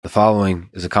following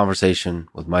is a conversation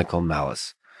with Michael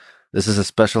Malice. This is a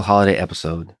special holiday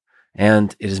episode,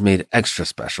 and it is made extra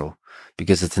special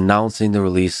because it's announcing the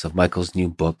release of Michael's new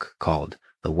book called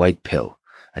The White Pill,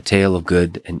 A Tale of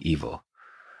Good and Evil.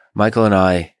 Michael and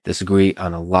I disagree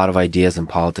on a lot of ideas in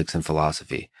politics and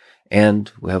philosophy, and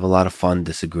we have a lot of fun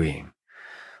disagreeing.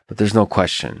 But there's no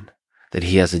question that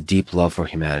he has a deep love for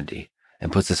humanity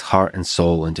and puts his heart and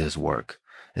soul into his work,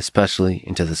 especially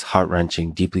into this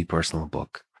heart-wrenching, deeply personal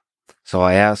book. So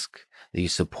I ask that you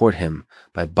support him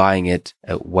by buying it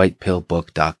at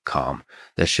whitepillbook.com.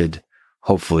 That should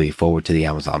hopefully forward to the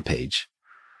Amazon page.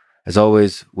 As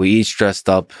always, we each dressed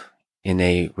up in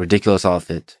a ridiculous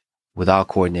outfit without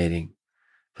coordinating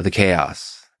for the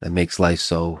chaos that makes life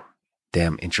so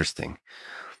damn interesting.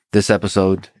 This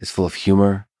episode is full of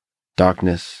humor,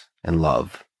 darkness, and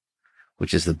love,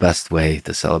 which is the best way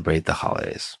to celebrate the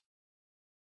holidays.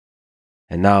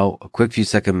 And now, a quick few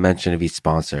second mention of each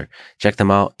sponsor. Check them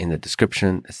out in the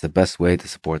description. It's the best way to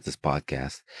support this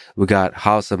podcast. We got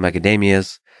House of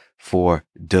Macadamias for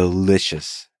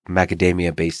delicious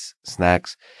macadamia-based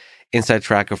snacks, Inside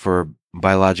Tracker for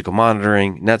biological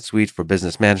monitoring, NetSuite for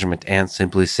business management, and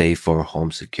Simply Safe for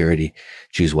home security.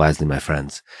 Choose wisely, my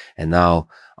friends. And now,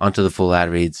 onto the full ad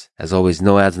reads. As always,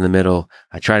 no ads in the middle.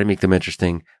 I try to make them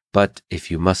interesting, but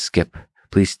if you must skip,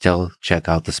 please still check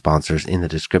out the sponsors in the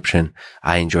description.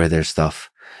 I enjoy their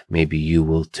stuff. Maybe you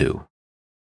will too.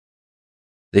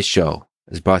 This show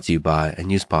is brought to you by a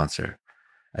new sponsor,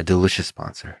 a delicious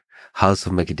sponsor, House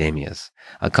of Macadamias,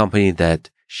 a company that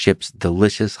ships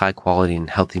delicious, high quality, and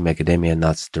healthy macadamia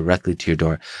nuts directly to your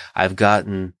door. I've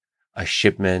gotten a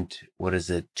shipment,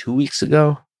 2 weeks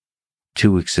ago?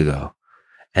 2 weeks ago.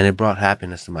 And it brought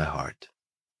happiness to my heart.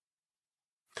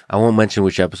 I won't mention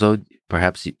which episode.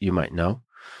 Perhaps you might know.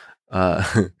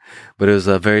 But it was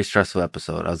a very stressful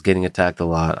episode. I was getting attacked a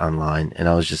lot online, and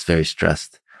I was just very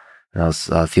stressed. And I was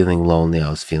feeling lonely. I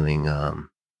was feeling,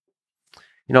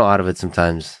 out of it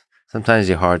sometimes. Sometimes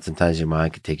your heart, sometimes your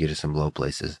mind could take you to some low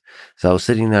places. So I was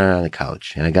sitting there on the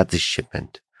couch, and I got this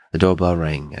shipment. The doorbell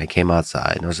rang, and I came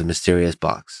outside, and there was a mysterious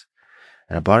box.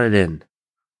 And I brought it in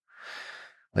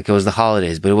like it was the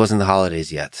holidays, but it wasn't the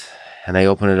holidays yet. And I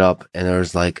opened it up, and there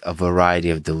was like a variety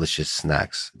of delicious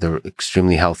snacks. They were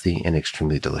extremely healthy and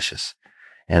extremely delicious.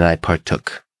 And I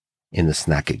partook in the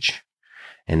snackage,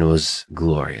 and it was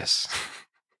glorious.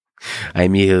 I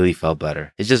immediately felt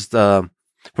better. It's just, for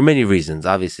many reasons.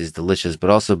 Obviously, it's delicious,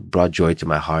 but also brought joy to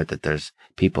my heart that there's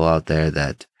people out there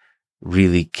that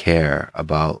really care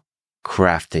about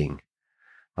crafting,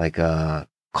 like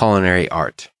culinary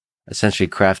art. Essentially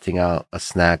crafting out a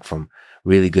snack from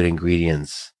really good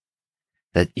ingredients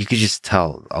that you could just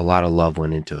tell a lot of love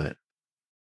went into it.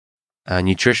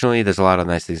 Nutritionally, there's a lot of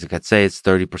nice things. Like I'd say it's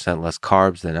 30% less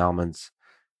carbs than almonds.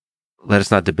 Let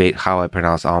us not debate how I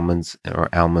pronounce almonds or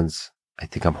almonds. I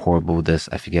think I'm horrible with this.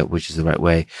 I forget which is the right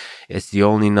way. It's the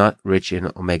only nut rich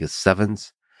in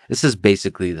omega-7s. This is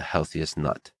basically the healthiest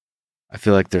nut. I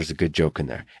feel like there's a good joke in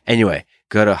there. Anyway,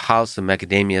 go to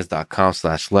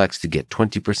houseofmacadamias.com/Lex to get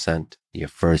 20% your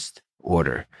first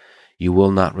order. You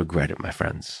will not regret it, my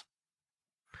friends.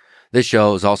 This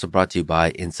show is also brought to you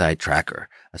by Inside Tracker,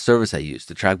 a service I use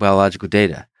to track biological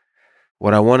data.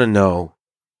 What I want to know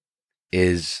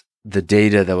is the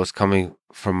data that was coming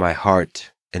from my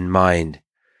heart and mind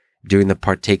during the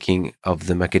partaking of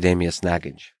the macadamia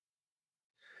snackage.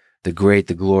 The great,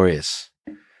 the glorious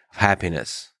of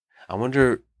happiness. I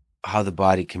wonder how the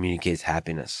body communicates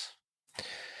happiness.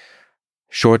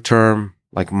 Short term,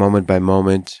 like moment by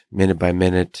moment, minute by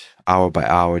minute, hour by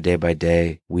hour, day by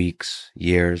day, weeks,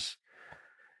 years.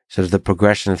 Sort of the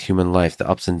progression of human life, the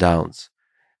ups and downs.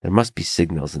 There must be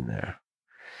signals in there.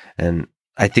 And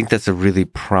I think that's a really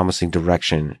promising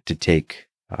direction to take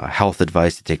health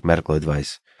advice, to take medical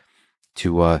advice,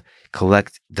 to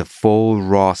collect the full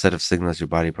raw set of signals your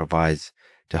body provides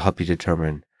to help you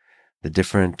determine the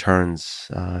different turns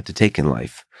to take in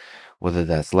life, whether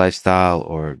that's lifestyle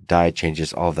or diet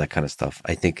changes, all of that kind of stuff.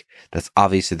 I think that's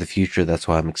obviously the future. That's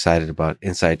why I'm excited about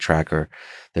Inside Tracker.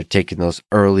 They're taking those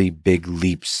early big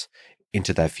leaps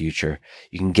into that future.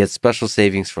 You can get special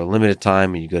savings for a limited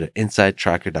time when you go to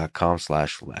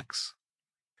insidetracker.com/Lex.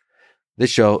 This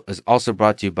show is also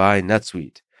brought to you by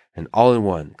NetSuite, an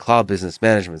all-in-one cloud business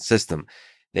management system.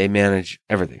 They manage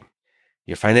everything.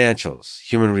 Your financials,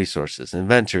 human resources,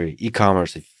 inventory,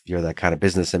 e-commerce, if you're that kind of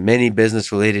business, and many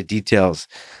business-related details.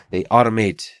 They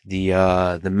automate the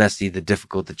messy, the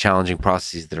difficult, the challenging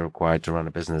processes that are required to run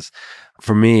a business.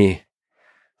 For me,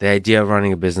 the idea of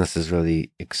running a business is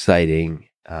really exciting,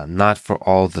 not for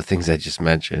all the things I just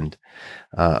mentioned,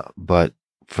 but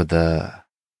for the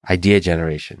idea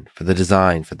generation, for the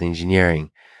design, for the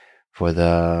engineering, for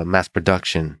the mass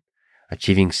production,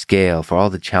 achieving scale, for all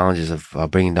the challenges of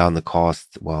bringing down the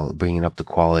cost while bringing up the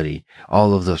quality,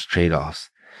 all of those trade-offs,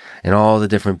 and all the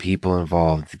different people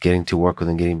involved, getting to work with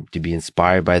them, getting to be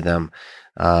inspired by them,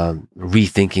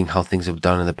 rethinking how things have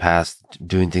done in the past,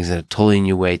 doing things in a totally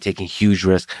new way, taking huge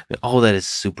risks. I mean, all that is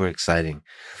super exciting.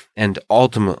 And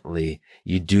ultimately,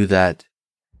 you do that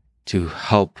to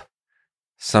help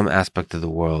some aspect of the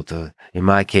world. In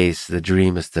my case, the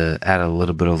dream is to add a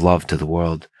little bit of love to the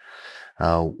world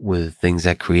with things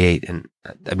I create. And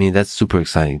I mean, that's super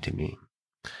exciting to me.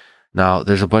 Now,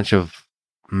 there's a bunch of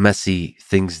messy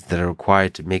things that are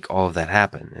required to make all of that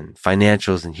happen, and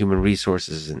financials and human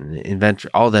resources and inventory,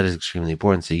 all that is extremely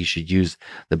important. So you should use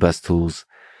the best tools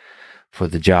for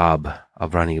the job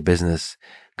of running a business.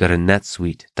 Go to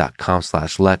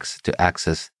netsuite.com/Lex to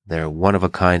access their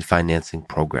one-of-a-kind financing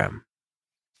program.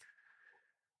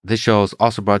 This show is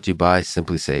also brought to you by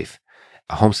SimpliSafe,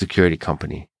 a home security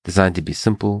company designed to be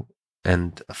simple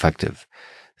and effective.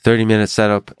 30-minute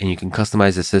setup, and you can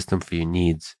customize the system for your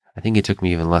needs. I think it took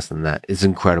me even less than that. It's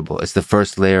incredible. It's the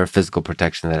first layer of physical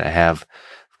protection that I have.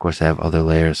 Of course, I have other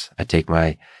layers. I take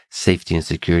my safety and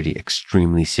security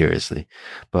extremely seriously.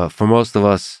 But for most of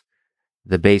us,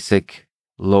 the basic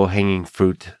low-hanging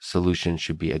fruit solution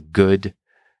should be a good,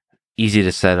 easy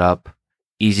to set up,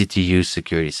 easy to use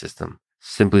security system.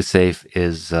 SimpliSafe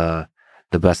is the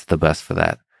best of the best for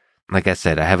that. Like I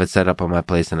said, I have it set up on my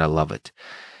place and I love it.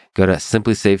 Go to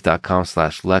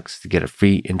simplysafe.com/Lex to get a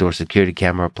free indoor security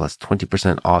camera plus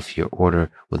 20% off your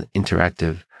order with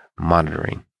interactive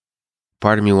monitoring.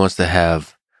 Part of me wants to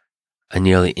have a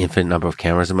nearly infinite number of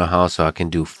cameras in my house so I can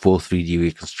do full 3D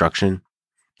reconstruction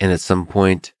and at some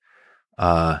point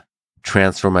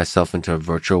transfer myself into a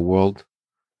virtual world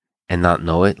and not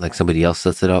know it, like somebody else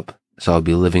sets it up. So I'll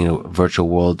be living in a virtual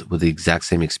world with the exact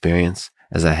same experience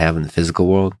as I have in the physical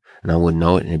world, and I wouldn't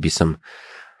know it, and it'd be some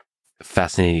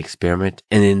fascinating experiment.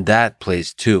 And in that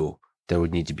place too, there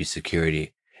would need to be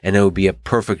security, and it would be a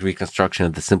perfect reconstruction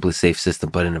of the SimpliSafe system,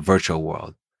 but in a virtual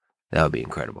world. That would be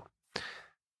incredible.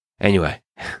 Anyway,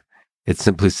 it's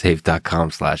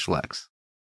simplysafe.com/Lex.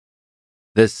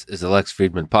 This is the Lex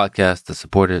Fridman podcast. To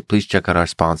support it, please check out our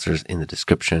sponsors in the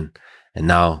description. And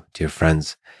now, dear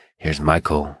friends, here's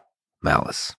Michael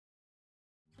Malice.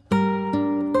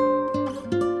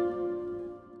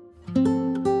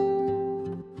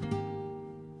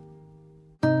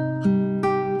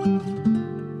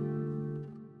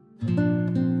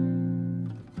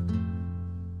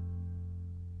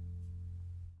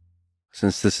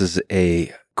 Since this is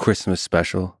a Christmas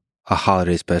special, a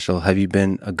holiday special, have you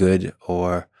been a good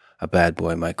or a bad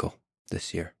boy, Michael,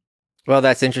 this year? Well,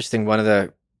 that's interesting. One of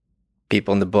the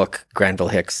people in the book, Granville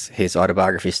Hicks, his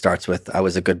autobiography starts with, I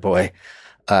was a good boy,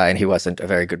 and he wasn't a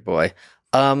very good boy.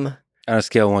 On a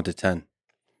scale of 1 to 10.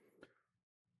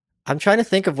 I'm trying to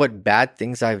think of what bad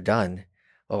things I've done.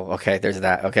 Oh, okay, there's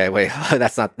that. Okay, wait,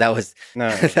 that's all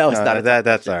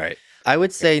right. I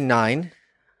would say 9.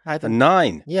 A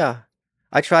 9? Yeah.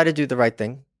 I try to do the right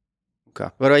thing. Okay.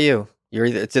 What about you?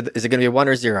 Is it going to be a 1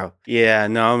 or 0? Yeah,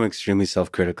 no, I'm extremely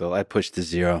self-critical. I pushed the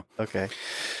 0. Okay.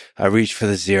 I reached for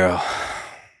the 0.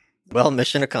 Well,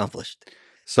 mission accomplished.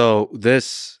 So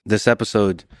this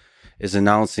episode is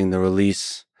announcing the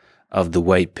release of The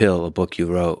White Pill, a book you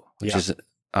wrote, which is,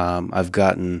 I've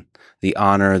gotten the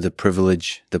honor, the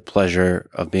privilege, the pleasure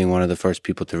of being one of the first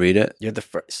people to read it. You're the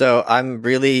first. So I'm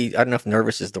really, I don't know if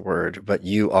nervous is the word, but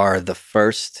you are the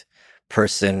first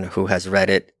person who has read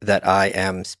it that I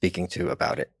am speaking to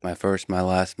about it. My first, my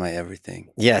last, my everything.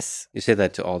 Yes. You say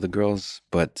that to all the girls,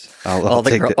 but all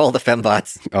the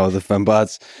fembots. All the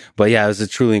fembots. But yeah, it was a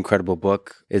truly incredible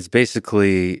book. It's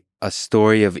basically a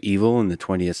story of evil in the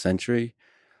 20th century.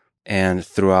 And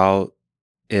throughout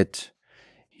it,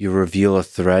 you reveal a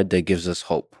thread that gives us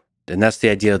hope. And that's the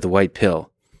idea of the white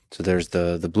pill. So there's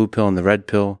the blue pill and the red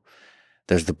pill.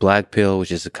 There's the black pill,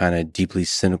 which is a kind of deeply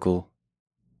cynical,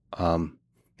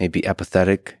 maybe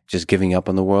apathetic, just giving up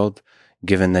on the world,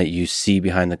 given that you see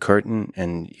behind the curtain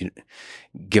and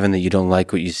given that you don't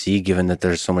like what you see, given that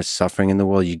there's so much suffering in the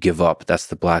world, you give up. That's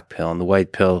the black pill. And the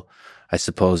white pill, I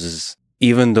suppose, is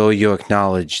even though you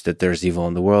acknowledge that there's evil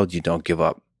in the world, you don't give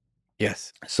up.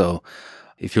 Yes. So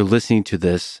if you're listening to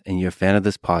this and you're a fan of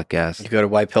this podcast, you go to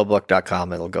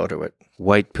whitepillbook.com, it'll go to it.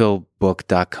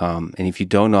 Whitepillbook.com. And if you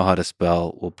don't know how to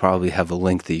spell, we'll probably have a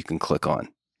link that you can click on.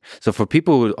 So for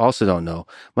people who also don't know,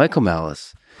 Michael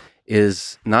Malice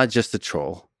is not just a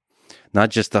troll, not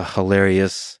just a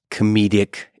hilarious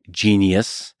comedic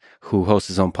genius who hosts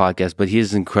his own podcast, but he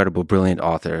is an incredible, brilliant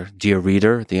author. Dear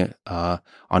Reader, the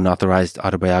unauthorized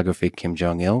autobiography of Kim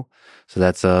Jong-il. So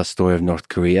that's a story of North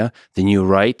Korea. The New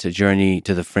Right, a journey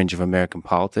to the fringe of American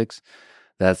politics.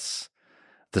 That's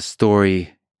the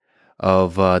story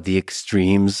of the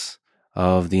extremes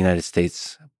of the United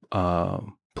States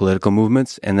political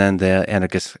movements, and then the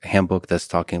Anarchist Handbook that's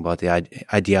talking about the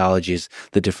ideologies,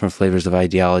 the different flavors of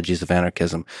ideologies of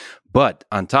anarchism. But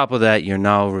on top of that, you're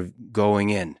now going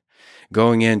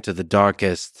into the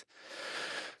darkest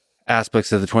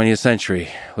aspects of the 20th century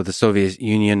with the Soviet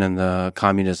Union and the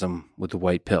communism with the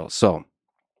white pill. So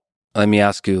let me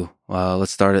ask you,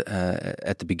 let's start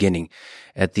at the beginning.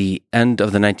 At the end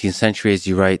of the 19th century, as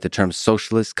you write, the terms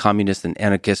socialist, communist, and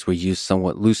anarchist were used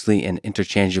somewhat loosely and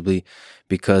interchangeably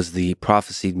because the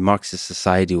prophesied Marxist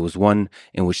society was one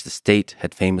in which the state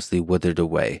had famously withered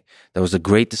away. There was a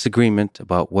great disagreement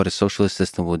about what a socialist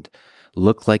system would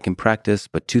look like in practice,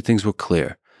 but two things were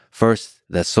clear. First,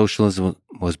 that socialism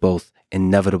was both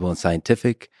inevitable and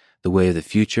scientific, the way of the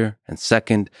future, and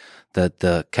second, that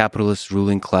the capitalist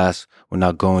ruling class were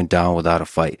not going down without a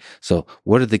fight. So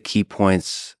what are the key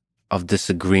points of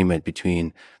disagreement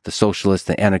between the socialists,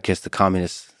 the anarchists, the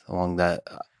communists along that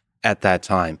at that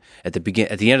time, at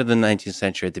the end of the 19th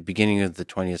century, at the beginning of the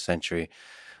 20th century?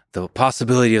 The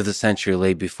possibility of the century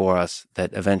lay before us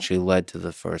that eventually led to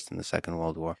the First and the Second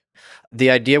World War. The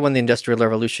idea when the Industrial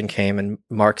Revolution came, and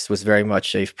Marx was very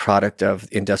much a product of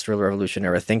Industrial Revolution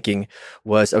era thinking,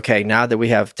 was, okay, now that we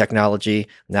have technology,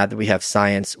 now that we have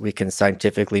science, we can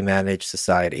scientifically manage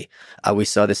society. We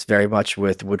saw this very much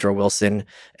with Woodrow Wilson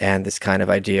and this kind of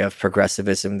idea of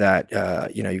progressivism that,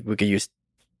 we could use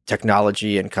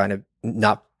technology and kind of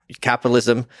not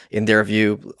capitalism, in their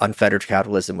view, unfettered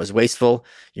capitalism was wasteful.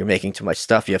 You're making too much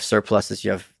stuff. You have surpluses.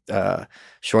 You have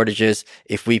shortages.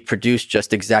 If we produce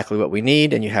just exactly what we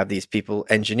need, and you have these people,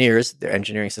 engineers, they're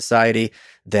engineering society,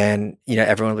 then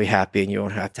everyone will be happy, and you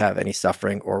won't have to have any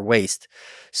suffering or waste.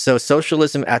 So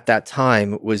socialism at that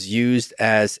time was used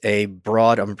as a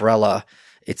broad umbrella.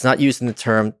 It's not used in the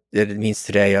term that it means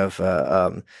today of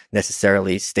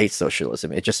necessarily state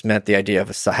socialism. It just meant the idea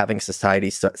of having society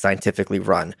scientifically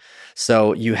run.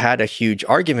 So you had a huge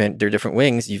argument. There are different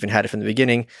wings. You even had it from the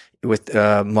beginning with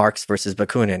Marx versus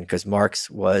Bakunin, because Marx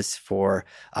was for,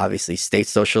 obviously, state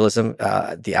socialism,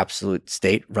 the absolute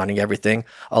state running everything.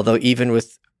 Although even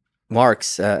with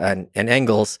Marx and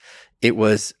Engels, it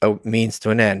was a means to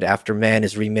an end. After man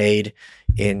is remade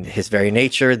in his very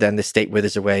nature, then the state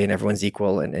withers away and everyone's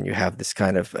equal, and you have this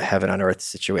kind of heaven on earth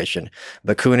situation.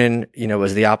 Bakunin,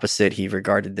 was the opposite. He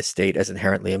regarded the state as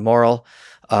inherently immoral,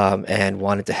 and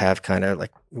wanted to have kind of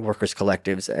like workers'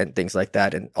 collectives and things like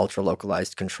that, and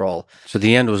ultra-localized control. So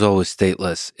the end was always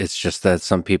stateless. It's just that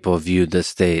some people viewed the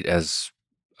state as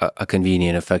a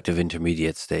convenient, effective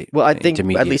intermediate state. Well, I think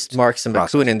at least Marx and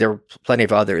Bakunin, there were plenty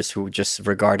of others who just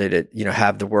regarded it,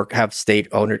 have the workers,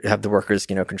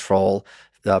 control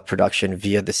the production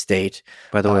via the state.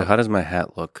 By the way, how does my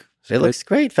hat look? It looks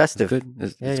great, festive. Good.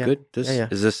 It's good.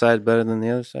 Is this side better than the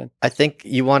other side? I think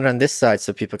you want it on this side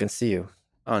so people can see you.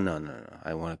 Oh, no.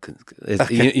 I want to.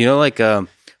 Okay.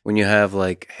 When you have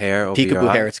like hair over your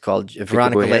Peekaboo hair, it's called.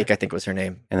 Veronica Lake, I think was her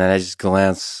name. And then I just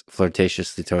glance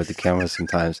flirtatiously toward the camera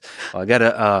sometimes. I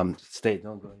gotta stay.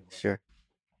 Don't go anywhere. Sure.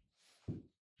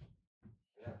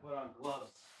 Yeah, put on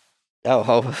gloves.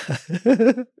 Oh.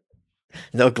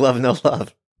 No glove, no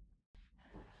love.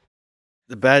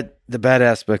 The bad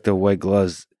aspect of white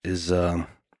gloves is the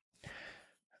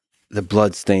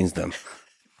blood stains them.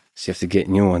 So you have to get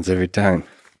new ones every time.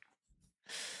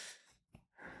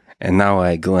 And now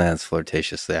I glance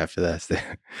flirtatiously after that.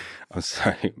 I'm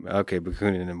sorry. Okay,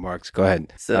 Bakunin and Marx, go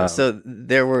ahead. So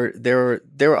there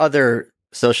were other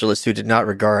socialists who did not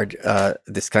regard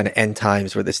this kind of end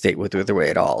times where the state would wither away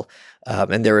at all.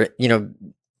 And there were,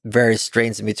 various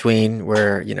strains in between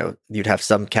where, you'd have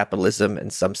some capitalism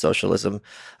and some socialism.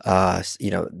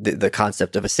 The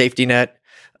concept of a safety net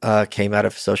came out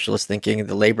of socialist thinking.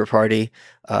 The Labour Party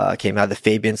came out of the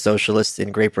Fabian Socialists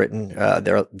in Great Britain.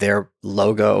 Their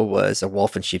logo was a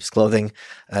wolf in sheep's clothing.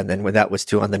 And then when that was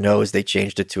too on the nose, they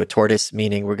changed it to a tortoise,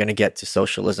 meaning we're going to get to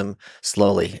socialism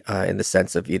slowly in the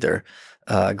sense of either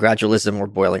gradualism or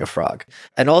boiling a frog.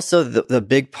 And also the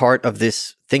big part of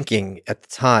this thinking at the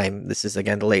time, this is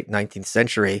again the late 19th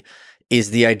century, is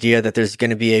the idea that there's going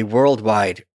to be a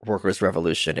worldwide workers'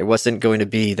 revolution. It wasn't going to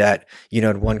be that,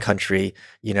 in one country,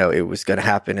 it was going to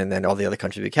happen and then all the other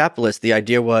countries would be capitalist. The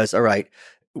idea was, all right,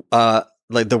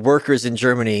 like the workers in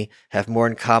Germany have more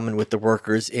in common with the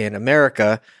workers in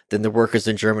America than the workers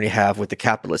in Germany have with the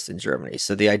capitalists in Germany.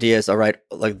 So the idea is, all right,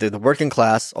 like the working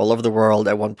class all over the world,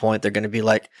 at one point, they're going to be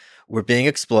like, we're being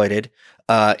exploited.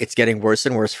 It's getting worse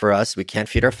and worse for us. We can't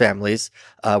feed our families.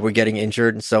 We're getting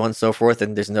injured and so on and so forth.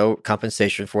 And there's no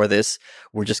compensation for this.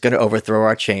 We're just going to overthrow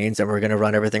our chains and we're going to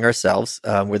run everything ourselves.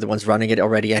 We're the ones running it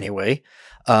already anyway.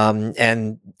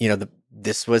 And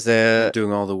this was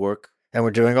doing all the work. And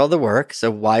we're doing all the work.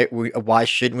 So why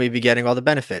shouldn't we be getting all the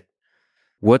benefit?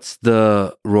 What's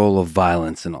the role of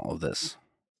violence in all of this?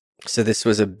 So this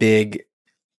was a big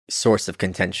source of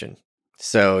contention.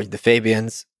 So the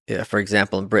Fabians, for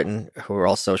example, in Britain, who were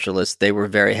all socialists, they were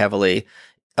very heavily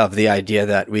of the idea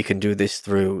that we can do this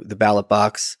through the ballot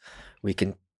box. We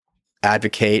can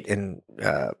advocate and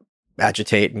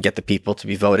agitate and get the people to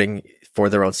be voting for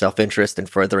their own self-interest and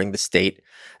furthering the state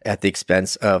at the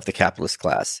expense of the capitalist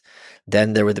class.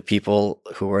 Then there were the people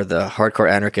who were the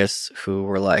hardcore anarchists who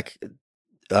were like,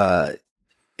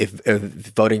 if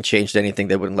voting changed anything,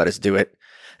 they wouldn't let us do it.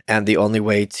 And the only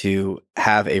way to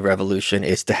have a revolution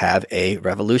is to have a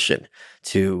revolution,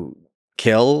 to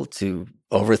kill, to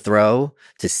overthrow,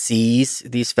 to seize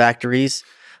these factories.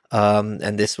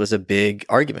 And this was a big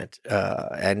argument.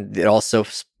 And it also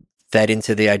fed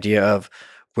into the idea of,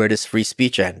 where does free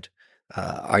speech end?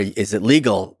 Is it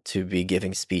legal to be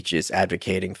giving speeches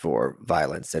advocating for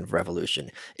violence and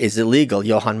revolution? Is it legal?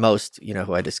 Johann Most,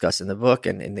 who I discuss in the book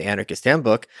and in the Anarchist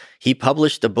Handbook, he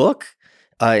published a book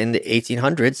in the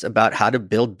 1800s about how to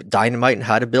build dynamite and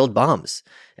how to build bombs.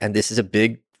 And this is a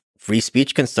big free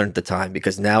speech concern at the time,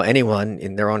 because now anyone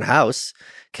in their own house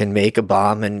can make a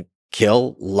bomb and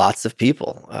kill lots of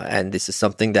people. And this is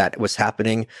something that was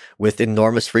happening with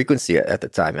enormous frequency at the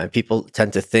time. And people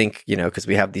tend to think, because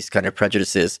we have these kind of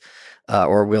prejudices,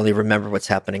 or we only remember what's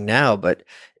happening now. But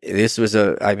this was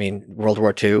World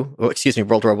War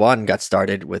I got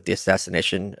started with the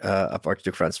assassination of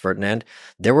Archduke Franz Ferdinand.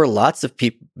 There were lots of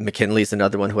people. McKinley's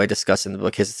another one who I discuss in the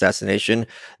book, his assassination.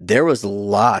 There was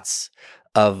lots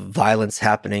of violence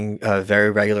happening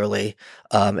very regularly.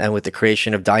 And with the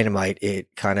creation of dynamite, it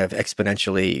kind of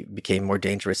exponentially became more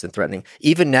dangerous and threatening.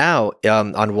 Even now,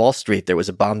 on Wall Street, there was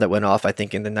a bomb that went off, I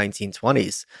think, in the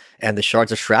 1920s. And the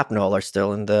shards of shrapnel are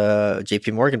still in the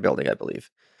JP Morgan building, I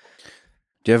believe.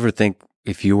 Do you ever think,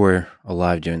 if you were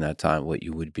alive during that time, what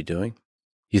you would be doing?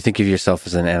 You think of yourself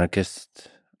as an anarchist?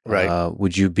 Right. Where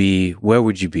would you be?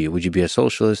 Would you be a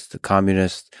socialist, a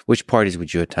communist? Which parties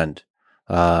would you attend?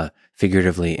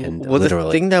 Figuratively and literally.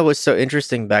 The thing that was so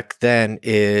interesting back then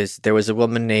is there was a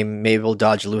woman named Mabel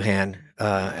Dodge Lujan,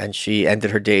 and she ended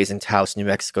her days in Taos, New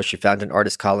Mexico. She founded an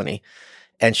artist colony,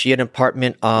 and she had an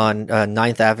apartment on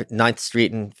 9th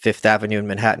Street and 5th Avenue in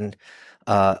Manhattan.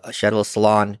 She had a little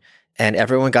salon, and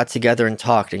everyone got together and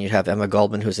talked. And you'd have Emma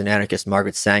Goldman, who's an anarchist,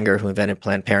 Margaret Sanger, who invented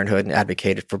Planned Parenthood and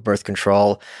advocated for birth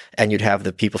control. And you'd have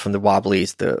the people from the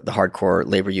Wobblies, the hardcore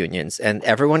labor unions. And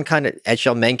everyone kind of, Ed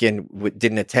Shell Mencken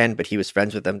didn't attend, but he was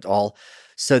friends with them all.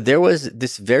 So there was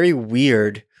this very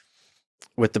weird,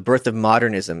 with the birth of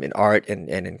modernism in art and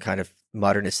in kind of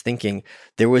modernist thinking,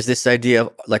 there was this idea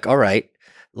of like, all right,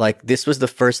 like this was the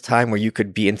first time where you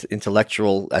could be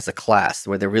intellectual as a class,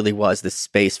 where there really was this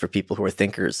space for people who are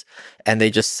thinkers, and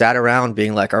they just sat around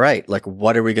being like, all right, like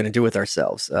what are we going to do with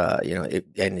ourselves?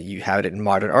 And you had it in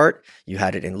modern art, you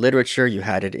had it in literature, you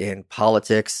had it in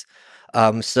politics.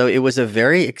 So it was a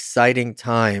very exciting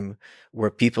time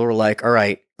where people were like, all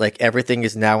right, like everything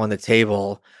is now on the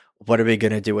table. What are we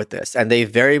going to do with this? And they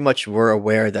very much were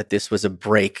aware that this was a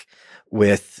break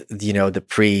with, the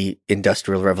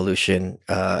pre-industrial revolution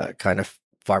kind of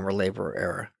farmer labor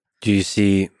era. Do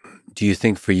you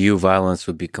think for you violence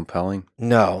would be compelling?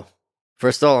 No.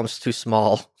 First of all, I'm too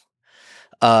small.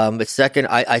 But second,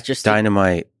 I just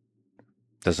dynamite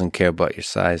doesn't care about your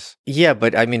size. Yeah,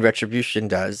 but I mean retribution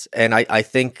does. And I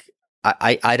think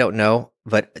I don't know,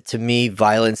 but to me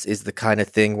violence is the kind of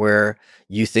thing where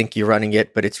you think you're running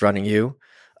it, but it's running you.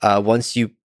 Once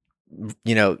you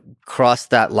cross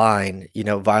that line,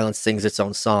 violence sings its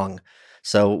own song.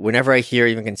 So whenever I hear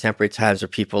even contemporary times where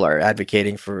people are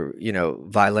advocating for,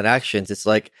 violent actions, it's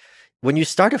like when you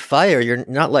start a fire, you're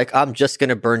not like, I'm just going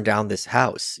to burn down this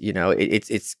house.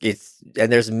 It's and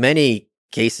there's many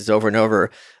cases over and over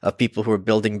of people who are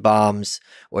building bombs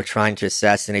or trying to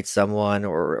assassinate someone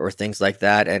or things like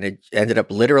that. And it ended up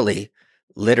literally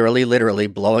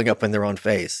blowing up in their own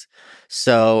face.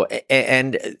 So,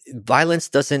 and violence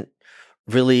doesn't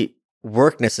really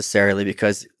work necessarily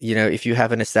because, if you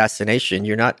have an assassination,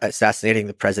 you're not assassinating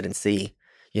the presidency.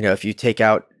 If you take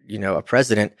out, a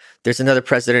president, there's another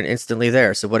president instantly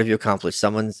there. So what have you accomplished?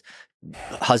 Someone's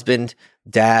husband,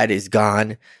 dad is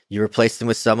gone. You replace them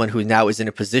with someone who now is in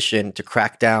a position to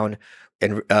crack down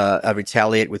and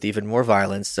retaliate with even more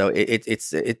violence. So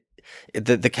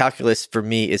the calculus for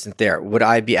me isn't there. Would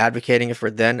I be advocating for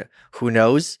it then? Who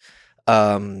knows?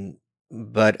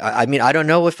 But I mean, I don't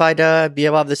know if I'd be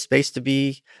able to have the space to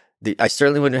be. I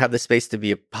certainly wouldn't have the space to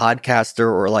be a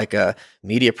podcaster or like a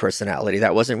media personality.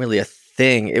 That wasn't really a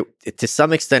thing. To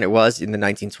some extent, it was in the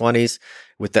 1920s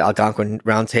with the Algonquin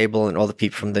Roundtable and all the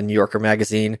people from the New Yorker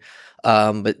magazine.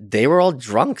 But they were all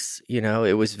drunks.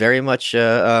 It was very much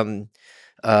a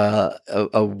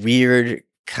weird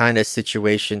kind of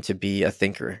situation to be a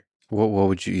thinker. What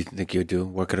would you think you'd do?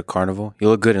 Work at a carnival? You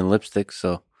look good in lipstick,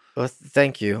 so. Well,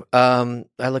 thank you. I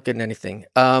look good in anything.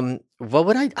 What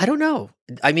would I don't know.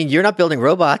 I mean, you're not building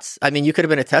robots. I mean, you could have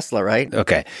been a Tesla, right?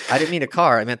 Okay. I didn't mean a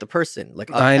car. I meant the person. Like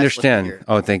I understand. Figure.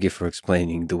 Oh, thank you for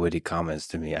explaining the witty comments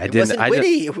to me. It wasn't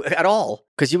witty at all,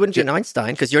 because you wouldn't be an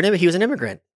Einstein, because he was an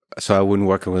immigrant. So I wouldn't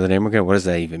work with an immigrant? What does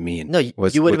that even mean? No, you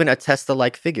would have been a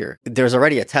Tesla-like figure. There's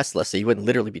already a Tesla, so you wouldn't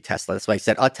literally be Tesla. That's why I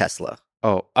said a Tesla.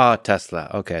 Oh, a Tesla.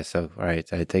 Okay, so all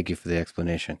right. I thank you for the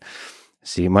explanation.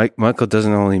 See, Michael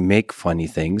doesn't only make funny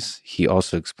things, he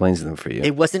also explains them for you.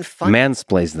 It wasn't funny.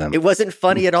 Mansplains them. It wasn't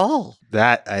funny at all.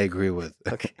 That I agree with.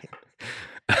 Okay.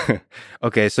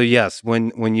 Okay, so yes,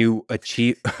 when you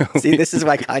achieve... See, this is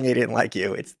why Kanye didn't like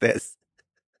you. It's this.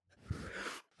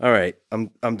 All right,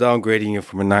 I'm downgrading you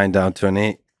from a 9 down to an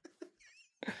 8.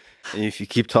 And if you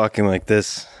keep talking like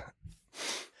this,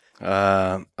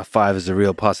 a 5 is a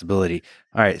real possibility.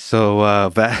 All right, so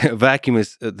vacuum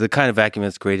is the kind of vacuum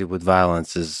that's created with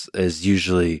violence is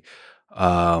usually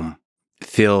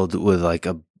filled with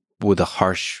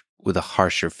a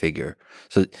harsher figure.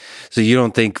 So you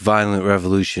don't think violent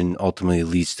revolution ultimately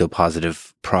leads to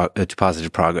positive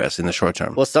progress in the short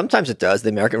term? Well, sometimes it does. The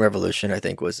American Revolution, I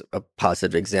think, was a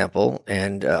positive example,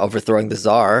 and overthrowing the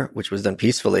Tsar, which was done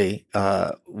peacefully,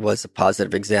 was a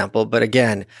positive example. But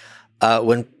again,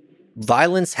 when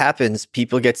violence happens,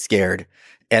 people get scared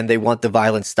and they want the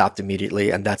violence stopped immediately.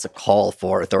 And that's a call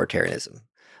for authoritarianism.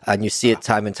 And you see it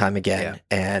time and time again.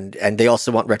 Yeah. And they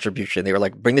also want retribution. They were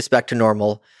like, bring this back to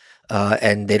normal.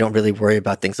 And they don't really worry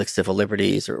about things like civil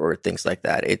liberties or things like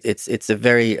that. It's a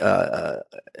very,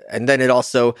 and then it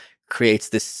also creates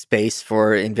this space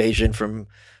for invasion from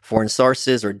foreign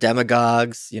sources or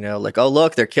demagogues, like, oh,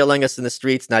 look, they're killing us in the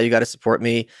streets. Now you got to support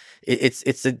me.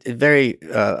 It's a very,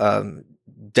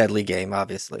 deadly game,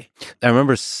 obviously. I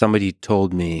remember somebody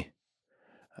told me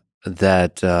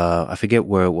that I forget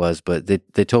where it was, but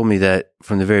they told me that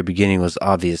from the very beginning it was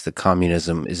obvious that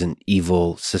communism is an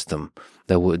evil system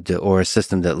or a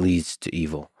system that leads to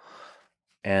evil.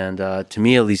 And to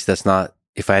me, at least, that's not.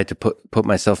 If I had to put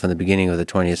myself in the beginning of the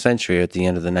 20th century or at the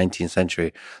end of the 19th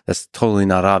century, that's totally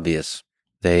not obvious.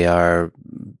 They are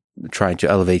trying to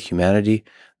elevate humanity,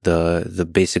 the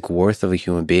basic worth of a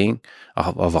human being,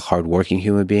 of a hardworking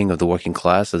human being, of the working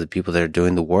class, of the people that are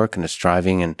doing the work and are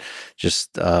striving and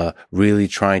just really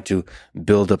trying to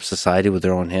build up society with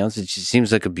their own hands. It just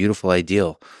seems like a beautiful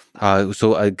ideal.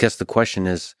 So I guess the question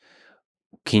is,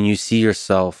 can you see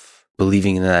yourself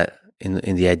believing in that,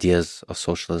 in the ideas of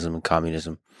socialism and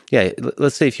communism? Yeah,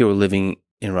 let's say if you were living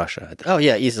in Russia. Oh,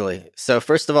 yeah, easily. So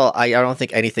first of all, I don't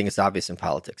think anything is obvious in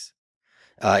politics.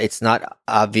 It's not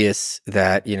obvious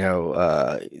that,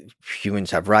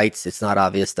 humans have rights. It's not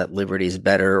obvious that liberty is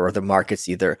better or the markets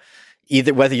either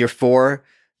whether you're for,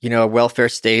 a welfare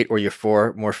state or you're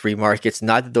for more free markets.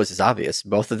 Neither of those is obvious.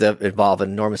 Both of them involve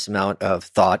an enormous amount of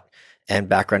thought and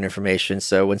background information.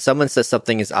 So when someone says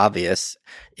something is obvious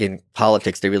in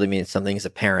politics, they really mean something is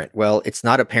apparent. Well, it's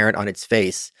not apparent on its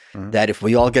face that if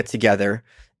we all get together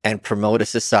and promote a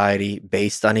society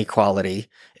based on equality,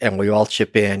 and we all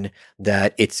chip in,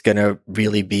 that it's going to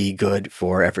really be good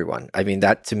for everyone. I mean,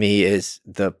 that to me is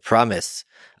the promise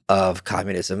of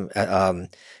communism.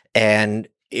 And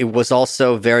it was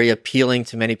also very appealing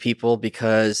to many people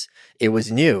because it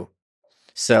was new.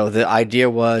 So the idea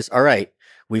was, all right,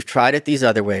 we've tried it these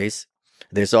other ways.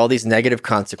 There's all these negative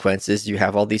consequences. You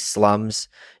have all these slums.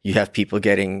 You have people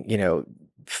getting,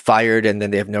 fired and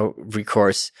then they have no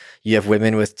recourse. You have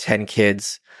women with 10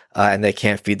 kids and they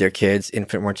can't feed their kids,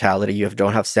 infant mortality. You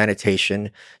don't have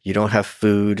sanitation. You don't have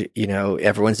food.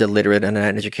 Everyone's illiterate and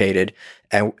uneducated.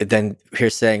 And then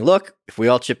here's saying, look, if we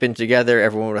all chip in together,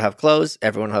 everyone will have clothes,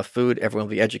 everyone will have food, everyone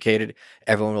will be educated,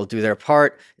 everyone will do their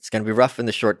part. It's going to be rough in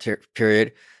the short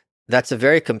period. That's a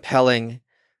very compelling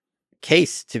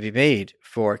case to be made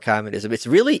for communism. It's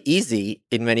really easy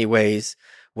in many ways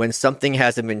when something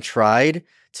hasn't been tried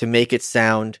to make it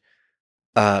sound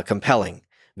compelling,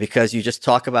 because you just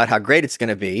talk about how great it's going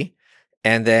to be,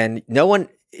 and then no one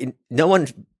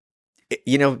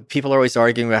people are always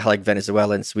arguing about how like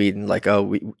Venezuela and Sweden, like,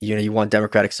 oh, you want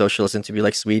democratic socialism to be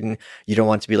like Sweden. You don't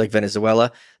want it to be like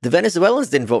Venezuela. The Venezuelans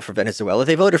didn't vote for Venezuela.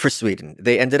 They voted for Sweden.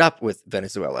 They ended up with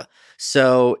Venezuela.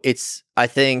 So I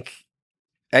think,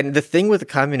 and the thing with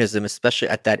communism, especially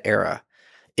at that era,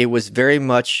 it was very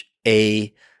much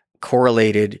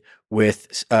correlated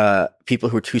with people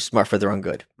who were too smart for their own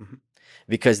good. Mm-hmm.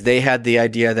 Because they had the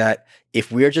idea that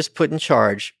if we're just put in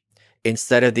charge,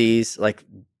 instead of these like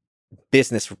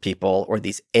business for people or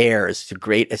these heirs to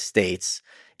great estates,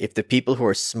 if the people who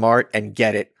are smart and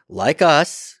get it, like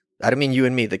us, I don't mean you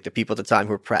and me, like the people at the time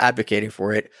who were advocating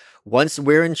for it, once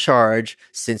we're in charge,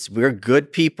 since we're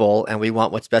good people and we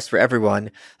want what's best for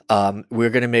everyone, we're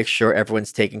going to make sure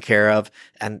everyone's taken care of.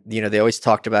 And, they always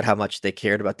talked about how much they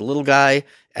cared about the little guy.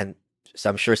 And so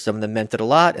I'm sure some of them meant it a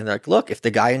lot. And they're like, look, if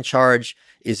the guy in charge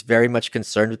is very much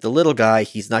concerned with the little guy,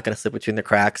 he's not going to slip between the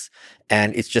cracks.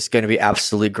 And it's just going to be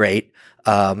absolutely great.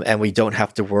 And we don't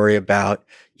have to worry about,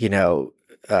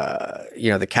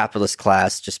 the capitalist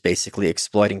class just basically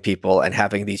exploiting people and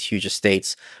having these huge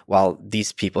estates while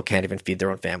these people can't even feed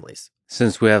their own families.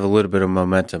 Since we have a little bit of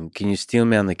momentum, can you steel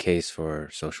man the case for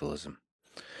socialism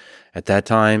at that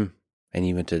time and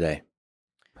even today?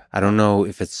 I don't know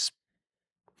if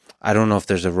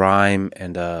there's a rhyme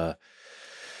and a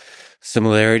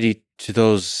similarity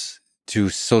to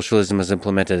socialism as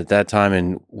implemented at that time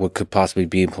and what could possibly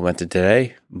be implemented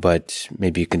today, but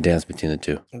maybe you can dance between the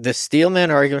two. The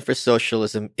steelman argument for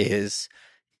socialism is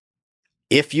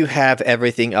if you have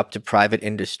everything up to private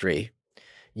industry,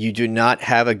 you do not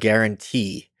have a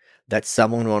guarantee that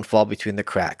someone won't fall between the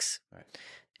cracks. Right.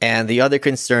 And the other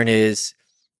concern is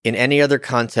in any other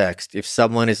context, if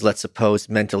someone is, let's suppose,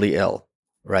 mentally ill,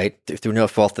 right, through no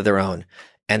fault of their own,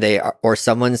 and or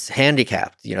someone's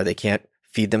handicapped, they can't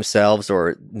feed themselves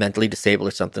or mentally disabled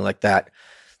or something like that.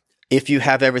 If you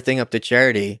have everything up to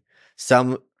charity,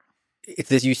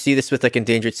 you see this with like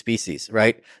endangered species,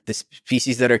 right? The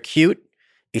species that are cute,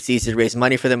 it's easy to raise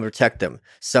money for them and protect them.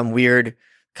 Some weird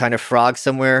kind of frog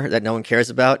somewhere that no one cares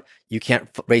about, you can't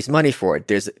raise money for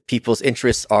it. People's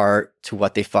interests are to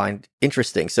what they find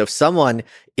interesting. So if someone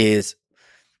is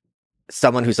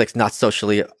someone who's like not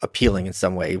socially appealing in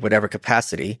some way, whatever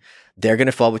capacity, they're going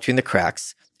to fall between the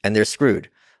cracks and they're screwed.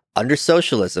 Under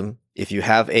socialism, if you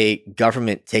have a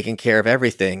government taking care of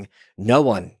everything, no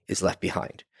one is left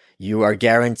behind. You are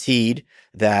guaranteed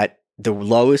that the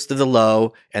lowest of the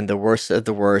low and the worst of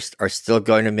the worst are still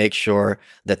going to make sure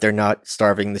that they're not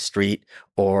starving the street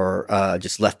or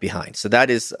just left behind. So that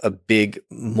is a big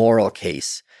moral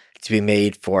case to be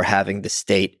made for having the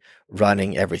state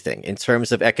running everything. In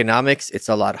terms of economics, it's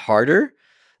a lot harder.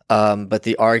 But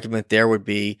the argument there would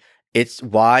be it's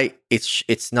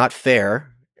not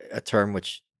fair, a term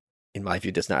which in my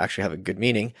view does not actually have a good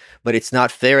meaning, but it's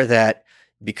not fair that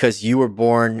because you were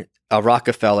born a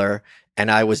Rockefeller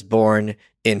and I was born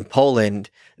in Poland,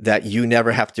 that you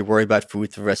never have to worry about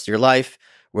food for the rest of your life,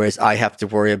 whereas I have to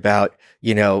worry about,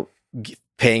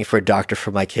 paying for a doctor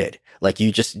for my kid. Like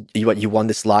you won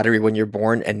this lottery when you're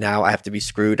born and now I have to be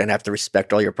screwed and I have to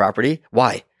respect all your property.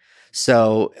 Why?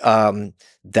 So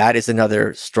that is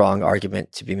another strong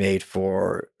argument to be made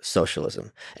for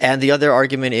socialism. And the other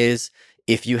argument is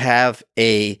if you have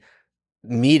a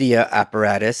media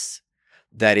apparatus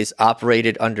that is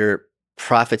operated under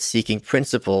profit-seeking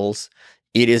principles,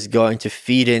 it is going to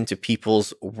feed into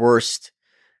people's worst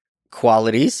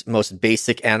qualities, most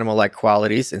basic animal-like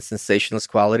qualities and sensationalist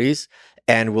qualities,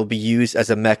 and will be used as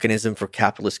a mechanism for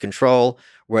capitalist control.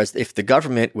 Whereas if the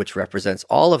government, which represents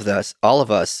all of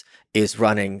us, is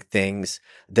running things,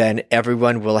 then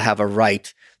everyone will have a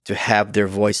right to have their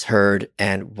voice heard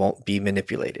and won't be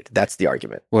manipulated. That's the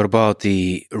argument. What about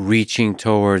the reaching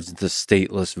towards the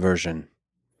stateless version?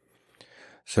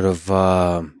 Sort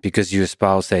of because you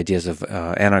espouse the ideas of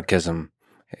anarchism,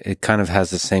 it kind of has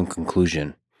the same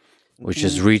conclusion, which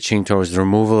is reaching towards the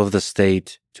removal of the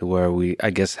state to where we,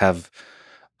 I guess, have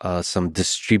some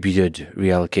distributed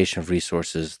reallocation of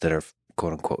resources that are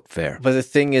quote unquote fair. But the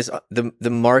thing is, the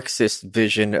Marxist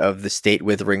vision of the state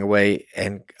withering away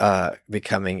and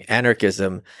becoming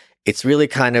anarchism, it's really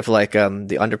kind of like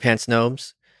the underpants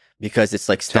gnomes, because it's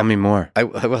like Tell me more.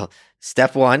 Well,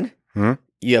 step one,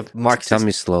 you have Marxist. Tell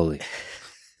me slowly.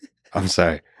 I'm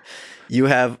sorry. You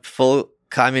have full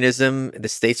communism, the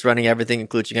state's running everything,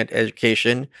 including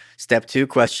education. Step 2,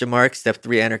 question mark. Step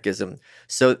 3, anarchism.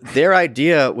 So their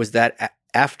idea was that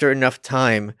after enough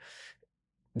time,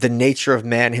 the nature of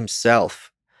man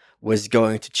himself was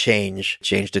going to change,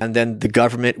 and then the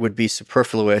government would be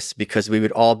superfluous because we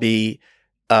would all be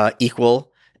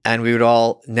equal, and we would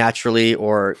all naturally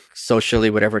or socially,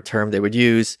 whatever term they would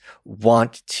use,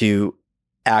 want to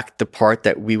act the part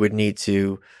that we would need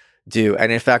to do.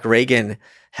 And in fact, Reagan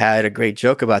had a great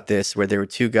joke about this, where there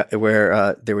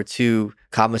were two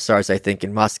commissars, I think,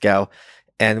 in Moscow,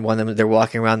 and one of them, they're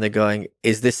walking around, they're going,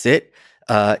 "Is this it?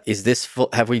 Is this full?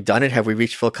 Have we done it? Have we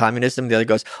reached full communism?" The other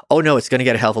goes, "Oh no, it's going to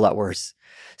get a hell of a lot worse."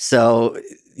 So,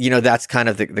 that's kind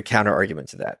of the counter argument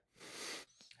to that.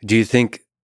 Do you think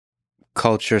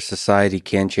culture, society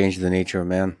can change the nature of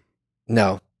man?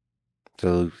 No.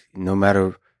 So no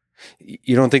matter,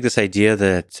 you don't think this idea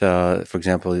that, for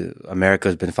example, America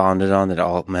has been founded on that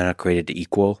all men are created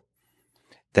equal,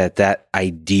 that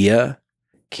idea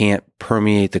can't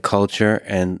permeate the culture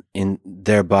and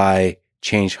thereby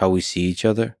change how we see each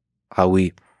other, how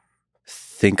we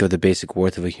think of the basic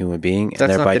worth of a human being, and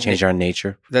thereby change our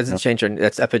nature? Doesn't change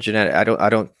that's epigenetic. I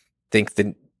don't think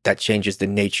that changes the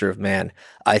nature of man.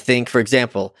 I think, for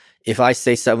example, if I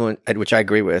say someone, which I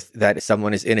agree with, that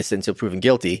someone is innocent until proven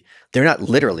guilty, they're not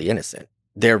literally innocent.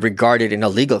 They're regarded in a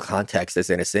legal context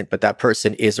as innocent, but that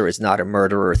person is or is not a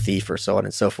murderer or thief or so on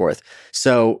and so forth.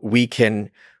 So we can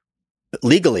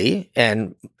legally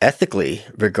and ethically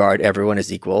regard everyone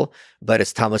as equal. But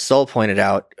as Thomas Sowell pointed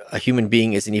out, a human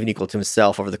being isn't even equal to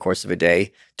himself over the course of a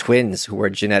day. Twins who are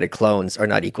genetic clones are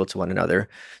not equal to one another.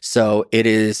 So it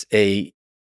is a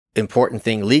important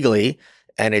thing legally,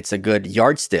 and it's a good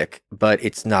yardstick, but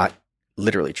it's not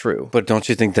literally true. But don't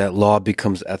you think that law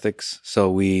becomes ethics?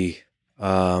 So we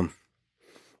that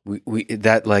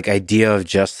like idea of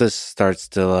justice starts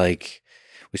to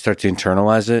we start to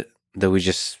internalize it, that we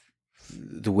just,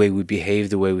 the way we behave,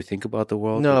 the way we think about the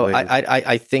world. No,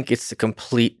 I think it's a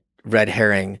complete red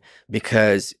herring,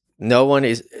 because no one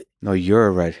is. No, you're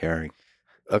a red herring.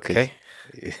 Okay.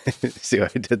 See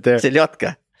what I did there?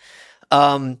 Selyotka.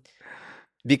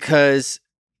 Because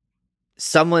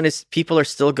people are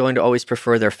still going to always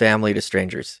prefer their family to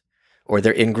strangers, or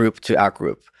their in-group to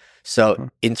out-group. So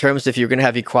in terms of, if you're going to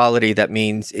have equality, that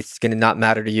means it's going to not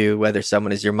matter to you whether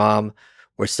someone is your mom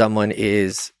or someone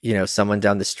is, someone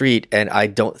down the street. And I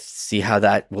don't see how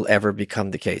that will ever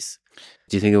become the case.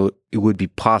 Do you think it would be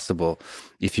possible,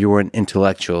 if you were an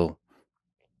intellectual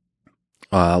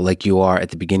like you are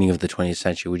at the beginning of the 20th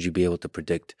century, would you be able to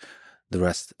predict the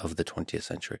rest of the 20th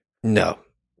century? No,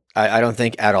 I don't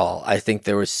think at all. I think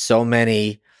there were so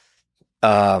many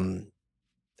out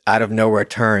of nowhere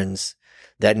turns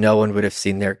that no one would have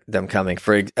seen them coming.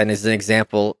 And as an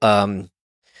example,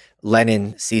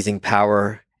 Lenin seizing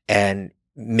power and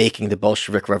making the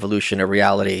Bolshevik Revolution a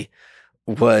reality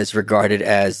was regarded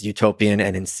as utopian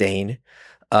and insane.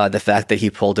 The fact that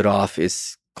he pulled it off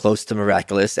is close to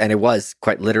miraculous, and it was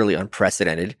quite literally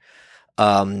unprecedented.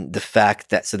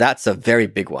 So that's a very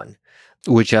big one.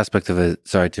 Which aspect of it,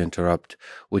 sorry to interrupt,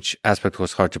 which aspect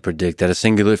was hard to predict? That a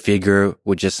singular figure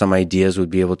with just some ideas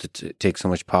would be able to take so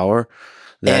much power?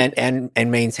 And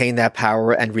maintain that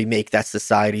power and remake that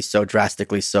society so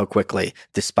drastically, so quickly,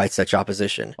 despite such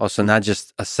opposition. Also, not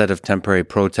just a set of temporary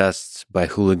protests by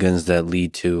hooligans that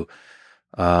lead to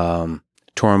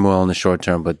turmoil in the short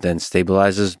term, but then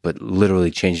stabilizes, but literally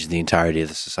changes the entirety of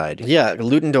the society. Yeah,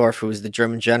 Ludendorff, who was the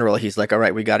German general, he's like, all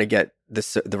right, we got to get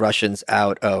the Russians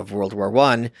out of World War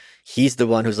I. He's the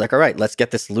one who's like, all right, let's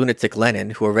get this lunatic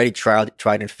Lenin, who already tried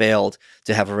and failed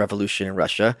to have a revolution in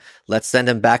Russia. Let's send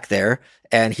him back there,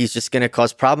 and he's just going to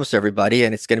cause problems to everybody,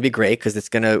 and it's going to be great because it's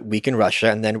going to weaken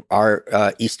Russia, and then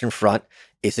our Eastern Front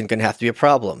isn't going to have to be a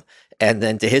problem. And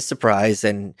then to his surprise,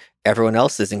 and everyone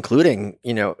else's, including,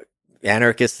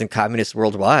 anarchists and communists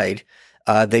worldwide,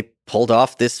 they pulled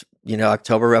off this,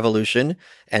 October Revolution.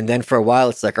 And then for a while,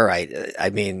 it's like, all right, I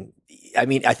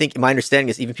think my understanding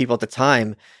is even people at the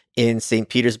time in St.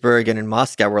 Petersburg and in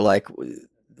Moscow were like,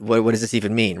 what does this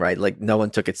even mean? Right? Like, no one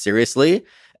took it seriously.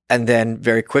 And then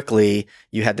very quickly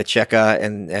you had the Cheka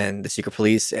and the secret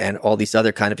police and all these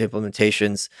other kind of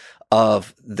implementations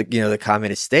of the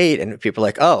communist state. And people are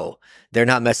like, oh, they're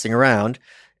not messing around.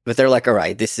 But they're like, all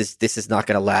right, this is not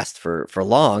going to last for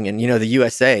long. And, the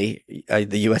USA,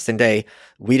 the USNA,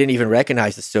 we didn't even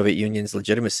recognize the Soviet Union's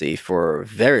legitimacy for a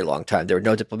very long time. There were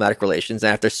no diplomatic relations.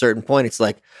 And after a certain point, it's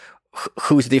like,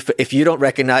 if you don't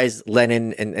recognize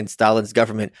Lenin and Stalin's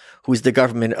government, who's the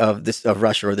government of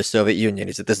Russia or the Soviet Union?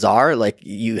 Is it the Tsar? Like,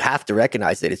 you have to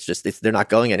recognize it. They're not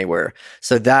going anywhere.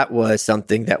 So that was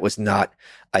something that was not,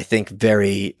 I think,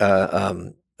 very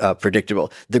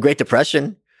predictable. The Great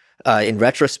Depression, in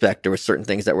retrospect, there were certain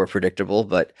things that were predictable,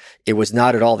 but it was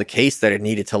not at all the case that it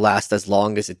needed to last as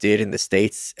long as it did in the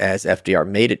States, as FDR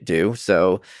made it do.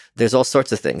 So there's all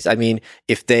sorts of things. I mean,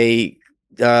 if they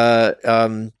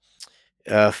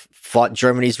fought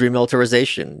Germany's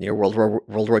remilitarization. World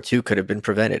War II could have been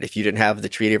prevented if you didn't have the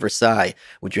Treaty of Versailles.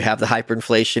 Would you have the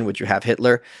hyperinflation? Would you have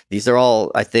Hitler? These are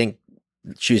all, I think,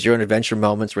 choose your own adventure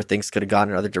moments where things could have gone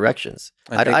in other directions.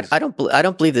 I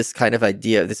don't believe this kind of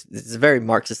idea. This is a very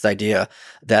Marxist idea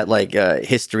that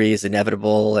history is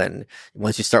inevitable, and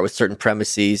once you start with certain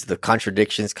premises, the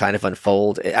contradictions kind of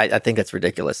unfold. I think that's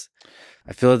ridiculous.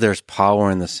 I feel that there's power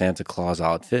in the Santa Claus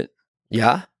outfit.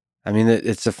 Yeah, I mean,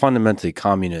 it's a fundamentally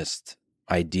communist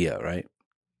idea, right?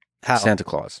 How? Santa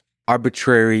Claus,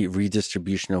 arbitrary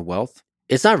redistribution of wealth.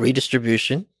 It's not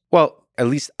redistribution. Well, at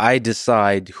least I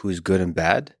decide who's good and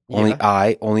bad.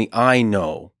 Yeah. Only I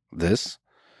know this.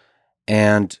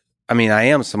 And I mean, I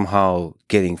am somehow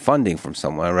getting funding from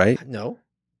somewhere, right? No.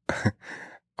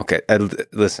 Okay,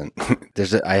 listen.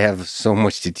 I have so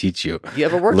much to teach you. You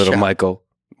have a workshop. Little Michael.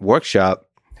 Workshop.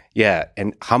 Yeah.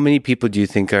 And how many people do you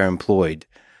think are employed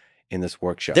in this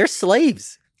workshop? They're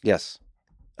slaves. Yes.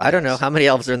 I don't know how many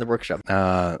elves are in the workshop.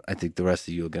 I think the rest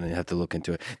of you are going to have to look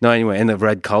into it. No, anyway, and the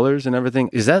red colors and everything.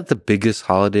 Is that the biggest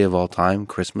holiday of all time,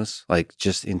 Christmas? Like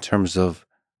just in terms of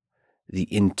the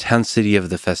intensity of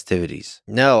the festivities?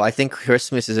 No, I think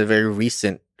Christmas is a very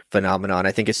recent phenomenon.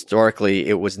 I think historically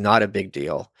it was not a big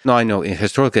deal. No, I know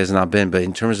historically it has not been, but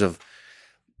in terms of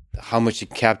how much it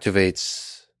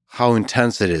captivates, how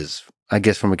intense it is, I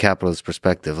guess from a capitalist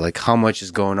perspective, like how much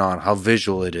is going on, how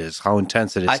visual it is, how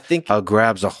intense it is, I think, how it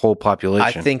grabs a whole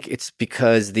population. I think it's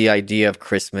because the idea of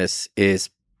Christmas is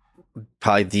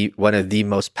probably one of the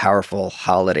most powerful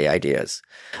holiday ideas.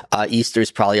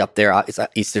 Easter's probably up there.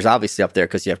 Easter's obviously up there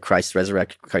because you have Christ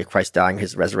dying,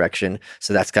 his resurrection.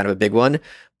 So that's kind of a big one.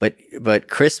 But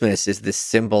Christmas is this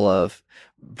symbol of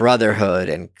brotherhood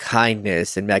and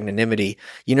kindness and magnanimity.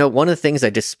 You know, one of the things I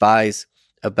despise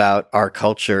about our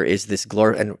culture is this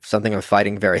and something I'm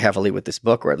fighting very heavily with this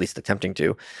book, or at least attempting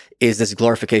to, is this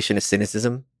glorification of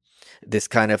cynicism. This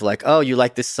kind of like, oh, you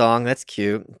like this song? That's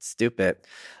cute. It's stupid.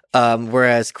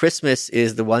 Whereas Christmas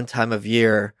is the one time of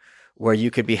year where you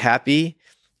could be happy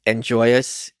and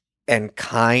joyous and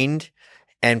kind,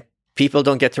 and people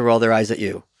don't get to roll their eyes at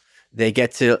you. They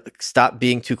get to stop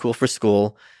being too cool for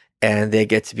school, and they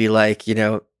get to be like, you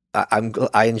know,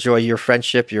 I enjoy your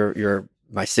friendship. You're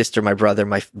my sister, my brother,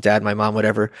 my dad, my mom,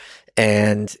 whatever.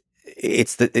 And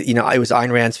it's it was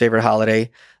Ayn Rand's favorite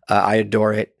holiday. I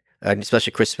adore it, and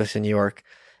especially Christmas in New York.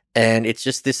 And it's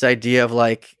just this idea of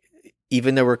like,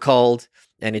 even though we're cold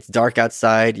and it's dark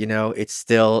outside, you know, it's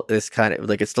still this kind of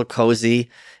like, it's still cozy.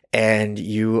 And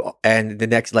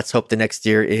let's hope the next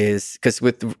year is, because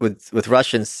with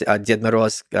Russians, Ded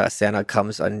Moroz, Santa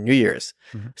comes on New Year's.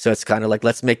 Mm-hmm. So it's kind of like,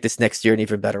 let's make this next year an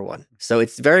even better one. So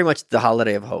it's very much the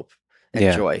holiday of hope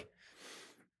and joy.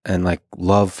 And like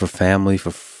love for family,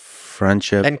 for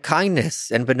friendship. And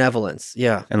kindness and benevolence.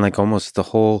 Yeah. And like almost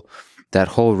that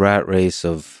whole rat race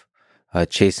of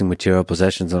chasing material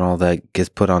possessions and all that gets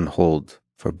put on hold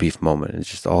for a brief moment. It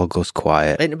just all goes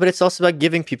quiet. But it's also about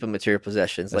giving people material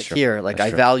possessions. That's like true. Here, like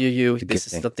That's I value you. This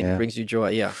is something that brings you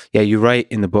joy. Yeah. Yeah, you write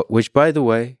in the book, which by the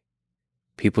way,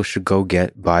 people should go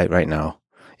buy it right now.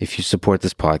 If you support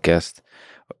this podcast,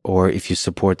 or if you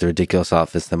support the ridiculous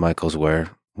outfits that Michael's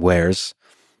wears,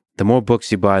 the more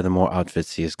books you buy, the more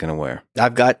outfits he is going to wear.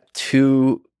 I've got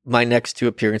my next 2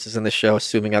 appearances on the show,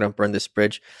 assuming I don't burn this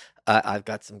bridge. I've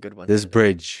got some good ones. This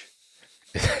bridge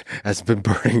has been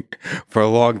burning for a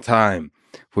long time.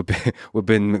 We've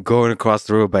been going across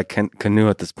the road by canoe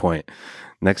at this point.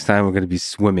 Next time we're going to be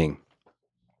swimming.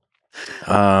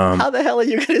 How the hell are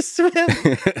you going to swim?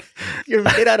 You're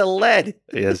made out of lead.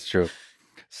 Yeah, that's true.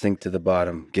 Sink to the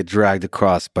bottom, get dragged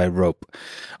across by rope.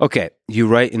 Okay, you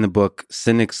write in the book,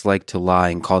 cynics like to lie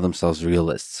and call themselves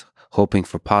realists. Hoping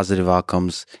for positive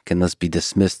outcomes can thus be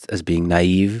dismissed as being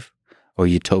naive or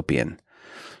utopian.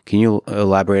 Can you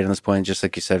elaborate on this point, just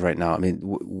like you said right now? I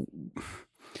mean,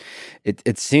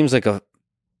 it seems like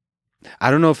I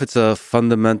don't know if it's a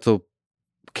fundamental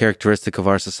characteristic of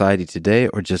our society today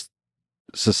or just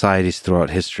societies throughout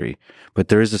history, but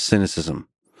there is a cynicism.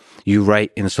 You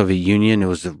write in the Soviet Union,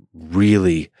 there's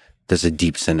a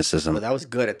deep cynicism. Well, that was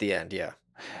good at the end, yeah.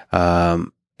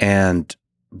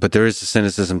 But there is a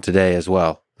cynicism today as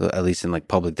well, at least in like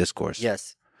public discourse.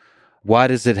 Yes. Why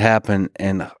does it happen,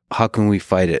 and how can we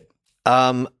fight it?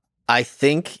 I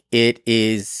think it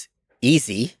is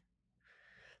easy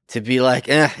to be like,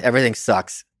 everything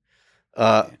sucks.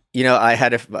 You know, I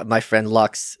had my friend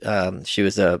Lux. She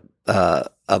was a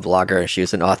blogger, and she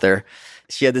was an author.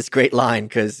 She had this great line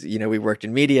because, you know, we worked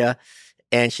in media,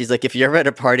 and she's like, if you're ever at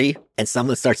a party and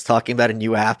someone starts talking about a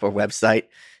new app or website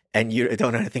and you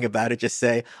don't know anything about it, just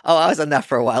say, "Oh, I was on that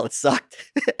for a while. It sucked,"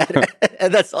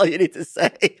 and that's all you need to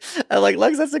say. I'm like,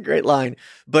 Lex, that's a great line,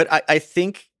 but I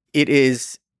think it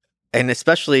is, and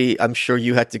especially, I'm sure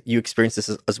you experienced this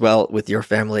as well with your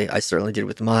family. I certainly did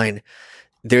with mine.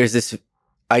 There's this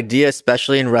idea,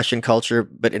 especially in Russian culture,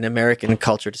 but in American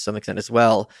culture to some extent as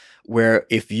well, where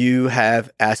if you have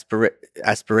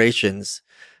aspirations,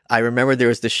 I remember there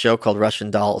was this show called Russian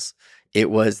Dolls. It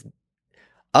was,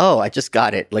 oh, I just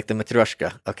got it, like the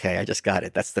Matryoshka. Okay, I just got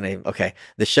it. That's the name. Okay.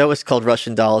 The show was called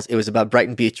Russian Dolls. It was about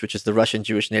Brighton Beach, which is the Russian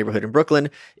Jewish neighborhood in Brooklyn.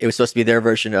 It was supposed to be their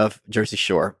version of Jersey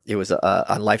Shore. It was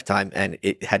on Lifetime, and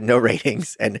it had no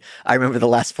ratings. And I remember the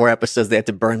last 4 episodes, they had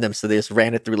to burn them, so they just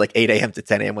ran it through like 8 a.m. to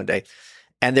 10 a.m. one day.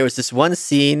 And there was this one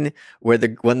scene where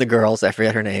one of the girls, I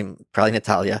forget her name, probably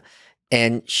Natalia,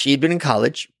 and she'd been in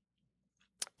college,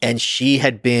 and she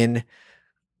had been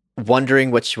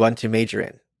wondering what she wanted to major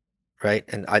in, right?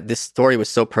 And this story was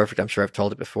so perfect. I'm sure I've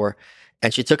told it before.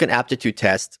 And she took an aptitude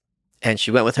test, and she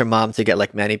went with her mom to get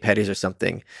like mani-pedis or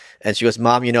something. And she goes,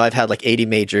 "Mom, I've had like 80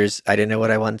 majors. I didn't know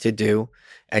what I wanted to do."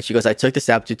 And she goes, "I took this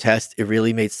aptitude test. It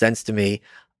really made sense to me.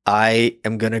 I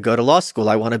am going to go to law school.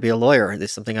 I want to be a lawyer.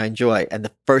 This is something I enjoy." And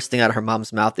the first thing out of her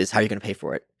mom's mouth is, "How are you going to pay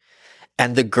for it?"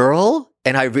 And the girl,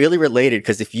 and I really related,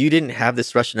 because if you didn't have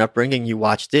this Russian upbringing, you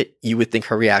watched it, you would think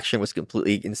her reaction was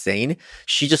completely insane.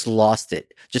 She just lost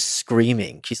it, just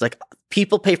screaming. She's like,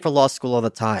 "People pay for law school all the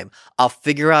time. I'll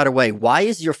figure out a way." Why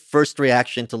is your first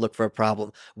reaction to look for a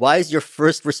problem? Why is your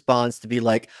first response to be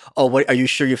like, "Oh, what, are you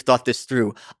sure you've thought this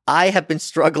through?" I have been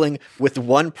struggling with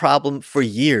one problem for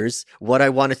years, what I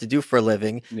wanted to do for a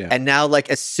living. Yeah. And now, like,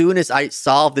 as soon as I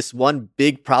solve this one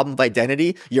big problem of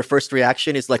identity, your first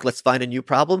reaction is like, "Let's find a new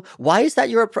problem." Why is that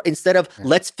instead of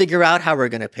 "Let's figure out how we're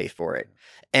going to pay for it"?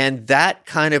 And that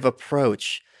kind of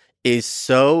approach is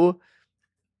so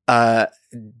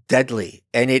deadly,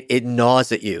 and it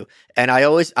gnaws at you. And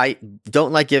I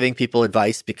don't like giving people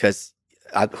advice, because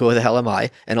who the hell am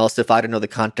I? And also, if I don't know the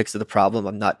context of the problem,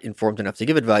 I'm not informed enough to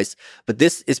give advice. But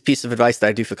this is a piece of advice that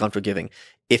I do feel comfortable giving.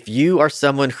 If you are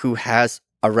someone who has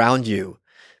around you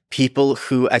people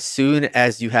who, as soon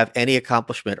as you have any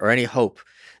accomplishment or any hope,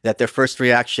 that their first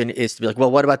reaction is to be like,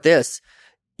 "Well, what about this?"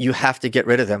 You have to get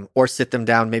rid of them, or sit them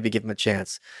down, maybe give them a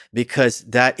chance, because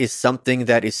that is something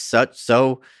that is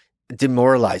so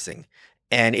demoralizing,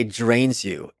 and it drains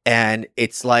you. And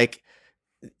it's like,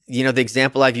 the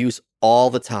example I've used all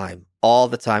the time.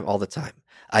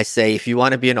 I say, if you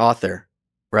want to be an author,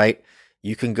 right,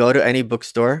 you can go to any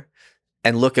bookstore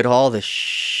and look at all the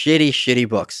shitty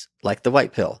books, like The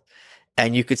White Pill.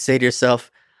 And you could say to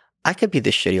yourself, I could be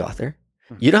this shitty author.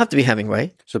 You don't have to be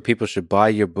Hemingway. So people should buy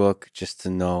your book just to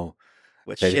know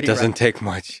that it doesn't take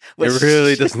much. It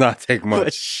really does not take much.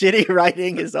 What shitty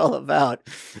writing is all about.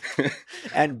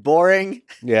 And boring.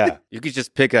 Yeah. You could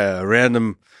just pick a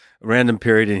random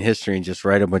period in history and just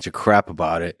write a bunch of crap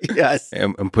about it. Yes.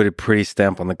 And put a pretty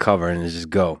stamp on the cover and just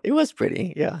go. It was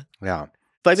pretty, yeah. Yeah.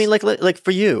 But I mean, like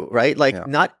for you, right? Like,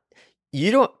 I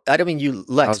don't mean you,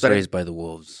 Lex. I was raised by the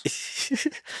wolves.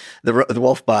 the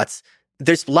wolf bots.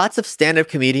 There's lots of stand-up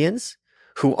comedians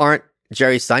who aren't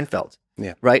Jerry Seinfeld.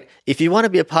 Yeah. Right? If you want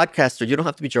to be a podcaster, you don't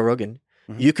have to be Joe Rogan.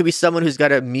 Mm-hmm. You could be someone who's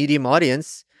got a medium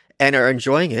audience and are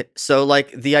enjoying it. So,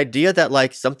 like, the idea that,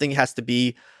 like, something you have to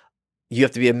be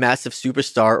a massive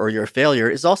superstar or you're a failure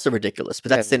is also ridiculous, but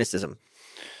that's cynicism.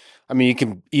 I mean, you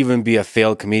can even be a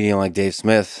failed comedian like Dave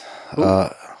Smith.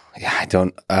 I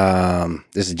don't,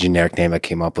 this is a generic name I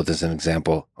came up with as an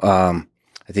example.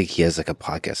 I think he has like a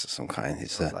podcast of some kind.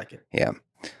 He's like it. Yeah,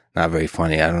 not very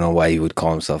funny. I don't know why he would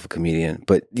call himself a comedian,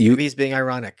 but maybe he's being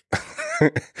ironic.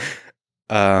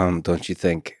 Don't you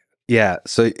think? Yeah.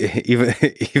 So even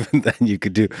then, you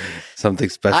could do something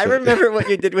special. I remember what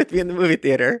you did with me in the movie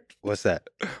theater. What's that?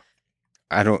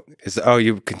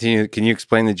 You continue. Can you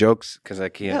explain the jokes? Because I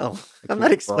can't. No, I'm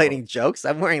not explaining jokes.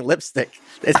 I'm wearing lipstick.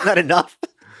 It's not enough.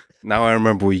 Now I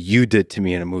remember what you did to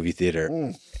me in a movie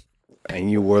theater.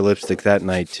 And you wore lipstick that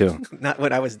night too. Not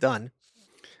when I was done.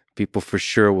 People for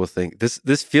sure will think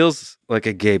this feels like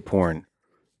a gay porn,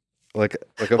 like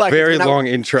a very long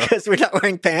intro. Because we're not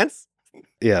wearing pants.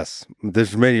 Yes,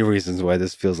 there's many reasons why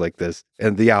this feels like this,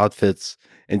 and the outfits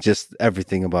and just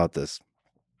everything about this.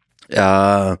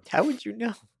 How would you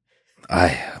know?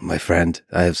 My friend,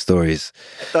 I have stories.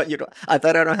 I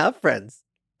thought I don't have friends.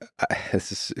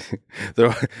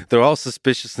 They're all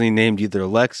suspiciously named either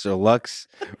Lex or Lux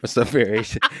or some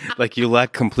variation. Like you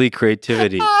lack complete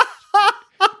creativity,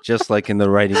 just like in the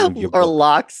writing of your book. Or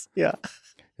Lux, yeah.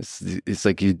 It's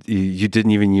like you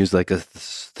didn't even use like a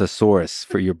thesaurus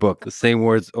for your book. The same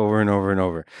words over and over and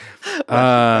over.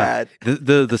 Bad.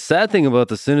 The sad thing about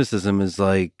the cynicism is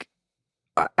like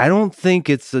I don't think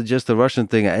it's just a Russian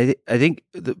thing. I think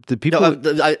the people.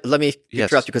 No, let me Yes.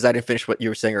 interrupt you because I didn't finish what you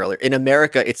were saying earlier. In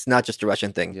America, it's not just a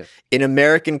Russian thing. Yes. In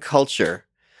American culture,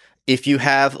 if you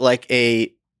have like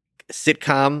a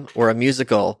sitcom or a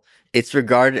musical, it's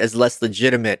regarded as less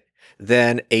legitimate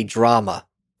than a drama,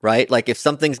 right? Like if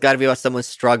something's got to be about someone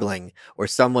struggling or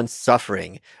someone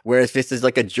suffering, whereas if this is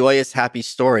like a joyous, happy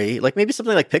story, like maybe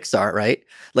something like Pixar, right?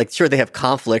 Like sure, they have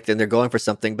conflict and they're going for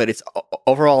something, but it's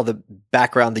overall the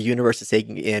background the universe is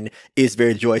taking in is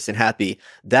very joyous and happy.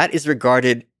 That is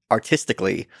regarded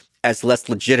artistically as less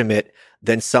legitimate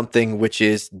than something which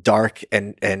is dark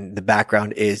and the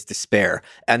background is despair.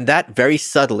 And that very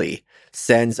subtly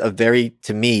sends a very,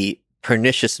 to me,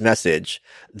 pernicious message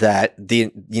that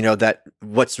that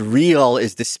what's real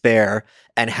is despair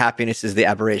and happiness is the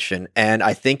aberration. And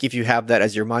I think if you have that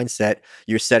as your mindset,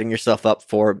 you're setting yourself up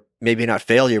for maybe not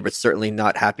failure, but certainly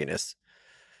not happiness.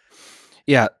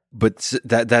 Yeah, but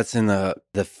that's in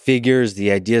the figures,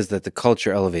 the ideas that the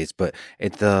culture elevates. But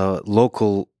at the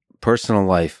local personal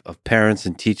life of parents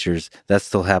and teachers, that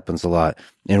still happens a lot.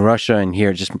 In Russia and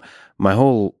here, just my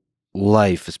whole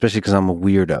life, especially because I'm a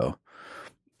weirdo,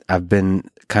 I've been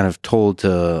kind of told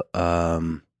to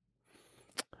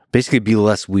basically be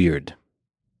less weird.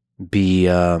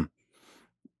 There's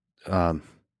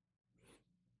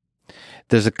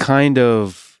a kind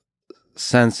of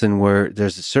sense in where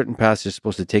there's a certain path you're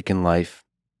supposed to take in life.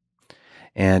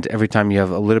 And every time you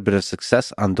have a little bit of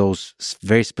success on those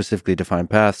very specifically defined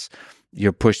paths,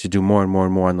 you're pushed to do more and more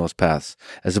and more on those paths,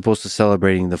 as opposed to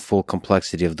celebrating the full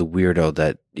complexity of the weirdo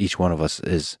that each one of us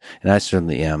is. And I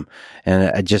certainly am.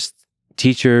 And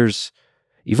teachers,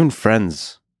 even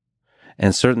friends,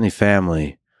 and certainly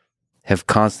family have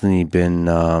constantly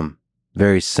been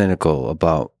very cynical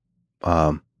about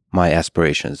my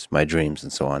aspirations, my dreams,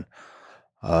 and so on.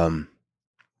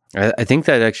 I think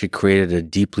that actually created a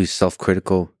deeply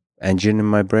self-critical engine in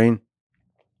my brain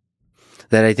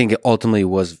that I think ultimately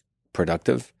was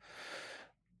productive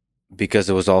because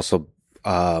it was also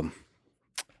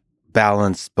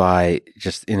balanced by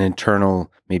just an internal,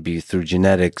 maybe through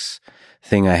genetics,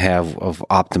 thing I have of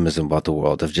optimism about the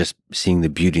world, of just seeing the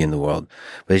beauty in the world.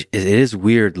 But it is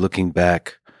weird looking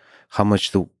back how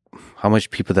much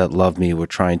people that love me were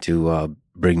trying to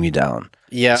bring me down.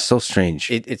 Yeah. It's so strange.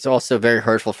 It's also very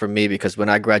hurtful for me because when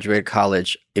I graduated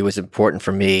college, it was important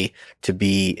for me to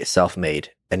be self-made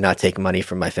and not take money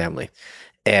from my family.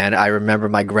 And I remember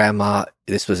my grandma,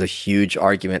 this was a huge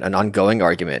argument, an ongoing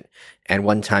argument. And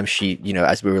one time she,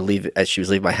 as she was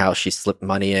leaving my house, she slipped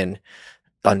money in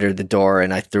under the door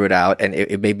and I threw it out and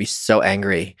it made me so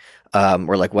angry.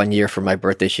 Or like one year for my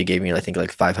birthday, she gave me, I think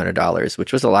like $500,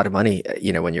 which was a lot of money,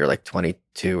 when you're like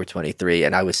 22 or 23.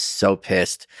 And I was so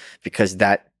pissed because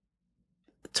that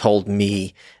told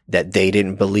me that they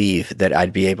didn't believe that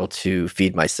I'd be able to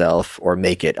feed myself or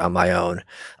make it on my own.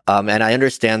 And I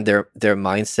understand their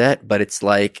mindset, but it's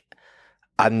like,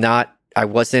 I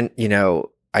was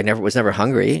never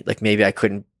hungry. Like maybe I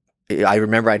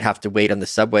remember I'd have to wait on the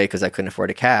subway because I couldn't afford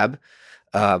a cab.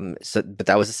 But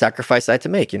that was a sacrifice I had to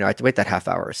make. I had to wait that half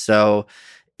hour. So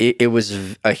it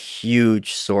was a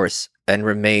huge source and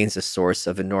remains a source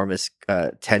of enormous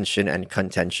tension and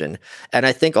contention. And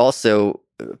I think also,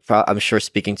 I'm sure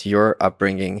speaking to your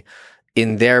upbringing,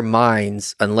 in their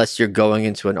minds, unless you're going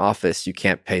into an office, you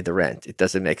can't pay the rent. It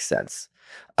doesn't make sense.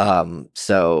 But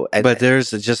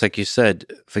there's, just like you said,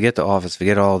 forget the office,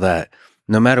 forget all that.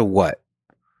 No matter what,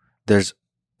 there's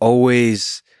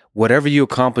always, whatever you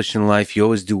accomplish in life,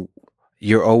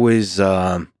 you're always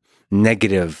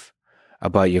negative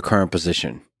about your current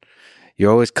position.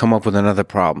 You always come up with another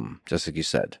problem, just like you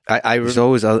said. It's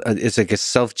always it's like a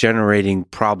self-generating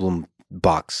problem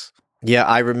box. Yeah,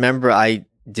 I remember I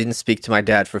didn't speak to my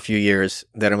dad for a few years.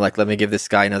 Then I'm like, let me give this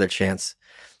guy another chance.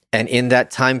 And in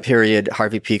that time period,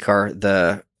 Harvey Pekar,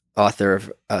 the author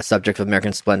of Subject of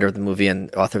American Splendor, the movie,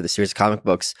 and author of the series of comic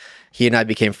books, he and I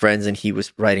became friends, and he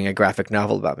was writing a graphic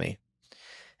novel about me.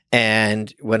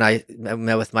 And when I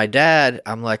met with my dad,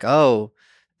 I'm like, oh,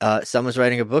 someone's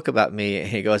writing a book about me. And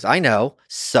he goes, I know,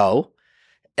 so.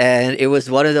 And it was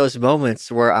one of those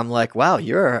moments where I'm like, wow,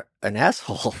 you're an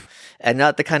asshole. And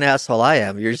not the kind of asshole I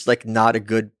am. You're just like not a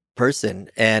good person.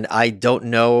 And I don't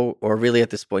know, or really at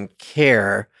this point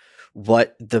care,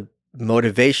 what the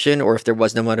motivation, or if there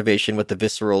was no motivation, what the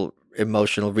visceral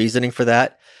emotional reasoning for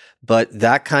that. But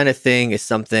that kind of thing is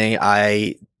something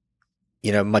I,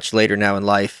 much later now in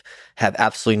life, have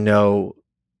absolutely no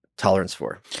tolerance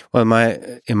for. Well,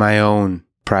 in my own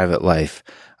private life,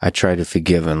 I try to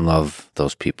forgive and love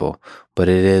those people. But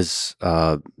it is,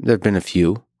 there have been a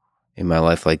few in my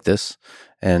life like this.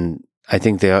 And I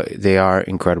think they are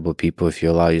incredible people if you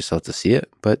allow yourself to see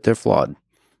it, but they're flawed.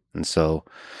 And so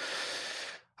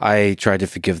I try to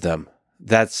forgive them.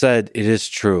 That said, it is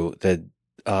true that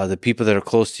the people that are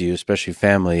close to you, especially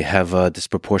family, have a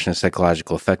disproportionate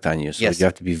psychological effect on you. So Yes. you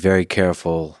have to be very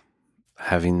careful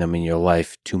having them in your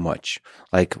life too much.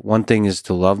 Like, one thing is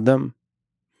to love them,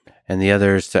 and the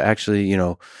other is to actually,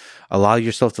 allow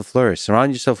yourself to flourish.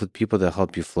 Surround yourself with people that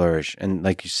help you flourish. And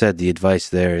like you said, the advice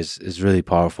there is really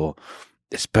powerful,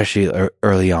 especially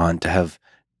early on, to have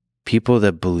people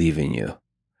that believe in you,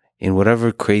 in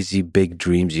whatever crazy big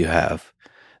dreams you have,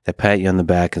 that pat you on the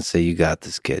back and say, "You got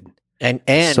this, kid." And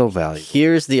So valuable.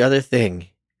 Here's the other thing.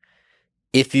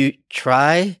 If you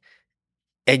try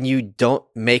and you don't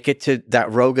make it to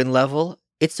that Rogan level,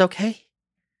 it's okay.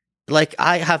 Like,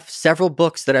 I have several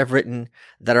books that I've written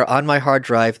that are on my hard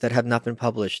drive that have not been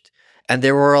published. And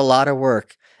there were a lot of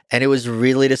work. And it was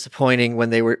really disappointing when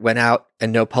they went out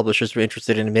and no publishers were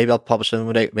interested in it. Maybe I'll publish them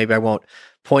one day, maybe I won't.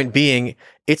 Point being,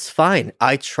 it's fine.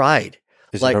 I tried.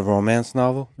 Is Like, it a romance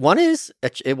novel? one is a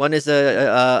Gay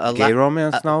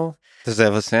romance novel? Does it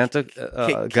have a Santa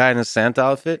guy in a Santa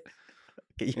outfit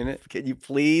in it? Can you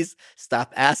please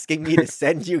stop asking me to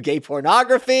send you gay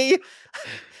pornography?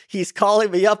 He's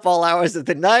calling me up all hours of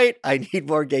the night. I need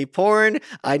more gay porn.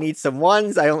 I need some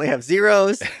ones. I only have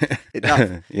zeros.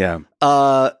 Enough. Yeah.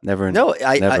 Never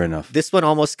enough. This one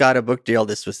almost got a book deal.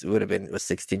 This was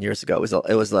 16 years ago.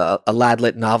 It was a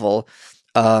Ladlit novel.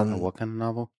 What kind of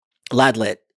novel?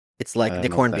 Ladlit. It's like I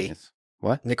Nick don't know what that Hornby. is.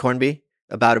 What? Nick Hornby,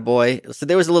 about a boy. So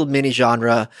there was a little mini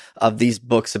genre of these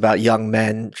books about young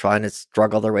men trying to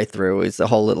struggle their way through. It's a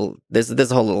whole little. There's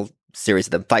a whole little series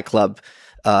of them. Fight Club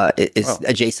is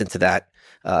adjacent to that.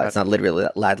 It's not literally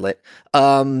Ladlit.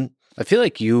 I feel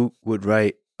like you would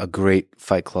write a great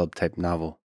Fight Club type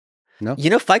novel. No?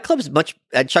 Fight Club is much,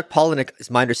 and Chuck Palahniuk, is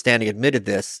my understanding, admitted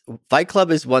this. Fight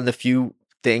Club is one of the few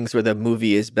things where the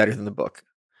movie is better than the book.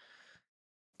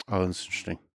 Oh, that's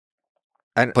interesting.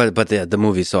 But the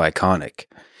movie is so iconic.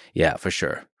 Yeah, for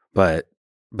sure. But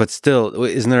still,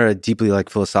 isn't there a deeply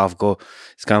philosophical?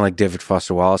 It's kind of like David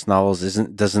Foster Wallace novels.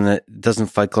 Doesn't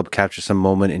Fight Club capture some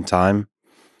moment in time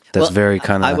that's very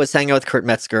kind of? I was hanging out with Kurt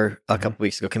Metzger a couple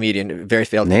weeks ago, comedian, very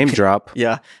failed name drop.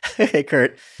 Yeah, hey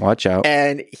Kurt, watch out.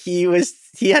 And he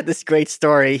had this great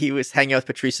story. He was hanging out with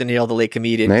Patrice O'Neill, the late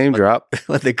comedian, name drop,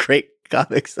 one of the great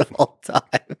comics of all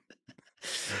time,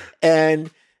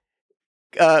 and.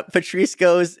 Patrice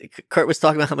goes, Kurt was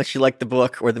talking about how much he liked the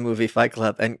book or the movie Fight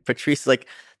Club, and Patrice like,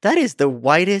 that is the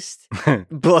whitest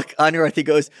book on earth. He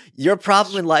goes, your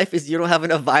problem in life is you don't have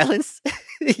enough violence.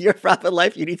 Your problem in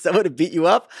life, you need someone to beat you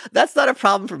up. That's not a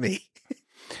problem for me.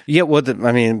 Yeah, well,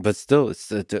 but still,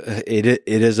 it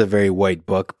is a very white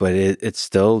book, but it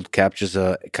still captures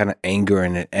a kind of anger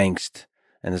and an angst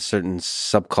and a certain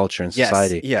subculture in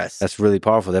society. Yes, that's really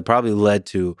powerful. That probably led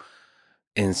to,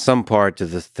 in some part, to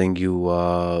the thing you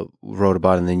wrote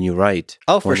about in The New Right.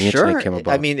 Oh, for sure.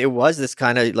 I mean, it was this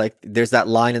kind of like, there's that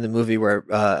line in the movie where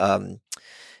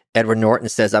Edward Norton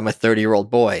says, I'm a 30-year-old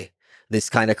boy. This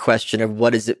kind of question of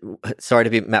what is it, sorry to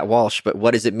be Matt Walsh, but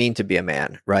what does it mean to be a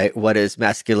man, right? What does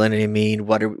masculinity mean?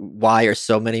 Why are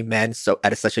so many men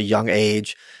at such a young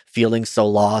age feeling so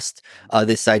lost?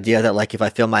 This idea that like, if I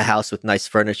fill my house with nice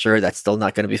furniture, that's still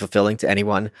not going to be fulfilling to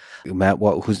anyone. Matt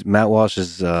Walsh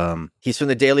is... he's from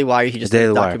the Daily Wire. He just did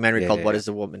a documentary called What is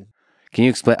a Woman? Can you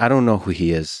explain? I don't know who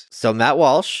he is. So Matt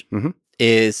Walsh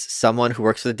is someone who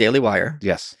works for the Daily Wire.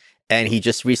 Yes. And he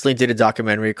just recently did a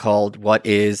documentary called What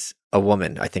is a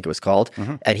Woman, I think it was called.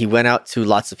 And he went out to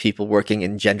lots of people working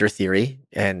in gender theory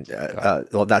and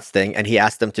that's thing. And he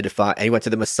asked them to define, and he went to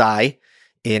the Maasai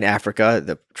in Africa,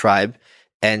 the tribe,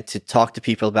 and to talk to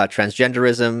people about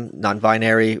transgenderism,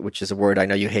 non-binary, which is a word I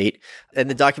know you hate. And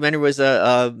the documentary was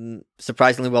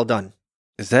surprisingly well done.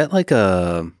 Is that like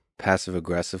a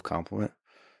passive-aggressive compliment?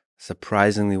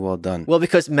 Surprisingly well done. Well,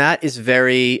 because Matt is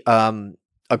very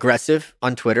aggressive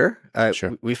on Twitter.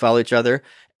 Sure. We follow each other.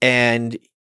 And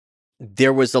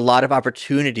there was a lot of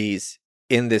opportunities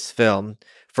in this film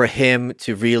for him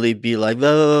to really be like,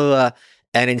 blah, blah, blah.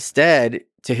 And instead,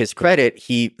 to his credit,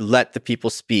 he let the people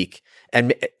speak.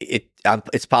 And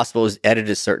it's possible it was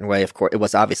edited a certain way. Of course, it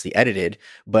was obviously edited.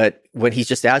 But when he's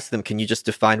just asked them, can you just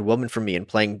define woman for me, and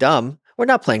playing dumb, or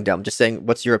not playing dumb, just saying,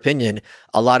 what's your opinion?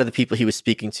 A lot of the people he was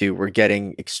speaking to were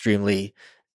getting extremely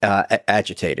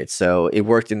agitated. So it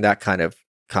worked in that kind of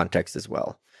context as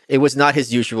well. It was not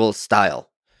his usual style.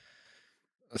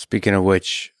 Speaking of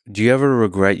which, do you ever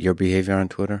regret your behavior on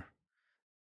Twitter?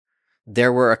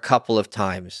 There were a couple of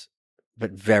times,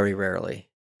 but very rarely.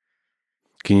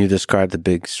 Can you describe the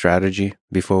big strategy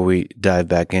before we dive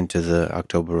back into the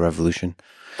October Revolution?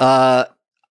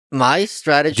 My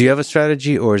strategy. Do you have a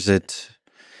strategy, or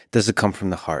does it come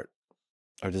from the heart,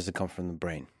 or does it come from the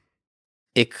brain?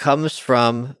 It comes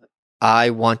from, I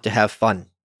want to have fun.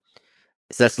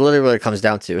 So that's literally what it comes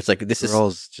down to. It's like,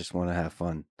 Girls just want to have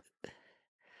fun.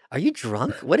 Are you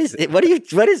drunk? What is it? What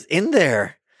is in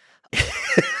there?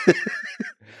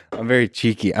 I'm very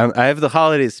cheeky. I have the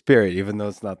holiday spirit, even though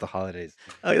it's not the holidays.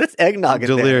 Oh, that's eggnog. I'm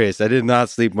delirious. I did not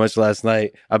sleep much last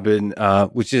night. I've been,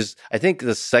 which is, I think,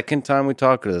 the second time we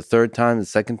talked, or the third time. The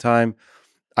second time,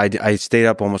 I stayed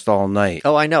up almost all night.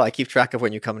 Oh, I know. I keep track of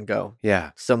when you come and go.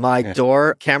 Yeah. So my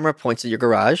door camera points at your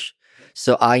garage,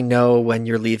 so I know when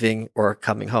you're leaving or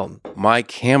coming home. My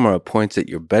camera points at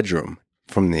your bedroom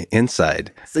from the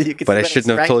inside. So you can. But I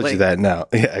shouldn't have told you that now.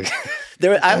 Yeah.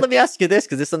 Let me ask you this,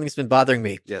 because this is something that's been bothering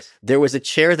me. Yes. There was a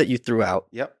chair that you threw out.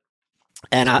 Yep.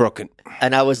 And it's broken.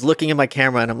 And I was looking at my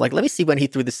camera and I'm like, let me see when he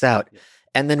threw this out. Yeah.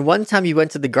 And then one time you went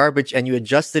to the garbage and you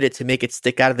adjusted it to make it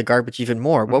stick out of the garbage even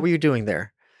more. Mm-hmm. What were you doing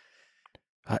there?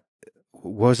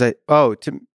 What was I? Oh,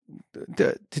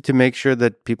 to make sure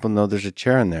that people know there's a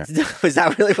chair in there. Was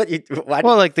that really what you?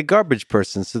 Well, like the garbage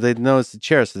person, so they know it's the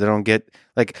chair, so they don't get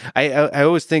like. I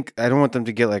always think I don't want them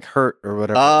to get like hurt or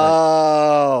whatever.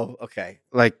 Oh, okay.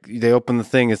 Like they open the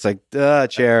thing, it's like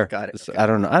chair. Got it. Okay. I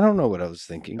don't know. I don't know what I was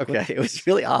thinking. Okay, it was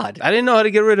really odd. I didn't know how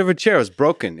to get rid of a chair. It was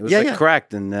broken. It was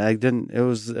cracked, and I didn't. It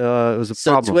was a problem.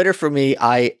 So Twitter for me,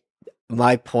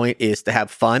 my point is to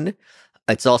have fun.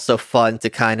 It's also fun to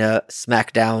kind of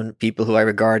smack down people who I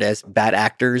regard as bad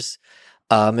actors,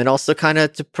 and also kind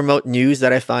of to promote news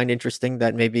that I find interesting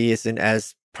that maybe isn't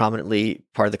as prominently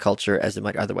part of the culture as it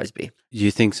might otherwise be. Do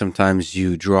you think sometimes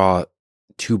you draw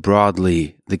too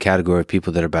broadly the category of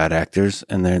people that are bad actors,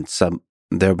 and then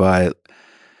thereby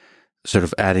sort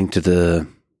of adding to the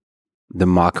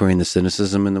mockery and the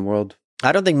cynicism in the world?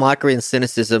 I don't think mockery and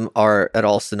cynicism are at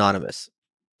all synonymous.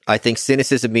 I think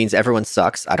cynicism means everyone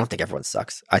sucks. I don't think everyone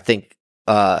sucks. I think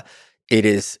it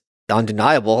is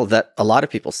undeniable that a lot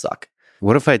of people suck.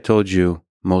 What if I told you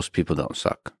most people don't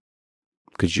suck?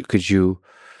 Could you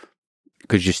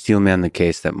steel man the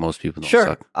case that most people don't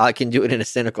suck? Sure, I can do it in a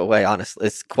cynical way, honestly.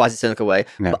 It's quasi-cynical way.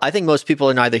 Yeah. But I think most people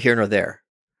are neither here nor there.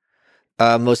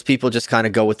 Most people just kind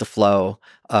of go with the flow.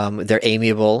 They're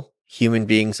amiable. Human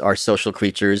beings are social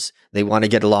creatures. They want to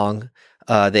get along.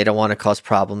 They don't want to cause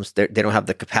problems. They don't have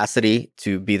the capacity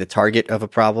to be the target of a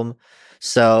problem.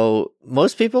 So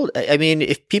most people, I mean,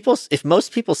 if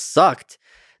most people sucked,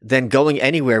 then going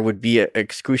anywhere would be an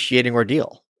excruciating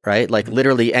ordeal, right? Like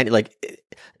literally,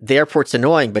 the airport's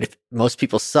annoying, but if most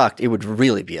people sucked, it would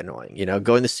really be annoying. You know,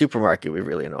 going to the supermarket would be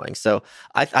really annoying. So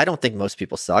I don't think most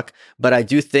people suck, but I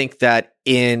do think that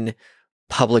in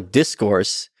public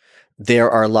discourse,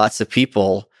 there are lots of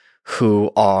people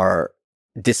who are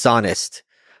dishonest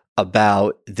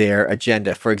about their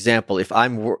agenda. For example, if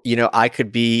I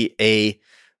could be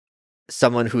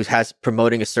someone who has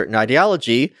promoting a certain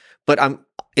ideology, but I'm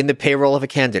in the payroll of a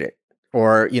candidate,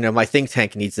 or my think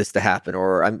tank needs this to happen,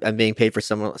 or I'm being paid for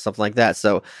something like that.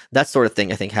 So that sort of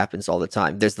thing I think happens all the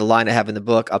time. There's the line I have in the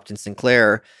book, Upton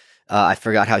Sinclair. I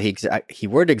forgot how he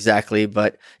worded exactly,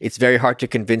 but it's very hard to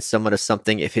convince someone of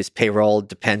something if his payroll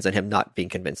depends on him not being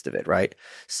convinced of it, right?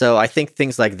 So I think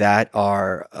things like that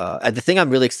are the thing I'm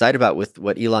really excited about with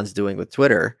what Elon's doing with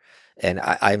Twitter, and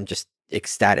I'm just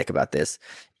ecstatic about this,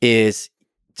 is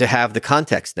to have the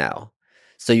context now.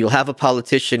 So you'll have a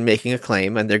politician making a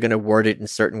claim, and they're going to word it in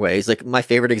certain ways. Like my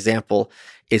favorite example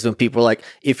is when people are like,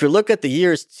 if you look at the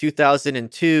years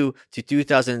 2002 to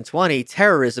 2020,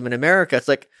 terrorism in America, it's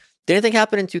like, did anything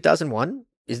happen in 2001?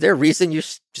 Is there a reason you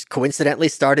just coincidentally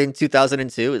started in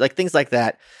 2002? Like things like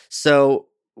that. So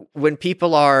when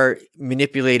people are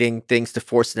manipulating things to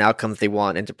force an outcome that they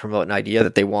want and to promote an idea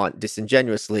that they want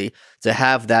disingenuously, to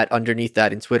have that underneath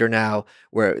that in Twitter now,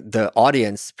 where the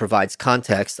audience provides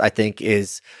context, I think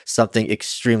is something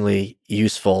extremely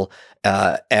useful.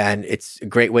 And it's a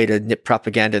great way to nip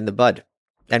propaganda in the bud.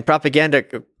 And propaganda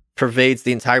pervades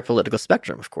the entire political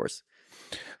spectrum, of course.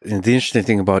 And the interesting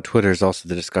thing about Twitter is also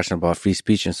the discussion about free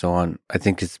speech and so on. I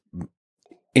think it's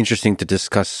interesting to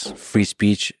discuss free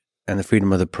speech and the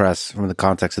freedom of the press from the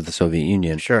context of the Soviet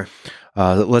Union. Sure.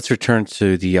 Let's return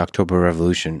to the October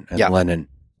Revolution and Lenin.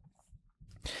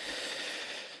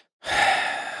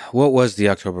 What was the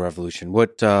October Revolution?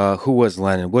 Who was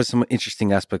Lenin? What are some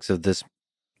interesting aspects of this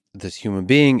human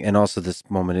being and also this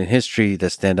moment in history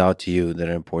that stand out to you that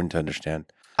are important to understand?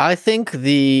 I think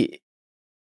the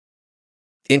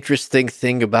interesting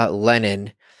thing about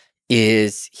Lenin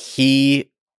is he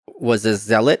was a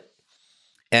zealot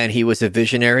and he was a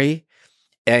visionary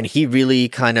and he really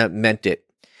kind of meant it.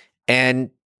 And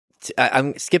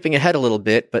I'm skipping ahead a little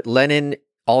bit, but Lenin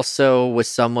also was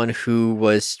someone who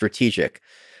was strategic.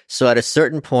 So at a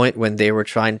certain point when they were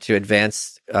trying to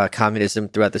advance communism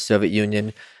throughout the Soviet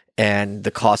Union and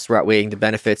the costs were outweighing the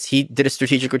benefits, he did a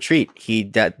strategic retreat. He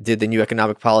did the new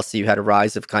economic policy. You had a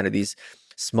rise of kind of these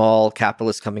small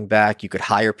capitalists coming back. You could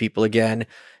hire people again.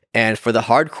 And for the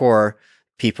hardcore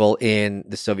people in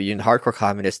the Soviet Union, hardcore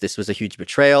communists, this was a huge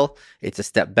betrayal. It's a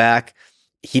step back.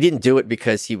 He didn't do it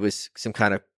because he was some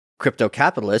kind of crypto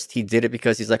capitalist. He did it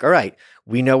because he's like, all right,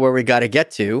 we know where we got to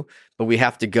get to, but we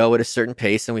have to go at a certain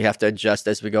pace and we have to adjust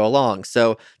as we go along.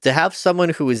 So to have someone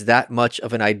who is that much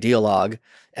of an ideologue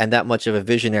and that much of a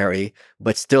visionary,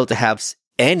 but still to have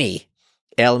any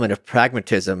element of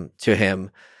pragmatism to him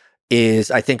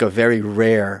is, I think, a very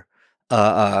rare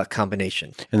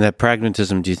combination. And that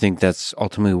pragmatism, do you think that's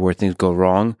ultimately where things go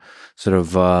wrong? Sort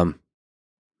of,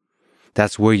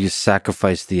 that's where you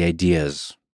sacrifice the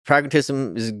ideas.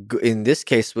 Pragmatism is, in this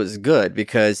case, was good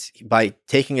because by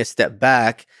taking a step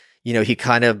back, he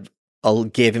kind of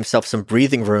gave himself some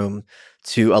breathing room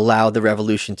to allow the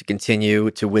revolution to continue,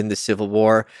 to win the civil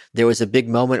war. There was a big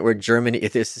moment where Germany,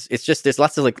 there's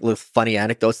lots of little funny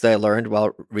anecdotes that I learned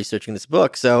while researching this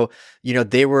book. So,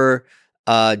 they were,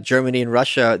 Germany and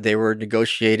Russia, they were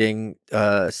negotiating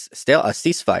a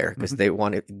ceasefire because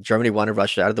Germany wanted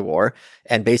Russia out of the war.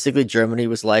 And basically Germany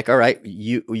was like, all right,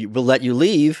 we'll let you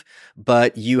leave,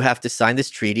 but you have to sign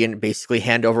this treaty and basically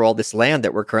hand over all this land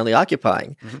that we're currently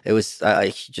occupying. Mm-hmm. It was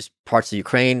just parts of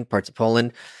Ukraine, parts of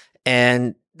Poland.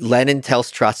 And Lenin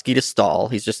tells Trotsky to stall.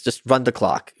 He's just run the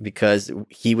clock because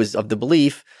he was of the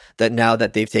belief that now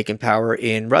that they've taken power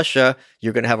in Russia,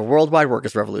 you're going to have a worldwide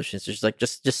workers' revolution. So she's like,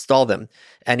 just stall them.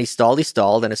 And he stalled.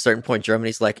 And at a certain point,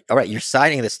 Germany's like, all right, you're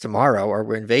signing this tomorrow or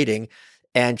we're invading.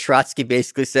 And Trotsky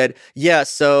basically said, yeah,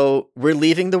 so we're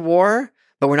leaving the war,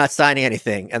 but we're not signing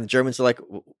anything. And the Germans are like,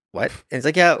 what? And it's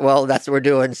like, yeah, well, that's what we're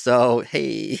doing. So,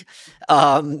 hey.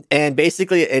 And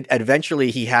basically,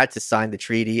 eventually he had to sign the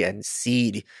treaty and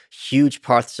cede huge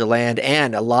parts of land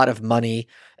and a lot of money.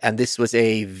 And this was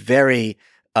a very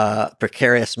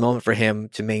precarious moment for him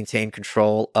to maintain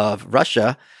control of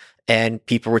Russia. And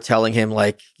people were telling him,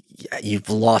 like, you've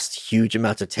lost huge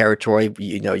amounts of territory.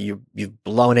 You've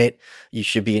blown it. You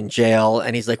should be in jail.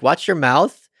 And he's like, watch your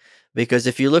mouth. Because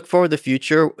if you look forward to the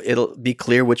future, it'll be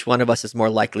clear which one of us is more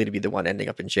likely to be the one ending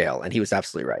up in jail. And he was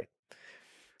absolutely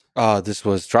right. This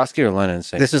was Trotsky or Lenin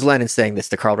saying? This was Lenin saying this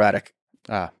to Karl Radek.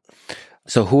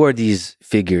 So who are these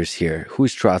figures here?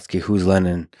 Who's Trotsky? Who's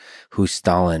Lenin? Who's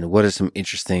Stalin? What are some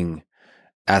interesting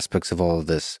aspects of all of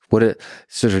this?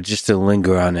 Sort of just to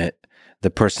linger on it, the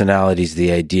personalities,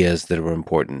 the ideas that were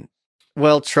important.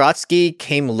 Well, Trotsky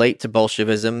came late to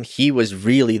Bolshevism. He was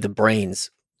really the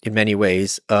brains in many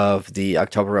ways of the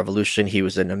October Revolution. He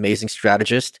was an amazing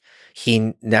strategist.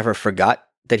 He never forgot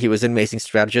that he was an amazing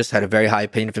strategist, had a very high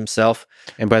opinion of himself.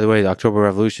 And by the way, the October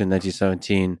Revolution,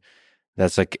 1917,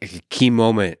 that's like a key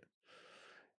moment.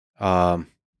 Of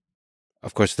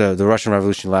course, the Russian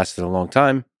Revolution lasted a long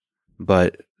time,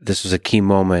 but this was a key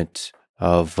moment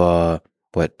of a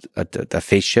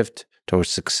phase shift towards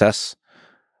success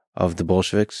of the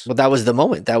Bolsheviks. Well, that was the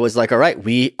moment. That was like, all right,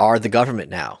 we are the government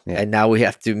now. Yeah. And now we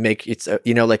have to make,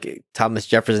 like Thomas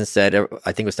Jefferson said,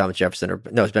 I think it was Thomas Jefferson,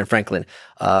 it's Ben Franklin,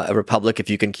 a republic, if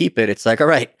you can keep it. It's like, all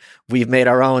right, we've made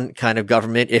our own kind of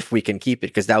government if we can keep it,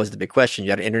 because that was the big question.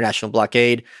 You had an international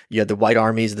blockade. You had the white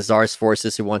armies, the Tsar's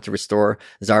forces who wanted to restore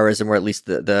Tsarism, or at least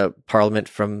the parliament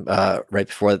from right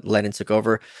before Lenin took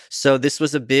over. So this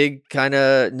was a big kind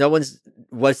of,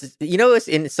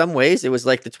 in some ways, it was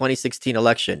like the 2016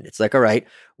 election. It's like, all right,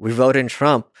 we voted in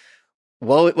Trump.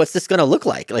 Well, what's this going to look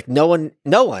like? Like no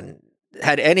one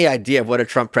had any idea of what a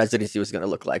Trump presidency was going to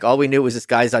look like. All we knew was this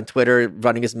guy's on Twitter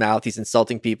running his mouth. He's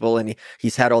insulting people and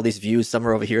he's had all these views. Some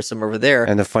are over here, some are over there.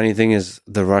 And the funny thing is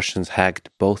the Russians hacked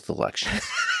both elections.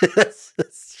 That's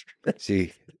true.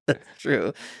 See, that's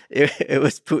true. It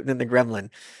was Putin and the Gremlin.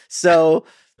 So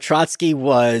Trotsky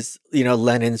was,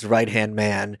 Lenin's right-hand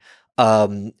man.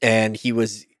 And he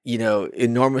was,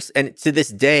 enormous. And to this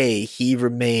day, he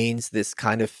remains this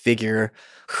kind of figure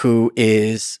who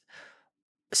is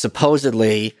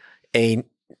supposedly a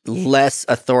less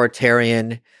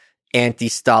authoritarian,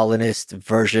 anti-Stalinist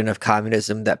version of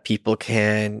communism that people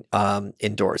can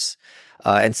endorse.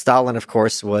 And Stalin, of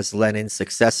course, was Lenin's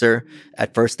successor.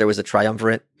 At first, there was a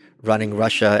triumvirate running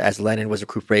Russia as Lenin was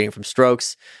recuperating from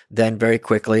strokes. Then not very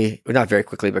quickly,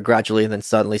 but gradually, and then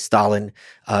suddenly Stalin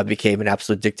became an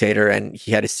absolute dictator, and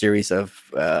he had a series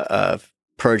of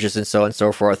purges and so on and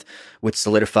so forth, which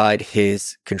solidified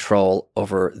his control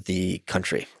over the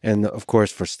country. And of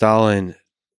course, for Stalin,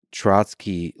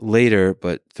 Trotsky later,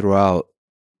 but throughout,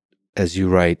 as you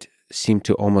write, seemed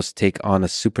to almost take on a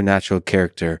supernatural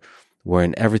character,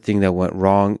 wherein everything that went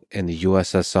wrong in the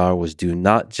USSR was due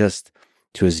not just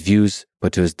to his views,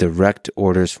 but to his direct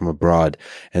orders from abroad.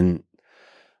 And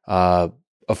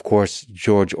of course,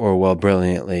 George Orwell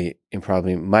brilliantly, in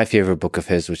probably my favorite book of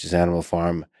his, which is Animal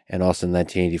Farm, and also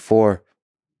 1984,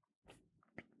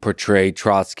 portrayed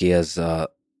Trotsky as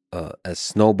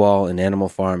Snowball in Animal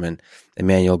Farm, and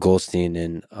Emmanuel Goldstein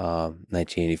in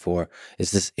 1984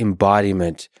 is this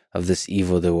embodiment of this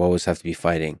evil that we always have to be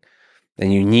fighting.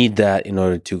 And you need that in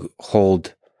order to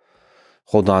hold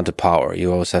on to power.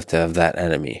 You always have to have that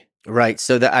enemy. Right.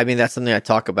 So that's something I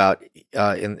talk about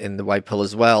in the White Pill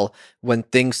as well. When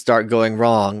things start going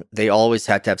wrong, they always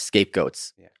had to have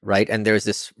scapegoats, right? And there's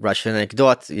this Russian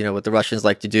anecdote. What the Russians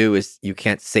like to do is you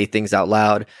can't say things out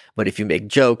loud, but if you make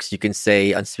jokes, you can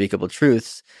say unspeakable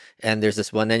truths. And there's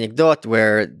this one anecdote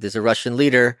where there's a Russian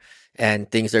leader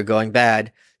and things are going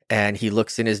bad, and he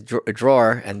looks in his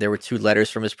drawer, and there were 2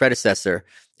 letters from his predecessor.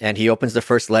 And he opens the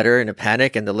first letter in a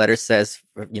panic, and the letter says,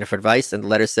 for advice, and the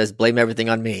letter says, blame everything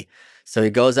on me. So he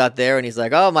goes out there and he's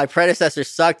like, oh, my predecessor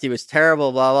sucked. He was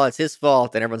terrible, blah, blah, it's his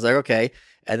fault. And everyone's like, okay.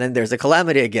 And then there's a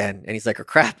calamity again. And he's like, oh,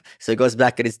 crap. So he goes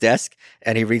back at his desk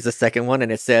and he reads the second one,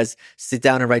 and it says, sit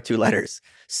down and write 2 letters.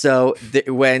 So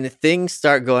when things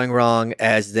start going wrong,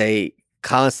 as they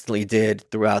constantly did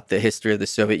throughout the history of the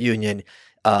Soviet Union,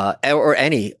 or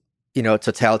any,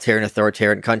 totalitarian,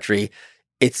 authoritarian country,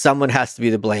 someone has to be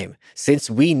to blame. Since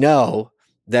we know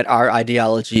that our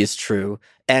ideology is true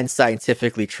and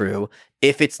scientifically true,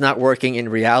 if it's not working in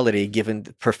reality, given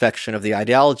the perfection of the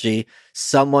ideology,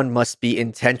 someone must be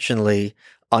intentionally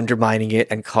undermining it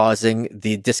and causing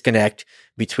the disconnect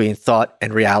between thought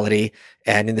and reality.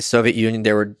 And in the Soviet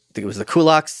Union, it was the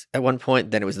kulaks at one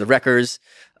point, then it was the wreckers,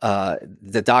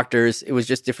 the doctors. It was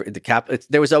just different.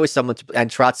 There was always someone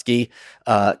and Trotsky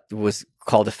was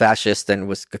called a fascist and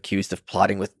was accused of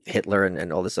plotting with Hitler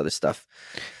and all this other stuff.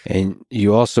 And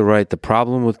you also write, the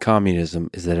problem with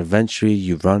communism is that eventually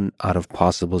you run out of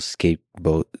possible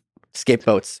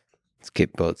scapegoats.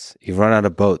 You run out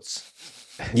of boats.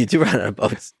 You do run out of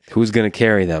boats. Who's going to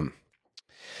carry them?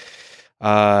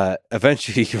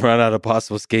 Eventually you run out of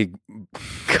possible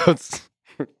scapegoats.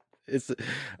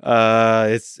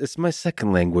 It's my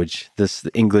second language, this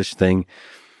English thing.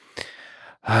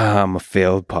 I'm a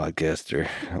failed podcaster.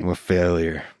 I'm a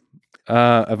failure.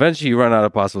 Eventually you run out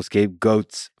of possible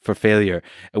scapegoats for failure,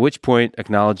 at which point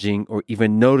acknowledging or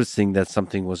even noticing that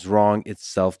something was wrong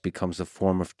itself becomes a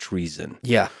form of treason.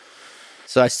 Yeah.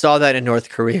 So I saw that in North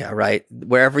Korea, right?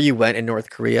 Wherever you went in North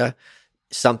Korea,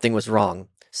 something was wrong.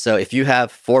 So if you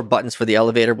have 4 buttons for the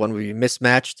elevator, one would be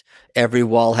mismatched, every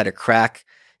wall had a crack,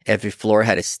 every floor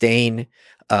had a stain,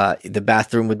 the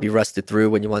bathroom would be rusted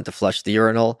through when you want to flush the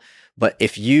urinal. But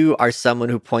if you are someone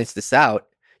who points this out,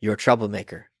 you're a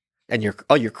troublemaker. And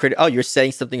you're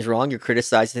saying something's wrong. You're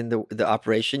criticizing the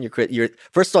operation.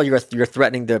 First of all, you're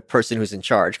threatening the person who's in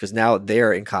charge, because now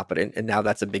they're incompetent, and now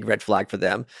that's a big red flag for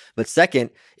them. But second,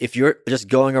 if you're just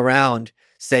going around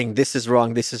saying this is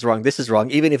wrong, this is wrong, this is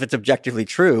wrong, even if it's objectively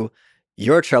true,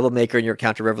 you're a troublemaker and you're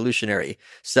counter-revolutionary.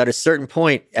 So at a certain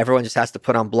point, everyone just has to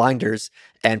put on blinders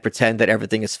and pretend that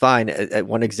everything is fine.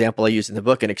 One example I use in the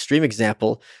book, an extreme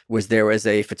example, was there was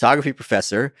a photography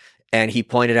professor, and he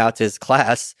pointed out to his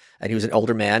class, and he was an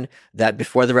older man, that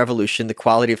before the revolution, the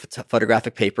quality of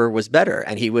photographic paper was better.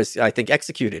 And he was, I think,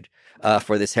 executed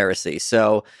for this heresy.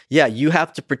 So yeah, you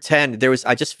have to pretend.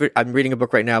 I'm reading a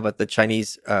book right now about the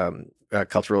Chinese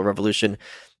Cultural Revolution.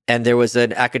 And there was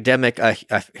an academic, I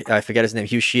forget his name,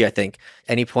 Hugh Shi, I think.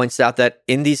 And he points out that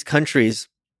in these countries,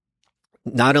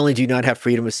 not only do you not have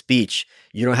freedom of speech,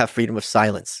 you don't have freedom of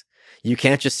silence. You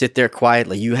can't just sit there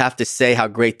quietly. You have to say how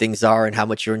great things are and how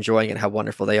much you're enjoying and how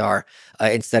wonderful they are,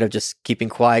 instead of just keeping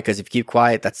quiet, because if you keep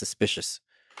quiet, that's suspicious.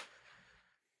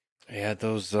 Yeah,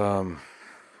 those... They're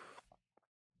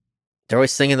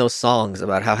always singing those songs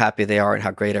about how happy they are and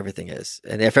how great everything is.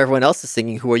 And if everyone else is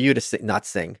singing, who are you to not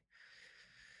sing?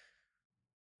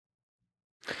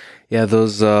 Yeah,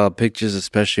 those pictures,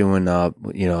 especially when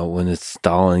when it's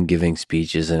Stalin giving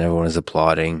speeches and everyone is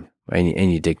applauding,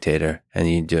 any dictator, and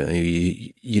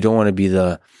you don't want to be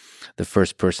the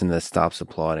first person that stops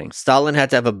applauding. Stalin had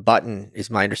to have a button, is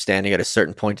my understanding, at a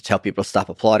certain point to tell people to stop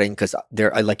applauding, because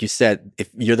like you said, if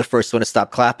you're the first one to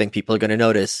stop clapping, people are going to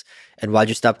notice. And why'd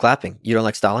you stop clapping? You don't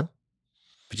like Stalin?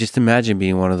 But just imagine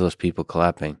being one of those people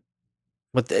clapping.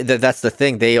 But that's the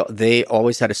thing. They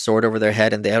always had a sword over their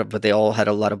head, but they all had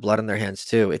a lot of blood on their hands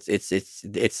too.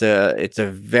 It's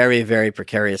a very, very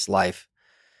precarious life.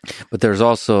 But there's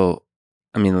also,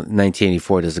 I mean,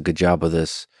 1984 does a good job of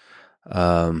this.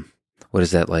 What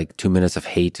is that, like 2 minutes of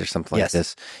hate or something like Yes.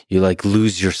 this? You like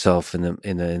lose yourself in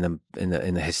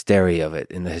the hysteria of it,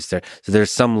 in the hysteria. So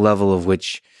there's some level of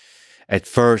which, at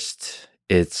first,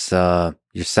 it's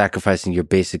you're sacrificing your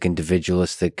basic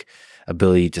individualistic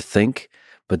ability to think,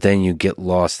 but then you get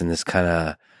lost in this kind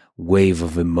of wave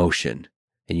of emotion,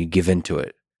 and you give into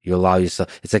it. You allow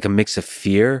yourself. It's like a mix of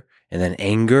fear and then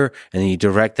anger, and then you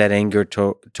direct that anger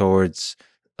towards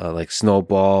like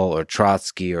Snowball or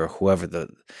Trotsky or whoever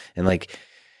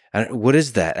what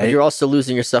is that? But you're also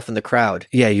losing yourself in the crowd.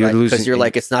 Yeah, you're right? losing because you're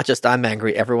like, it's not just I'm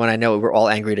angry. Everyone I know, we're all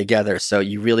angry together. So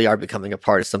you really are becoming a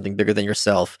part of something bigger than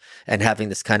yourself and having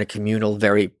this kind of communal,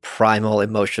 very primal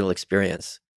emotional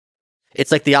experience.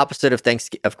 It's like the opposite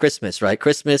of Christmas, right?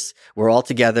 Christmas, we're all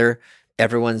together.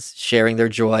 Everyone's sharing their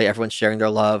joy. Everyone's sharing their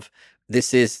love.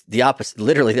 This is the opposite,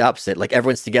 literally the opposite. Like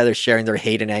everyone's together sharing their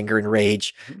hate and anger and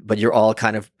rage, but you're all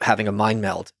kind of having a mind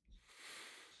meld.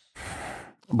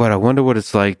 But I wonder what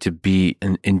it's like to be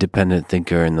an independent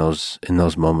thinker in those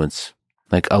moments.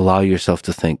 Like allow yourself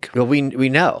to think. Well, we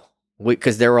know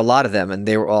because there were a lot of them, and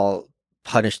they were all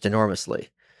punished enormously.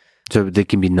 So they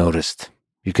can be noticed.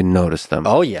 You can notice them.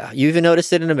 Oh yeah, you even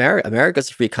notice it in America. America's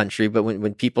a free country, but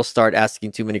when people start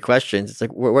asking too many questions, it's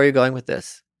like, where are you going with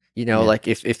this? You know, like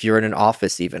if you're in an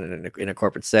office, even in a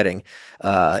corporate setting,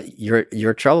 you're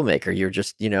a troublemaker. You're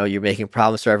just, you're making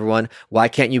problems for everyone. Why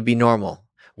can't you be normal?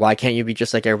 Why can't you be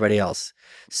just like everybody else?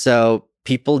 So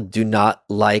people do not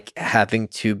like having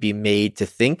to be made to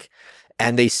think,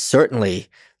 and they certainly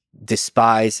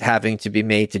despise having to be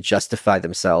made to justify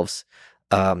themselves,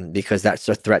 because that's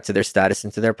a threat to their status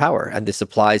and to their power. And this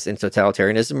applies in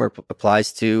totalitarianism or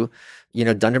applies to,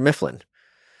 Dunder Mifflin.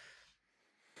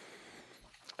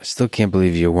 I still can't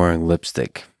believe you're wearing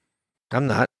lipstick. I'm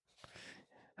not.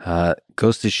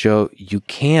 Goes to show you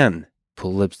can put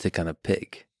lipstick on a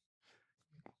pig.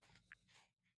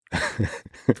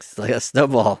 It's like a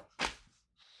snowball.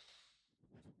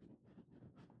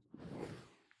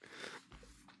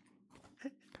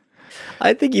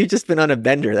 I think you've just been on a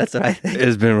bender. That's what I think.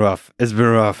 It's been rough.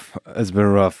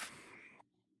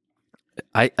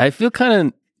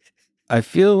 I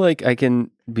feel like I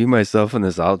can be myself in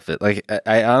this outfit. Like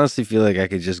I honestly feel like I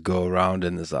could just go around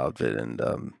in this outfit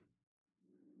and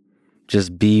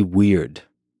just be weird.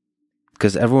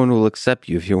 Because everyone will accept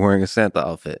you if you're wearing a Santa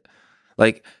outfit.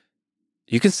 Like,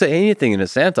 you can say anything in a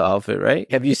Santa outfit,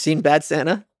 right? Have you seen Bad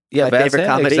Santa? Yeah, My Bad favorite Santa,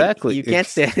 comedy. exactly. You can't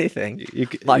say anything. You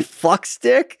My fuck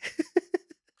stick?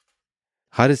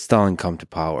 How did Stalin come to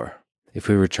power? If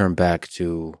we return back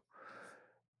to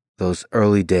those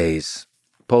early days,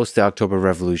 post the October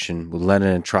Revolution, with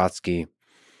Lenin and Trotsky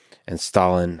and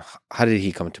Stalin, how did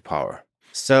he come to power?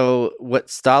 So what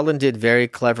Stalin did very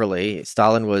cleverly,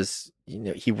 Stalin was,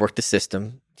 he worked the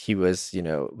system. He was,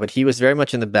 but he was very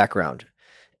much in the background.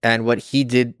 And what he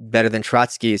did better than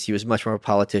Trotsky is he was much more a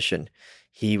politician.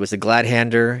 He was a glad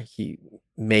hander. He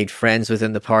made friends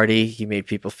within the party. He made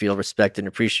people feel respected and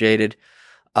appreciated.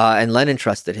 And Lenin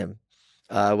trusted him.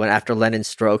 After Lenin's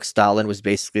stroke, Stalin was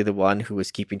basically the one who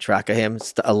was keeping track of him.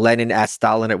 Lenin asked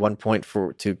Stalin at one point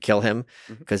to kill him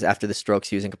because after the strokes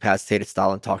he was incapacitated.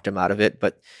 Stalin talked him out of it,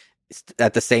 but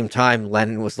at the same time,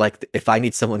 Lenin was like, if I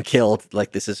need someone killed,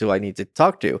 like this is who I need to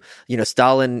talk to.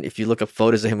 Stalin, if you look up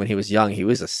photos of him when he was young, he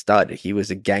was a stud. He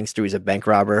was a gangster. He was a bank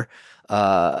robber.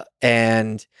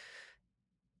 And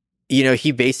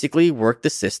he basically worked the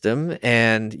system,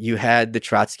 and you had the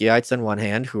Trotskyites on one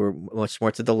hand, who were much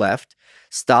more to the left.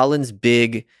 Stalin's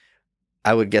big,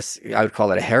 I would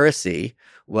call it a heresy,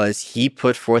 was he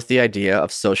put forth the idea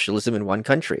of socialism in one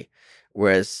country,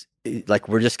 whereas like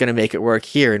we're just going to make it work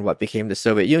here in what became the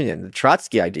Soviet Union. The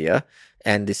Trotsky idea,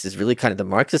 and this is really kind of the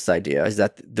Marxist idea, is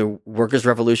that the workers'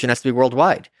 revolution has to be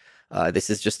worldwide.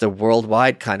 This is just a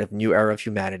worldwide kind of new era of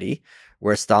humanity,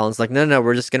 where Stalin's like, no,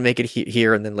 we're just going to make it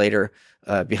here and then later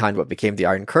behind what became the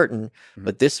Iron Curtain. Mm-hmm.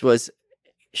 But this was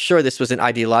an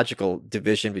ideological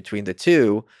division between the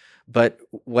two. But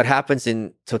what happens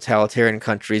in totalitarian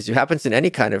countries, it happens in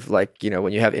any kind of like,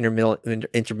 when you have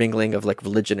intermingling of like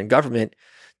religion and government,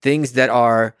 things that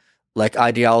are like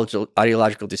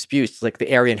ideological disputes, like the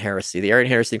Arian heresy. The Arian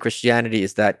heresy in Christianity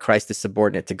is that Christ is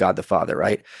subordinate to God the Father,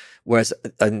 right? Whereas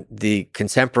in the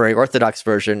contemporary Orthodox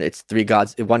version, it's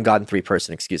one God and three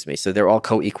person, So they're all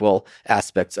co-equal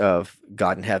aspects of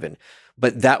God in heaven.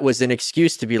 But that was an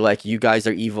excuse to be like, you guys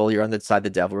are evil, you're on the side of the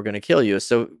devil, we're going to kill you.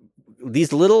 So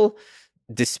these little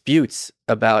disputes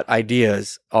about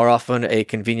ideas are often a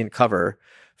convenient cover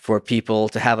for people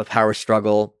to have a power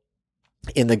struggle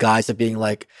in the guise of being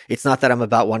like, it's not that I'm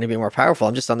about wanting to be more powerful.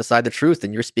 I'm just on the side of the truth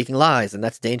and you're speaking lies. And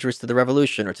that's dangerous to the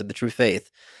revolution or to the true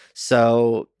faith.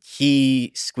 So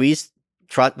he squeezed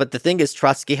but the thing is,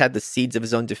 Trotsky had the seeds of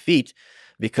his own defeat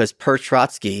because per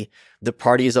Trotsky, the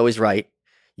party is always right.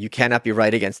 You cannot be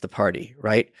right against the party,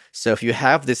 right? So if you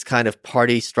have this kind of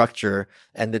party structure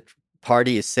and the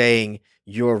party is saying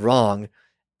you're wrong,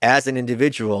 as an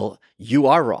individual, you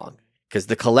are wrong. Because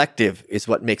the collective is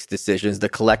what makes decisions. The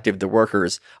collective, the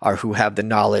workers, are who have the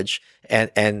knowledge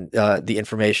and the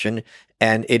information.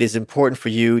 And it is important for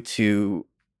you to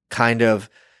kind of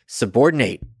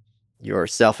subordinate your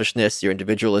selfishness, your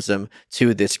individualism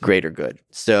to this greater good.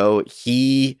 So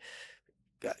he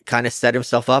kind of set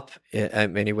himself up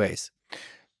in many ways.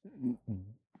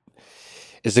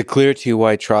 Is it clear to you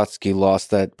why Trotsky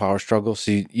lost that power struggle? So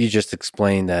you just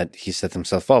explained that he set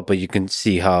himself up, but you can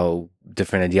see how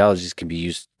different ideologies can be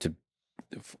used to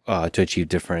achieve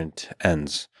different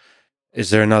ends.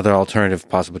 Is there another alternative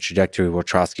possible trajectory where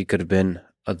Trotsky could have been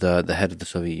the head of the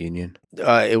Soviet Union?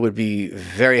 It would be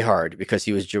very hard because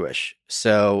he was Jewish.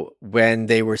 So when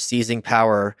they were seizing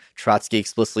power, Trotsky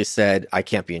explicitly said, I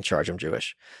can't be in charge, I'm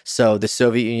Jewish. So the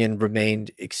Soviet Union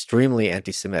remained extremely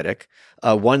anti-Semitic.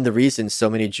 One of the reasons so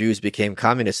many Jews became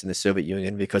communists in the Soviet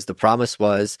Union, because the promise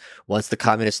was, once the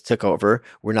communists took over,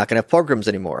 we're not going to have pogroms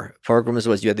anymore. Pogroms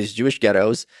was you had these Jewish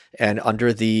ghettos, and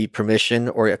under the permission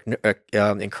or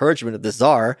encouragement of the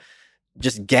Tsar,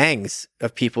 just gangs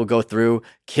of people go through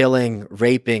killing,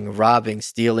 raping, robbing,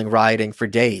 stealing, rioting for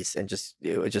days, and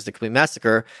it was just a complete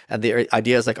massacre. And the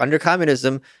idea is like, under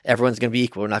communism, everyone's going to be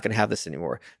equal. We're not going to have this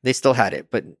anymore. They still had it,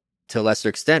 but to a lesser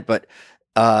extent. But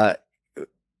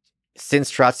since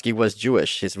Trotsky was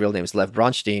Jewish, his real name is Lev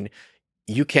Bronstein,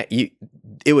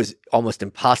 it was almost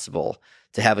impossible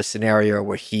to have a scenario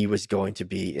where he was going to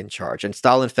be in charge. And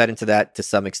Stalin fed into that to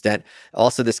some extent.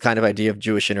 Also, this kind of idea of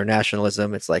Jewish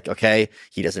internationalism. It's like, okay,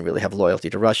 he doesn't really have loyalty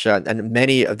to Russia. And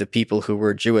many of the people who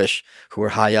were Jewish, who were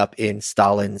high up in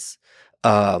Stalin's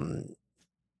government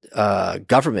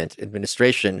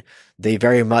administration, they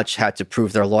very much had to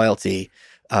prove their loyalty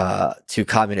to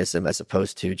communism as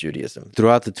opposed to Judaism.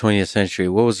 Throughout the 20th century,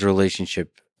 what was the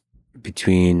relationship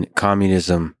between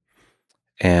communism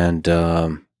and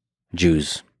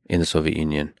Jews in the Soviet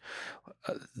Union?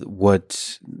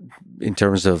 What, in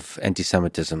terms of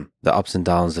anti-Semitism, the ups and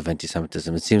downs of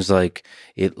anti-Semitism, it seems like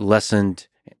it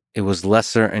was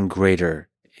lesser and greater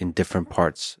in different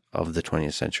parts of the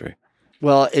 20th century.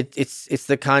 Well, it's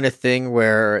the kind of thing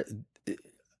where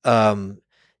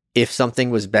if something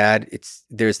was bad,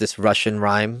 there's this Russian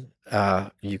rhyme,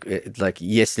 like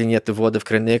 "Если нет воды в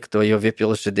краник, то ее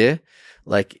выпил жиды."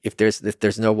 Like if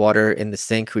there's no water in the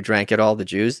sink, who drank it all? The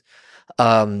Jews.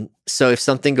 So if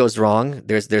something goes wrong,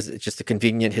 there's just a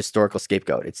convenient historical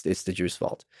scapegoat. It's the Jews'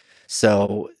 fault.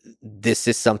 So this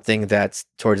is something that's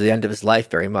towards the end of his life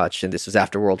very much, and this was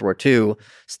after World War II,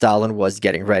 Stalin was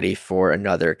getting ready for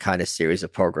another kind of series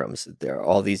of pogroms.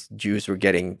 All these Jews were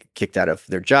getting kicked out of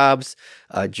their jobs.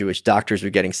 Jewish doctors were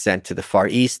getting sent to the Far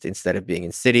East instead of being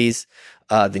in cities.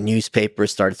 The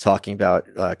newspapers started talking about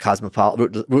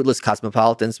rootless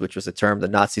cosmopolitans, which was a term the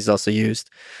Nazis also used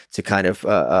to kind of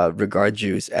regard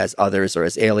Jews as others or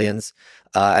as aliens.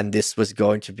 And this was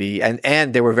going to be,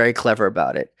 and they were very clever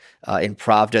about it. In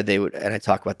Pravda, they would, and I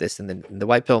talk about this in the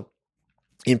White Pill.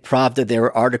 In Pravda, there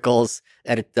were articles,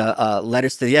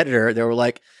 letters to the editor. They were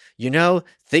like,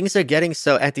 things are getting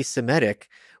so anti-Semitic.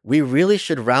 We really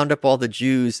should round up all the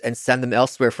Jews and send them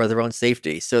elsewhere for their own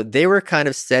safety. So they were kind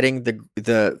of setting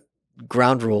the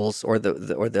ground rules or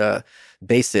the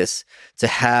basis to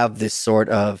have this sort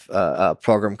of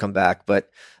program come back.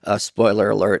 But spoiler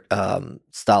alert,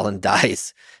 Stalin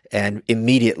dies, and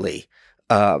immediately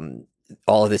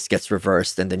all of this gets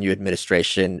reversed, and the new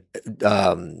administration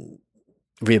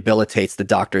rehabilitates the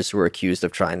doctors who were accused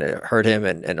of trying to hurt him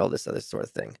and all this other sort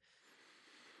of thing.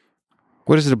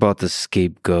 What is it about the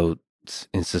scapegoats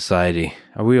in society?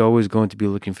 Are we always going to be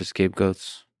looking for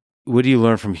scapegoats? What do you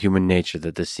learn from human nature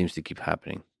that this seems to keep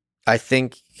happening? I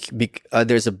think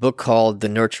there's a book called The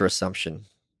Nurture Assumption,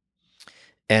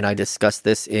 and I discussed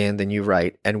this in The New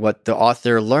Right. And what the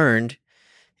author learned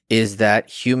is that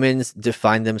humans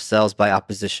define themselves by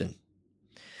opposition.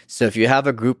 So if you have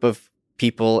a group of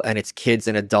people and it's kids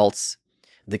and adults,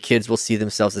 the kids will see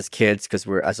themselves as kids because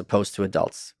we're as opposed to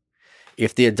adults.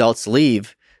 If the adults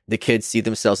leave, the kids see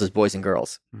themselves as boys and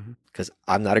girls because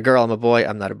I'm not a girl, I'm a boy.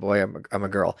 I'm not a boy, I'm a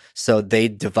girl. So they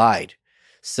divide.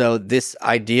 So this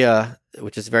idea,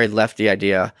 which is a very lefty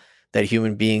idea, that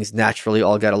human beings naturally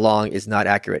all get along is not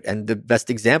accurate. And the best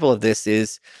example of this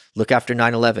is look after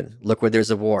 9/11. Look where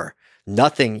there's a war.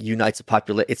 Nothing unites a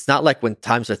population. It's not like when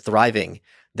times are thriving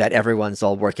that everyone's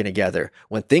all working together.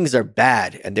 When things are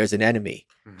bad and there's an enemy,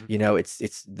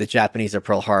 it's the Japanese are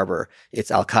Pearl Harbor,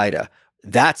 it's Al Qaeda.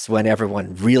 That's when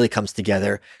everyone really comes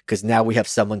together because now we have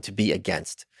someone to be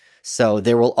against. So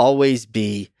there will always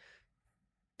be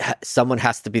someone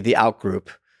has to be the out group,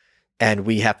 and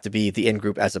we have to be the in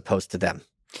group as opposed to them.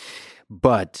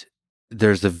 But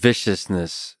there's a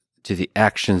viciousness to the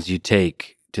actions you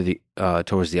take to the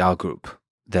towards the out group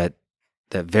that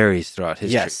varies throughout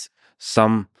history. Yes.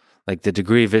 Some, like the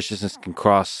degree of viciousness can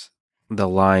cross the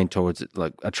line towards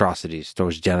like atrocities,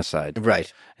 towards genocide.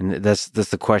 Right. And that's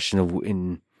the question of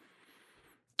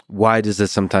why does it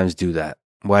sometimes do that?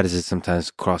 Why does it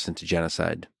sometimes cross into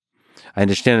genocide? I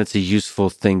understand it's a useful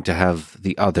thing to have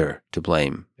the other to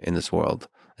blame in this world,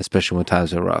 especially when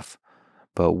times are rough.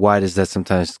 But why does that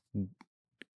sometimes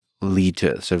lead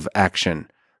to sort of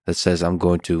action that says, I'm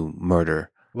going to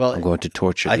murder, I'm going to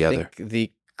torture the other? I think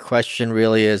the question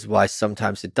really is why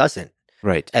sometimes it doesn't.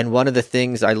 Right. And one of the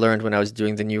things I learned when I was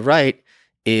doing the New Right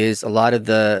is a lot of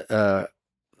the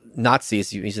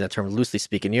Nazis, using that term loosely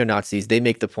speaking, neo-Nazis, they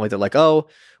make the point that like, oh,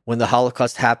 when the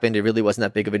Holocaust happened, it really wasn't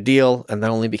that big of a deal. And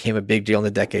that only became a big deal in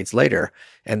the decades later.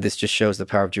 And this just shows the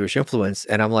power of Jewish influence.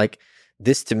 And I'm like,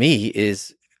 this to me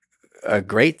is a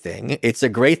great thing. It's a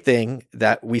great thing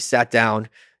that we sat down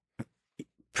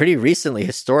pretty recently,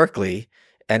 historically,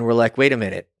 and we're like, wait a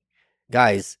minute,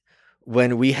 guys,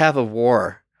 when we have a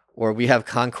war or we have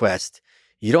conquest,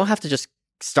 you don't have to just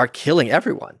start killing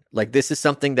everyone. Like this is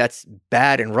something that's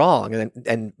bad and wrong.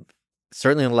 And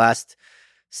certainly in the last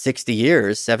 60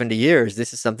 years, 70 years,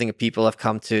 this is something that people have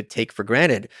come to take for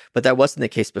granted. But that wasn't the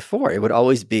case before. It would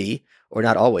always be, or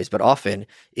not always, but often,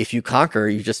 if you conquer,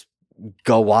 you just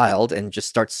go wild and just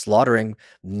start slaughtering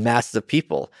masses of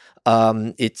people.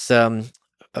 It's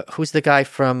who's the guy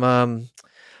from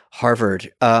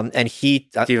Harvard? And he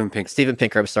Steven Pinker. Steven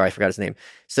Pinker. I'm sorry, I forgot his name.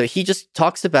 So he just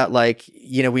talks about like,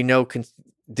 we know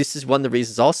this is one of the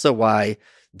reasons also why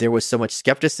there was so much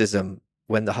skepticism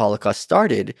when the Holocaust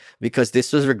started, because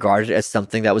this was regarded as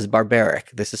something that was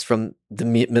barbaric. This is from the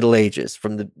Middle Ages,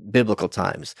 from the biblical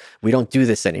times. We don't do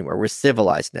this anymore. We're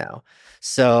civilized now.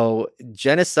 So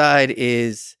genocide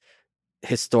is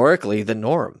historically the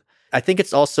norm. I think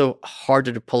it's also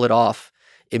harder to pull it off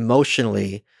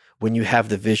emotionally when you have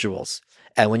the visuals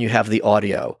and when you have the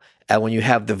audio and when you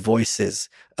have the voices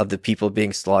of the people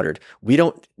being slaughtered. We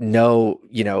don't know,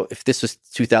 if this was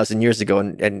 2,000 years ago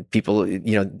and people,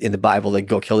 in the Bible, they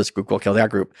go kill this group, go kill that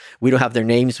group. We don't have their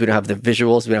names. We don't have the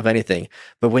visuals. We don't have anything.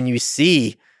 But when you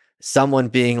see someone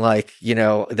being like,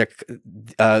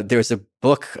 there's a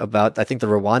book about, I think, the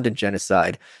Rwandan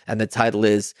genocide, and the title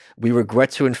is, "We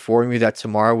regret to inform you that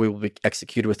tomorrow we will be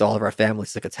executed with all of our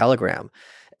families," like a telegram.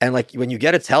 And like when you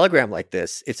get a telegram like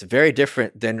this, it's very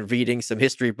different than reading some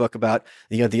history book about,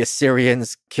 the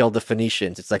Assyrians killed the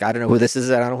Phoenicians. It's like, I don't know who this is.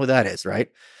 I don't know who that is.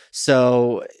 Right.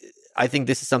 So I think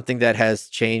this is something that has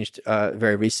changed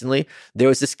very recently. There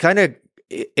was this kind of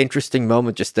interesting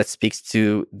moment just that speaks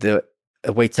to the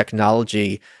way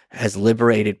technology has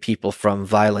liberated people from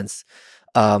violence.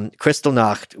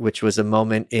 Kristallnacht, which was a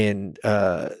moment in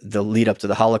the lead up to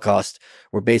the Holocaust,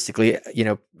 where basically,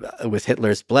 with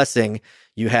Hitler's blessing,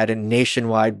 you had a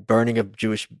nationwide burning of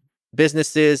Jewish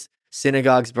businesses,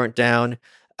 synagogues burnt down,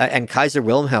 and Kaiser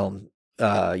Wilhelm,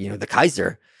 the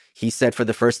Kaiser, he said, "For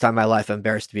the first time in my life, I'm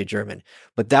embarrassed to be a German."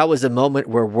 But that was a moment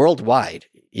where worldwide,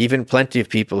 even plenty of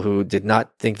people who did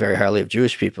not think very highly of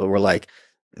Jewish people were like,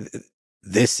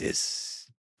 this is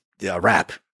a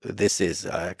wrap. This is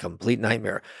a complete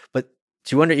nightmare. But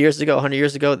 200 years ago, 100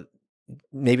 years ago,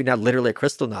 maybe not literally a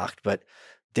Kristallnacht, but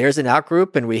there's an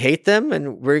outgroup and we hate them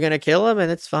and we're going to kill them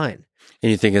and it's fine.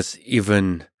 And you think it's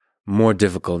even more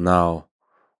difficult now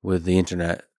with the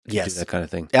internet to do that kind of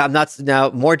thing? Yeah,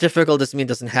 now more difficult doesn't mean it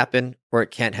doesn't happen or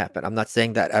it can't happen. I'm not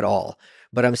saying that at all.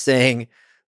 But I'm saying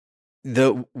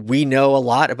we know a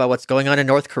lot about what's going on in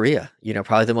North Korea,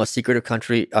 probably the most secretive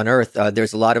country on earth.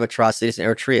 There's a lot of atrocities in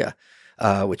Eritrea,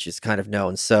 which is kind of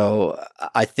known. So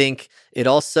I think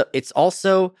it's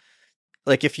also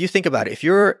like, if you think about it, if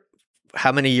you're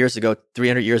how many years ago,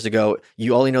 300 years ago,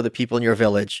 you only know the people in your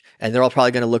village and they're all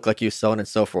probably going to look like you, so on and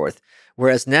so forth.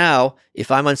 Whereas now,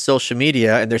 if I'm on social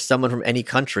media and there's someone from any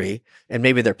country and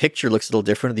maybe their picture looks a little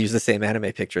different, they use the same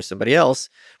anime picture as somebody else,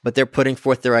 but they're putting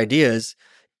forth their ideas,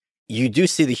 you do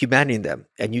see the humanity in them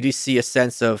and you do see a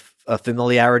sense of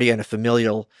familiarity and a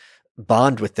familial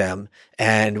bond with them.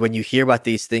 And when you hear about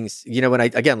these things, when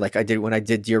I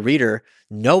did Dear Reader,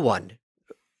 no one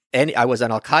I was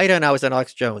on Al Qaeda and I was on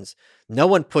Alex Jones. No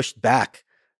one pushed back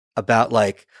about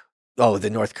like, oh, the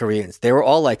North Koreans. They were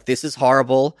all like, this is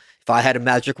horrible. If I had a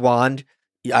magic wand,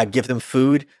 I'd give them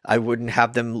food. I wouldn't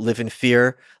have them live in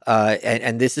fear.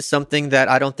 And this is something that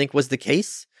I don't think was the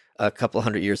case a couple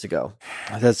hundred years ago.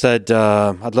 That said,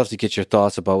 I'd love to get your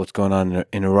thoughts about what's going on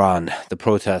in Iran, the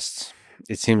protests.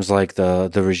 It seems like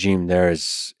the regime there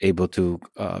is able to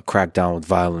crack down with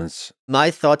violence.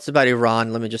 My thoughts about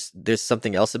Iran, there's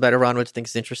something else about Iran which I think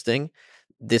is interesting.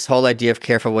 This whole idea of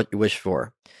careful what you wish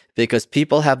for. Because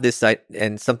people have this,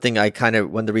 and something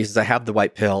one of the reasons I have the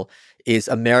white pill is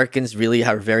Americans really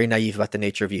are very naive about the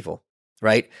nature of evil,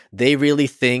 right? They really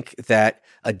think that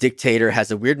a dictator has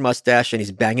a weird mustache and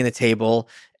he's banging the table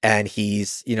and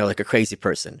he's, like a crazy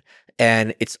person.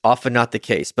 And it's often not the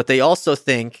case. But they also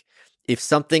think if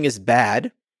something is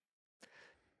bad,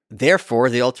 therefore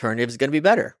the alternative is going to be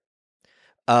better.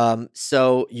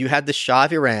 So you had the Shah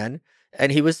of Iran,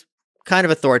 and he was kind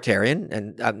of authoritarian,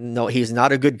 and no, he's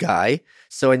not a good guy.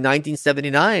 So in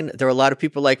 1979, there were a lot of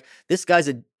people like, this guy's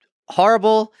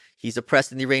horrible. He's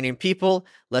oppressing the Iranian people.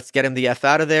 Let's get him the F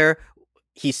out of there.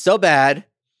 He's so bad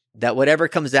that whatever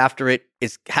comes after it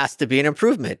has to be an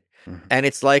improvement. Mm-hmm. And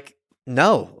it's like,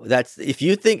 no, if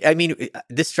you think,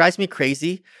 this drives me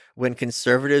crazy when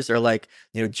conservatives are like,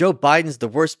 Joe Biden's the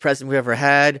worst president we ever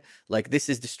had. Like, this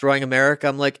is destroying America.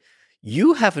 I'm like,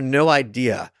 you have no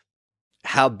idea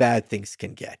how bad things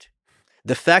can get.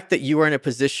 The fact that you are in a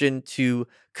position to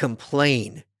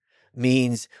complain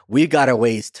means we got a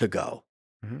ways to go.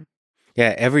 Mm-hmm.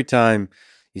 Yeah, every time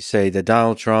you say that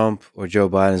Donald Trump or Joe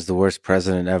Biden is the worst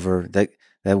president ever, that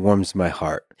warms my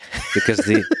heart because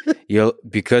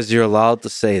because you're allowed to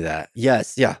say that.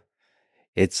 Yes, yeah.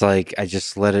 It's like I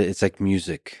just let it. It's like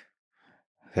music,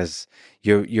 because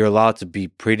you're allowed to be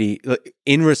pretty.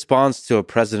 In response to a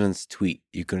president's tweet,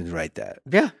 you can write that.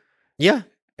 Yeah. Yeah.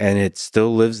 And it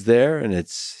still lives there,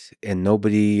 and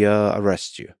nobody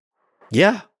arrests you.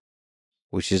 Yeah.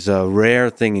 Which is a rare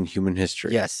thing in human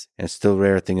history. Yes. And still a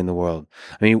rare thing in the world.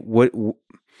 I mean,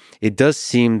 it does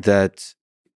seem that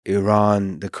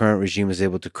Iran, the current regime, is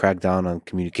able to crack down on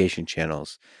communication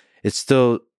channels. It's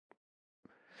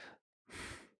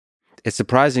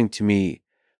surprising to me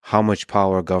how much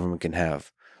power a government can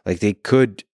have. Like, they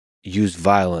could use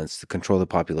violence to control the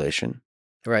population.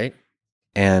 Right.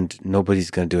 And nobody's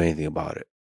going to do anything about it.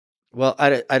 Well,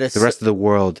 the rest of the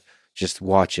world just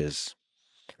watches.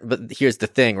 But here's the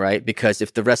thing, right? Because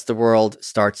if the rest of the world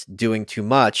starts doing too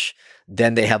much,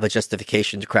 then they have a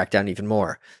justification to crack down even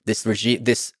more.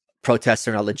 This protests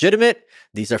are not legitimate.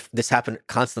 This happened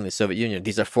constantly in the Soviet Union.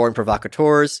 These are foreign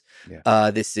provocateurs.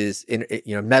 Yeah. This is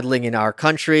meddling in our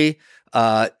country.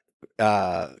 Curfew,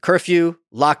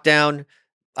 lockdown,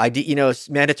 ID,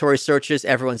 mandatory searches.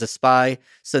 Everyone's a spy.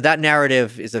 So that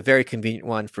narrative is a very convenient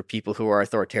one for people who are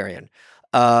authoritarian.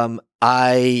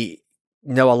 I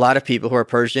know a lot of people who are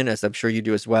Persian, as I'm sure you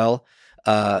do as well.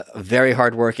 Very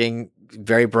hardworking,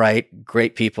 very bright,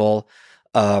 great people.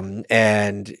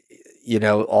 And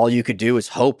all you could do is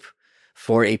hope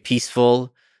for a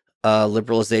peaceful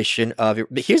liberalization of it.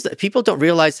 But people don't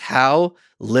realize how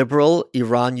liberal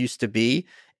Iran used to be.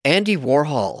 Andy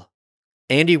Warhol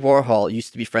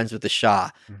used to be friends with the Shah.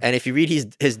 Mm-hmm. And if you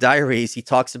read his diaries, he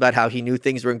talks about how he knew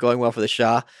things weren't going well for the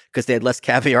Shah because they had less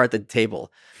caviar at the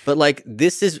table. But like,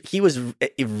 he was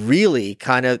really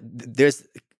kind of, there's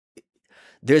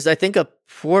I think a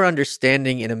poor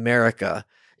understanding in America,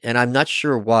 and I'm not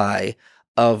sure why,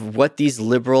 of what these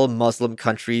liberal Muslim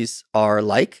countries are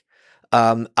like.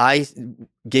 I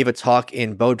gave a talk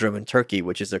in Bodrum in Turkey,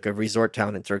 which is like a resort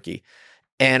town in Turkey.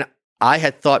 And I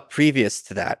had thought previous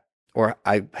to that, or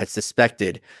I had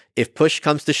suspected, if push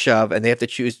comes to shove and they have to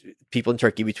choose people in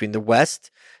Turkey between the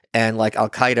West and like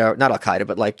Al-Qaeda, not Al-Qaeda,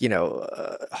 but like,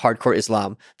 hardcore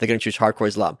Islam, they're going to choose hardcore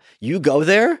Islam. You go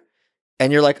there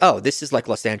and you're like, oh, this is like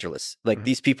Los Angeles. Like, mm-hmm.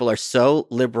 These people are so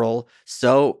liberal,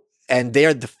 and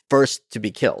they're the first to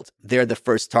be killed. They're the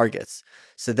first targets.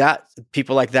 So that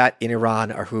people like that in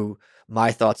Iran are who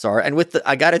my thoughts are. And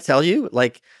I got to tell you,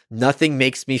 like, nothing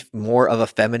makes me more of a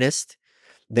feminist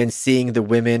than seeing the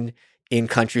women in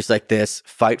countries like this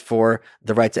fight for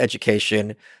the right to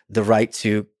education, the right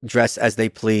to dress as they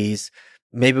please.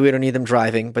 Maybe we don't need them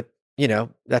driving, but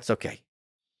that's okay.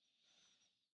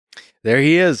 There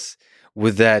he is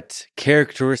with that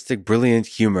characteristic, brilliant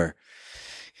humor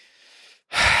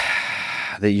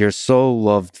that you're so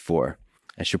loved for.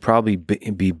 I should probably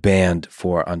be banned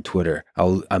for on Twitter.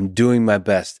 I'm doing my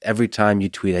best. Every time you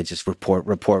tweet, I just report.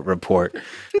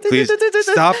 Please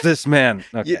stop this man.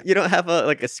 Okay. You don't have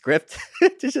a script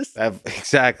to just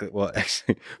exactly. Well,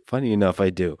 actually, funny enough,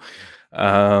 I do.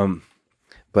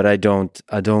 but I don't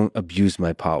abuse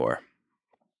my power.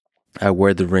 I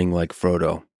wear the ring like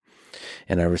Frodo,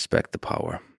 and I respect the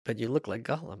power. But you look like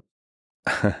Gollum.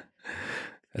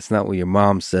 That's not what your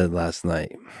mom said last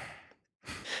night.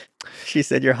 She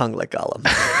said you're hung like Gollum.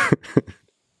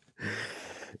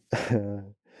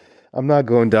 I'm not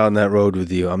going down that road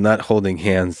with you. I'm not holding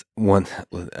hands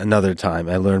another time.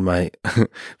 I learned my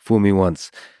fool me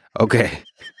once. Okay.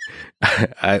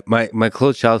 My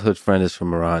close childhood friend is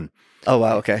from Iran. Oh,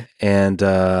 wow. Okay. And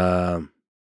I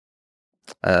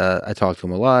talked to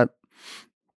him a lot.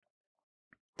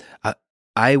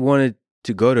 I wanted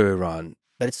to go to Iran.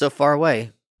 But it's so far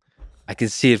away. I can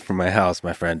see it from my house,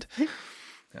 my friend.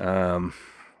 I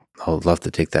would love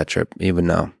to take that trip, even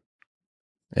now.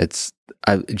 It's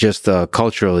just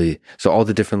culturally, so all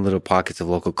the different little pockets of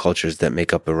local cultures that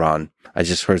make up Iran. I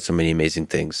just heard so many amazing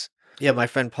things. Yeah, my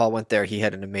friend Paul went there. He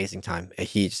had an amazing time.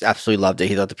 He just absolutely loved it.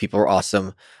 He thought the people were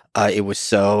awesome. It was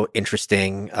so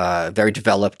interesting, very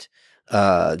developed.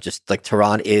 Just like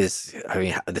Tehran is, I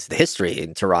mean, the history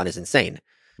in Tehran is insane.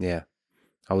 Yeah,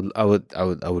 I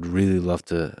would really love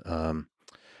to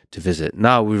visit.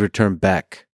 Now we return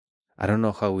back. I don't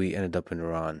know how we ended up in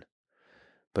Iran,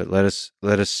 but let us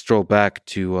stroll back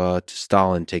to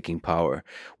Stalin taking power.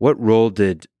 What role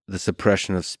did the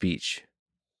suppression of speech,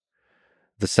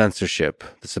 the censorship,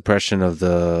 the suppression of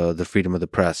the freedom of the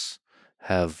press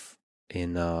have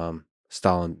in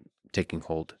Stalin taking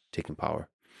power?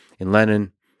 In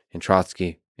Lenin, in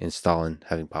Trotsky, in Stalin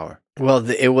having power? Well,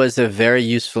 it was a very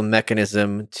useful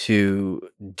mechanism to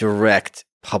direct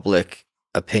public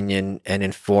opinion and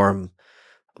inform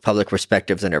public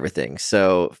perspectives and everything.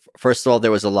 So, first of all,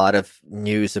 there was a lot of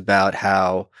news about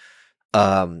how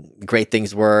great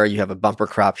things were. You have a bumper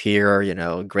crop here,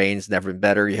 grain's never been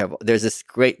better.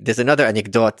 There's another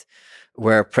anecdote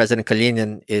where President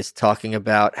Kalinin is talking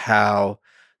about how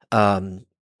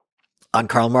on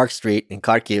Karl Marx Street in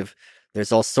Kharkiv,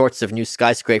 there's all sorts of new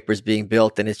skyscrapers being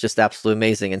built, and it's just absolutely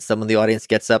amazing. And someone in the audience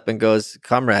gets up and goes,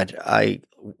 "Comrade, I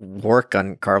work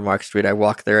on Karl Marx Street. I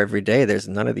walk there every day. There's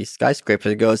none of these skyscrapers."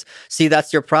 He goes, "See,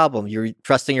 that's your problem. You're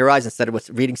trusting your eyes instead of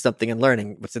reading something and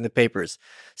learning what's in the papers."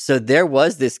 So there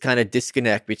was this kind of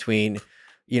disconnect between,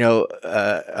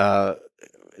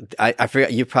 I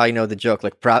forget, you probably know the joke,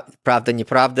 like pravda не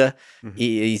pravda,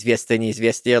 известие не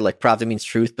известие. Like pravda means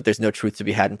truth, but there's no truth to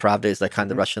be had in pravda is like kind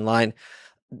of the Russian line.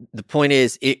 The point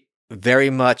is, it very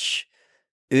much,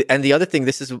 and the other thing,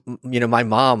 this is, my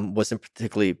mom wasn't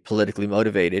particularly politically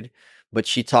motivated, but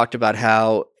she talked about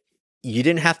how you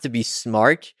didn't have to be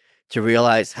smart to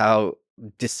realize how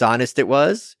dishonest it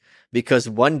was, because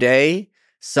one day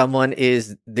someone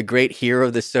is the great hero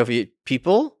of the Soviet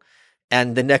people,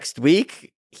 and the next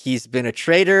week he's been a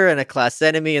traitor and a class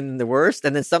enemy and the worst,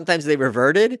 and then sometimes they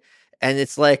reverted. And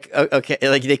it's like, okay,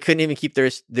 like they couldn't even keep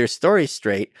their story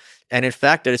straight. And in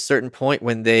fact, at a certain point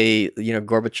when they,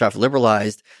 Gorbachev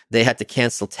liberalized, they had to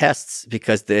cancel tests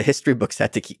because the history books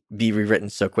had to be rewritten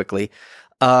so quickly.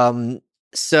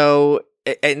 So,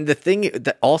 and the thing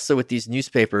that also with these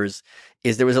newspapers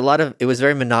is it was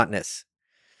very monotonous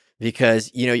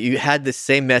because, you had the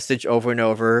same message over and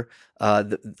over.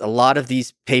 A lot of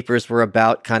these papers were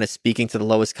about kind of speaking to the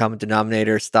lowest common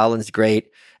denominator. Stalin's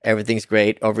great. Everything's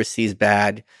great. Overseas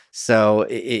bad. So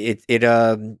it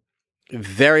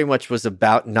very much was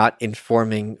about not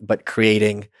informing, but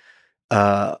creating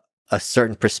a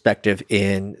certain perspective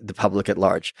in the public at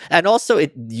large. And also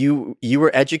you were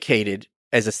educated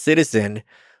as a citizen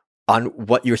on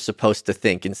what you're supposed to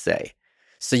think and say.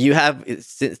 So you have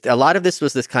a lot of this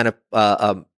was this kind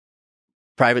of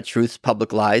private truths,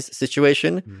 public lies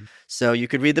situation. Mm-hmm. So you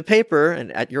could read the paper,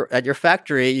 and at your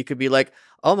factory, you could be like,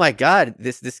 "Oh my God,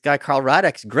 this guy Karl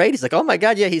Radek's great." He's like, "Oh my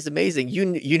God, yeah, he's amazing." You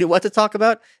knew what to talk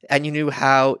about, and you knew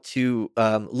how to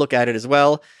look at it as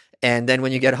well. And then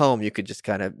when you get home, you could just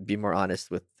kind of be more honest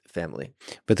with family.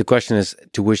 But the question is,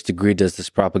 to which degree does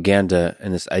this propaganda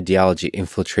and this ideology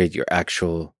infiltrate your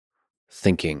actual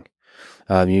thinking?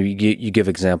 You give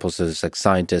examples as like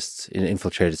scientists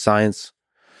infiltrated science.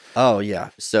 Oh,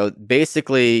 yeah. So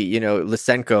basically,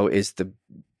 Lysenko is the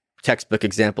textbook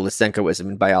example, Lysenkoism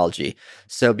in biology.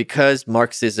 So because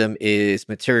Marxism is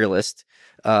materialist,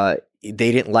 they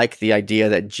didn't like the idea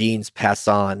that genes pass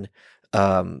on,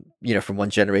 from one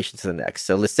generation to the next.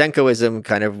 So Lysenkoism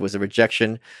kind of was a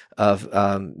rejection of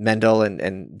Mendel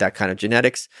and that kind of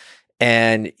genetics.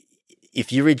 And if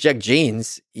you reject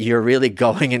genes, you're really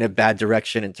going in a bad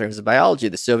direction in terms of biology.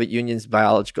 The Soviet Union's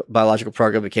biological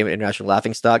program became an international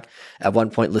laughingstock. At one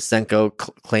point, Lysenko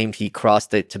claimed he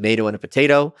crossed a tomato and a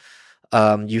potato.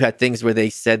 You had things where they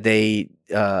said they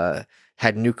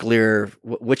had nuclear.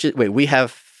 We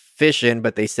have fission,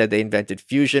 but they said they invented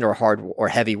fusion or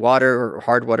heavy water or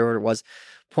hard water, whatever it was.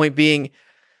 Point being,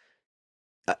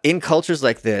 in cultures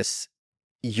like this,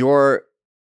 your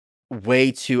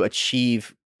way to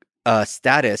achieve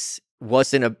status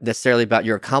wasn't necessarily about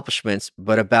your accomplishments,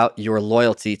 but about your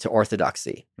loyalty to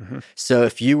orthodoxy. Mm-hmm. So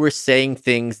if you were saying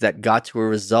things that got to a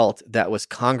result that was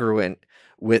congruent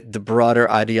with the broader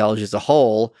ideology as a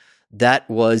whole, that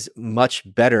was much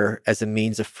better as a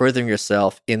means of furthering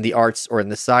yourself in the arts or in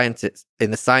the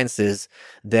sciences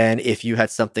than if you had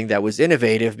something that was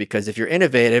innovative. Because if you're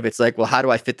innovative, it's like, well, how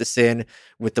do I fit this in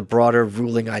with the broader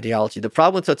ruling ideology? The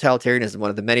problem with totalitarianism, one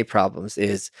of the many problems,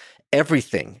 is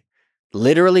everything,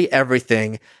 literally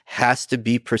everything, has to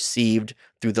be perceived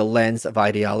through the lens of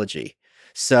ideology.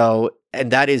 So, and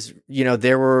that is,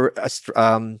 there were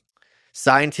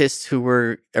scientists who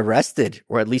were arrested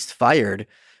or at least fired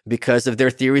because of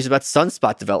their theories about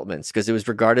sunspot developments, because it was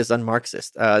regarded as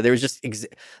un-Marxist.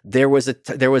 There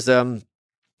was an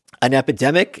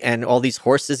epidemic, and all these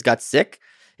horses got sick,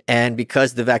 and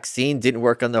because the vaccine didn't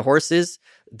work on the horses,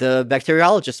 the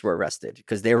bacteriologists were arrested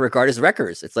because they were regarded as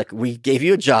wreckers. It's like, we gave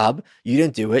you a job, you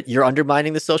didn't do it, you're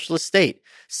undermining the socialist state.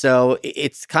 So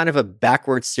it's kind of a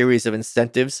backward series of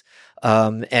incentives,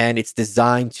 and it's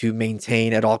designed to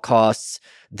maintain at all costs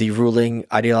the ruling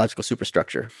ideological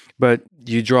superstructure. But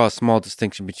you draw a small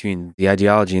distinction between the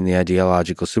ideology and the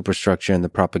ideological superstructure and the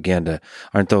propaganda.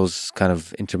 Aren't those kind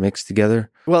of intermixed together?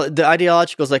 Well, the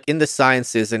ideological is like in the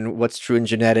sciences and what's true in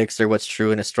genetics or what's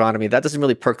true in astronomy. That doesn't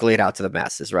really percolate out to the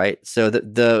masses, right? So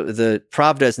the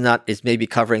Pravda is maybe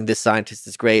covering this scientist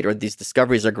is great or these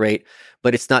discoveries are great,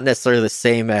 but it's not necessarily the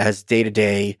same as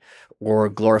day-to-day or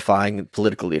glorifying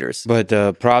political leaders. But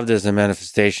Pravda is a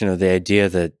manifestation of the idea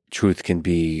that truth can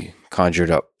be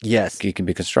conjured up. Yes. It can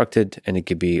be constructed and it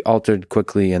can be altered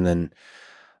quickly. And then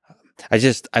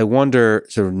I wonder,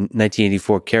 sort of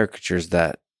 1984 caricatures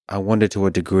that. I wonder to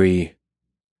what degree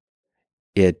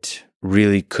it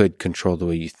really could control the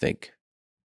way you think.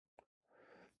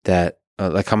 That,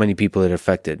 like how many people it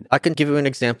affected. I can give you an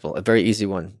example, a very easy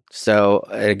one. So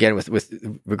again, with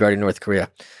regarding North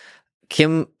Korea.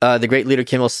 The great leader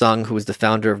Kim Il-sung, who was the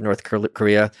founder of North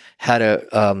Korea, had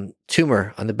a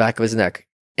tumor on the back of his neck,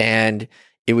 and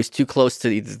it was too close to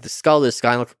either the skull or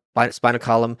the spinal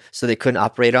column, so they couldn't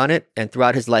operate on it. And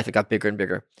throughout his life, it got bigger and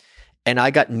bigger. And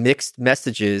I got mixed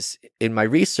messages in my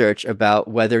research about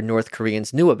whether North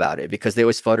Koreans knew about it, because they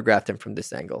always photographed him from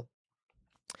this angle.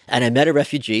 And I met a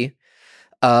refugee,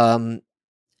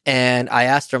 and I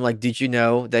asked her, I'm like, did you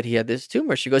know that he had this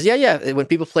tumor? She goes, yeah. When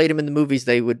people played him in the movies,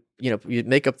 they would, you'd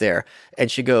make up there.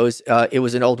 And she goes, it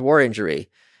was an old war injury.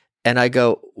 And I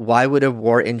go, why would a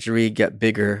war injury get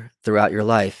bigger throughout your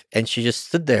life? And she just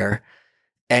stood there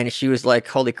and she was like,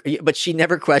 but she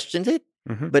never questioned it.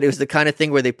 Mm-hmm. But it was the kind of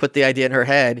thing where they put the idea in her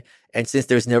head. And since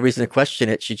there's no reason to question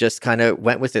it, she just kind of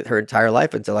went with it her entire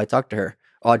life until I talked to her.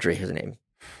 Audrey, her name.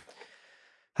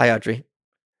 Hi, Audrey.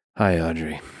 Hi,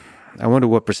 Audrey. I wonder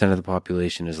what % of the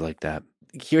population is like that.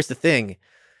 Here's the thing.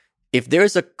 If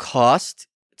there's a cost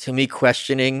to me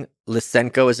questioning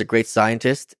Lysenko as a great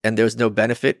scientist and there's no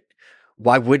benefit,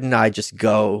 why wouldn't I just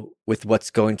go with what's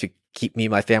going to keep me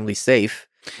and my family safe?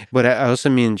 But I also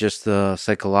mean just the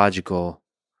psychological.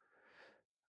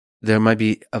 There might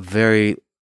be a very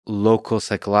local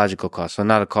psychological cost. So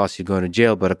not a cost you go to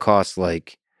jail, but a cost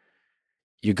like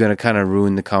you're going to kind of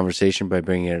ruin the conversation by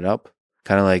bringing it up.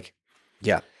 Kind of like,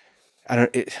 yeah.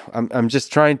 I'm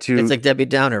just trying to. It's like Debbie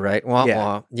Downer, right? Wah, yeah.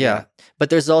 Wah. Yeah. But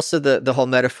there's also the whole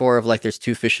metaphor of like there's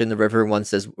two fish in the river. One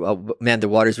says, man, the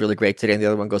water's really great today. And the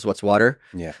other one goes, what's water?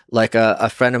 Yeah. Like a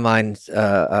friend of mine,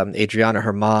 Adriana,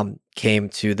 her mom came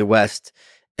to the West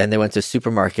and they went to a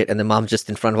supermarket and the mom just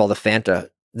in front of all the Fanta,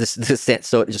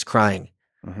 so just crying.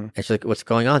 Mm-hmm. And she's like, what's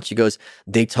going on? She goes,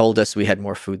 they told us we had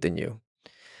more food than you.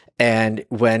 And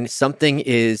when something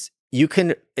is, you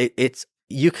can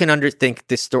underthink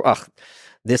this story. Oh,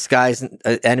 this guy's an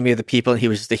enemy of the people and he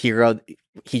was just a hero.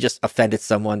 He just offended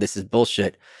someone. This is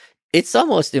bullshit. It's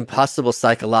almost impossible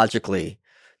psychologically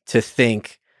to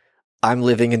think I'm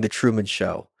living in the Truman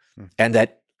Show and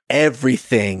that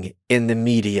everything in the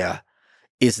media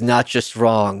is not just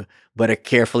wrong, but a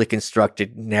carefully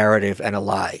constructed narrative and a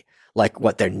lie. Like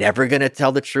what, they're never going to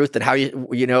tell the truth, and how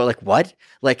like what?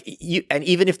 Like you, and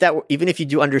even if you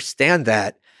do understand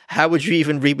that, how would you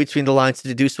even read between the lines to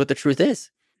deduce what the truth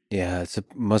is? Yeah,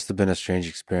 must have been a strange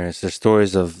experience. There's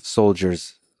stories of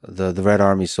soldiers, the Red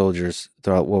Army soldiers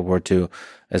throughout World War II,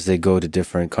 as they go to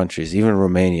different countries, even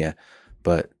Romania,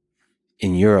 but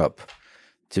in Europe,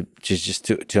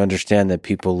 to understand that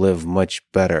people live much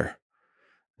better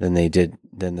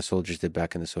than the soldiers did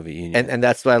back in the Soviet Union. And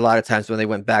that's why a lot of times when they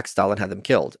went back, Stalin had them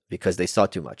killed because they saw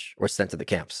too much or sent to the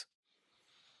camps.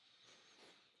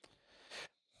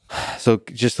 So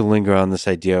just to linger on this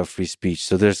idea of free speech.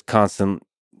 So there's constant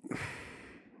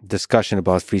discussion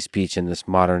about free speech in this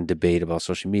modern debate about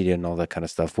social media and all that kind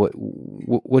of stuff.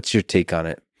 What's your take on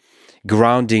it?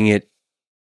 Grounding it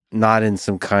not in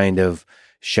some kind of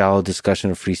shallow discussion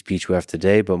of free speech we have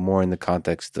today, but more in the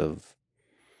context of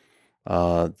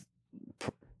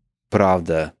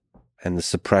Pravda and the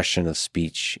suppression of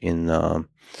speech in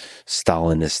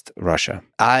Stalinist Russia.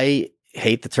 I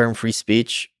hate the term free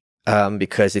speech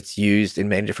because it's used in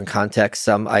many different contexts.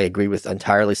 Some I agree with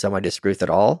entirely, some I disagree with at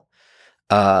all.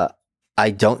 I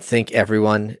don't think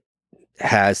everyone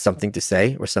has something to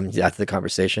say or something after the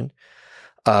conversation.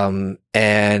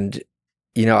 And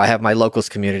I have my locals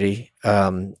community,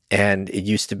 and it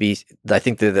used to be, I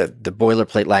think the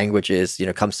boilerplate language is,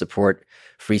 come support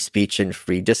free speech and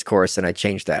free discourse. And I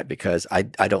changed that because I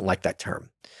don't like that term.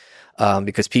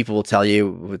 Because people will tell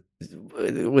you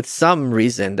with some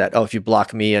reason that, if you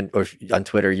block me or on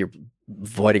Twitter, you're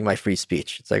voiding my free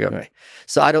speech. It's like, okay.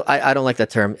 So I don't like that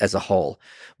term as a whole.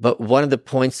 But one of the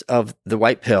points of the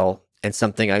white pill, and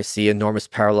something I see enormous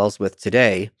parallels with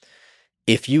today,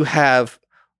 if you have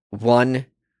one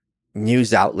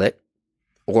news outlet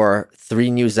or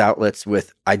 3 news outlets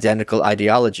with identical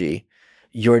ideology,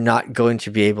 you're not going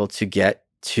to be able to get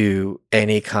to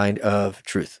any kind of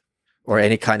truth or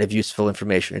any kind of useful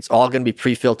information. It's all going to be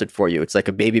pre-filtered for you. It's like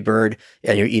a baby bird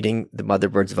and you're eating the mother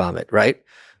bird's vomit, right?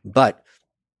 But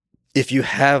if you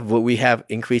have what we have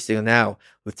increasingly now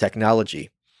with technology,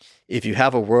 if you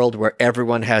have a world where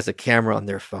everyone has a camera on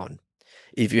their phone,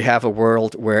 if you have a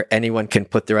world where anyone can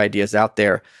put their ideas out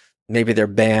there, maybe they're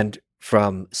banned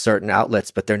from certain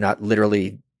outlets, but they're not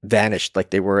literally vanished like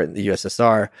they were in the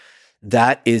USSR,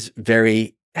 that is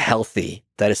very healthy.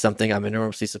 That is something I'm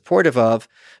enormously supportive of,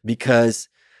 because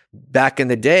back in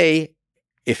the day,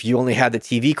 if you only had the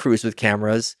TV crews with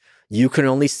cameras, you can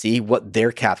only see what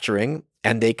they're capturing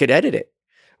and they could edit it.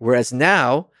 Whereas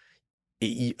now,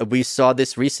 we saw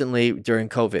this recently during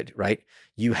COVID, right?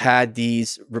 You had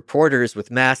these reporters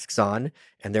with masks on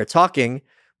and they're talking,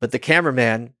 but the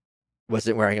cameraman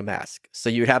wasn't wearing a mask. So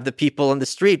you'd have the people on the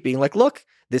street being like, look,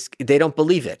 they don't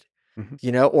believe it.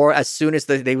 Mm-hmm. Or as soon as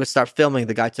they would start filming,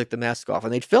 the guy took the mask off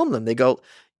and they'd film them. They go,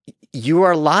 you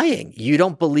are lying. You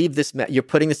don't believe this. You're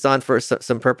putting this on for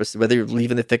some purpose, whether you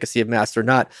believe in the efficacy of masks or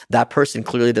not. That person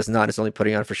clearly does not. Is only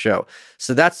putting on for show.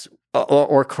 So that's,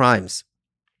 or crimes.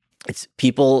 It's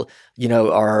people,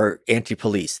 are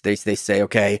anti-police. They say,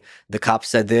 okay, the cop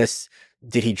said this.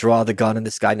 Did he draw the gun on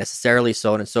this guy necessarily?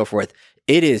 So on and so forth.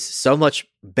 It is so much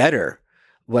better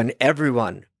when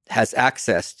everyone has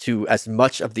access to as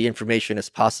much of the information as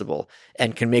possible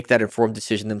and can make that informed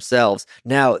decision themselves.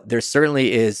 Now, there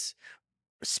certainly is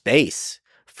space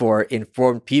for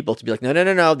informed people to be like,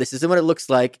 no, this isn't what it looks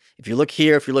like. If you look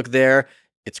here, if you look there,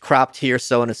 it's cropped here,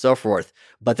 so on and so forth.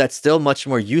 But that's still much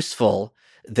more useful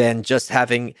than just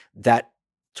having that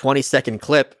 20-second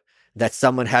clip that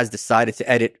someone has decided to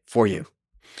edit for you.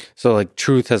 So like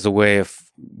truth has a way of,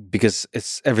 because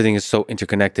everything is so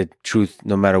interconnected, truth,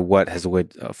 no matter what, has a way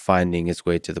of finding its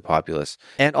way to the populace.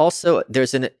 And also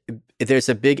there's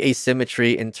a big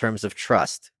asymmetry in terms of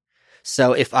trust.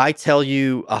 So if I tell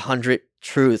you 100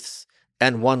 truths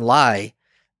and 1 lie,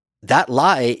 that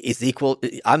lie is equal.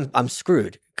 I'm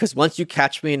screwed. Because once you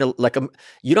catch me in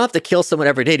you don't have to kill someone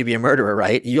every day to be a murderer,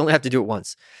 right? You only have to do it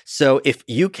once. So if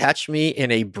you catch me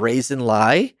in a brazen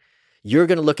lie, you're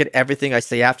going to look at everything I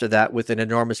say after that with an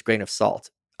enormous grain of salt.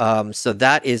 So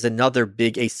that is another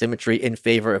big asymmetry in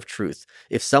favor of truth.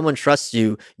 If someone trusts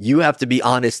you, you have to be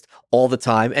honest all the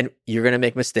time, and you're going to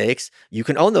make mistakes. You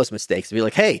can own those mistakes and be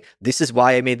like, hey, this is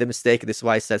why I made the mistake. This is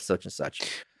why I said such and such.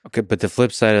 Okay, but the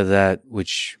flip side of that,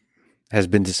 which has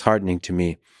been disheartening to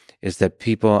me, is that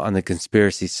people on the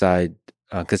conspiracy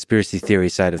theory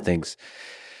side of things,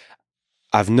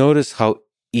 I've noticed how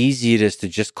easy it is to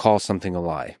just call something a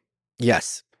lie.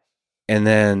 Yes. And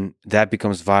then that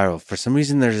becomes viral. For some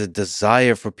reason, there's a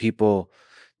desire for people,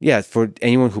 for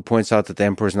anyone who points out that the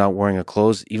emperor is not wearing a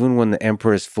clothes, even when the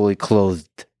emperor is fully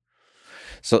clothed.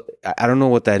 So I don't know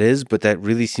what that is, but that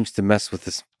really seems to mess with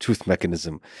this truth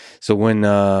mechanism. So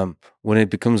when it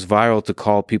becomes viral to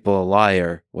call people a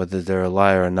liar, whether they're a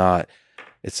liar or not,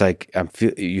 it's like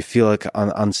you feel like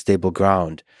on unstable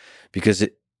ground, because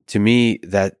to me,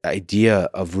 that idea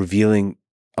of revealing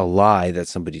a lie that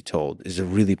somebody told is a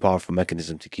really powerful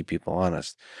mechanism to keep people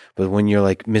honest. But when you're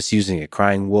like misusing it,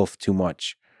 crying wolf too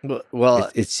much, well,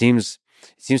 it seems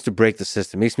It seems to break the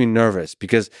system. It makes me nervous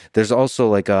because there's also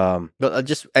like But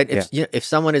if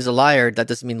someone is a liar, that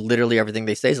doesn't mean literally everything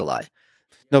they say is a lie.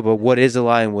 no, but what is a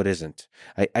lie and what isn't?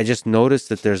 I just noticed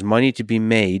that there's money to be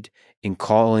made in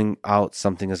calling out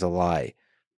something as a lie.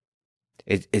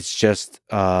 It's just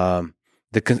the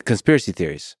conspiracy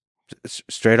theories,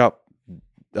 straight up.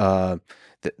 The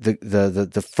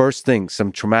first thing,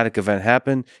 some traumatic event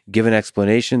happened, give an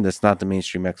explanation that's not the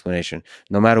mainstream explanation.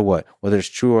 No matter what, whether it's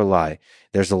true or lie,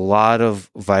 there's a lot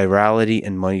of virality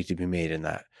and money to be made in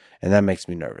that, and that makes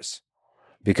me nervous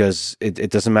because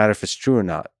it doesn't matter if it's true or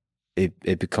not.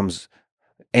 It becomes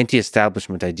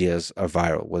anti-establishment ideas are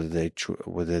viral, whether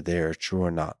they're true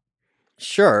or not.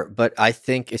 Sure, but I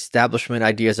think establishment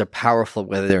ideas are powerful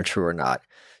whether they're true or not.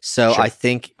 So Sure. I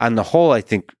think On the whole, I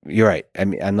think you're right. I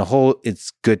mean, on the whole,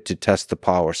 it's good to test the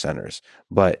power centers,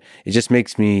 but it just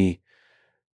makes me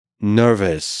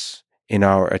nervous in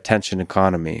our attention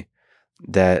economy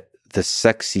that the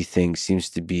sexy thing seems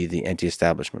to be the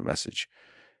anti-establishment message.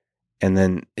 And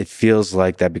then it feels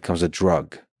like that becomes a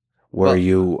drug where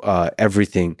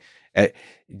everything,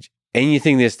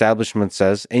 anything the establishment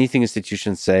says, anything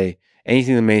institutions say,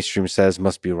 anything the mainstream says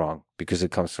must be wrong because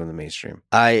it comes from the mainstream.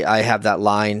 I have that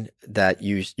line that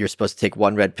you're supposed to take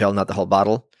one red pill, not the whole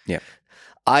bottle. Yeah.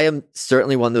 I am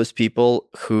certainly one of those people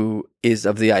who is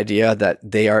of the idea that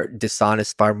they are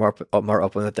dishonest far more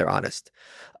open than they're honest.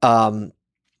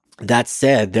 That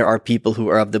said, there are people who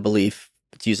are of the belief,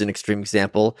 to use an extreme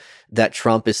example, that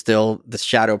Trump is still the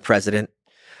shadow president.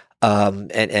 And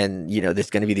there's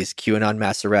going to be these QAnon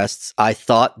mass arrests. I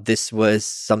thought this was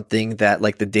something that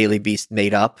like the Daily Beast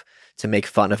made up to make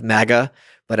fun of MAGA,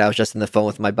 but I was just on the phone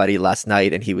with my buddy last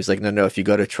night and he was like, no, if you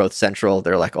go to Truth Central,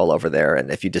 they're like all over there.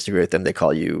 And if you disagree with them, they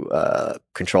call you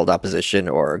controlled opposition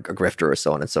or a grifter or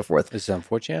so on and so forth. Is it on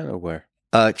 4chan or where?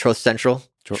 Truth Central,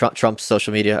 Trump's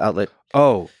social media outlet.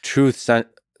 Oh, Truth Social.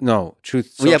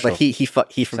 Yeah, but he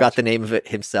forgot the name of it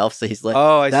himself, so he's like,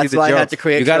 oh, I see that's the why joke. I had to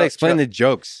create. You got to explain the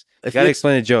jokes. You If got to you-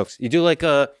 explain the jokes. You do like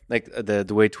the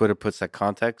way Twitter puts that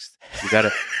context. You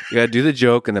gotta do the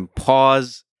joke and then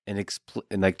pause and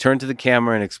like turn to the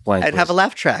camera and explain. I'd have a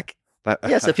laugh track.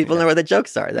 Yeah, so people know where the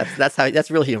jokes are.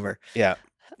 That's real humor. Yeah.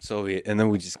 So and then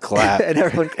we just clap. and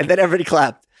then everybody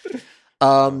clapped.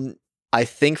 I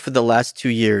think for the last 2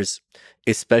 years,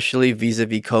 especially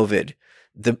vis-a-vis COVID,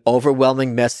 the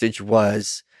overwhelming message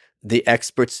was the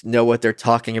experts know what they're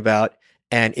talking about.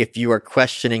 And if you are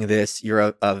questioning this, you're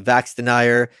a vax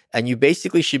denier, and you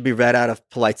basically should be read out of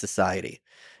polite society.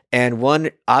 And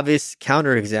one obvious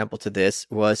counterexample to this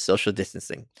was social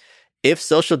distancing. If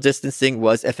social distancing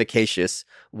was efficacious,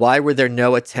 why were there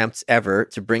no attempts ever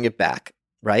to bring it back,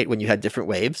 right? When you had different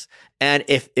waves. And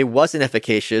if it wasn't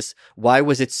efficacious, why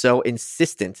was it so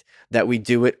insistent that we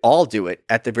all do it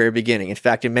at the very beginning? In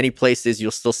fact, in many places, you'll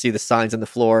still see the signs on the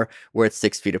floor where it's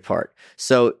 6 feet apart.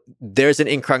 So there's an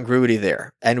incongruity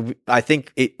there. And I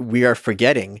think we are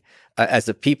forgetting as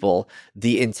a people,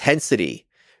 the intensity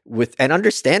and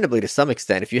understandably to some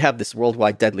extent, if you have this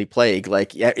worldwide deadly plague,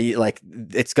 like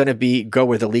it's going to go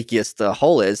where the leakiest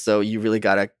hole is. So you really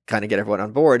got to kind of get everyone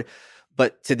on board.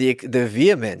 But to the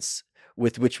vehemence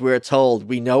with which we're told,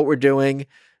 we know what we're doing.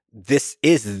 This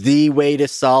is the way to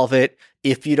solve it.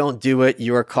 If you don't do it,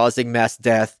 you are causing mass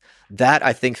death. That,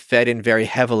 I think, fed in very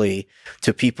heavily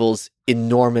to people's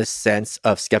enormous sense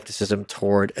of skepticism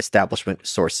toward establishment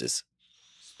sources.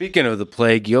 Speaking of the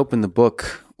plague, you opened the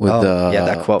book with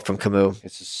that quote from Camus.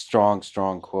 It's a strong,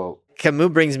 strong quote. Camus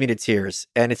brings me to tears.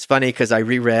 And it's funny because I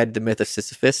reread The Myth of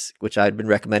Sisyphus, which I'd been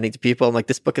recommending to people. I'm like,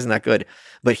 this book isn't that good.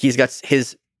 But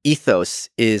his ethos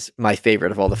is my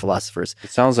favorite of all the philosophers.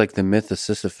 It sounds like the myth of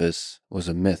Sisyphus was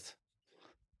a myth.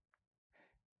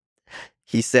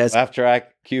 He says, Laugh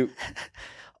track, cute.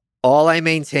 all I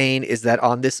maintain is that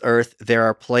on this earth, there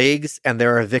are plagues and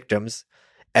there are victims.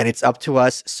 And it's up to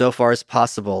us, so far as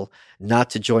possible, not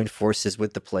to join forces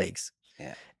with the plagues.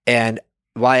 Yeah. And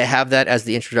why I have that as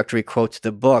the introductory quote to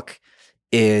the book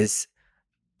is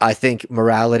I think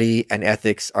morality and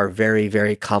ethics are very,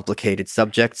 very complicated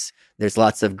subjects. There's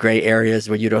lots of gray areas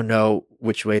where you don't know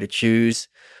which way to choose.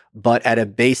 But at a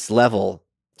base level,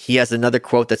 he has another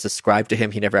quote that's ascribed to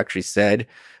him. He never actually said,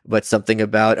 but something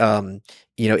about,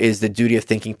 is the duty of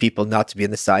thinking people not to be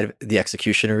on the side of the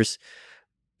executioners.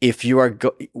 If you are,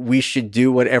 we should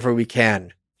do whatever we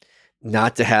can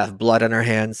not to have blood on our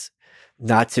hands,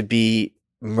 not to be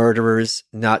murderers,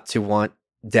 not to want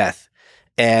death.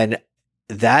 And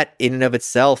that in and of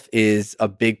itself is a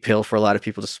big pill for a lot of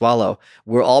people to swallow.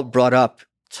 We're all brought up,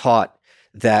 taught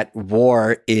that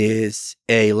war is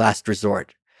a last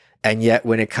resort. And yet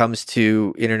when it comes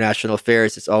to international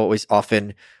affairs, it's always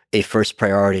often a first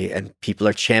priority, and people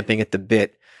are champing at the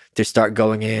bit to start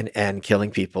going in and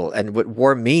killing people. And what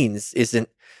war means isn't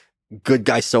good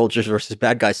guy soldiers versus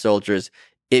bad guy soldiers.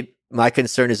 My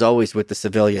concern is always with the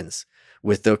civilians,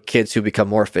 with the kids who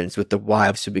become orphans, with the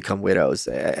wives who become widows,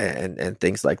 and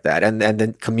things like that, and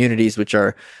then communities which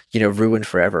are, ruined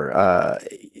forever.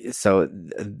 So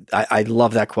I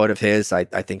love that quote of his. I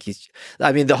think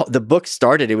the book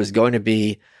started, it was going to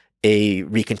be a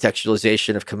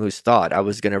recontextualization of Camus' thought. I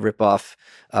was going to rip off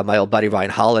my old buddy Ryan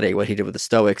Holiday, what he did with the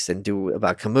Stoics, and do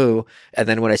about Camus. And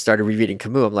then when I started rereading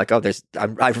Camus, I'm like,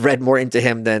 I've read more into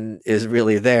him than is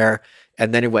really there.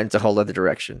 And then it went a whole other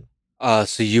direction.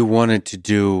 So you wanted to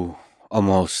do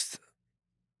almost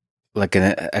like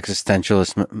an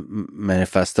existentialist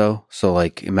manifesto. So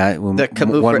like,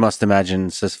 one must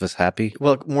imagine Sisyphus happy.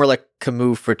 Well, more like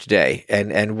Camus for today,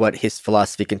 and what his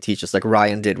philosophy can teach us, like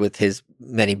Ryan did with his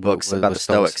many books about the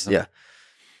Stoics. Yeah.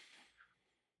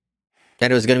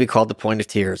 And it was going to be called The Point of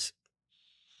Tears.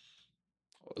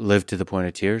 Live to the point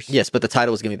of tears? Yes, but the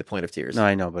title was going to be The Point of Tears. No,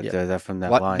 I know, but that from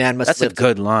that what line. Man must That's live a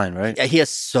good line, right? Yeah, he has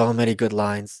so many good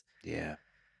lines. Yeah.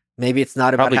 Maybe it's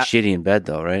not probably shitty in bed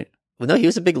though, right? Well, no, he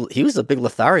was a big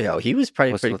Lothario. He was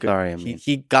probably What's pretty Lothario good. mean?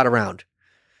 He got around.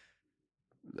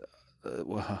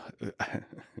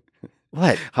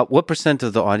 What? What percent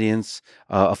of the audience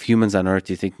of humans on Earth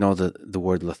do you think know the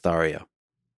word Lothario?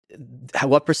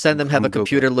 What percent of them have a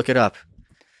computer? Look it up.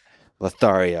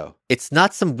 Lothario. It's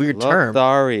not some weird term.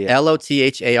 Lothario.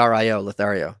 Lothario.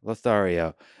 Lothario.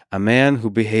 Lothario. A man who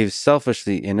behaves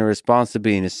selfishly and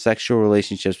irresponsibly in his sexual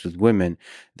relationships with women.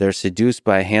 They're seduced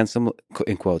by a handsome,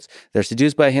 in quotes,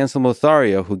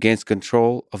 Lothario who gains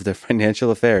control of their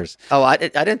financial affairs. Oh, I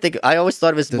didn't think, I always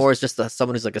thought of it as more as just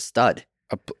someone who's like a stud.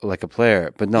 Like a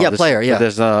player, but no. Yeah, player, yeah.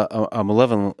 There's a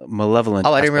malevolent.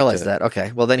 Oh, I didn't realize that.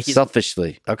 Okay, well then he's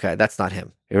selfishly. Okay, that's not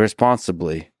him.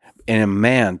 Irresponsibly, and a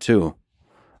man too.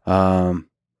 Although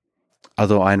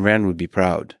Ayn Rand would be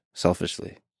proud,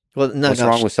 selfishly. Well, no, what's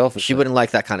wrong with selfishness? She wouldn't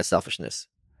like that kind of selfishness.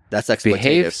 That's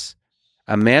exploitative.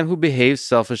 A man who behaves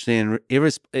selfishly and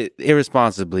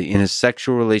irresponsibly in his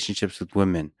sexual relationships with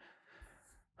women.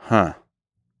 Huh.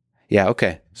 Yeah.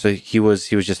 Okay. So he was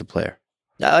just a player.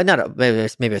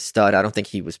 Maybe a stud. I don't think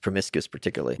he was promiscuous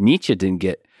particularly. Nietzsche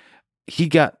never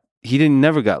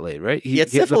got laid, right? He had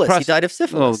syphilis. He died of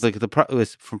syphilis. Oh, like it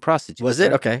was from prostitutes. Was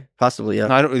it? Okay, possibly. Yeah.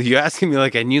 No, you're asking me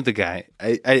like I knew the guy.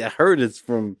 I heard it's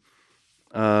from.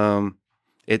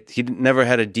 He never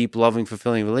had a deep, loving,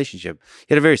 fulfilling relationship.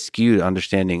 He had a very skewed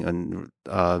understanding on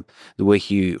the way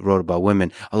he wrote about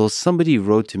women. Although somebody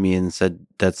wrote to me and said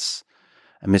that's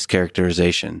a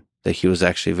mischaracterization. That he was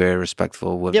actually very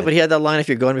respectful of women. Yeah, but he had that line, if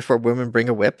you're going before women, bring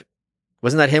a whip.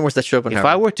 Wasn't that him or was that Schopenhauer? If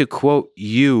I were to quote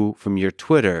you from your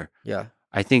Twitter, yeah,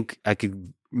 I think I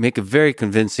could make a very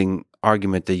convincing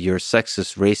argument that you're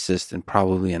sexist, racist, and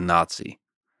probably a Nazi.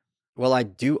 Well, I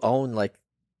do own like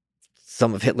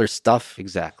some of Hitler's stuff.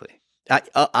 Exactly.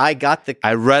 I got the...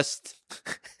 I rest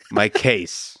my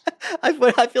case.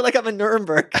 I feel like I'm in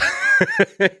Nuremberg.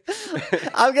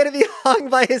 I'm going to be hung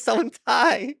by his own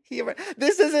tie.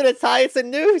 This isn't a tie, it's a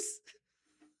noose.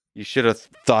 You should have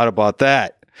thought about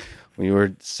that when you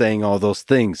were saying all those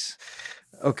things.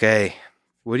 Okay.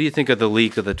 What do you think of the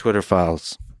leak of the Twitter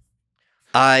files?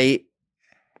 I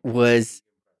was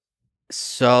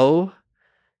so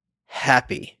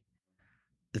happy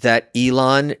that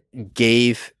Elon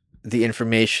gave the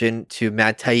information to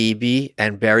Matt Taibbi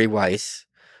and Barry Weiss,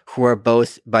 who are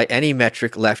both, by any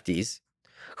metric, lefties,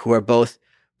 who are both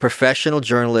professional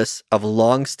journalists of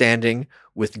long standing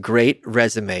with great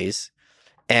resumes.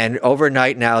 And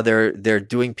overnight now they're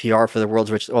doing PR for the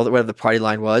world's richest, or whatever the party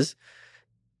line was.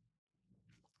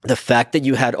 The fact that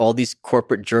you had all these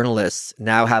corporate journalists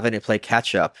now having to play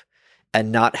catch up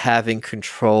and not having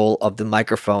control of the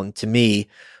microphone, to me,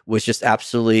 was just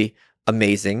absolutely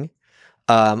amazing.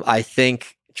 I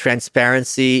think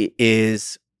transparency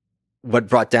is what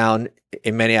brought down,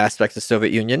 in many aspects, the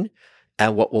Soviet Union,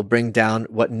 and what will bring down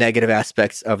what negative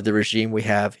aspects of the regime we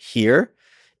have here.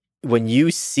 When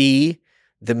you see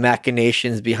the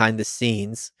machinations behind the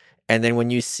scenes, and then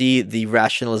when you see the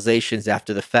rationalizations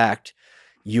after the fact,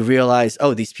 you realize,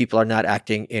 oh, these people are not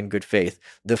acting in good faith.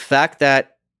 The fact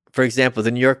that, for example,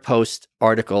 the New York Post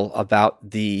article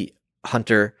about the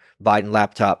Hunter Biden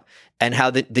laptop and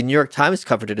how the New York Times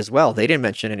covered it as well. They didn't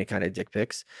mention any kind of dick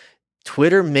pics.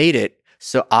 Twitter made it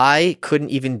so I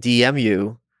couldn't even DM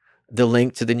you the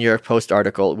link to the New York Post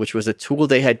article, which was a tool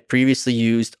they had previously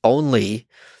used only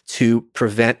to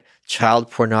prevent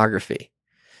child pornography.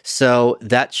 So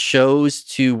that shows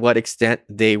to what extent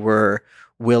they were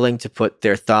willing to put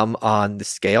their thumb on the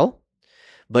scale.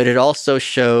 But it also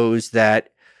shows that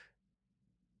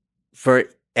for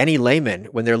any layman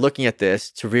when they're looking at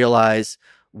this to realize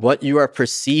what you are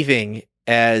perceiving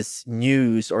as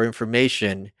news or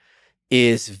information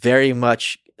is very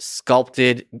much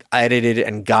sculpted, edited,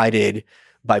 and guided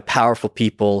by powerful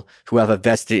people who have a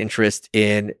vested interest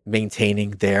in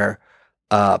maintaining their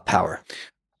power.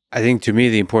 I think to me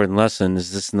the important lesson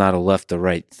is this is not a left or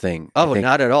right thing. Oh,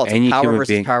 not at all. It's power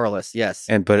versus powerless. Yes.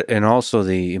 And also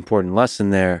the important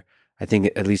lesson there, I think,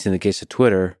 at least in the case of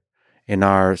Twitter, in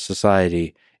our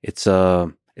society, it's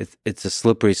a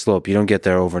slippery slope. You don't get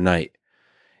there overnight.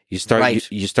 You start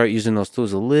you start using those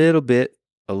tools a little bit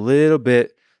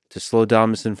to slow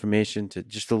down misinformation, to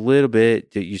just a little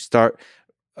bit. That you start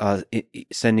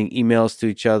sending emails to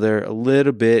each other a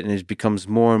little bit, and it becomes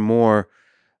more and more.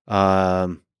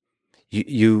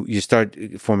 You start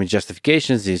forming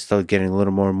justifications. You start getting a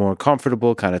little more and more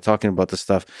comfortable, kind of talking about the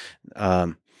stuff.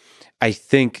 I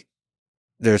think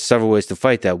there are several ways to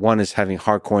fight that. One is having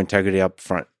hardcore integrity up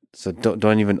front. So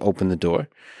don't even open the door.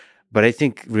 But I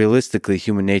think realistically,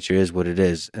 human nature is what it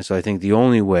is. And so I think the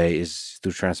only way is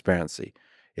through transparency.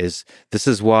 This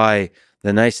is why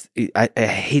I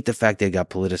hate the fact that it got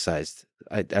politicized.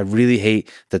 I really hate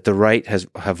that the right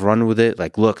have run with it.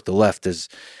 Like, look, the left is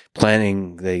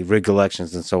planning the rigged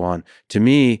elections and so on. To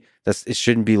me, it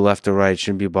shouldn't be left or right. It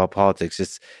shouldn't be about politics.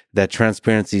 It's that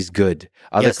transparency is good.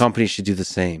 Other companies should do the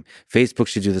same. Facebook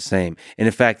should do the same. And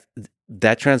in fact,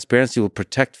 that transparency will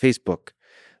protect Facebook.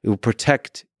 It will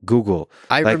protect Google.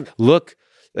 Look,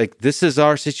 like, this is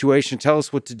our situation. Tell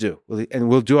us what to do, and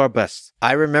we'll do our best.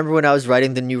 I remember when I was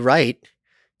writing The New Right,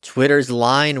 Twitter's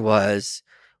line was,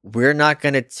 we're not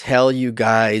going to tell you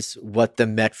guys what the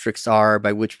metrics are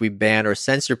by which we ban or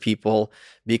censor people,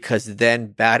 because then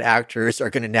bad actors are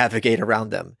going to navigate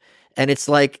around them. And it's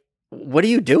like, what are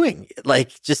you doing?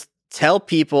 Like, just tell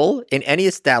people in any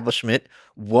establishment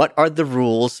what are the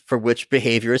rules for which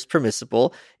behavior is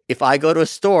permissible. If I go to a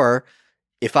store,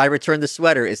 if I return the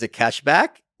sweater, is it cash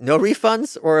back? No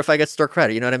refunds? Or if I get store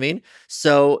credit, you know what I mean?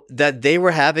 So that they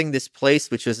were having this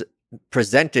place which was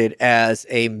presented as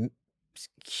a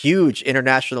huge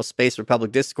international space for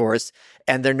public discourse,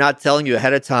 and they're not telling you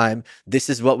ahead of time, this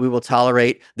is what we will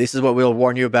tolerate, this is what we'll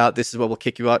warn you about, this is what will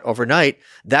kick you out overnight.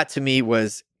 That to me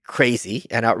was crazy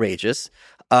and outrageous.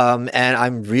 And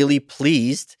I'm really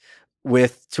pleased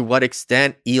with to what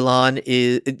extent Elon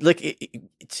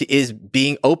is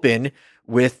being open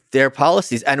with their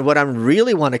policies. And what I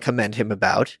really want to commend him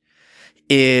about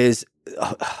is,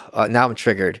 now I'm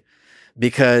triggered,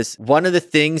 because one of the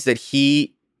things that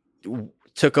he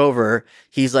took over,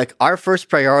 he's like, our first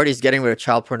priority is getting rid of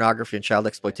child pornography and child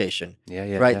exploitation.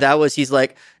 Yeah. Right. That was, he's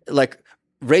like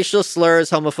racial slurs,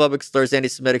 homophobic slurs,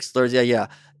 anti-Semitic slurs. Yeah.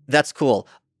 That's cool.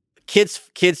 Kids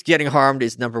getting harmed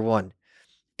is number one.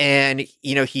 And,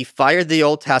 he fired the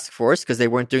old task force because they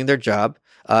weren't doing their job.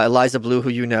 Eliza Blue,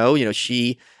 who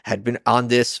she had been on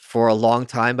this for a long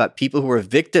time about people who were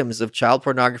victims of child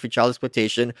pornography, child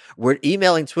exploitation, were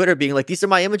emailing Twitter being like, these are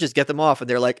my images, get them off. And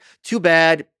they're like, too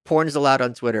bad, porn is allowed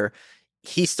on Twitter.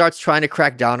 He starts trying to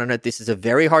crack down on it. This is a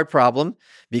very hard problem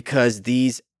because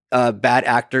these bad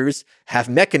actors have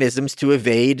mechanisms to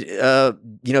evade,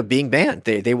 being banned.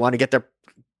 They want to get their,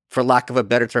 for lack of a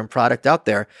better term, product out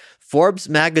there. Forbes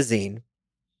magazine,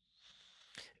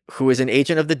 who is an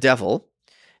agent of the devil,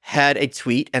 had a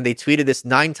tweet, and they tweeted this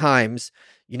 9 times.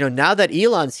 Now that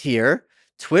Elon's here,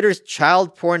 Twitter's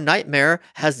child porn nightmare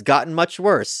has gotten much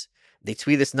worse. They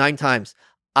tweeted this 9 times.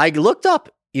 I looked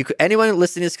up. Anyone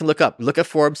listening to this can look up. Look at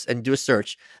Forbes and do a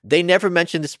search. They never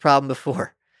mentioned this problem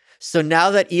before. So now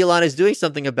that Elon is doing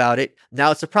something about it, now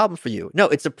it's a problem for you. No,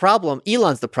 it's a problem.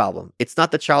 Elon's the problem. It's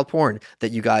not the child porn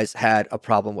that you guys had a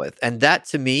problem with. And that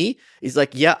to me is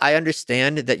like, yeah, I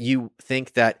understand that you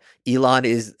think that Elon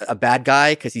is a bad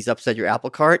guy because he's upset your apple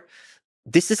cart.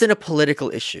 This isn't a political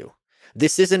issue.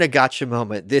 This isn't a gotcha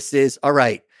moment. This is, all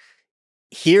right,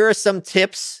 here are some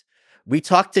tips. We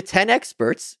talked to 10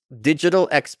 experts, digital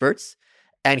experts,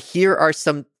 and here are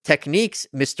some techniques,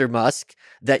 Mr. Musk,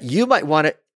 that you might want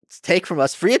to take from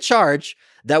us free of charge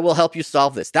that will help you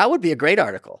solve this. That would be a great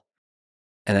article.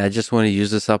 And I just want to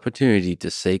use this opportunity to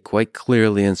say quite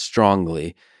clearly and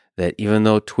strongly that even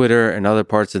though Twitter and other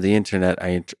parts of the internet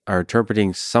are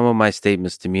interpreting some of my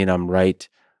statements to mean I'm right,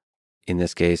 in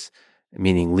this case,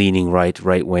 meaning leaning right,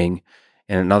 right wing,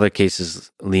 and in other cases,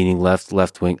 leaning left,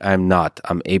 left wing, I'm not.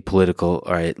 I'm apolitical,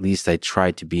 or at least I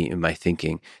try to be in my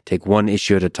thinking. Take one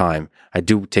issue at a time. I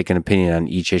do take an opinion on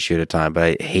each issue at a time, but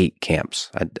I hate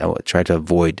camps. I try to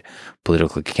avoid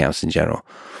political camps in general.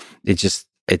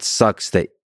 It sucks that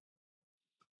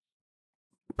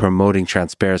promoting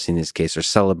transparency in this case, or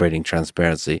celebrating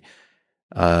transparency,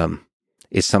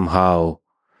 is somehow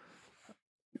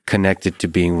connected to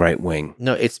being right wing.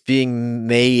 No, it's being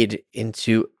made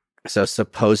into a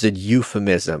supposed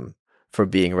euphemism for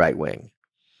being right wing.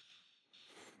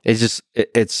 It just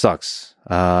it sucks.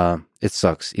 It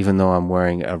sucks. Even though I'm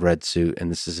wearing a red suit,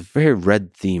 and this is a very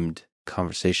red themed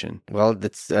conversation. Well,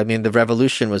 the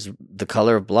revolution was the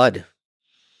color of blood.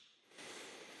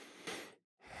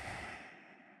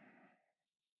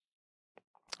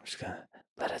 I'm just gonna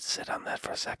let it sit on that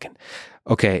for a second.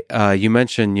 Okay, you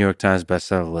mentioned New York Times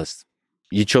bestseller list.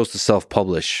 You chose to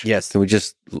self-publish. Yes. Can we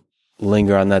just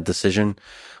linger on that decision?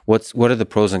 What are the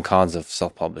pros and cons of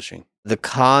self-publishing? The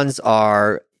cons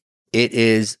are it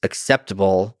is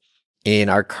acceptable in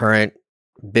our current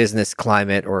business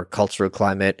climate or cultural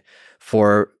climate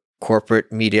for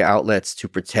corporate media outlets to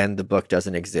pretend the book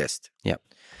doesn't exist. Yep.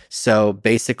 So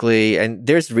basically, and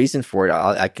there's reason for it.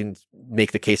 I can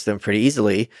make the case to them pretty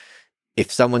easily.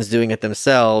 If someone's doing it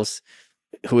themselves,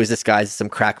 who is this guy? Some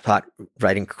crackpot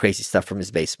writing crazy stuff from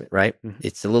his basement, right? Mm-hmm.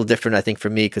 It's a little different, I think, for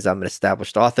me because I'm an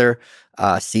established author.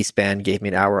 C-SPAN gave me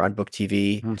an hour on Book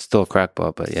TV. I'm still a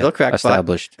crackpot, but yeah, Still a crackpot.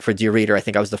 Established. For Dear Reader, I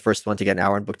think I was the first one to get an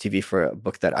hour on Book TV for a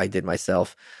book that I did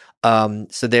myself.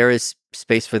 So there is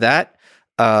space for that.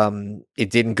 It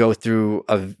didn't go through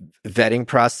a vetting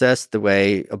process the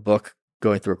way a book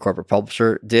going through a corporate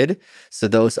publisher did. So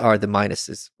those are the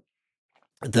minuses.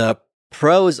 The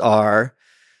pros are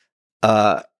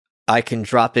I can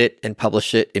drop it and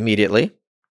publish it immediately.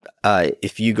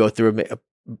 If you go through a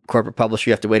corporate publisher,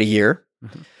 you have to wait a year.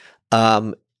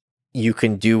 Mm-hmm. You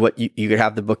can do what you could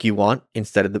have the book you want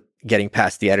instead of getting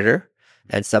past the editor.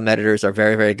 And some editors are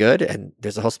very, very good, and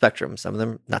there's a whole spectrum. Some of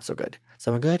them not so good.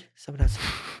 Some are good, some are not so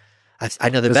good. I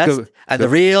know the best and the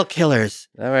real killers.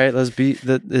 All right,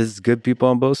 there's good people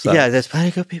on both sides. Yeah, there's plenty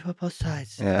of good people on both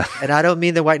sides. Yeah. And I don't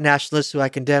mean the white nationalists who I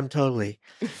condemn totally.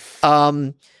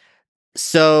 But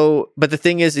the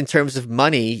thing is, in terms of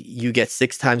money, you get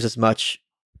 6 times as much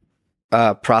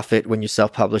profit when you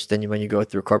self-publish than when you go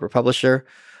through a corporate publisher.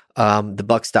 The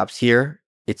buck stops here.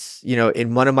 It's,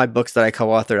 in one of my books that I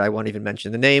co-authored, I won't even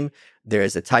mention the name, there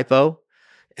is a typo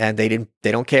and they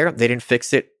don't care. They didn't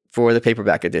fix it for the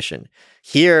paperback edition.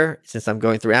 Here, since I'm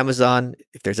going through Amazon,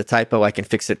 if there's a typo, I can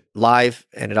fix it live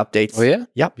and it updates. Oh yeah?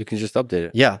 Yep. You can just update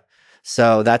it. Yeah.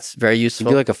 So that's very useful.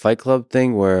 You do like a Fight Club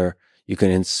thing where you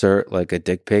can insert like a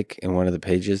dick pic in one of the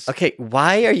pages. Okay,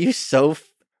 why do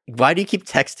you keep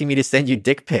texting me to send you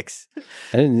dick pics?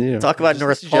 I didn't, talk about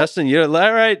North Pole. Justin, you're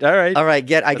all right. All right, I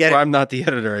get it. I'm not the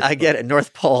editor. I get it.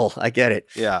 North Pole. I get it.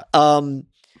 Yeah.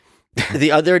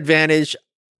 The other advantage,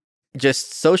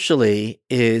 just socially,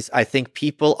 is I think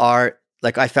people are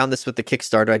like, I found this with the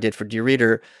Kickstarter I did for Dear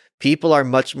Reader. People are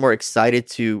much more excited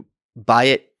to buy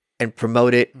it and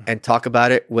promote it and talk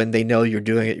about it when they know you're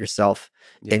doing it yourself,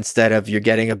 instead of you're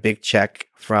getting a big check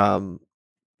from,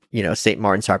 St.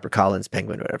 Martin's, HarperCollins,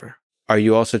 Penguin, whatever. Are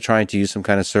you also trying to use some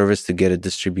kind of service to get it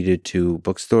distributed to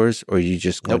bookstores, or are you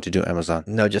just going to do Amazon?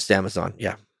 No, just Amazon.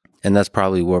 Yeah. And that's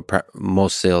probably where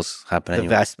most sales happen anyway.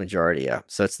 The vast majority, yeah.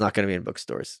 So it's not going to be in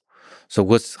bookstores. So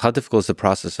how difficult is the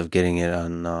process of getting it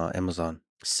on Amazon?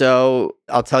 So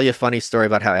I'll tell you a funny story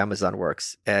about how Amazon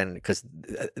works. And because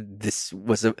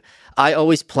I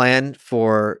always plan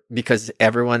because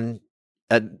everyone,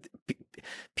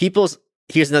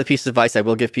 here's another piece of advice I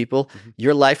will give people. Mm-hmm.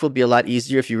 Your life will be a lot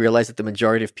easier if you realize that the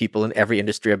majority of people in every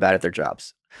industry are bad at their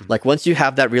jobs. Mm-hmm. Like once you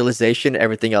have that realization,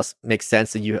 everything else makes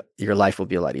sense and your life will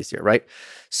be a lot easier, right?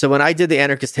 So when I did the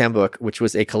Anarchist Handbook, which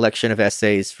was a collection of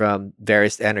essays from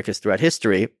various anarchists throughout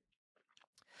history,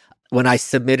 when I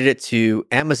submitted it to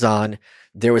Amazon,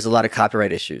 there was a lot of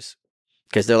copyright issues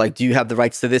because they're like, do you have the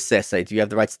rights to this essay? Do you have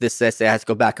the rights to this essay? I had to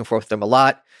go back and forth with them a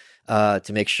lot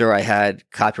to make sure I had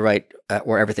copyright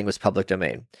or everything was public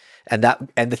domain. And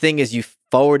the thing is, you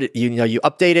forward it, you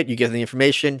update it, you give them the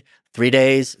information, 3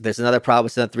 days. There's another problem,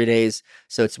 it's not 3 days,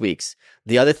 so it's weeks.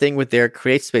 The other thing with their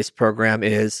CreateSpace program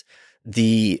is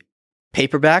the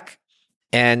paperback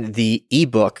and the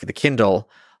ebook, the Kindle,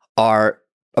 are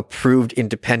approved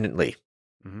independently.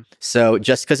 Mm-hmm. So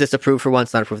just because it's approved for one,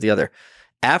 it's not approved for the other.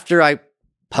 After I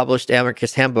published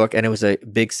Anarchist Handbook and it was a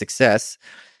big success,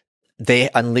 they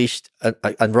unrolled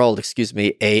a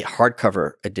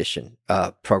hardcover edition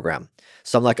program.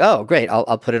 So I'm like, oh, great,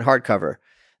 I'll put in hardcover.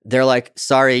 They're like,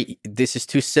 sorry, this is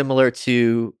too similar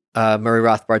to Murray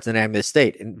Rothbard's Anatomy of the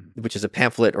State, which is a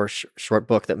pamphlet or short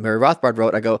book that Murray Rothbard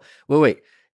wrote. I go, wait,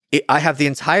 I have the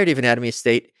entirety of Anatomy of the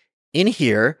State in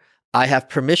here. I have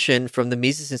permission from the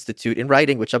Mises Institute in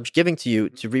writing, which I'm giving to you,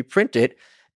 to reprint it.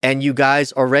 And you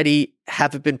guys already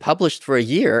have it been published for a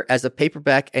year as a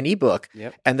paperback and ebook.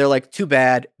 Yep. And they're like, too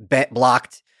bad,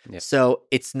 blocked. Yep. So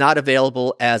it's not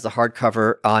available as a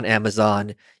hardcover on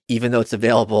Amazon, even though it's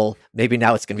available, maybe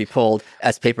now it's going to be pulled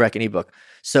as paperback and ebook.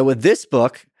 So with this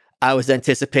book, I was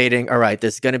anticipating, all right,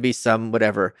 there's going to be some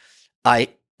whatever. The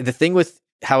thing with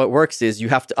how it works is you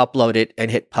have to upload it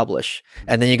and hit publish,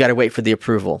 and then you got to wait for the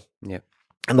approval. Yeah.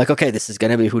 I'm like, okay, this is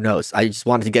going to be, who knows? I just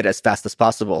wanted to get it as fast as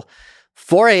possible.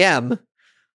 4 a.m.,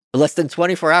 less than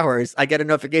 24 hours, I get a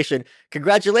notification.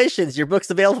 Congratulations, your book's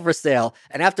available for sale.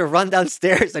 And I have to run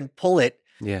downstairs and pull it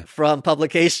from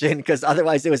publication because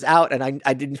otherwise it was out and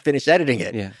I didn't finish editing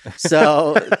it. Yeah.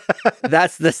 So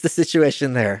that's the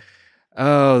situation there.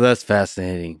 Oh, that's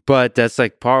fascinating. But that's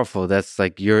like powerful. That's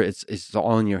like it's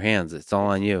all in your hands. It's all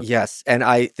on you. Yes. And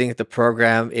I think the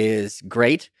program is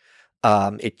great.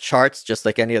 It charts just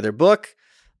like any other book.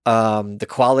 The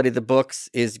quality of the books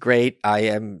is great. I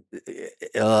am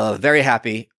very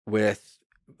happy with.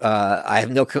 I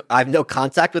have no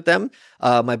contact with them.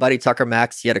 My buddy Tucker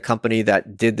Max, he had a company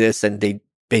that did this, and they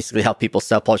basically help people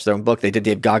self-publish their own book. They did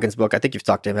Dave Goggins' book. I think you've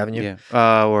talked to him, haven't you?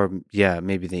 Yeah.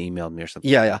 Maybe they emailed me or something.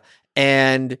 Yeah.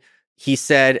 And he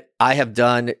said, I have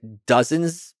done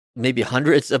dozens, maybe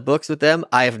hundreds of books with them.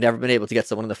 I have never been able to get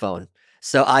someone on the phone.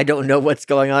 So I don't know what's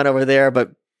going on over there,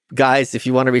 but guys, if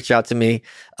you want to reach out to me,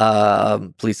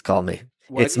 please call me.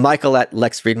 It's Michael at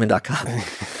lexfriedman.com.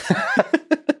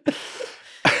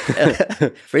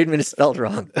 Friedman is spelled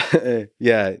wrong.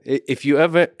 Yeah. If you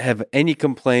ever have any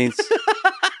complaints,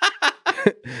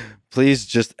 please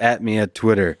just at me at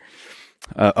Twitter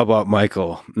about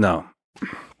Michael. No.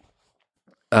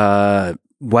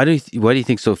 Why do you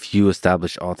think so few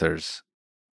established authors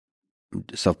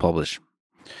self-publish?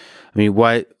 I mean,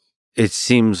 why? It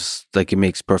seems like it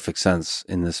makes perfect sense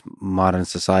in this modern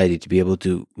society to be able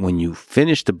to, when you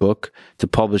finish the book, to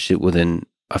publish it within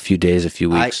a few days, a few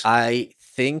weeks. I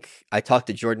think I talked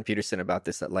to Jordan Peterson about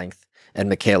this at length, and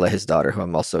Michaela, his daughter, who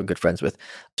I'm also good friends with.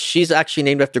 She's actually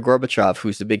named after Gorbachev,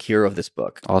 who's the big hero of this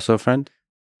book. Also a friend?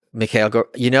 Mikhail,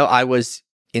 I was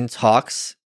in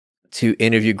talks to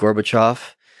interview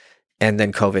Gorbachev, and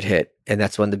then COVID hit. And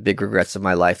that's one of the big regrets of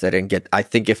my life that I didn't get. I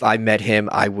think if I met him,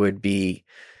 I would be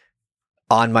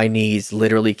on my knees,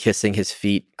 literally kissing his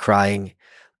feet, crying,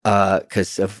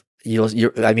 because of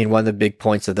one of the big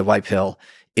points of the White Pill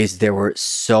is there were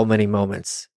so many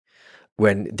moments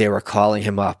when they were calling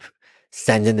him up,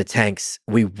 send in the tanks.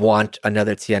 We want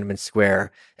another Tiananmen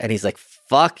Square, and he's like,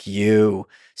 "Fuck you."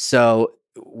 So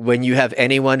when you have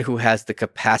anyone who has the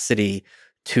capacity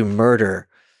to murder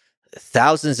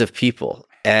thousands of people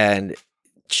and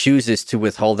chooses to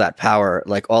withhold that power,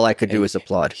 like all I could do is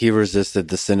applaud. He resisted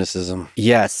the cynicism.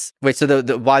 Yes. Wait, so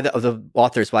the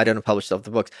authors, why don't they publish the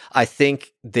books? I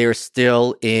think they're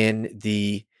still in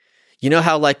the,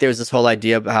 how like there's this whole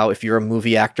idea about how if you're a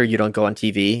movie actor, you don't go on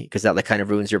TV because that like kind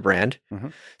of ruins your brand. Mm-hmm.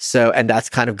 So, and that's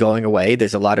kind of going away.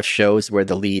 There's a lot of shows where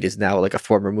the lead is now like a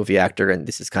former movie actor, and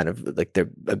this is kind of like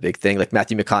a big thing. Like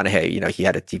Matthew McConaughey, he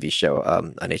had a TV show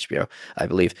on HBO, I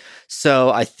believe.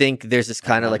 So I think there's this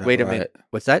kind of like, wait a minute,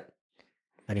 what's that?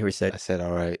 I didn't hear what he said. I said,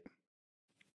 all right.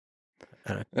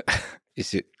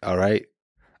 Is it all right?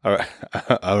 All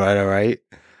right, all right.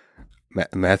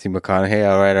 Matthew McConaughey,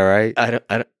 all right.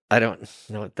 I don't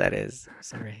know what that is.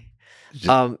 Sorry.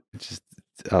 I'll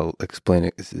explain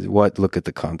it. Look at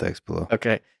the context below.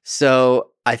 Okay.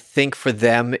 So I think for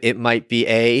them, it might be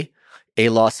a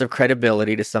loss of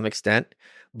credibility to some extent,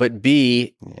 but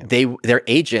B, their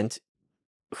agent,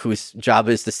 whose job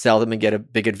is to sell them and get a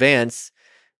big advance,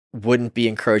 wouldn't be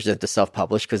encouraged them to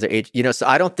self-publish because their agent, so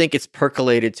I don't think it's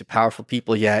percolated to powerful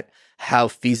people yet how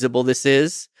feasible this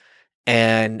is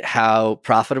and how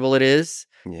profitable it is.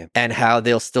 Yeah. And how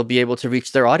they'll still be able to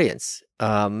reach their audience.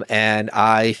 And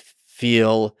I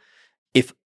feel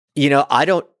if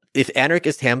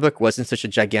Anarchist Handbook wasn't such a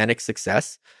gigantic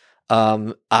success,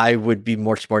 I would be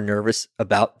much more nervous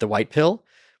about the White Pill.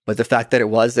 But the fact that it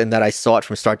was, and that I saw it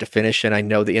from start to finish, and I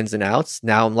know the ins and outs,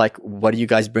 now I'm like, what are you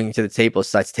guys bringing to the table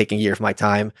besides taking a year of my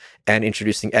time and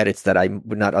introducing edits that I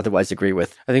would not otherwise agree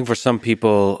with? I think for some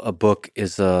people, a book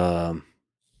is a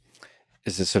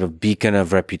sort of beacon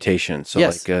of reputation. So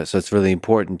yes. So it's really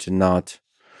important to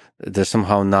there's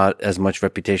somehow not as much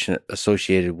reputation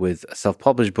associated with a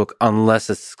self-published book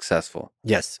unless it's successful.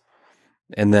 Yes.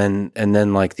 And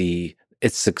then like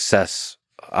its success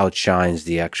outshines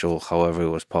the actual, however it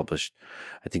was published.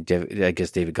 I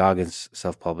guess David Goggins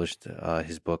self-published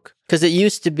his book. Because it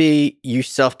used to be you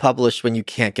self-publish when you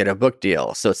can't get a book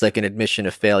deal. So it's like an admission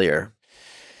of failure.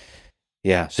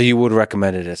 Yeah, so you would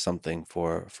recommend it as something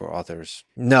for authors?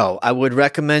 No, I would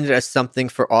recommend it as something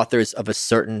for authors of a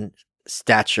certain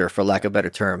stature, for lack of a better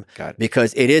term. Got it.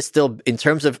 Because it is still, in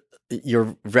terms of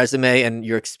your resume and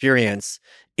your experience,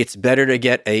 it's better to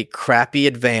get a crappy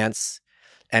advance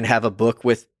and have a book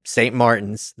with St.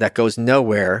 Martin's that goes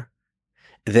nowhere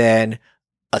than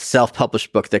a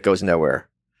self-published book that goes nowhere.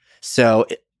 So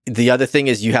the other thing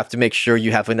is you have to make sure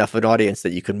you have enough of an audience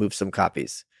that you can move some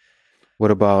copies.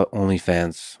 What about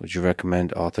OnlyFans? Would you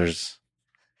recommend authors?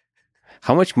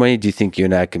 How much money do you think you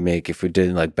and I could make if we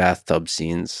did like bathtub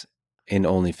scenes in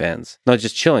OnlyFans? Not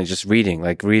just chilling, just reading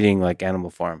like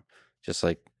Animal Farm, just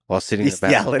like while sitting in the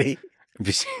bathroom.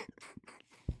 Bestiality.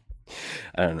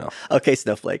 I don't know. Okay,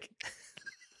 Snowflake.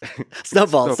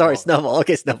 Snowball. Sorry, Snowball.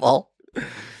 Okay, Snowball.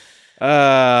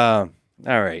 All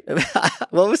right.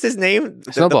 What was his name?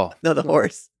 Snowball. The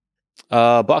horse.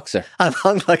 Boxer. I'm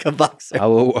hung like a boxer. I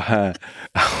will.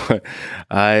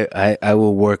 I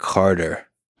will work harder.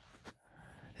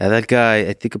 Yeah, that guy.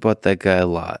 I think about that guy a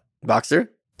lot.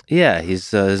 Boxer. Yeah,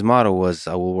 his motto was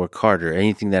 "I will work harder."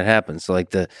 Anything that happens, so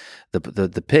like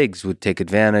the pigs would take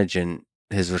advantage, and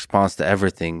his response to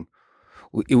everything,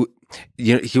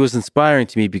 he was inspiring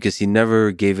to me because he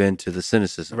never gave in to the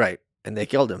cynicism. Right, and they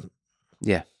killed him.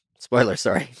 Yeah. Spoiler.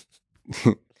 Sorry.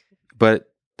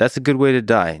 But that's a good way to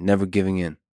die, never giving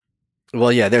in.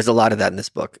 Well, yeah, there's a lot of that in this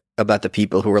book about the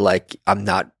people who were like,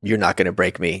 you're not going to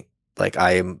break me. Like,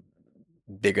 I am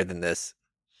bigger than this.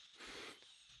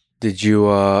 Did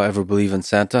you ever believe in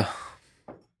Santa?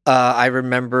 I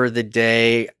remember the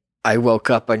day I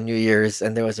woke up on New Year's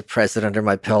and there was a present under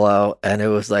my pillow, and it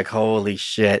was like, holy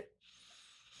shit.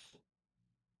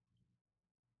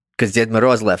 Because Ded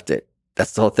Moroz left it.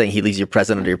 That's the whole thing. He leaves your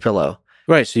present under your pillow.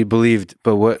 Right, so you believed,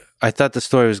 but what I thought the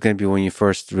story was going to be when you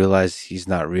first realized he's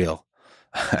not real.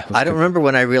 I don't remember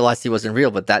when I realized he wasn't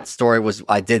real, but that story was,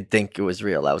 I did think it was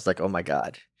real. I was like, oh my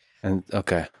God. And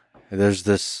okay, there's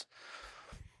this,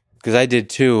 because I did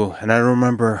too, and I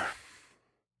remember,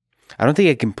 I don't think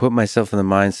I can put myself in the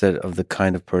mindset of the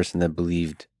kind of person that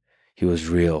believed he was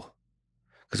real.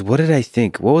 Because what did I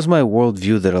think? What was my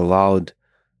worldview that allowed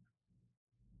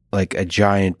like a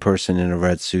giant person in a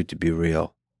red suit to be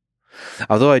real?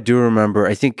 Although I do remember,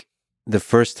 I think the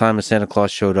first time a Santa Claus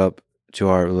showed up to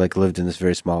our, like, lived in this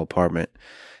very small apartment.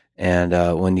 And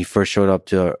when he first showed up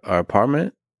to our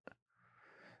apartment,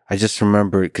 I just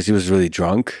remember, because he was really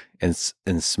drunk and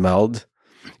smelled.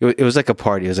 It was like a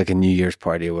party. It was like a New Year's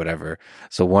party or whatever.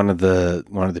 So one of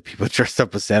the people dressed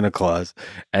up as Santa Claus.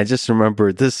 I just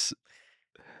remember this.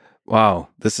 Wow,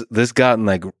 this gotten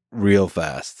like real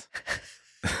fast.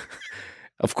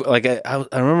 Of course, like I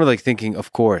remember like thinking,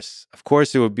 of course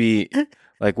it would be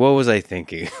like, what was I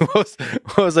thinking?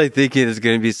 what was I thinking is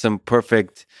going to be some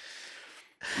perfect,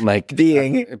 like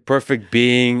perfect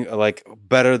being, like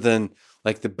better than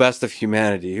like the best of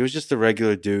humanity. He was just a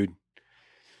regular dude,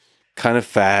 kind of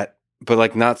fat, but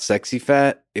like not sexy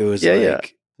fat. It was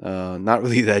not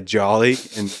really that jolly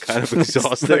and kind of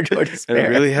exhausted, and I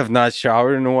really have not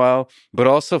showered in a while, but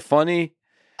also funny.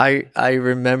 I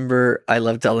remember, I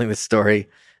love telling this story,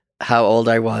 how old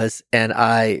I was, and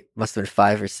I must have been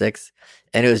 5 or 6,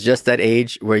 and it was just that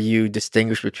age where you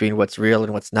distinguish between what's real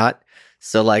and what's not.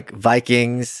 So like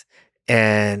Vikings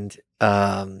and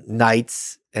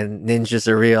knights and ninjas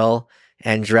are real,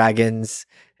 and dragons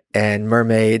and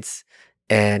mermaids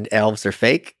and elves are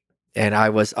fake. And I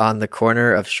was on the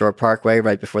corner of Shore Parkway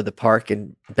right before the park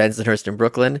in Bensonhurst in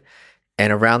Brooklyn,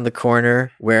 and around the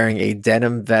corner wearing a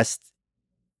denim vest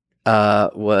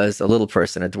was a little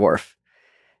person, a dwarf.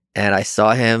 And I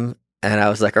saw him and I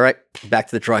was like, all right, back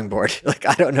to the drawing board. Like,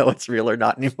 I don't know what's real or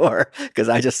not anymore because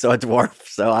I just saw a dwarf.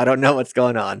 So I don't know what's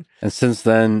going on. And since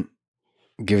then,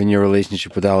 given your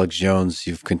relationship with Alex Jones,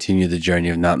 you've continued the journey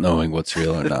of not knowing what's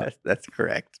real or not. That's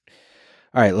correct.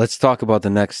 All right, let's talk about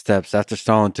the next steps. After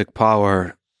Stalin took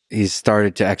power, he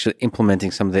started to actually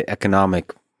implementing some of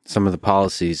the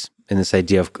policies in this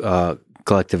idea of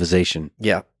collectivization.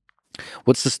 Yeah.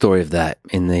 What's the story of that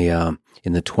in the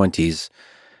 20s,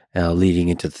 leading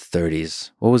into the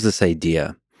 30s? What was this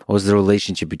idea? What was the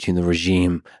relationship between the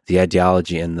regime, the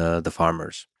ideology, and the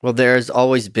farmers? Well, there's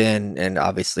always been, and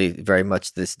obviously very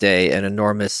much this day, an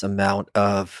enormous amount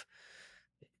of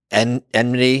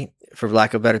enmity, for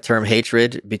lack of a better term,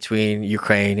 hatred between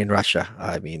Ukraine and Russia.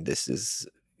 I mean, this is,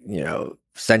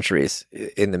 centuries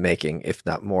in the making, if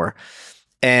not more.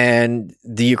 And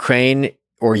the Ukraine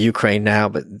now,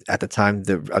 but at the time,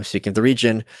 I'm speaking of the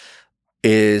region,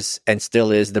 is and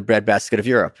still is the breadbasket of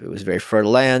Europe. It was very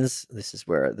fertile lands. This is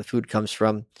where the food comes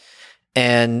from.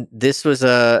 And this was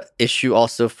a issue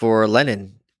also for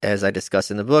Lenin, as I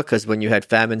discuss in the book, because when you had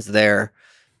famines there,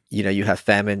 you have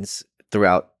famines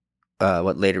throughout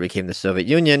what later became the Soviet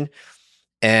Union.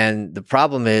 And the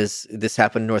problem is this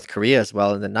happened in North Korea as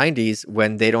well in the 90s.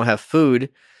 When they don't have food,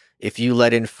 if you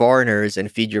let in foreigners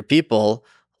and feed your people,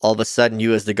 all of a sudden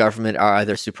you as the government are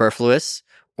either superfluous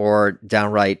or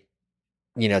downright,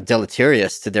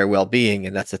 deleterious to their well-being,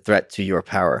 and that's a threat to your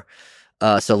power.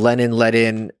 So Lenin led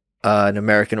in an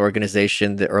American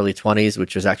organization, the early 1920s,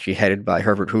 which was actually headed by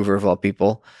Herbert Hoover, of all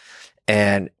people.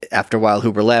 And after a while,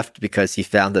 Hoover left because he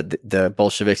found that the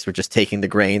Bolsheviks were just taking the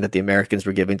grain that the Americans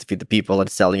were giving to feed the people and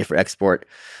selling it for export,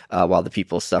 while the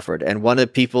people suffered. And one of the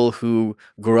people who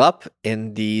grew up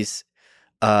in these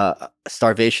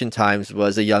starvation times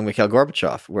was a young Mikhail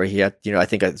Gorbachev, where he had, I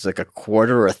think it was like a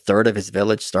quarter or a third of his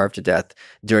village starved to death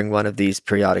during one of these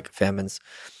periodic famines.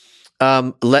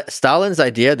 Stalin's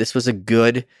idea, this was a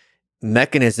good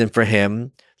mechanism for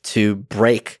him to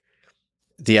break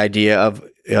the idea of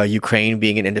Ukraine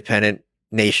being an independent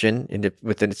nation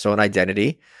within its own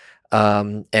identity.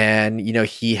 And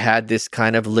he had this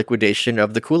kind of liquidation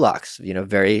of the kulaks,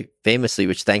 very famously,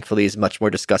 which thankfully is much more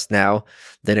discussed now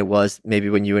than it was maybe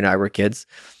when you and I were kids.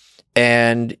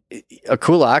 And a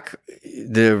kulak,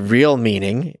 the real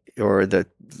meaning or the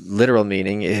literal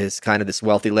meaning is kind of this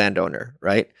wealthy landowner,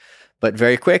 right? But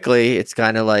very quickly, it's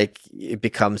kind of like it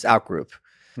becomes outgroup.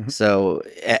 Mm-hmm. So,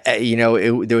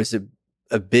 there was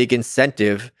a big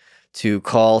incentive to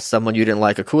call someone you didn't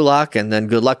like a kulak, and then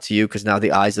good luck to you, because now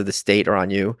the eyes of the state are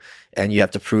on you, and you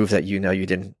have to prove that you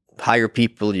didn't hire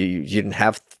people, you didn't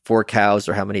have 4 cows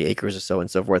or how many acres or so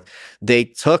and so forth. They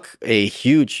took a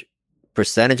huge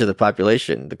percentage of the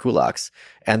population, the kulaks,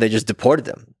 and they just deported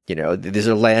them. These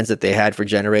are lands that they had for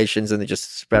generations, and they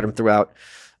just spread them throughout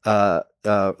broader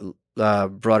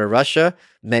Russia.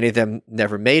 Many of them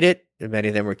never made it, and many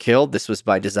of them were killed. This was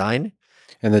by design.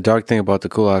 And the dark thing about the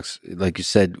kulaks, like you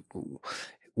said,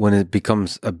 when it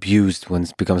becomes abused, when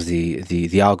it becomes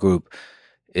the out group,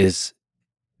 is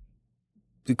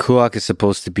the kulak is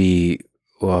supposed to be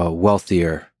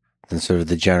wealthier than sort of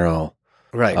the general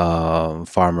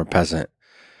farmer peasant.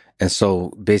 And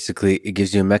so basically it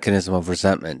gives you a mechanism of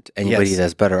resentment. Anybody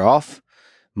that's better off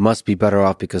must be better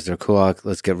off because they're kulak.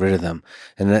 Let's get rid of them.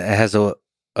 And it has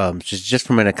just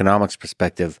from an economics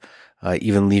perspective,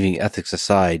 even leaving ethics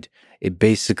aside, it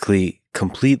basically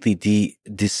completely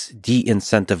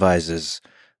de-incentivizes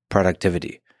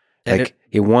productivity. Like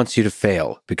it wants you to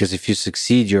fail, because if you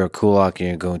succeed, you're a kulak, and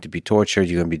you're going to be tortured,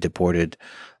 you're going to be deported,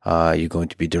 you're going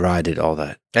to be derided, all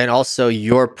that. And also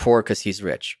you're poor because he's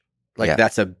rich.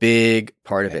 That's a big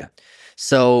part of it.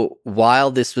 So while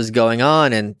this was going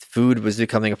on and food was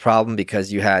becoming a problem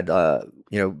because you had,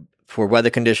 poor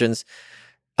weather conditions,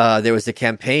 there was a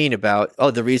campaign about,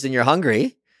 the reason you're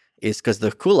hungry is because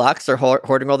the kulaks are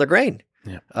hoarding all their grain.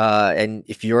 Yeah. And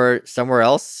if you're somewhere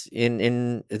else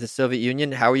in the Soviet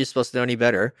Union, how are you supposed to know any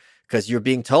better? Because you're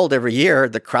being told every year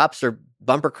the crops are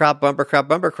bumper crop,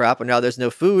 and now there's no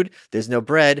food, there's no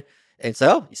bread. And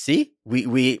so, you see,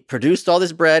 we produced all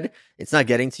this bread. It's not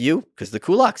getting to you because the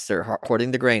kulaks are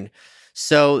hoarding the grain.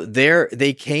 So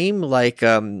they came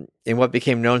in what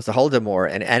became known as the Holodomor,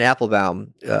 and Anne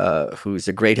Applebaum, who's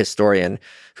a great historian,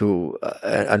 who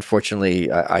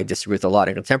unfortunately I disagree with a lot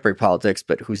in contemporary politics,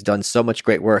 but who's done so much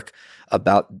great work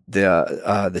about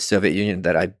the Soviet Union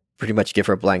that I pretty much give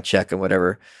her a blank check on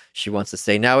whatever she wants to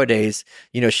say nowadays.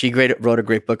 She wrote a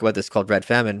great book about this called Red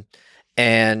Famine,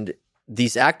 and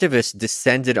these activists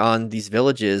descended on these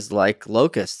villages like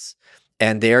locusts.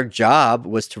 And their job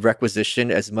was to requisition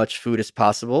as much food as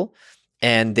possible.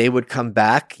 And they would come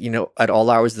back, at all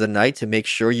hours of the night to make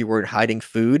sure you weren't hiding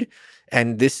food.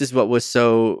 And this is what was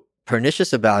so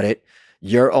pernicious about it.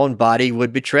 Your own body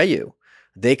would betray you.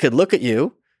 They could look at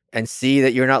you and see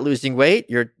that you're not losing weight.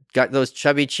 You've got those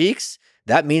chubby cheeks.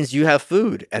 That means you have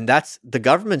food. And that's the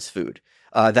government's food.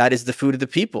 That is the food of the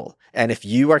people. And if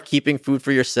you are keeping food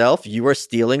for yourself, you are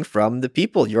stealing from the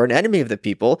people. You're an enemy of the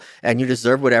people, and you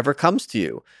deserve whatever comes to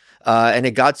you. And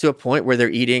it got to a point where they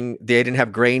didn't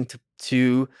have grain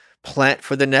to plant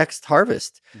for the next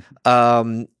harvest.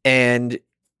 And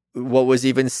what was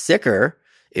even sicker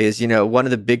is, one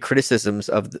of the big criticisms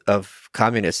of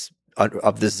communists,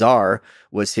 of the Tsar,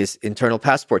 was his internal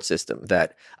passport system,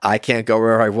 that I can't go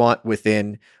where I want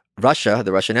within Russia,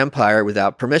 the Russian Empire,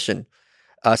 without permission.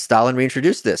 Stalin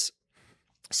reintroduced this.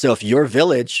 So if your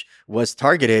village was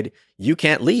targeted, you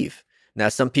can't leave. Now,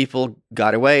 some people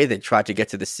got away. They tried to get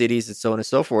to the cities and so on and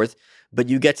so forth. But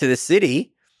you get to the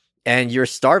city and you're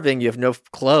starving. You have no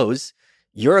clothes.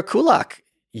 You're a kulak.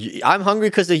 I'm hungry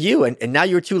because of you. And now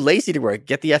you're too lazy to work.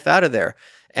 Get the F out of there.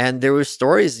 And there were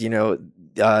stories,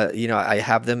 I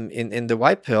have them in the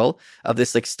White Pill, of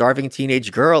this starving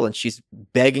teenage girl, and she's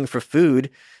begging for food.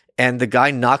 and the guy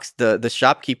the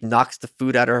shopkeep knocks the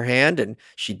food out of her hand, and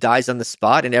she dies on the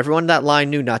spot. And everyone in that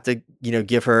line knew not to,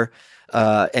 give her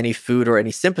any food or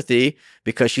any sympathy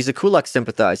because she's a Kulak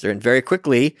sympathizer. And very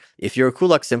quickly, if you're a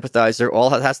Kulak sympathizer, all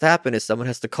that has to happen is someone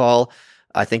has to call,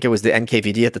 I think it was the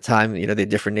NKVD at the time, they had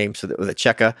different names for the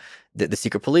Cheka, the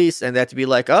secret police, and they had to be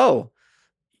like, oh,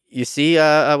 you see,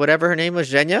 whatever her name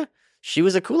was, Zhenya, she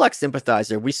was a Kulak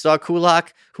sympathizer. We saw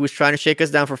Kulak who was trying to shake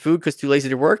us down for food because too lazy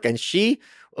to work, and she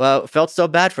felt so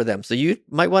bad for them. So you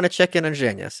might want to check in on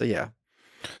Zhenya. So yeah.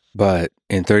 But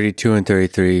in 32 and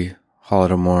 33,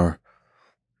 Holodomor,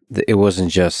 it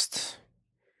wasn't just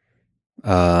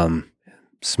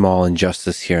small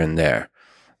injustice here and there.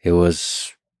 It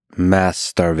was mass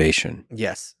starvation.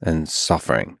 Yes. And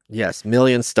suffering. Yes.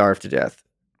 Millions starved to death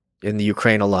in the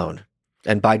Ukraine alone,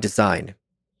 and by design.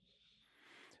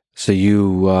 So you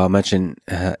mentioned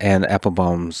Anne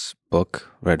Applebaum's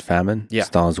book, Red Famine,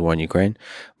 Stalin's War in Ukraine.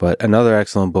 But another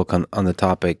excellent book on the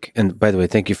topic, and by the way,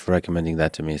 thank you for recommending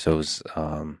that to me. So it was...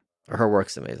 her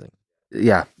work's amazing.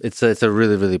 Yeah, it's a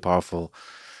really, really powerful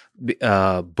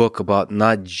book about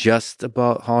not just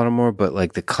about Holodomor, but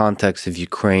like the context of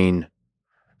Ukraine,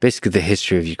 basically the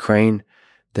history of Ukraine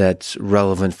that's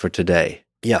relevant for today.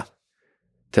 Yeah.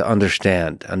 To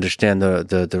understand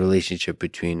the relationship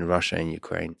between Russia and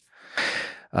Ukraine.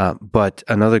 But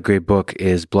another great book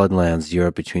is Bloodlands,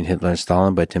 Europe Between Hitler and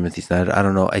Stalin by Timothy Snyder. I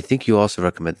don't know. I think you also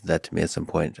recommended that to me at some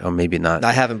point, or maybe not.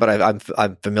 I haven't, but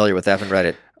I'm familiar with it. I haven't read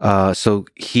it. So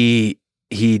he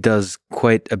does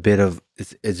quite a bit of,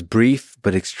 it's brief,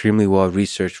 but extremely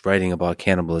well-researched writing about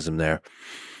cannibalism there.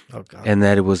 Oh, God. And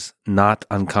that it was not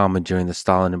uncommon during the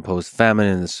Stalin-imposed famine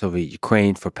in the Soviet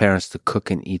Ukraine for parents to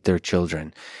cook and eat their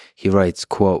children. He writes,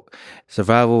 quote,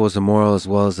 "Survival was a moral as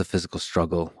well as a physical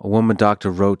struggle. A woman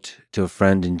doctor wrote to a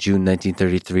friend in June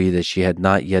 1933 that she had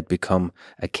not yet become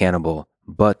a cannibal,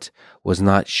 but was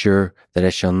not sure that I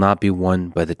shall not be one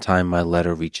by the time my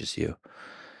letter reaches you."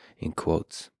 In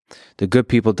quotes. The good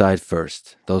people died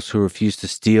first. Those who refused to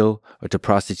steal or to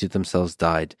prostitute themselves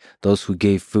died. Those who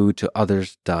gave food to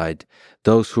others died.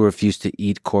 Those who refused to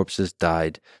eat corpses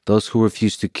died. Those who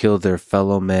refused to kill their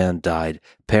fellow man died.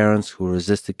 Parents who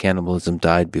resisted cannibalism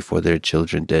died before their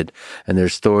children did. And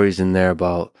there's stories in there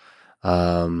about,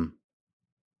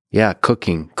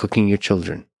 cooking your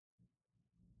children.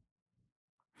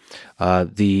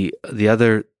 The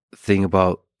other thing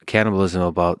about cannibalism,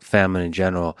 about famine in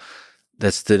general,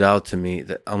 that stood out to me,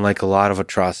 that unlike a lot of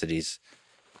atrocities,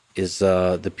 is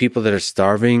the people that are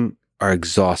starving are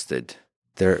exhausted.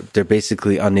 They're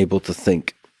basically unable to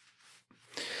think,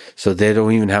 so they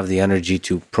don't even have the energy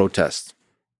to protest.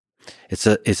 It's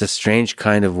a strange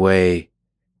kind of way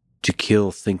to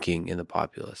kill thinking in the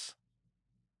populace.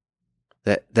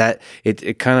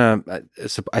 It kind of,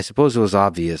 I suppose it was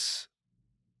obvious,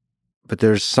 but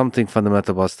there's something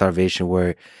fundamental about starvation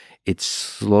where it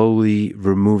slowly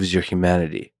removes your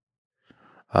humanity.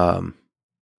 Yeah,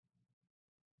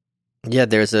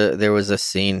 there was a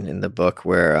scene in the book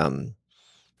where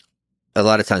a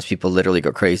lot of times people literally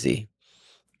go crazy.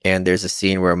 And there's a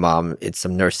scene where a mom at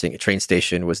some train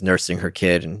station was nursing her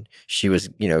kid, and she was,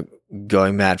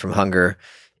 going mad from hunger,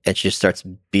 and she just starts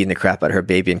beating the crap out of her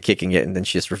baby and kicking it, and then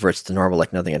she just reverts to normal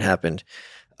like nothing had happened.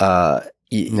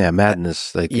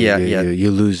 Madness. Like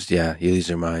you lose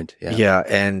your mind. Yeah.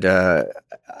 And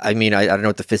I mean, I don't know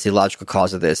what the physiological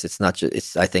cause of this. It's not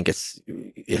just. I think it's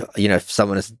if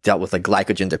someone has dealt with like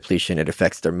glycogen depletion, it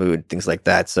affects their mood, things like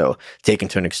that. So taken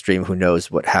to an extreme, who knows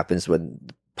what happens when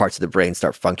parts of the brain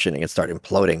start functioning and start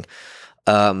imploding.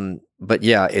 But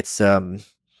yeah, it's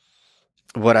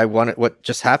what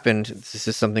just happened. This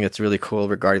is something that's really cool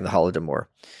regarding the Holodomor.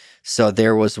 So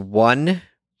there was one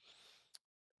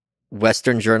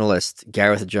Western journalist,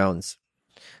 Gareth Jones,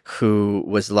 who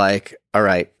was like, all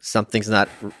right, something's not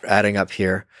adding up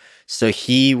here. So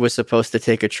he was supposed to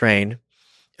take a train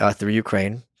through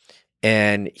Ukraine,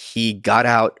 and he got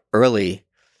out early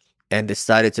and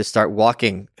decided to start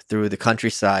walking through the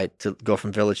countryside to go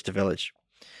from village to village.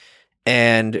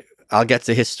 And I'll get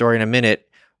to his story in a minute.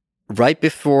 Right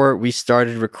before we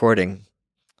started recording,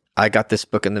 I got this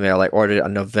book in the mail. I ordered it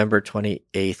on November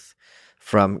 28th.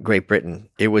 From Great Britain.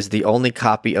 It was the only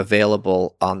copy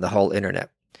available on the whole internet.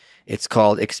 It's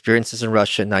called Experiences in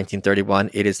Russia in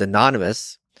 1931. It is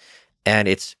anonymous, and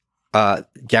it's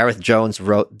Gareth Jones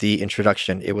wrote the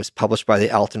introduction. It was published by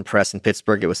the Alton Press in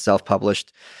Pittsburgh. It was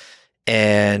self-published,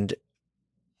 and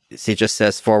it just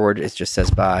says forward. It just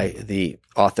says by the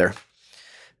author.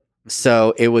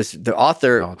 So it was the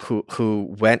author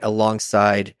who went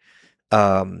alongside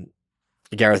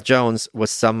Gareth Jones was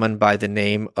someone by the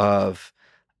name of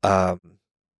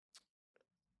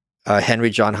Henry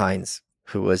John Heinz,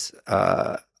 who was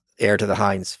heir to the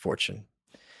Heinz fortune.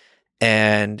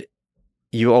 And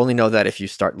you only know that if you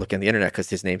start looking at the internet because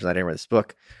his name's not anywhere in this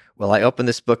book. Well, I opened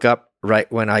this book up right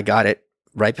when I got it,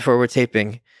 right before we're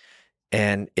taping,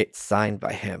 and it's signed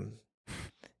by him.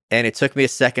 And it took me a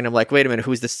second. I'm like, wait a minute,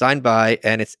 who's this signed by?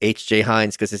 And it's H.J.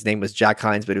 Heinz, because his name was Jack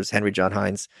Heinz, but it was Henry John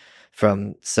Heinz.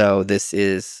 So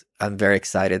I'm very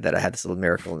excited that I had this little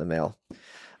miracle in the mail.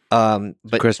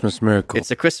 But Christmas miracle.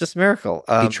 It's a Christmas miracle.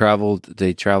 They traveled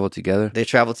together? They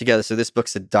traveled together. So this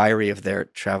book's a diary of their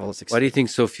travels. Why do you think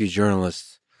so few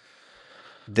journalists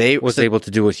was able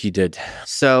to do what he did?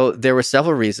 So there were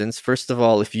several reasons. First of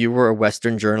all, if you were a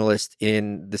Western journalist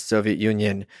in the Soviet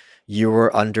Union, you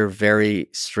were under very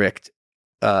strict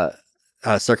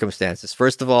circumstances.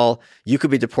 First of all, you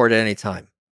could be deported at any time.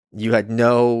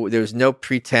 There was no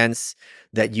pretense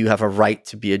that you have a right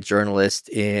to be a journalist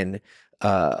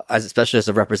especially as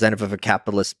a representative of a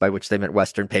capitalist, by which they meant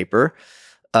Western paper.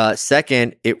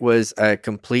 Second, it was a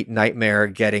complete nightmare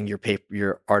getting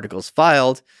your articles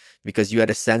filed, because you had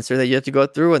a censor that you had to go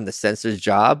through, and the censor's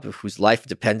job, whose life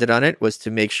depended on it, was to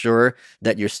make sure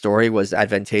that your story was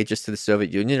advantageous to the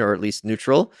Soviet Union, or at least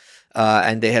neutral.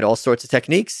 And they had all sorts of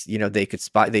techniques.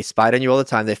 They spied on you all the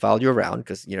time. They followed you around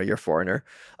because, you're a foreigner.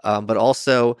 But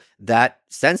also that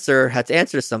censor had to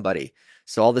answer to somebody.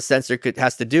 So all the censor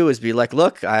has to do is be like,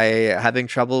 look, I'm having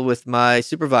trouble with my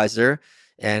supervisor.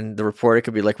 And the reporter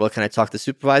could be like, well, can I talk to the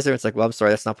supervisor? It's like, well, I'm sorry,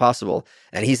 that's not possible.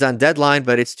 And he's on deadline,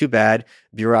 but it's too bad.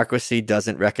 Bureaucracy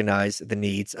doesn't recognize the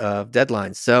needs of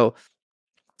deadlines. So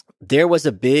there was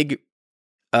a big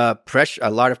a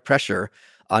lot of pressure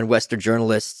on Western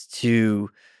journalists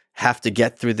to have to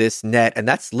get through this net. And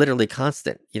that's literally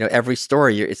constant. Every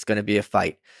story, it's going to be a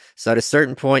fight. So at a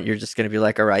certain point, you're just going to be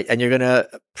like, all right, and you're going to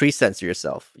pre-censor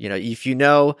yourself. If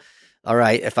all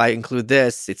right, if I include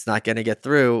this, it's not going to get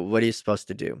through. What are you supposed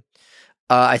to do?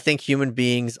 I think human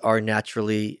beings are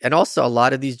naturally, and also a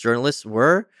lot of these journalists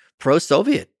were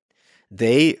pro-Soviet.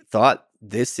 They thought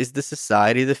this is the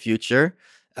society of the future.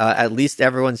 At least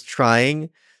everyone's trying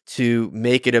to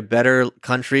make it a better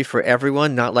country for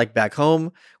everyone, not like back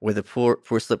home where the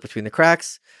poor slip between the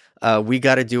cracks. We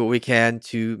got to do what we can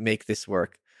to make this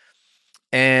work.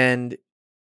 And,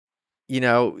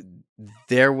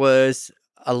 there was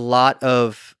a lot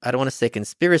of, I don't want to say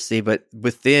conspiracy, but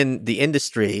within the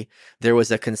industry, there was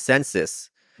a consensus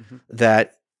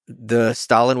that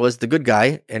Stalin was the good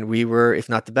guy, and we were, if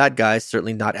not the bad guys,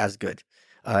 certainly not as good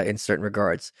in certain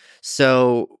regards.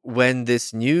 So when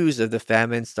this news of the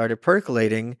famine started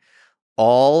percolating,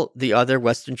 all the other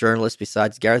Western journalists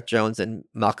besides Gareth Jones and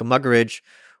Malcolm Muggeridge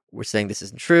were saying this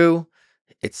isn't true.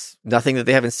 It's nothing that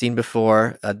they haven't seen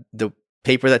before. The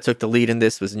paper that took the lead in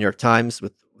this was the New York Times,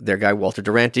 with their guy Walter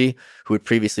Duranty, who had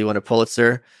previously won a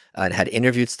Pulitzer and had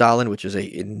interviewed Stalin, which was an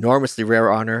enormously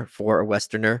rare honor for a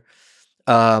Westerner.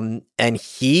 And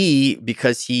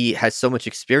because he has so much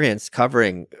experience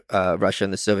covering Russia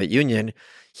and the Soviet Union,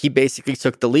 he basically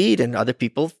took the lead, and other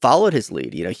people followed his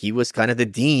lead. He was kind of the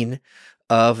dean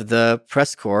of the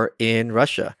press corps in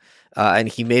Russia. And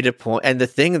he made a point. And the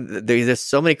thing, there's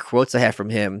so many quotes I have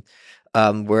from him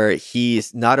where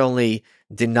he's not only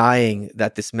denying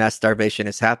that this mass starvation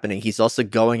is happening, he's also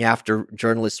going after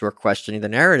journalists who are questioning the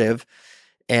narrative.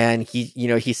 And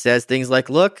he says things like,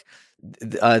 look,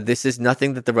 this is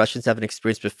nothing that the Russians haven't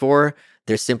experienced before.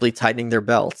 They're simply tightening their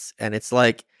belts. And it's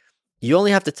like, you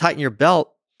only have to tighten your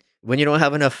belt when you don't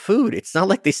have enough food. It's not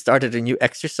like they started a new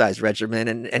exercise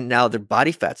regimen and now their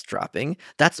body fat's dropping.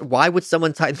 Why would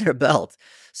someone tighten their belt?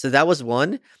 So that was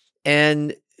one.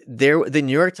 And the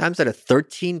New York Times had a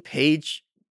 13-page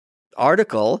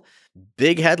article,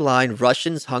 big headline,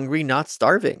 Russians hungry, not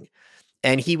starving.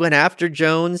 And he went after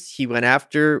Jones. He went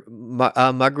after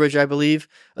Muggeridge, I believe.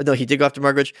 No, he did go after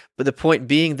Muggeridge. But the point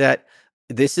being that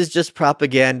this is just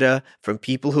propaganda from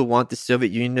people who want the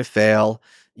Soviet Union to fail.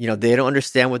 They don't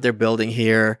understand what they're building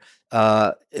here.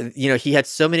 He had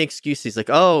so many excuses like,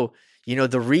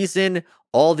 the reason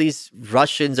all these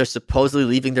Russians are supposedly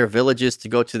leaving their villages to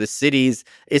go to the cities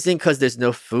isn't because there's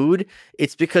no food.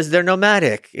 It's because they're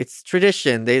nomadic. It's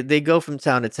tradition. They go from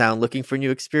town to town looking for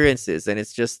new experiences. And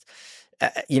it's just,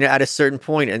 at a certain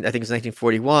point, and I think it was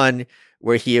 1941,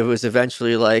 where he was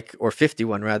eventually like, or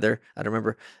 51 rather, I don't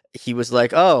remember. He was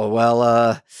like,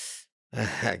 I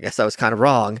guess I was kind of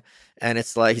wrong. And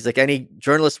it's like, he's like, any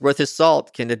journalist worth his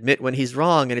salt can admit when he's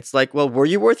wrong. And it's like, well, were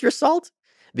you worth your salt?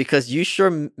 Because he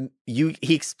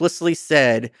explicitly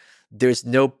said there's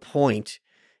no point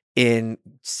in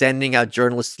sending out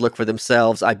journalists to look for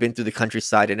themselves. I've been through the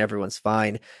countryside and everyone's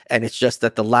fine. And it's just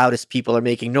that the loudest people are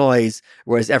making noise,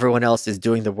 whereas everyone else is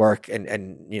doing the work and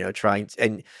trying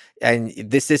to, and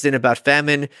this isn't about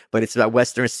famine, but it's about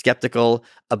Westerners skeptical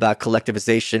about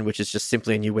collectivization, which is just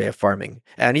simply a new way of farming.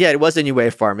 And yeah, it was a new way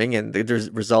of farming, and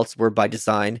the results were by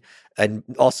design and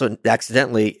also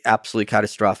accidentally absolutely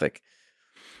catastrophic.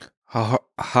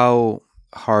 How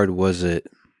hard was it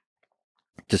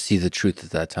to see the truth at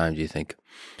that time, do you think?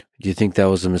 Do you think that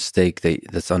was a mistake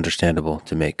that's understandable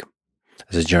to make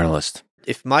as a journalist?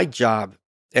 If my job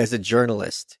as a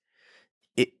journalist,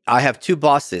 I have two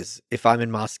bosses if I'm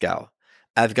in Moscow.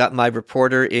 I've got my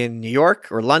reporter in New York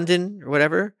or London or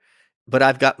whatever, but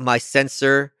I've got my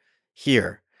censor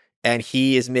here, and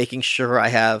he is making sure I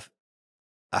have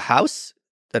a house,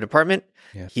 an apartment.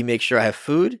 Yeah. He makes sure I have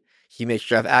food. He makes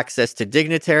sure I have access to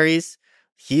dignitaries.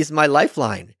 He's my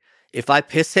lifeline. If I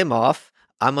piss him off,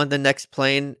 I'm on the next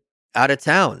plane out of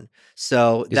town.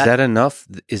 So is that enough?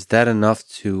 Is that enough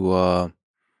to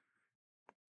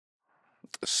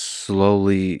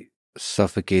slowly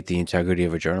suffocate the integrity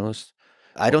of a journalist?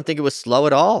 I don't think it was slow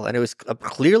at all, and it was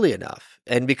clearly enough.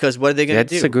 And because what are they going to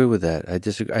do? I disagree with that. I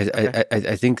disagree. Okay.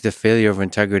 I think the failure of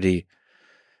integrity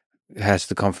has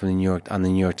to come from the New York on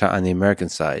the American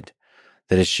side.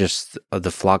 That it's just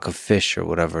the flock of fish or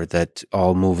whatever that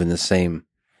all move in the same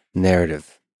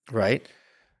narrative. Right.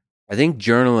 I think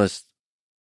journalists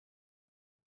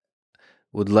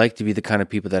would like to be the kind of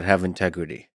people that have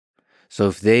integrity. So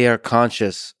if they are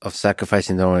conscious of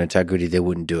sacrificing their own integrity, they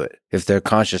wouldn't do it. If they're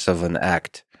conscious of an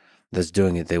act that's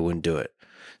doing it, they wouldn't do it.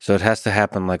 So it has to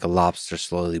happen like a lobster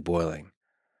slowly boiling.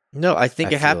 No, I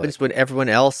think it happens when everyone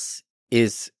else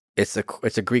is. It's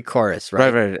a Greek chorus,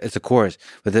 right? Right. It's a chorus,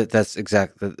 but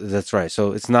that's right.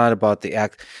 So it's not about the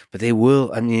act, but they will.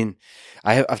 I mean,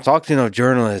 I've talked to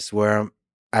journalists where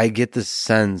I get the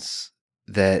sense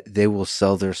that they will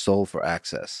sell their soul for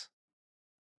access.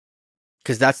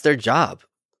 Because that's their job.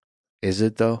 Is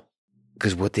it though?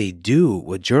 Because what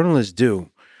journalists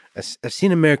do, I've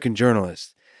seen American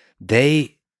journalists,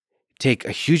 they take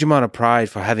a huge amount of pride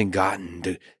for having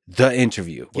gotten the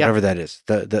interview, whatever that is,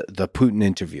 the Putin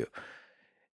interview.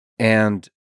 And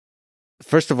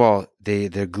first of all,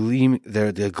 they're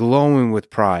glowing with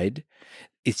pride.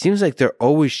 It seems like they're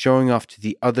always showing off to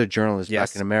the other journalists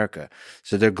back in America.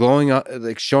 So they're glowing up,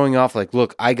 like showing off, like,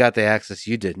 look, I got the access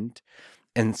you didn't.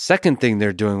 And second thing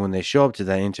they're doing when they show up to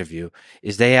that interview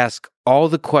is they ask all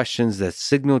the questions that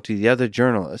signal to the other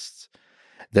journalists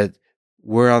that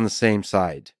we're on the same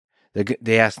side.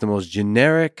 They ask the most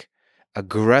generic,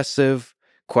 aggressive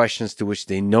questions to which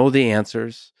they know the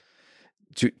answers.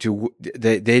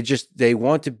 They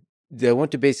want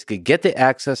to basically get the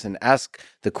access and ask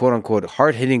the quote unquote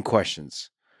hard hitting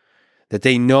questions that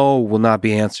they know will not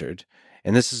be answered.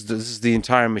 And this is the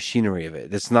entire machinery of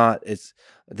it.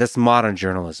 That's modern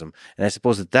journalism. And I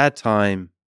suppose at that time,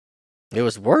 it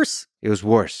was worse.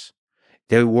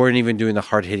 They weren't even doing the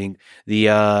hard hitting,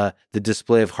 the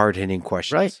display of hard hitting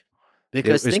questions. Right.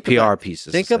 Because it was PR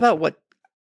pieces. Think about what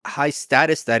high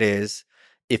status that is.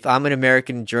 If I'm an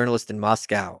American journalist in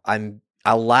Moscow, I'm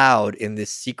allowed in this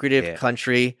secretive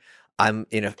country. I'm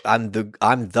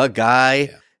the guy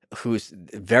who's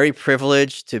very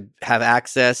privileged to have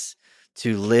access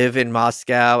to live in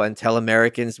Moscow and tell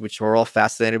Americans, which are all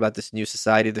fascinated about this new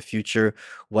society of the future,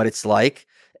 what it's like.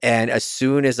 And as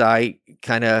soon as I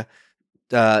kind of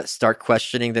start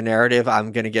questioning the narrative,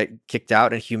 I'm going to get kicked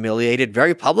out and humiliated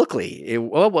very publicly.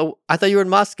 I thought you were in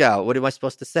Moscow. What am I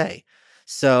supposed to say?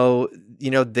 So,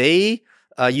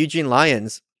 Eugene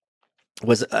Lyons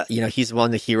was, he's one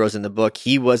of the heroes in the book.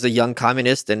 He was a young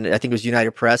communist, and I think it was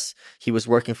United Press he was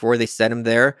working for. They sent him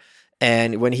there.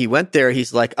 And when he went there,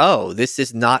 he's like, oh, this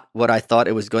is not what I thought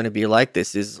it was going to be like.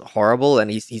 This is horrible.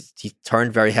 And he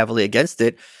turned very heavily against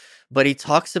it. But he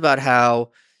talks about how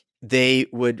they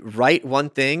would write one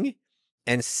thing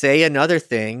and say another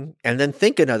thing and then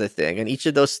think another thing. And each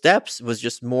of those steps was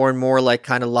just more and more like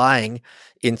kind of lying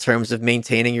in terms of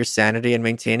maintaining your sanity and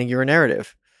maintaining your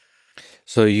narrative.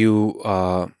 So you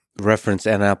reference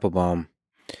Anne Applebaum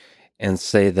and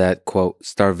say that, quote,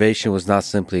 starvation was not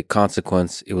simply a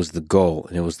consequence, it was the goal,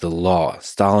 and it was the law.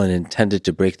 Stalin intended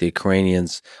to break the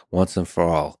Ukrainians once and for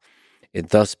all. It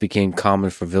thus became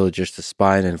common for villagers to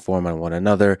spy and inform on one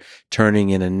another. Turning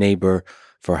in a neighbor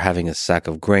for having a sack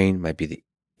of grain might be the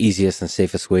easiest and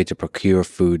safest way to procure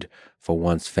food for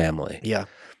one's family. Yeah.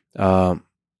 To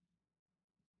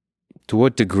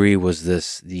what degree was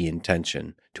this the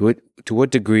intention? To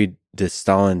what degree did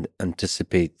Stalin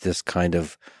anticipate this kind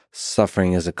of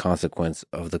suffering as a consequence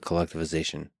of the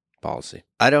collectivization policy.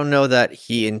 I don't know that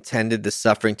he intended the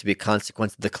suffering to be a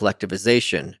consequence of the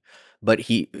collectivization, but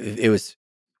it was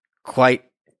quite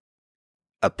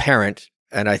apparent,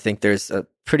 and I think there's a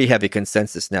pretty heavy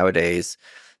consensus nowadays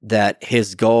that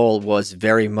his goal was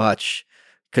very much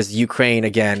because Ukraine,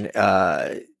 again,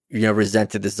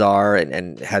 resented the Tsar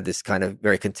and had this kind of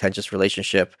very contentious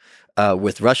relationship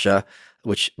with Russia,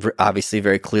 which obviously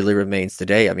very clearly remains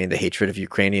today. I mean, the hatred of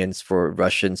Ukrainians for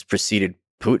Russians preceded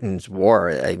Putin's war.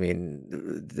 I mean,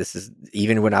 this is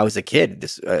even when I was a kid.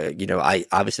 This, I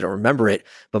obviously don't remember it,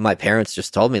 but my parents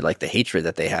just told me like the hatred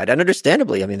that they had, and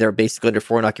understandably, I mean, they're basically under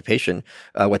foreign occupation,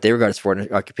 what they regard as foreign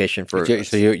occupation for.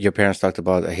 So your parents talked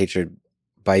about a hatred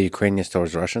by Ukrainians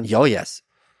towards Russians. Oh yes,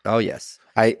 oh yes.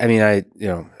 I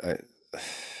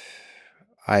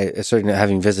certainly,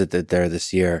 having visited there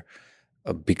this year,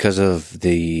 because of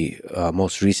the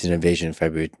most recent invasion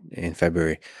in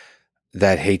February,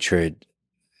 that hatred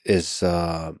is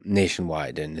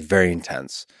nationwide and very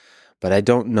intense. But I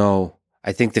don't know.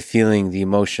 I think the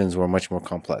emotions were much more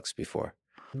complex before.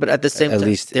 But at the same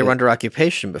time, they were under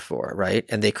occupation before, right?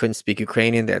 And they couldn't speak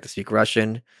Ukrainian; they had to speak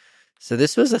Russian. So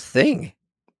this was a thing.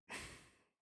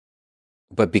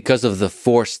 But because of the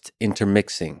forced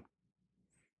intermixing,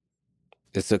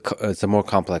 it's a more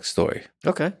complex story.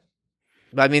 Okay.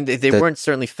 But I mean, they weren't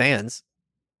certainly fans.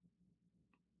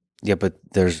 Yeah, but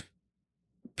there's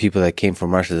people that came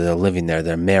from Russia that are living there,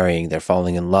 they're marrying, they're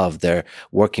falling in love, they're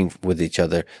working with each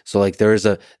other. So like there is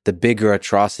the bigger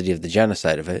atrocity of the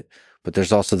genocide of it, but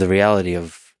there's also the reality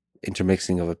of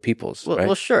intermixing of a peoples, right?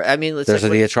 Well, sure. I mean, there's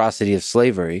the atrocity of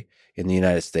slavery in the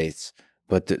United States,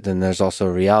 but then there's also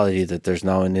a reality that there's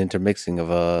now an intermixing of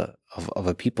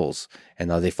a peoples, and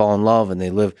now they fall in love and they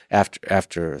live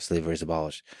after slavery is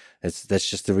abolished. That's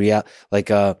just the real, like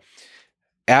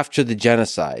after the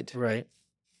genocide, right,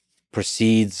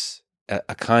 proceeds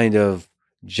a kind of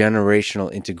generational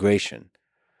integration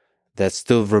that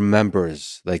still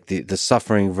remembers, like the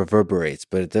suffering reverberates,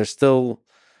 but there's still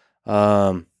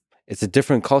it's a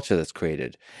different culture that's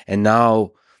created. And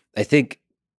now I think,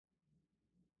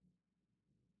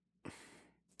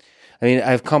 I mean,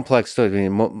 I have complex stories. I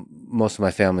mean, most of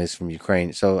my family is from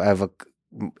Ukraine, so I have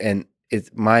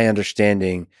my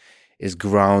understanding is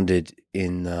grounded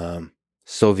in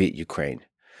Soviet Ukraine,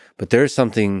 but there's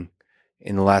something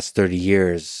in the last 30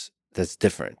 years that's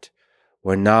different,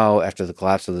 where now, after the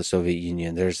collapse of the Soviet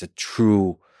Union, there's a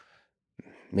true,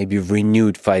 maybe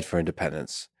renewed fight for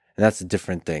independence, and that's a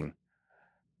different thing.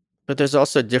 But there's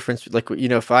also a difference, like,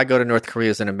 if I go to North Korea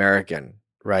as an American,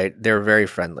 right, they're very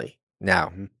friendly now.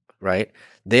 Mm-hmm. Right?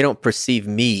 They don't perceive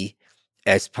me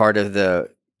as part of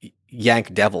the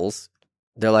Yank Devils.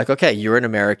 They're like, okay, you're an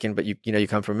American, but you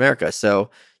come from America. So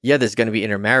yeah, there's going to be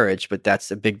intermarriage, but that's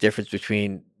a big difference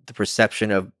between the perception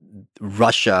of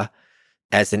Russia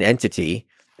as an entity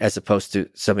as opposed to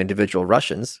some individual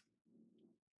Russians.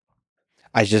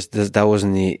 That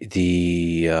wasn't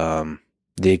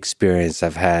the experience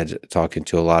I've had talking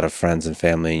to a lot of friends and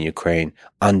family in Ukraine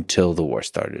until the war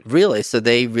started. Really? So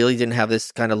they really didn't have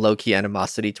this kind of low-key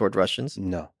animosity toward Russians?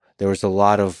 No. There was a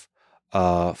lot of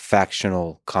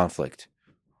factional conflict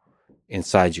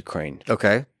inside Ukraine.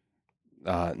 Okay.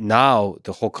 Now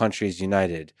the whole country is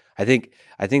united. I think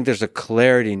there's a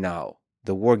clarity now.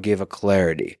 The war gave a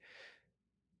clarity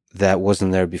that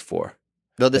wasn't there before.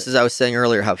 No, this is, I was saying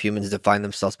earlier, how humans define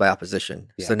themselves by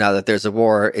opposition. Yeah. So now that there's a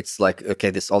war, it's like,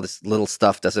 okay, all this little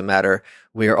stuff doesn't matter.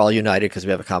 We are all united because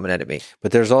we have a common enemy.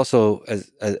 But there's also,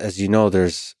 as you know,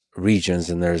 there's regions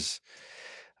and there's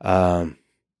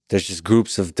just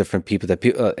groups of different people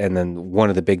and then one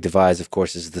of the big divides, of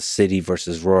course, is the city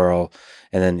versus rural.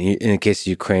 And then in the case of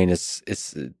Ukraine, it's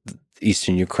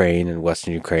Eastern Ukraine and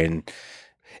Western Ukraine.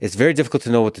 It's very difficult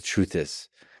to know what the truth is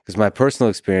because my personal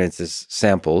experience is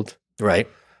sampled. Right.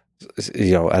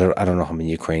 I don't know how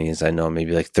many Ukrainians I know,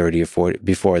 maybe like 30 or 40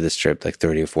 before this trip, like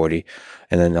 30 or 40.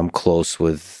 And then I'm close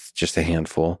with just a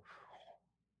handful.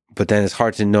 But then it's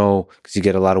hard to know because you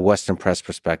get a lot of Western press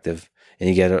perspective and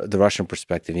you get the Russian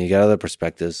perspective and you get other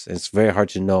perspectives. And it's very hard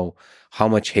to know how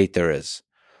much hate there is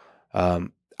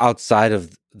outside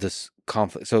of this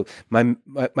conflict. So my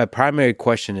primary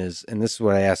question is, and this is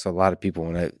what I ask a lot of people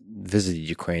when I visited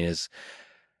Ukraine is,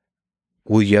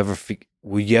 will you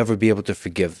ever be able to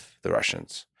forgive the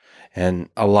Russians? And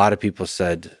a lot of people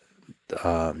said,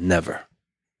 never.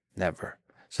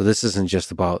 So this isn't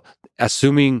just about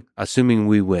assuming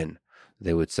we win,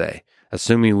 they would say.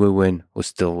 Assuming we win, we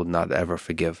still would not ever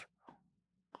forgive.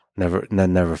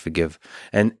 Never forgive.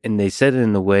 And they said it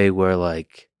in a way where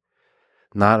like,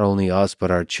 not only us, but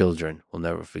our children will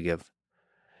never forgive.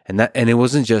 And it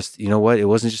wasn't just, it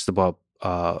wasn't just about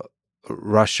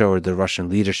Russia or the Russian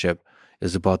leadership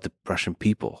is about the Russian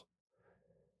people.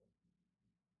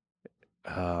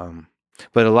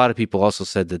 But a lot of people also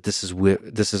said that this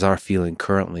is our feeling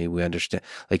currently. We understand,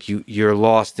 like you're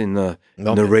lost in the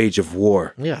rage of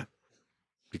war. Yeah,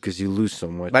 because you lose so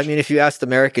much. I mean, if you asked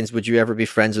Americans, would you ever be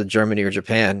friends with Germany or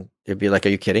Japan? It'd be like, are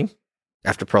you kidding?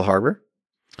 After Pearl Harbor?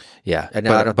 Yeah,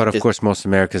 but of course, most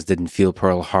Americans didn't feel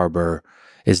Pearl Harbor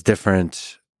is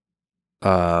different.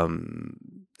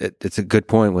 It's a good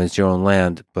point when it's your own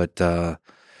land, but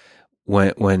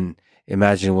when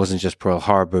imagine it wasn't just Pearl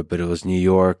Harbor, but it was New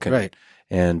York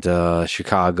and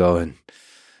Chicago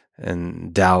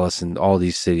and Dallas and all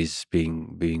these cities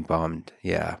being bombed.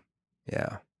 Yeah.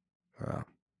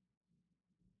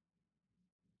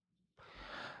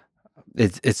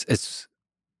 It's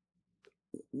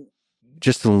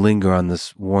just to linger on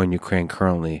this war in Ukraine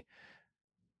currently.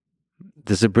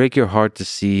 Does it break your heart to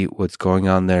see what's going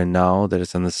on there now, that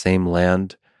it's on the same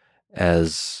land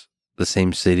as the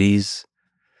same cities,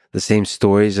 the same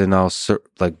stories are now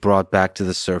like brought back to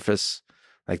the surface,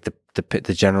 like the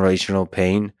generational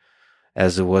pain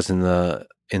as it was in the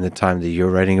time that you're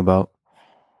writing about?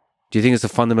 Do you think it's a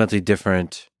fundamentally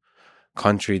different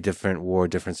country, different war,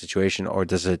 different situation, or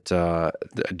does it? Do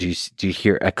you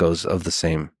hear echoes of the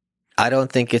same? I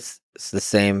don't think it's the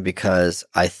same, because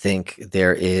I think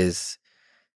there is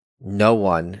no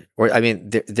one, or I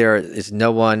mean, there is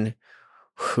no one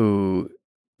who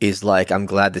is like, I'm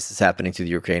glad this is happening to the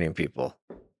Ukrainian people,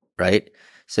 right?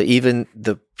 So even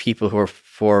the people who are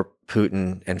for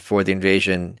Putin and for the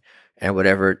invasion and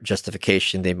whatever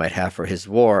justification they might have for his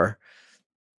war,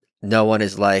 no one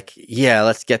is like, yeah,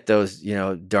 let's get those,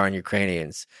 darn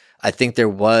Ukrainians. I think there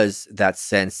was that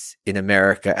sense in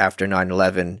America after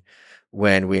 9/11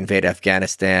 when we invade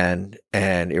Afghanistan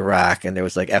and Iraq, and there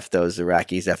was like, F those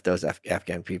Iraqis, F those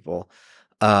Afghan people.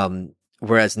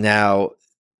 Whereas now,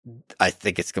 I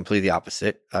think it's completely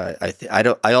opposite.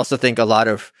 I also think a lot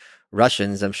of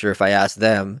Russians, I'm sure if I ask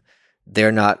them,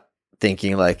 they're not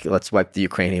thinking like, let's wipe the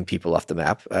Ukrainian people off the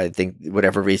map. I think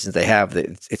whatever reasons they have,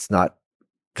 it's not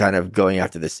kind of going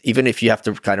after this. Even if you have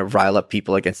to kind of rile up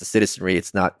people against the citizenry,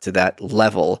 it's not to that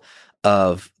level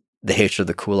of the hatred of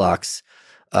the kulaks,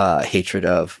 hatred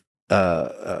of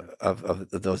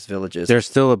those villages. There's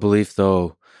still a belief,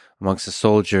 though, amongst the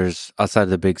soldiers outside of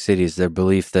the big cities, their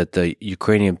belief that the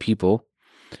Ukrainian people,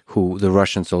 who the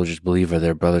Russian soldiers believe are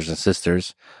their brothers and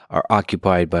sisters, are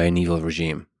occupied by an evil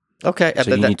regime. Okay.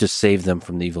 So you need to save them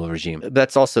from the evil regime.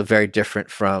 That's also very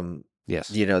different from,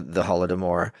 the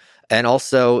Holodomor. And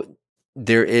also,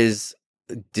 there is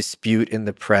dispute in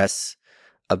the press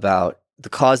about the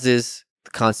causes,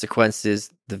 the consequences,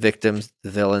 the victims,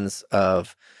 the villains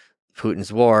of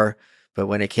Putin's war. But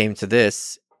when it came to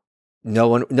this, no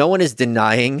one is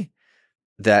denying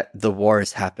that the war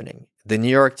is happening. The New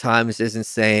York Times isn't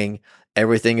saying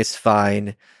everything is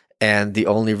fine, and the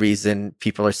only reason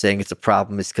people are saying it's a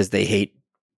problem is because they hate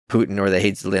Putin or they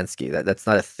hate Zelensky. That's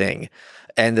not a thing.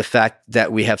 And the fact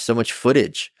that we have so much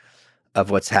footage of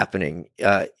what's happening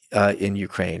in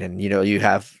Ukraine, and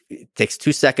it takes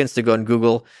 2 seconds to go on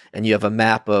Google, and you have a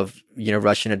map of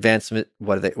Russian advancement.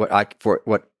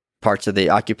 What parts are they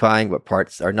occupying? What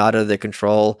parts are not under their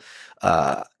control?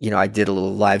 I did a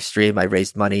little live stream. I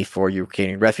raised money for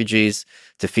Ukrainian refugees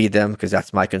to feed them, because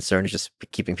that's my concern, is just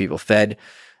keeping people fed.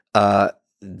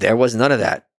 There was none of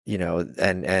that,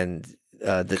 and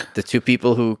the two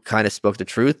people who kind of spoke the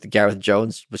truth, Gareth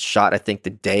Jones was shot, I think, the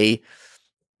day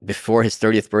before his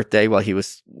 30th birthday while he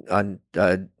was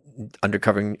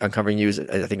uncovering news. I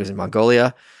think it was in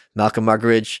Mongolia. Malcolm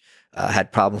Muggeridge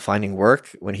had problem finding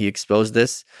work when he exposed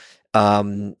this.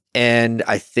 And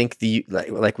I think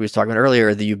like we was talking about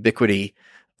earlier, the ubiquity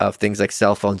of things like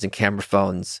cell phones and camera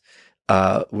phones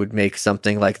would make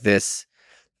something like this,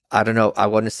 I don't know, I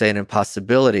wouldn't say an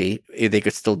impossibility. They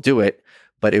could still do it,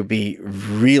 but it would be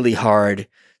really hard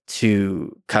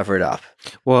to cover it up.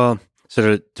 Well,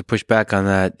 so to push back on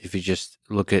that, if you just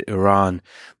look at Iran,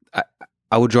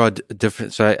 I would draw a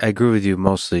different. So I agree with you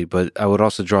mostly, but I would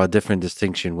also draw a different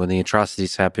distinction when the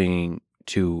atrocities happening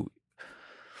to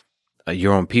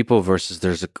your own people versus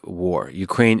there's a war.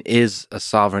 Ukraine is a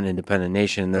sovereign, independent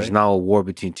nation. There's now a war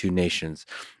between two nations.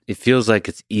 It feels like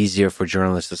it's easier for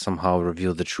journalists to somehow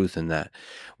reveal the truth in that.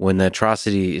 When the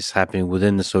atrocity is happening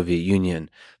within the Soviet Union,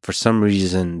 for some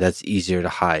reason, that's easier to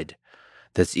hide.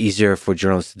 That's easier for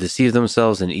journalists to deceive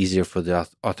themselves, and easier for the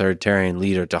authoritarian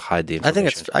leader to hide the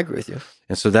information. I agree with you.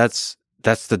 And so that's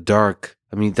the dark.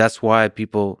 I mean, that's why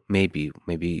people maybe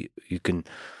you can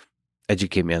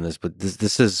educate me on this, but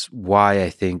this is why I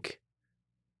think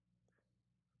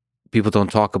people don't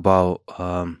talk about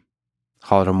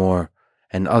Holodomor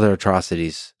and other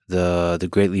atrocities, the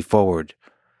Great Leap Forward,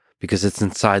 because it's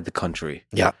inside the country.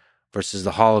 Yeah. Versus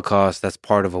the Holocaust, that's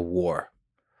part of a war.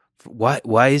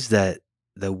 Why is that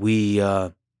we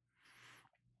that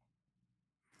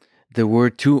we're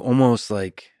too almost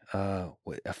like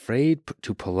afraid,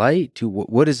 too polite, too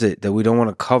what is it that we don't want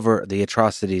to cover the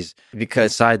atrocities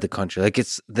Because inside the country? Like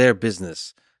it's their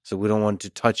business, so we don't want to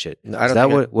touch it. I Is don't that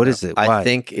think what is it? Why? I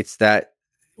think it's that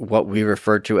what we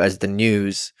refer to as the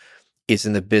news is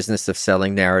in the business of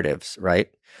selling narratives,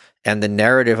 right? And the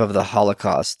narrative of the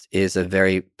Holocaust is a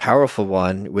very powerful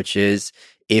one, which is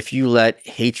if you let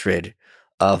hatred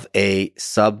of a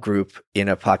subgroup in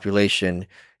a population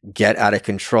get out of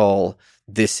control,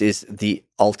 this is the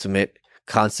ultimate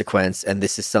consequence. And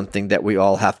this is something that we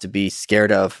all have to be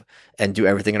scared of and do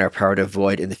everything in our power to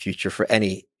avoid in the future for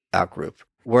any outgroup.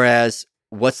 Whereas,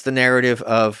 what's the narrative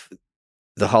of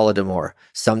the Holodomor?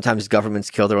 Sometimes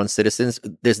governments kill their own citizens.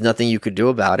 There's nothing you could do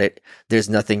about it. There's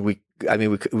nothing they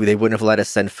wouldn't have let us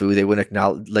send food. They wouldn't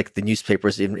acknowledge, like the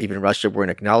newspapers, even Russia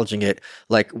weren't acknowledging it.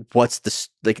 Like, what's this?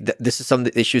 This is some of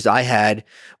the issues I had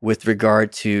with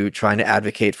regard to trying to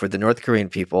advocate for the North Korean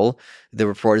people. The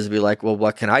reporters would be like, well,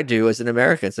 what can I do as an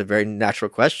American? It's a very natural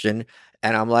question.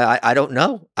 And I'm like, I don't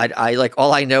know. I like,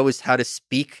 all I know is how to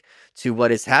speak to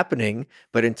what is happening.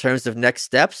 But in terms of next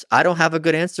steps, I don't have a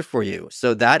good answer for you.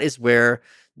 So that is where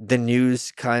the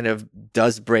news kind of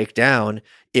does break down.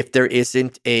 If there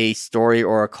isn't a story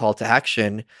or a call to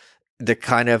action, you're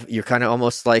kind of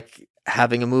almost like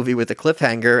having a movie with a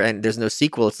cliffhanger and there's no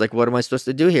sequel. It's like, what am I supposed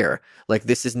to do here? Like,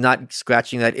 this is not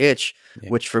scratching that itch,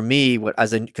 which for me,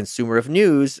 as a consumer of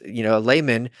news, a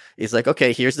layman, is like,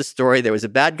 okay, here's the story. There was a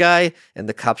bad guy and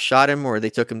the cops shot him or they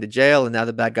took him to jail and now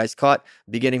the bad guy's caught,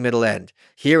 beginning, middle, end.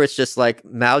 Here it's just like,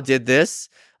 Mao did this.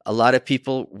 A lot of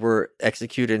people were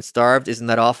executed and starved. Isn't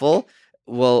that awful?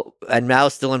 Well, and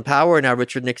Mao's still in power. And now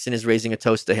Richard Nixon is raising a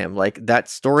toast to him. Like, that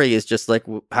story is just like,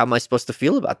 how am I supposed to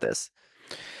feel about this?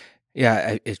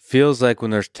 Yeah, it feels like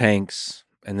when there's tanks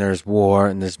and there's war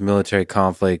and there's military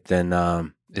conflict, then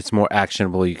it's more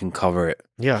actionable. You can cover it.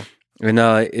 Yeah. And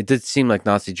it did seem like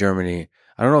Nazi Germany.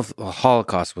 I don't know if the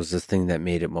Holocaust was the thing that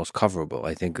made it most coverable.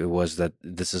 I think it was that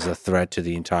this is a threat to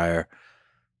the entire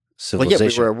civilization. Well,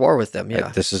 yeah, we were at war with them.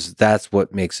 Yeah. That's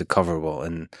what makes it coverable.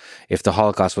 And if the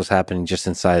Holocaust was happening just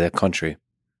inside a country,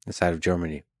 inside of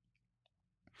Germany,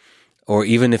 or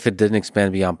even if it didn't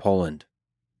expand beyond Poland.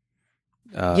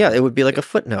 It would be like a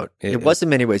footnote. It was in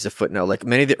many ways a footnote. Like,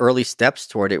 many of the early steps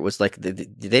toward it was like they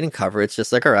didn't cover it. It's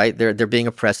just like, all right, they're being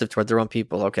oppressive toward their own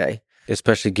people. Okay.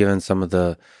 Especially given some of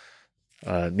the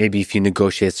maybe if you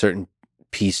negotiate certain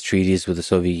peace treaties with the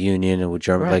Soviet Union and with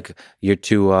Germany, right. Like you're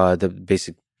too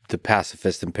the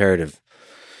pacifist imperative.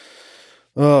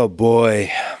 Oh boy.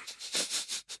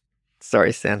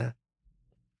 Sorry, Santa.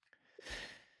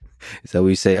 Is that what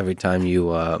you say every time you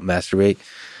masturbate?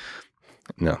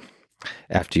 No.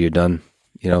 After you're done,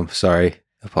 sorry.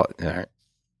 All right.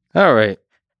 All right.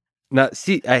 Now,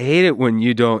 see, I hate it when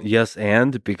you don't yes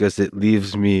and, because it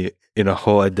leaves me in a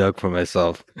hole I dug for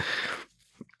myself.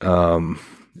 And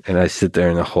I sit there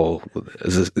in a hole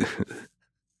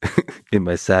in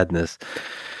my sadness.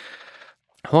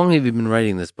 How long have you been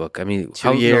writing this book? I mean,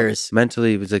 2 years.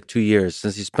 Mentally, it was like 2 years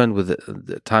since you spent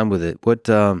the time with it. What?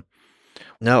 No,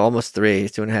 almost 3,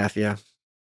 2.5. Yeah.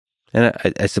 And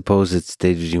I suppose it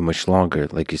stayed with you much longer,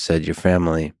 like you said, your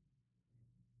family.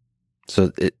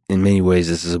 So in many ways,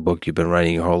 this is a book you've been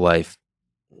writing your whole life.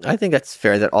 I think that's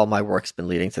fair that all my work's been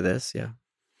leading to this, yeah.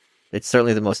 It's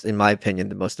certainly in my opinion,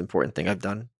 the most important thing I've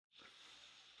done.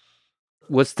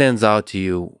 What stands out to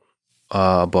you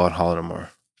about Holodomor?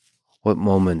 What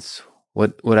moments,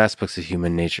 what aspects of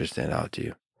human nature stand out to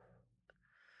you?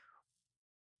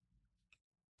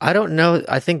 I don't know.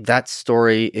 I think that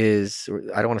story is,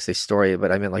 I don't want to say story,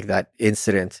 but I mean like that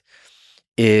incident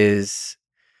is,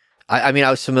 I mean, I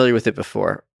was familiar with it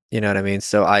before, you know what I mean?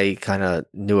 So I kind of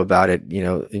knew about it,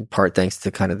 in part thanks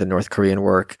to kind of the North Korean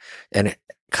work and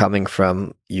coming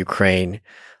from Ukraine.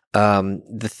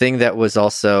 The thing that was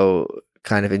also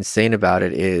kind of insane about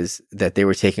it is that they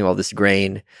were taking all this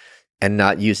grain and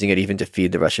not using it even to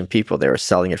feed the Russian people. They were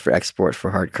selling it for export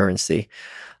for hard currency.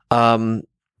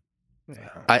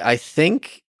 I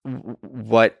think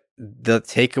what the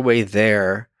takeaway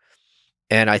there,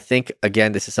 and I think,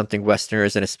 again, this is something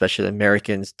Westerners and especially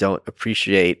Americans don't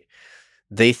appreciate.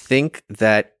 They think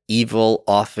that evil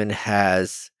often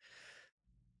has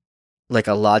like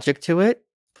a logic to it,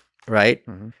 right?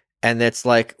 Mm-hmm. And it's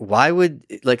like,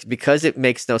 because it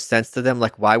makes no sense to them,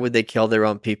 like, why would they kill their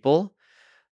own people?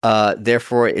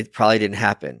 Therefore, it probably didn't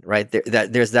happen, right?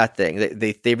 There's that thing.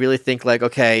 They really think like,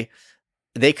 okay,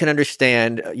 they can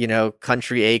understand,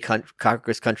 country A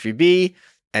conquers country B,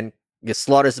 and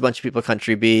slaughters a bunch of people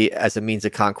country B as a means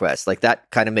of conquest. Like that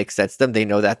kind of makes sense to them. They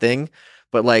know that thing.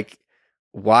 But like,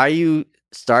 why are you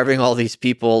starving all these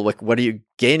people? Like, what are you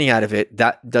gaining out of it?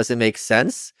 That doesn't make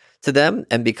sense to them.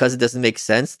 And because it doesn't make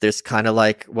sense, there's kind of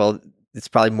like, well, it's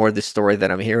probably more the story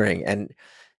that I'm hearing. And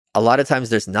a lot of times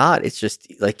there's not. It's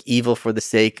just like evil for the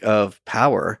sake of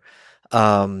power.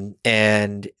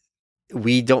 And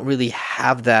we don't really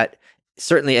have that,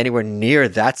 certainly anywhere near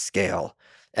that scale,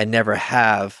 and never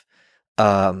have.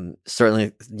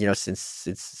 Certainly,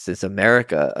 since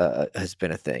America has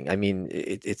been a thing. I mean,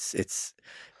 it's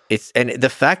and the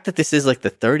fact that this is like the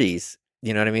 30s,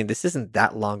 you know what I mean? This isn't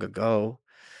that long ago.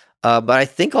 But I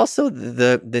think also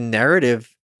the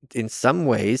narrative in some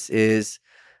ways is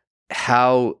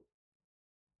how,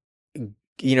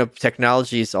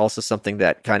 technology is also something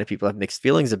that kind of people have mixed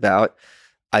feelings about.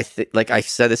 I think, like I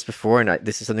said this before, and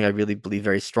this is something I really believe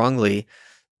very strongly.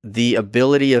 The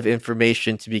ability of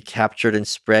information to be captured and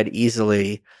spread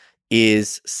easily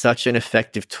is such an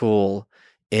effective tool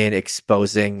in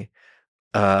exposing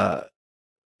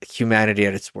humanity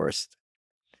at its worst.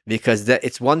 Because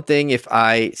it's one thing if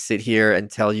I sit here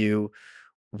and tell you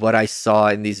what I saw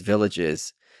in these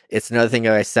villages. It's another thing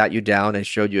if I sat you down and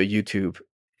showed you a YouTube.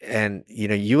 And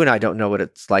you and I don't know what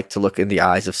it's like to look in the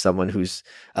eyes of someone who's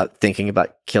thinking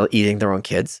about eating their own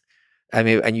kids. I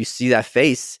mean, and you see that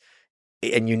face,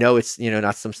 and it's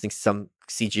not some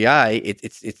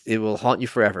CGI. It will haunt you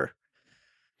forever.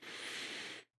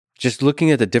 Just looking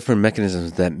at the different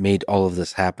mechanisms that made all of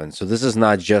this happen. So this is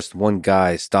not just one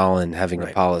guy, Stalin, having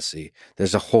a policy.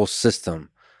 There's a whole system.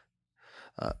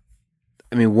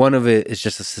 I mean, one of it is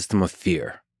just a system of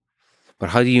fear. But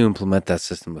how do you implement that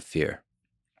system of fear?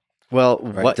 Well,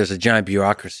 there's a giant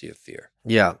bureaucracy of fear.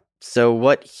 Yeah. So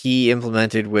what he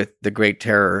implemented with the Great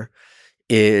Terror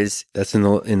is that's in the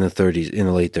 30s, in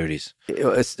the late 30s.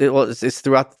 It's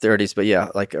throughout the 30s, but yeah,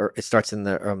 like it starts in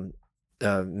the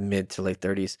mid to late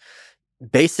 30s.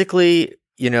 Basically,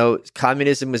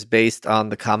 communism was based on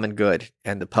the common good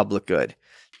and the public good,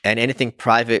 and anything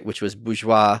private, which was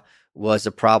bourgeois, was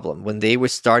a problem. When they were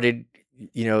started,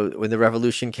 when the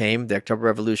revolution came, the October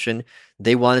Revolution,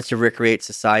 they wanted to recreate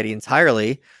society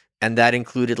entirely. And that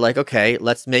included like, okay,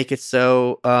 let's make it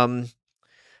so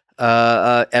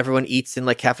everyone eats in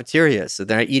like cafeterias, so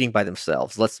they're not eating by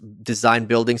themselves. Let's design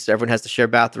buildings so everyone has to share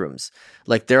bathrooms.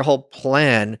 Like their whole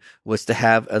plan was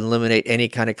to eliminate any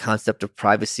kind of concept of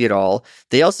privacy at all.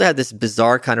 They also had this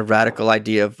bizarre kind of radical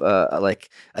idea of like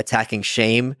attacking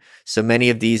shame. So many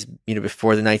of these,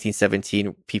 before the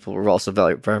 1917, people were also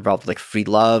very, very involved with like free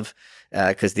love.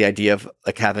 Because the idea of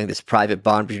like having this private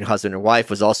bond between husband and wife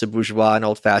was also bourgeois and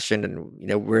old fashioned,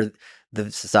 and we're the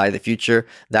society of the future.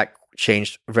 That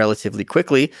changed relatively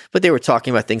quickly, but they were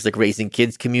talking about things like raising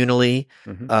kids communally,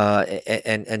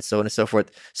 and so on and so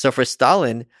forth. So for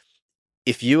Stalin,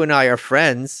 if you and I are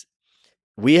friends,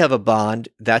 we have a bond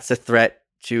that's a threat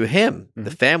to him.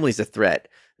 The family's a threat.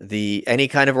 Any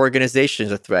kind of organization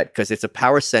is a threat because it's a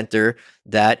power center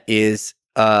that is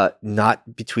not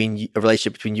a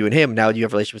relationship between you and him. Now you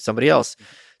have a relationship with somebody else.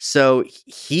 So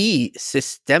he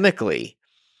systemically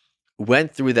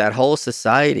went through that whole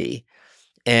society,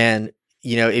 and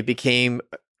it became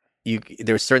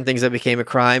there were certain things that became a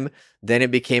crime. Then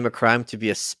it became a crime to be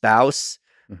a spouse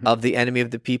of the enemy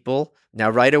of the people. Now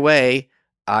right away,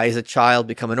 I as a child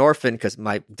become an orphan because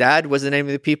my dad was an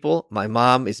enemy of the people. My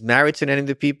mom is married to an enemy of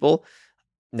the people.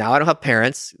 Now I don't have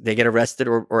parents. They get arrested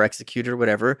or executed or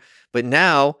whatever. But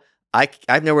now I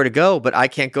have nowhere to go, but I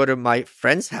can't go to my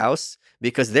friend's house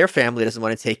because their family doesn't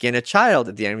want to take in a child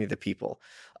at the enemy of the people.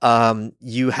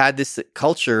 You had this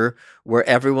culture where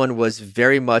everyone was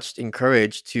very much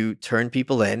encouraged to turn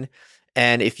people in.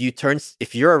 And if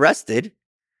you're arrested,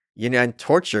 and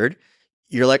tortured,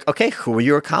 you're like, okay, who are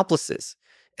your accomplices?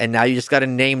 And now you just got to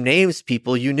name names,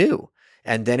 people you knew.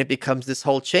 And then it becomes this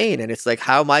whole chain. And it's like,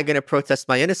 how am I going to protest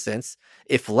my innocence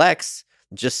if Lex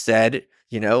just said,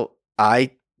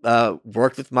 I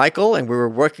worked with Michael and we were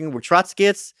working with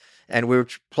Trotskyists and we were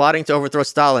plotting to overthrow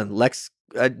Stalin. Lex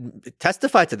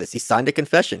testified to this. He signed a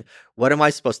confession. What am I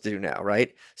supposed to do now,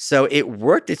 right? So it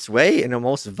worked its way in a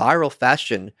most viral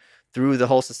fashion through the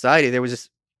whole society. There was this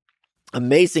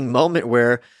amazing moment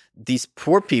where these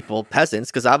poor people,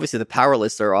 peasants, because obviously the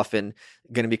powerless are often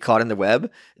going to be caught in the web.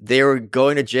 They were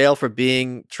going to jail for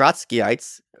being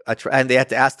Trotskyites, and they had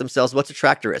to ask themselves, what's a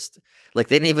tractorist? Like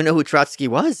they didn't even know who Trotsky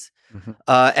was.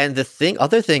 And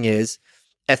other thing is,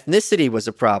 ethnicity was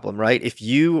a problem, right? If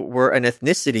you were an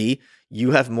ethnicity,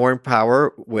 you have more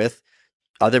power with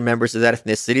other members of that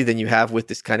ethnicity than you have with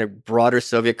this kind of broader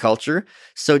Soviet culture.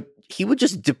 So he would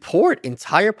just deport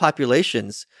entire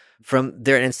populations from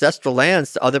their ancestral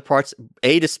lands to other parts,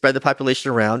 to spread the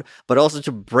population around, but also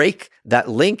to break that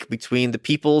link between the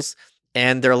peoples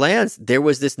and their lands. There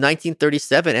was this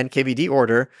 1937 NKVD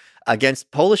order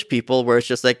against Polish people where it's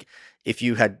just like, if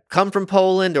you had come from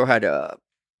Poland or had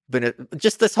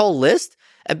just this whole list,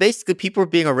 and basically people were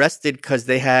being arrested because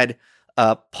they had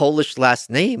Polish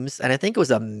last names, and I think it was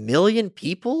 1 million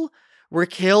people were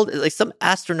killed, like some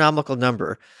astronomical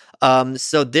number.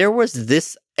 So there was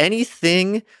this,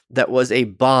 anything that was a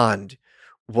bond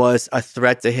was a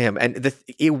threat to him, and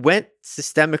it went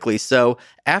systemically. So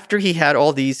after he had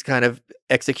all these kind of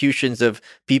executions of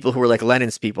people who were like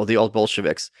Lenin's people, the old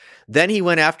Bolsheviks, then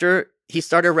he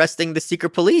started arresting the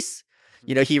secret police.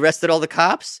 He arrested all the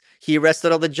cops, he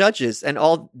arrested all the judges, and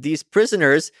all these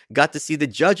prisoners got to see the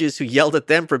judges who yelled at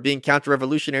them for being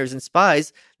counter-revolutionaries and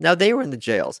spies. Now they were in the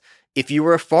jails. If you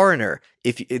were a foreigner,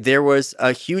 there was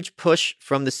a huge push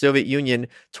from the Soviet Union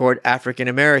toward African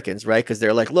Americans, right? Because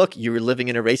they're like, look, you were living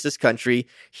in a racist country.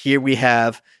 Here we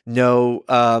have no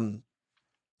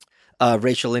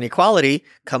racial inequality.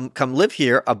 Come live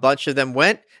here. A bunch of them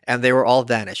went, and they were all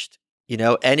vanished.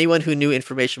 Anyone who knew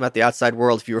information about the outside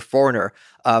world, if you were a foreigner,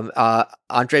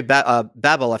 Andre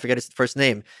Babel, I forget his first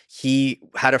name. He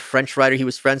had a French writer he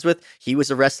was friends with. He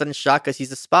was arrested and shot because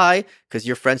he's a spy, because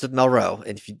you're friends with Malraux.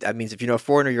 And that means if you know a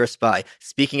foreigner, you're a spy.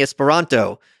 Speaking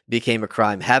Esperanto became a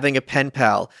crime. Having a pen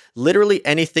pal, literally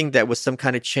anything that was some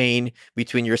kind of chain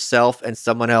between yourself and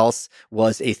someone else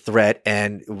was a threat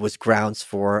and was grounds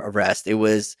for arrest. It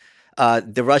was,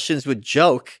 the Russians would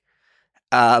joke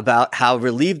about how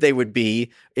relieved they would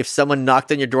be if someone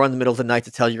knocked on your door in the middle of the night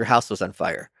to tell you your house was on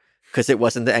fire, because it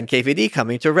wasn't the NKVD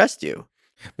coming to arrest you.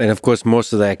 And of course,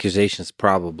 most of the accusations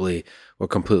probably were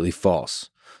completely false.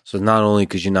 So not only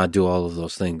could you not do all of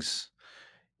those things,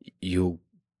 you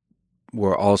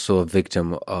were also a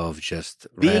victim of just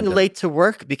being late to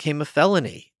work became a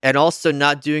felony, and also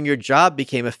not doing your job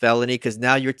became a felony because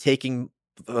now you're taking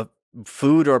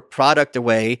food or product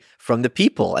away from the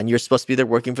people, and you're supposed to be there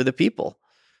working for the people.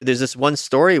 There's this one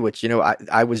story which,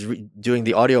 I was doing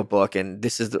the audiobook, and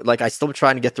this is like, I still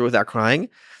trying to get through without crying.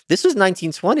 This was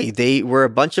 1920. They were a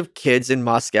bunch of kids in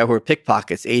Moscow who were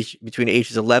pickpockets, between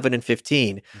ages 11 and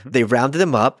 15. Mm-hmm. They rounded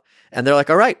them up, and they're like,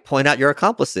 all right, point out your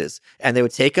accomplices. And they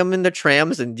would take them in the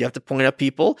trams, and you have to point out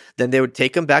people. Then they would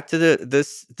take them back to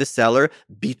the cellar,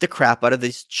 beat the crap out of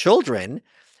these children,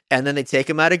 and then they take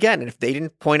them out again. And if they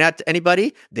didn't point out to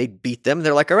anybody, they'd beat them.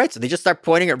 They're like, all right. So they just start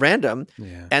pointing at random.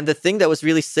 Yeah. And the thing that was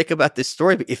really sick about this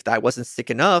story, if that wasn't sick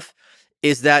enough,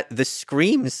 is that the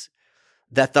screams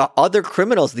that the other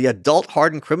criminals, the adult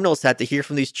hardened criminals, had to hear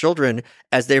from these children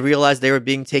as they realized they were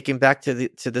being taken back to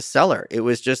the cellar. It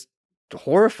was just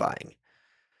horrifying.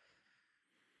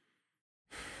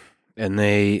 And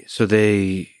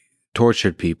they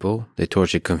tortured people. They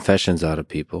tortured confessions out of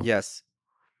people. Yes.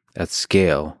 At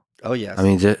scale. Oh, yes. I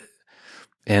mean,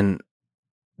 and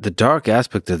the dark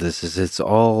aspect of this is it's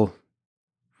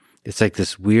like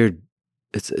this weird,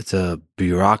 it's a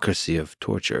bureaucracy of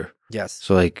torture. Yes.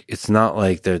 So like, it's not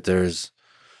like there's,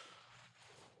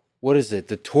 what is it?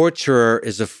 The torturer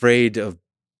is afraid of,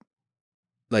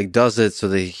 like, does it so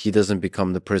that he doesn't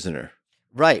become the prisoner.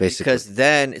 Right. Basically. Because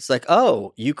then it's like,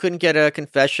 oh, you couldn't get a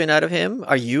confession out of him?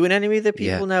 Are you an enemy of the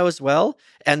people now as well?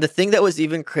 And the thing that was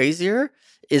even crazier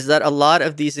is that a lot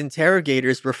of these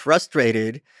interrogators were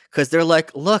frustrated because they're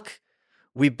like, look,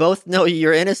 we both know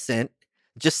you're innocent.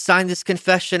 Just sign this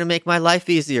confession and make my life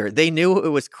easier. They knew it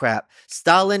was crap.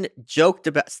 Stalin joked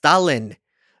about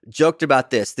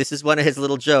this. This is one of his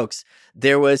little jokes.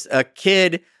 There was a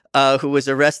kid who was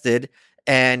arrested,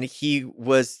 and he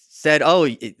was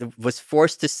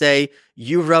forced to say,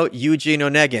 you wrote Eugene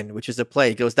Onegin, which is a play.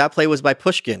 He goes, that play was by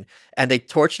Pushkin. And they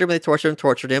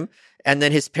tortured him. And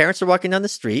then his parents are walking down the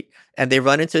street, and they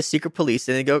run into a secret police,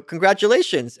 and they go,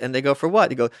 congratulations. And they go, for what?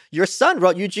 They go, your son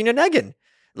wrote Eugene Onegin.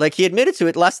 Like, he admitted to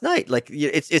it last night. Like,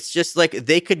 it's just like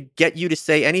they could get you to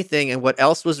say anything. And what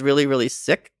else was really, really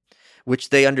sick, which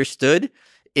they understood,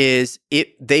 is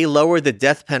they lowered the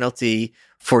death penalty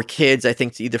for kids, I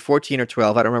think, to either 14 or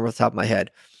 12. I don't remember off the top of my head.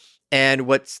 And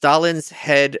what Stalin's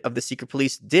head of the secret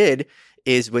police did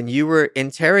is when you were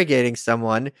interrogating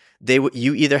someone,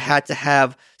 you either had to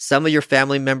have some of your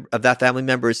family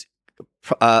member's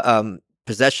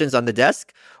possessions on the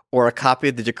desk, or a copy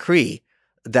of the decree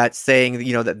that's saying,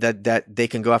 that they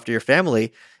can go after your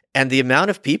family. And the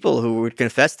amount of people who would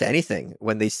confess to anything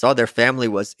when they saw their family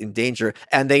was in danger,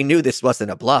 and they knew this wasn't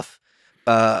a bluff,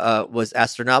 was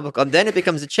astronomical. And then it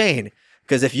becomes a chain.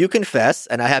 Because if you confess,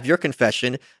 and I have your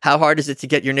confession, how hard is it to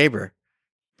get your neighbor?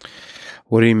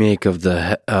 What do you make of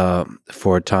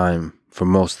for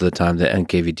most of the time, the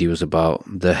NKVD was about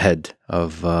the head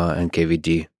of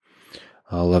NKVD,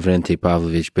 Lavrenti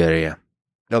Pavlovich Beria?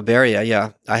 No, Beria,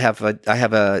 yeah. I have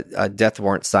a death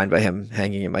warrant signed by him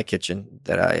hanging in my kitchen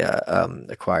that I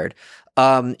acquired.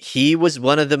 He was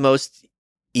one of the most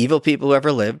evil people who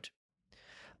ever lived.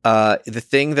 The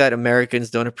thing that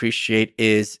Americans don't appreciate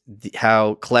is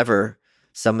how clever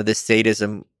some of this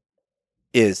sadism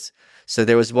is. So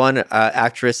there was one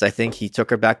actress, I think he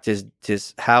took her back to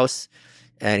his house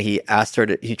and he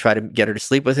tried to get her to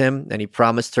sleep with him. And he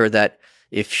promised her that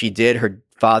if she did, her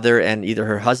father and either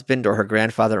her husband or her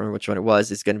grandfather, I don't remember which one it was,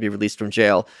 is going to be released from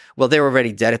jail. Well, they were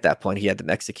already dead at that point. He had them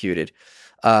executed.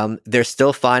 They're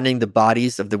still finding the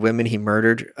bodies of the women he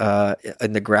murdered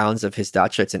in the grounds of his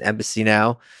dacha. It's an embassy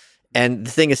now. And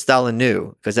the thing is, Stalin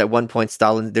knew, because at one point,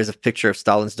 there's a picture of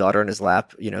Stalin's daughter in his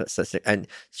lap, and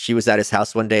she was at his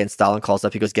house one day and Stalin calls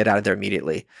up, he goes, get out of there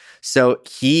immediately. So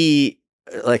he,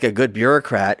 like a good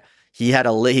bureaucrat, he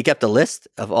kept a list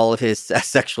of all of his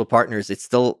sexual partners. It's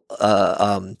still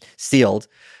sealed,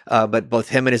 but both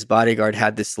him and his bodyguard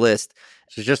had this list.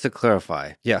 So just to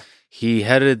clarify. Yeah. He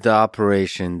headed the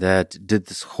operation that did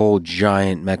this whole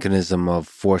giant mechanism of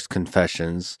forced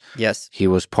confessions. Yes. He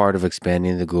was part of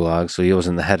expanding the Gulag, so he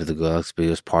wasn't the head of the Gulags, but he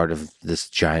was part of this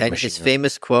giant And machine. his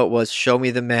famous quote was, show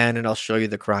me the man and I'll show you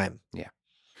the crime. Yeah.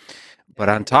 But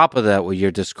on top of that, what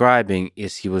you're describing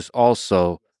is he was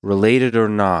also, related or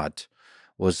not,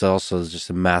 was also just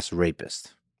a mass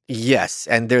rapist. Yes,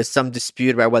 and there's some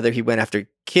dispute about whether he went after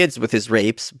kids with his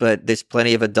rapes, but there's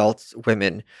plenty of adult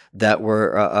women that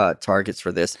were targets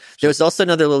for this. There was also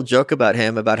another little joke about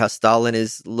him, about how Stalin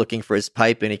is looking for his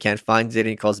pipe and he can't find it, and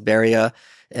he calls Beria,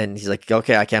 and he's like,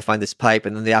 okay, I can't find this pipe.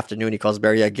 And then in the afternoon, he calls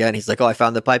Beria again. He's like, oh, I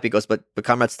found the pipe. He goes, but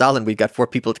Comrade Stalin, we've got 4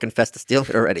 people to confess to stealing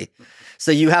it already.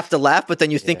 So you have to laugh, but then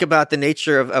you think about the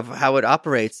nature of how it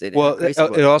operates. It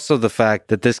also the fact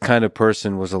that this kind of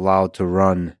person was allowed to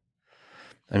run.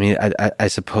 I mean, I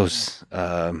suppose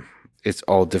it's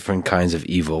all different kinds of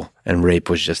evil, and rape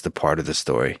was just a part of the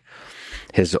story.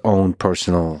 His own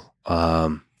personal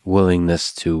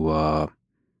willingness to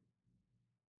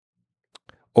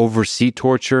oversee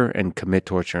torture and commit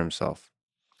torture himself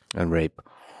and rape.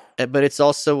 But it's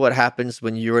also what happens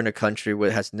when you're in a country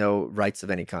where it has no rights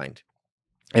of any kind.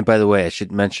 And by the way, I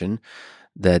should mention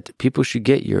that people should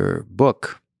get your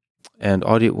book and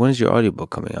audio. When is your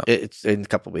audiobook coming out? It's in a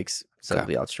couple of weeks, so it'll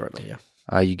be out shortly, yeah.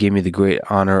 You gave me the great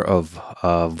honor of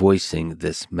voicing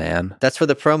this man. That's for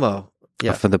the promo.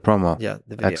 Yeah. For the promo. Yeah.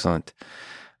 The video. Excellent.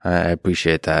 I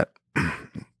appreciate that.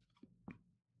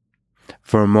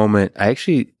 For a moment,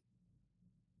 it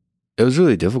was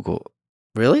really difficult.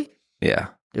 Really? Yeah.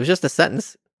 It was just a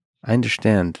sentence. I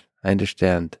understand. Because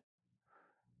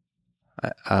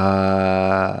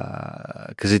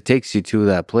it takes you to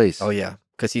that place. Oh, yeah.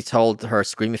 Because he told her,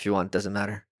 scream if you want, doesn't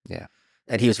matter. Yeah.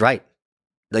 And he was right.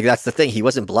 Like, that's the thing. He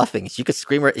wasn't bluffing. She could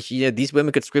scream these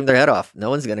women could scream their head off. No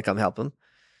one's going to come help him.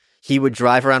 He would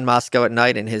drive around Moscow at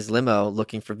night in his limo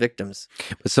looking for victims.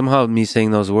 But somehow me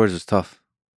saying those words was tough.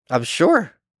 I'm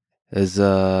sure. It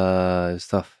was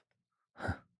tough.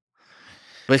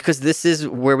 Because this is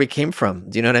where we came from.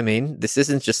 Do you know what I mean? This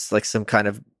isn't just like some kind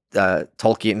of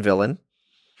Tolkien villain.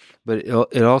 But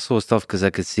it also was tough because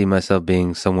I could see myself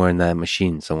being somewhere in that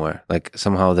machine somewhere. Like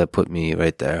somehow that put me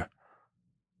right there.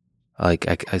 Like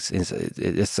it's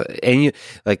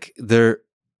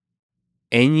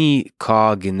any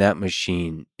cog in that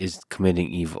machine is committing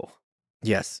evil.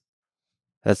 Yes,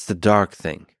 that's the dark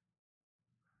thing.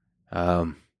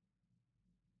 I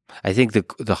think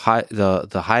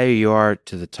the higher you are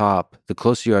to the top, the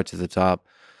closer you are to the top,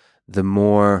 the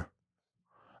more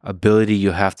ability you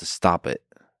have to stop it.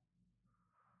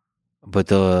 But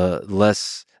the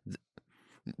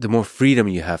more freedom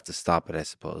you have to stop it, I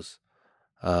suppose.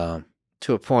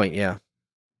 To a point, yeah.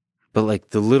 But like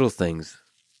the little things.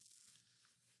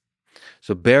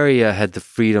 So Beria had the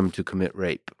freedom to commit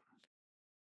rape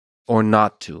or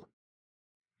not to.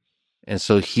 And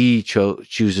so he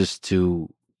chooses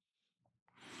to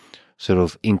sort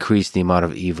of increase the amount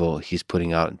of evil he's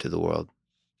putting out into the world.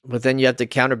 But then you have to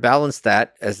counterbalance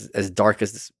that, as dark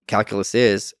as this calculus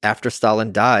is. After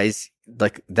Stalin dies,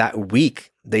 like that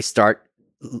week, they start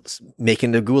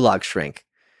making the Gulag shrink.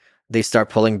 They start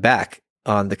pulling back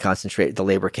on the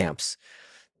labor camps.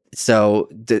 So,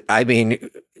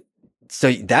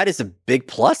 so that is a big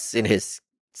plus in his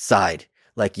side.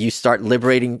 Like you start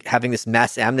having this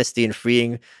mass amnesty and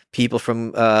freeing people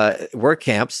from work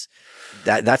camps.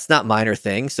 That's not minor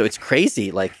thing. So it's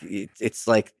crazy. Like it's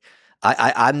like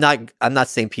I'm not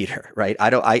Saint Peter, right? I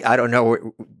don't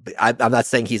know. I'm not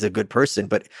saying he's a good person,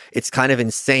 but it's kind of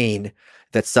insane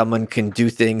that someone can do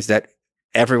things that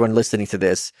everyone listening to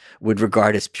this would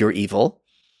regard as pure evil.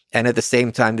 And at the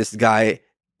same time, this guy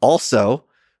also,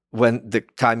 when the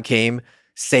time came,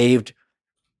 saved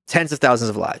tens of thousands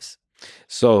of lives.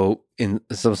 So, in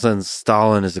some sense,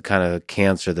 Stalin is a kind of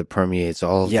cancer that permeates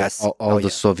all of the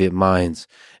Soviet minds.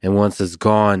 And once it's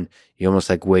gone, you almost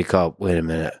like wake up. Wait a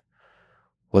minute,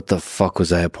 what the fuck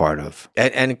was I a part of?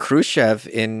 And Khrushchev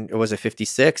was it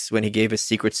 56 when he gave his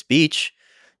secret speech,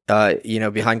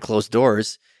 behind closed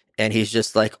doors, and he's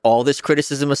just like, all this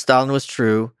criticism of Stalin was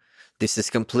true. This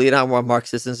is completely not what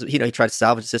Marxism is. He tried to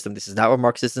salvage the system. This is not what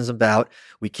Marxism is about.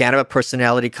 We can't have a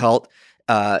personality cult.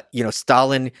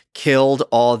 Stalin killed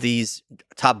all these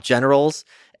top generals.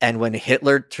 And when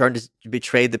Hitler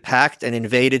betrayed the pact and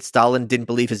invaded, Stalin didn't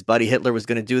believe his buddy Hitler was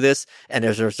going to do this. And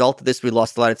as a result of this, we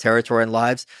lost a lot of territory and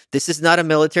lives. This is not a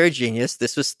military genius.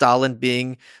 This was Stalin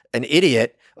being an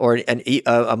idiot or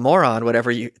a moron,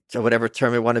 whatever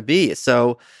term it want to be.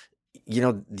 So,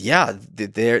 but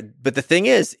the thing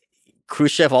is,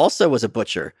 Khrushchev also was a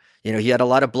butcher. He had a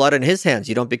lot of blood on his hands.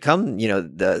 You don't become,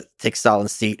 take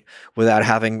Stalin's seat without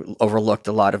having overlooked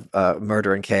a lot of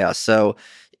murder and chaos. So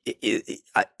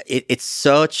it's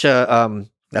such a,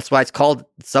 that's why it's called,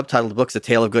 the subtitle of the book's A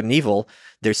Tale of Good and Evil.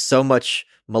 There's so much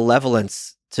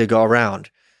malevolence to go around.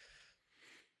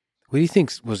 What do you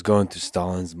think was going through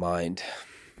Stalin's mind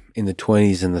in the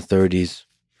 20s and the 30s?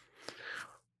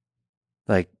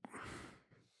 Like,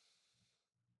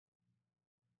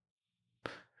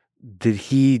 did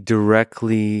he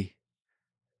directly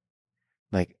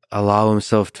allow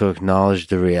himself to acknowledge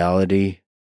the reality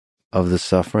of the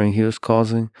suffering he was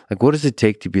causing? Like, what does it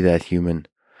take to be that human?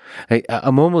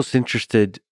 I'm almost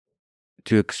interested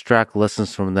to extract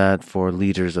lessons from that for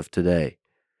leaders of today.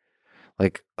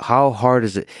 Like, how hard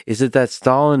is it? Is it that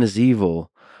Stalin is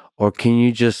evil, or can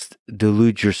you just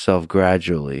delude yourself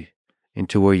gradually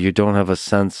into where you don't have a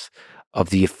sense of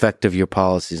the effect of your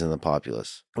policies on the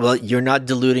populace? Well, you're not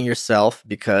deluding yourself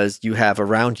because you have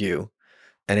around you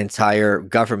an entire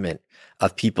government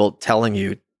of people telling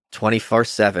you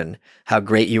 24/7 how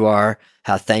great you are,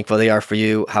 how thankful they are for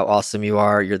you, how awesome you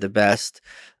are, you're the best.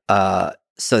 So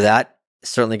that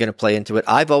certainly going to play into it.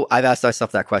 I've asked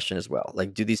myself that question as well.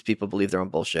 Like, do these people believe their own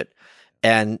bullshit?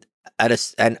 And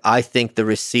I think the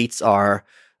receipts are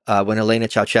when Elena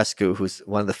Ceausescu, who's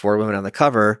one of the 4 women on the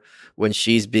cover, when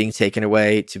she's being taken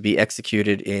away to be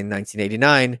executed in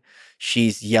 1989,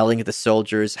 she's yelling at the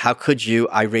soldiers, "How could you?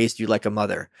 I raised you like a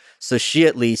mother." So she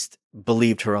at least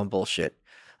believed her own bullshit.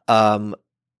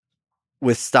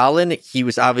 With Stalin, he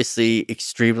was obviously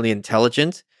extremely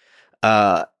intelligent.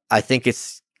 I think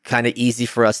it's kind of easy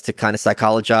for us to kind of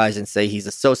psychologize and say he's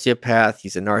a sociopath,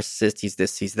 he's a narcissist, he's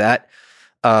this, he's that.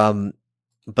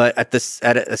 But at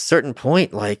a certain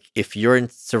point, like, if you're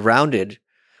surrounded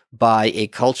by a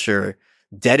culture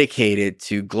dedicated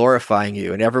to glorifying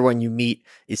you, and everyone you meet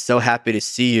is so happy to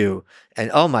see you, and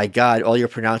oh my God, all your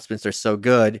pronouncements are so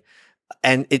good.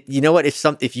 And you know what?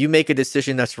 If you make a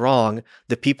decision that's wrong,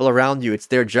 the people around you, it's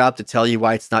their job to tell you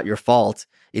why it's not your fault.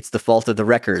 It's the fault of the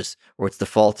wreckers, or it's the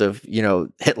fault of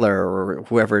Hitler or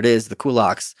whoever it is, the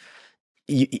kulaks.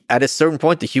 At a certain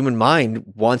point, the human mind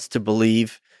wants to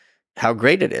believe how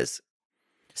great it is,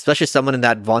 especially someone in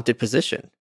that vaunted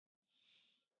position.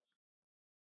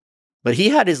 But he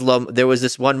had his low. There was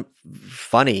this one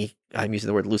funny, I'm using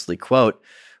the word loosely, quote,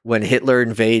 when Hitler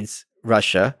invades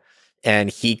Russia and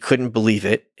he couldn't believe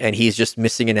it. And he's just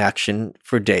missing in action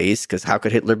for days because how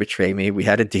could Hitler betray me? We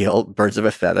had a deal, birds of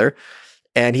a feather.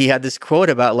 And he had this quote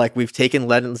about, like, we've taken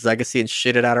Lenin's legacy and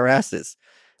shit it out our asses.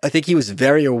 I think he was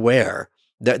very aware.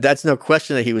 That's no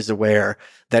question that he was aware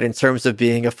that in terms of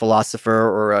being a philosopher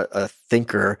or a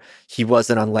thinker, he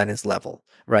wasn't on Lenin's level,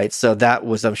 right? So that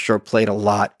was, I'm sure, played a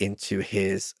lot into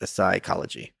his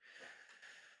psychology.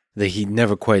 That he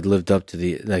never quite lived up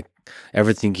to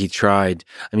everything he tried.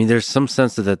 I mean, there's some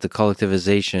sense of that the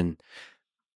collectivization,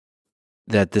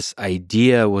 that this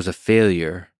idea was a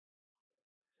failure.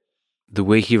 The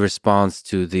way he responds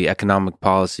to the economic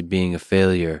policy being a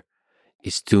failure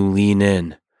is to lean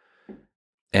in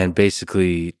and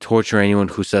basically torture anyone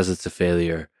who says it's a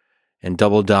failure and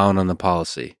double down on the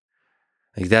policy.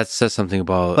 Like, that says something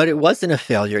about... But it wasn't a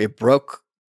failure. It broke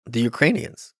the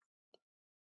Ukrainians.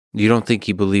 You don't think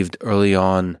he believed early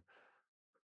on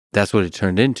that's what it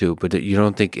turned into, but you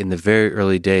don't think in the very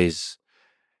early days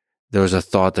there was a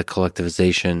thought that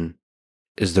collectivization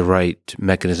is the right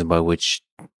mechanism by which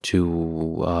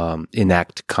to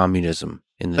enact communism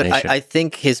in the nation? I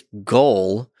think his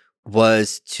goal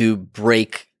was to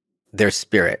break their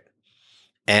spirit.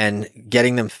 and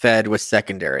getting them fed was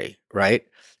secondary, right?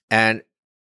 And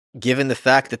given the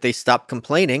fact that they stopped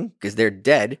complaining because they're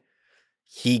dead,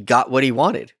 he got what he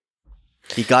wanted.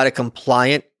 He got a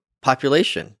compliant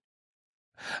population.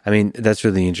 I mean, that's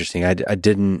really interesting. I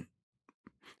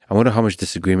wonder how much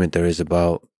disagreement there is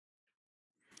about,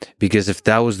 because if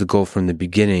that was the goal from the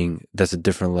beginning, that's a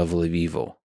different level of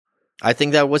evil. I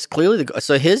think that was clearly the goal.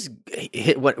 So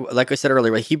like I said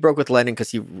earlier, right, he broke with Lenin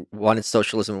because he wanted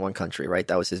socialism in one country, right?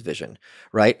 That was his vision,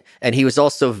 right? And he was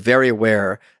also very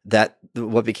aware that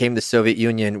what became the Soviet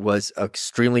Union was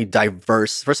extremely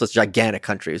diverse. First of all, it's a gigantic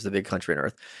country. It was the big country on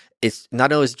earth. It's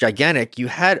not only gigantic, you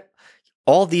had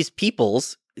all these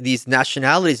peoples, these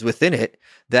nationalities within it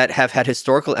that have had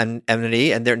historical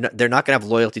enmity, and they're not going to have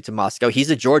loyalty to Moscow. He's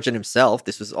a Georgian himself.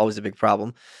 This was always a big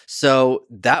problem. So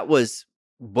that was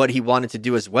what he wanted to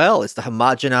do as well, is to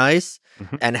homogenize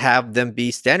and have them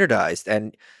be standardized.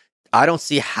 And I don't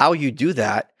see how you do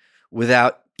that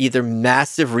without either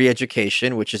massive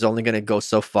re-education, which is only going to go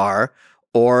so far,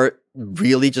 or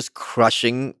really just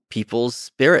crushing people's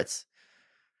spirits.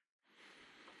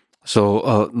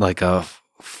 So like a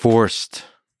forced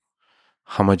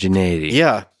homogeneity.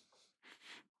 Yeah.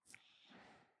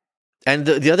 And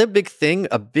the other big thing,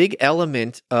 a big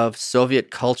element of Soviet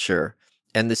culture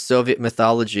and the Soviet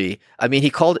mythology. I mean,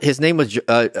 his name was,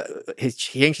 he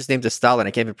changed his name to Stalin.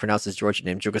 I can't even pronounce his Georgian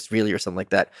name, Jugosvili or something like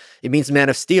that. It means man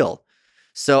of steel.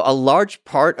 So a large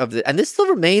part of and this still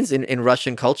remains in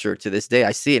Russian culture to this day.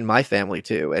 I see it in my family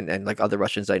too, and like other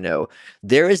Russians I know.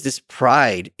 There is this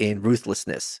pride in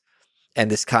ruthlessness. And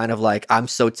this kind of like, I'm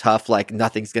so tough, like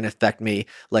nothing's going to affect me.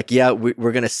 Like, yeah,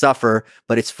 we're going to suffer,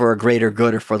 but it's for a greater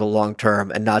good or for the long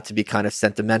term, and not to be kind of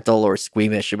sentimental or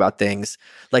squeamish about things.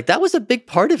 Like that was a big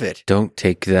part of it. Don't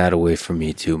take that away from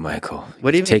me too, Michael.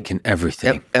 What do you mean? Taking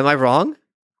everything. Am I wrong?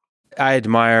 I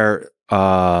admire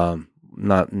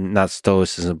not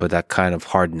stoicism, but that kind of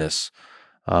hardness.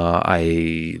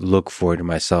 I look for it in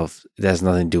myself. It has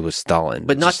nothing to do with Stalin.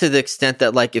 But not to the extent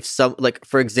that, like,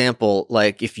 for example,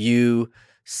 like if you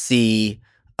see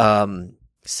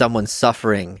someone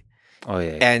suffering,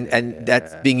 and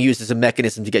that's being used as a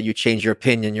mechanism to get you to change your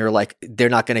opinion, you're like, they're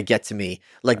not going to get to me.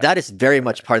 Like that is very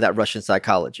much part of that Russian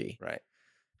psychology. Right.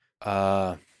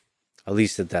 At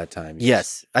least at that time.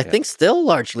 Yes. I think still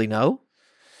largely no.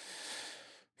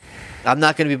 I'm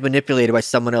not going to be manipulated by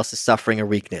someone else's suffering or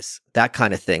weakness, that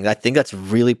kind of thing. I think that's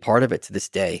really part of it to this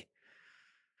day.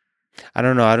 I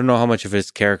don't know. I don't know how much of it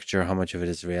is caricature, how much of it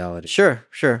is reality. Sure.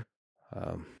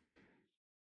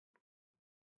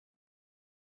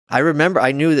 I remember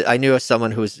I knew of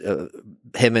someone who was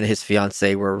him and his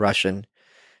fiance were Russian,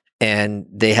 and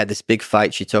they had this big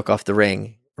fight. She took off the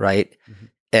ring, right? Mm-hmm.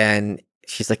 And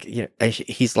she's like,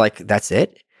 he's like, that's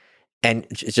it. And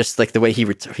just like the way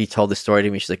he told the story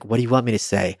to me, she's like, what do you want me to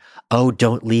say? Oh,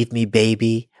 don't leave me,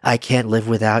 baby. I can't live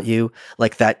without you.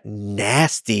 Like that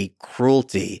nasty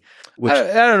cruelty. Which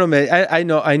I don't know, man. I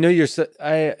know you're.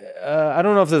 I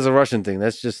don't know if there's a Russian thing.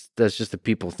 That's just a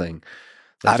people thing.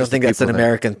 I don't think that's an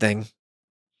American thing.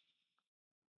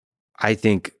 I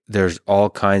think there's all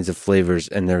kinds of flavors,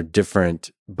 and they're different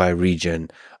by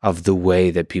region of the way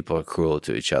that people are cruel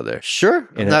to each other. Sure,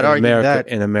 in America,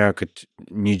 in America,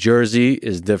 New Jersey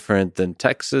is different than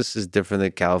Texas, is different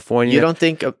than California. You don't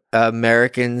think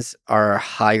Americans are a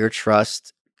higher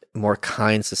trust, more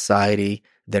kind society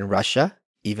than Russia,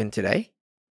 even today?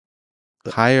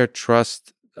 Higher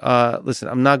trust. Listen,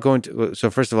 I'm not going to.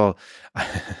 So first of all,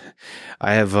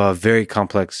 I have a very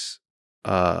complex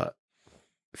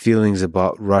feelings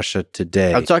about Russia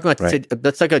today. I'm talking about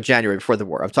that's like a January before the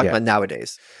war. I'm talking about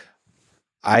nowadays.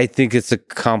 I think it's a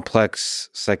complex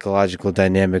psychological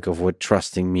dynamic of what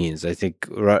trusting means. I think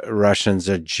Russians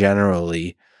are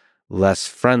generally less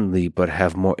friendly, but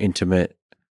have more intimate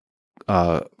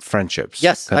friendships.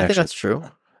 Yes, I think that's true.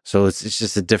 So it's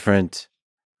just a different.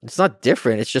 It's not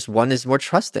different. It's just one is more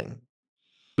trusting.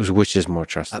 Which is more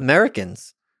trusting?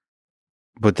 Americans.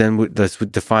 But then let's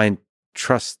define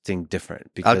trusting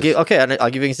different. Because I'll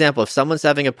give you an example. If someone's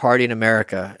having a party in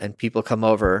America and people come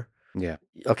over,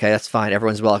 okay, that's fine.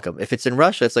 Everyone's welcome. If it's in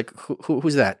Russia, it's like,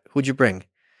 who's that? Who'd you bring?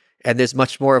 And there's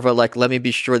much more of a like, let me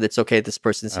be sure that's okay. This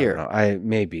person's here.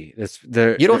 Maybe that's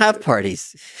there. You don't have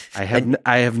parties. I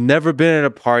have never been at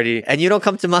a party, and you don't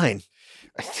come to mine.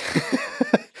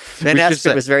 Ben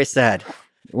Askren was very sad.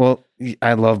 Well,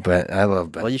 I love Ben.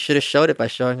 Well, you should have showed it by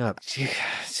showing up.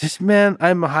 Just, man,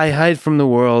 I hide from the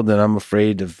world, and I'm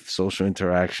afraid of social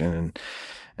interaction,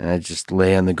 and I just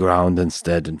lay on the ground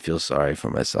instead and feel sorry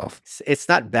for myself. It's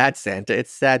not bad Santa.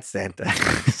 It's sad Santa.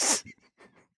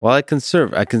 Well, I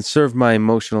conserve my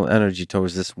emotional energy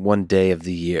towards this one day of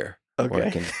the year.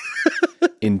 Okay.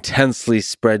 intensely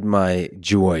spread my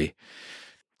joy.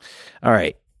 All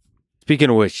right. Speaking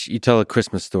of which, you tell a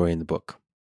Christmas story in the book.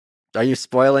 Are you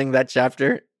spoiling that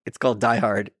chapter? It's called Die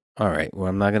Hard. All right. Well,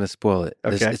 I'm not going to spoil it.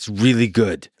 Okay. It's really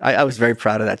good. I was very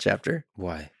proud of that chapter.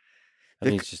 Why? I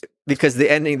mean, it's just because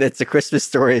the ending that's a Christmas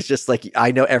story is just like,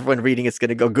 I know everyone reading it's going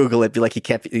to go Google it, be like,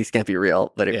 these can't be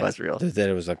real, but it was real. That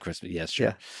it was on Christmas. Yes,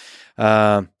 sure.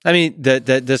 Yeah. I mean, that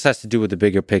this has to do with the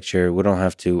bigger picture. We don't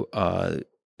have to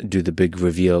do the big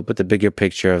reveal, but the bigger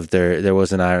picture of there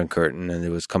was an Iron Curtain and it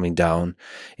was coming down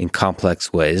in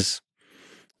complex ways.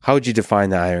 How would you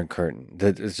define the Iron Curtain?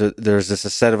 There's a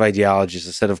set of ideologies,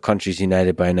 a set of countries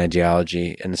united by an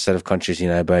ideology, and a set of countries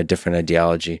united by a different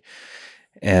ideology.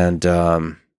 And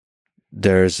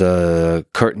there's a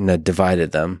curtain that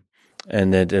divided them,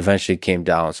 and it eventually came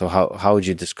down. So how would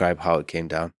you describe how it came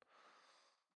down?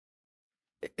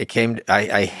 It came.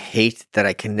 I hate that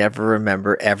I can never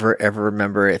ever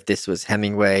remember if this was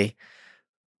Hemingway.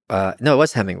 No, it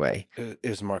was Hemingway. It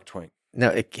was Mark Twain. No,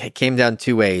 it came down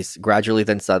two ways: gradually,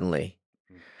 then suddenly.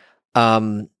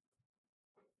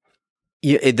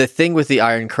 The thing with the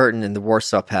Iron Curtain and the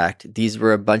Warsaw Pact, these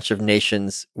were a bunch of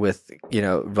nations with,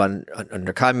 run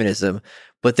under communism,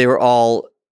 but they were all,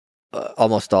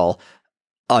 almost all,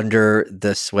 under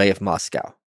the sway of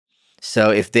Moscow.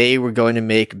 So if they were going to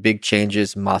make big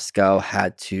changes, Moscow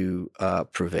had to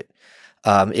prove it.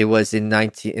 It was in the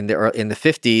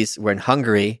 50s when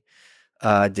Hungary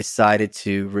decided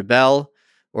to rebel,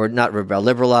 or not rebel,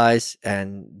 liberalize,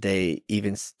 and they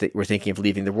even were thinking of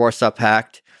leaving the Warsaw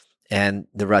Pact. And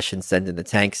the Russians send in the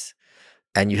tanks,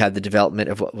 and you had the development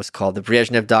of what was called the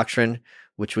Brezhnev Doctrine,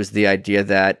 which was the idea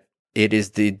that it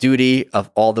is the duty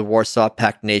of all the Warsaw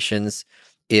Pact nations,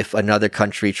 if another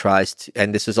country tries to,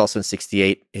 and this was also in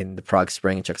 1968 in the Prague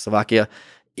Spring in Czechoslovakia,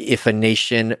 if a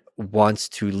nation wants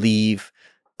to leave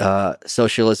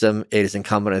socialism, it is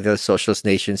incumbent on those socialist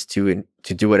nations to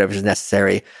do whatever is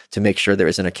necessary to make sure there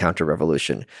isn't a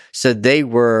counter-revolution. So they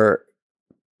were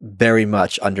very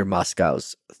much under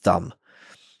Moscow's thumb.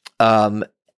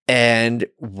 And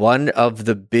one of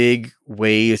the big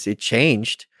ways it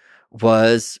changed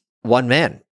was one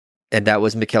man, and that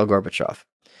was Mikhail Gorbachev.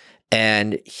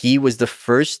 And he was the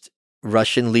first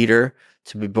Russian leader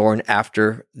to be born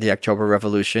after the October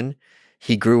Revolution.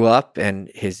 He grew up, and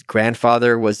his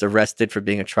grandfather was arrested for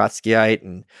being a Trotskyite,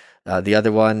 and the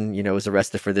other one, was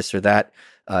arrested for this or that.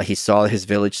 He saw his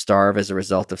village starve as a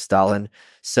result of Stalin.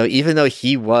 So even though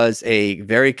he was a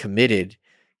very committed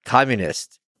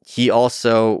communist, he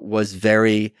also was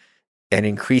very and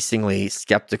increasingly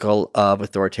skeptical of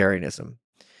authoritarianism.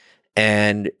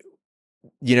 And,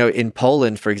 in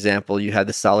Poland, for example, you had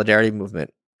the Solidarity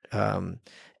movement. And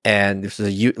this was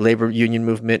a labor union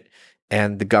movement,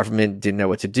 and the government didn't know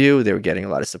what to do. They were getting a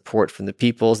lot of support from the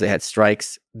peoples. They had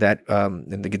strikes that,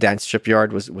 and the Gdansk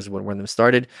shipyard was when one of them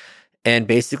started. And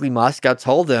basically Moscow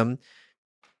told them,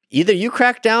 either you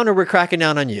crack down or we're cracking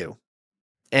down on you.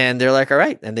 And they're like, all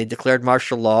right. And they declared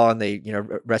martial law, and they,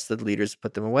 arrested the leaders,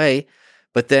 put them away.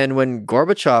 But then when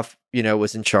Gorbachev,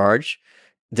 was in charge,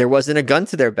 there wasn't a gun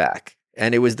to their back.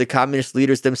 And it was the communist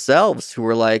leaders themselves who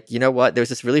were like, you know what? There was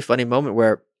this really funny moment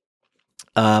where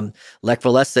Lech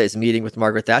Walesa is meeting with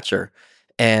Margaret Thatcher,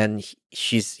 and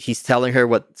he's telling her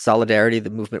what Solidarity, the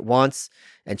movement, wants.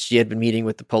 And she had been meeting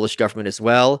with the Polish government as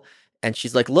well. And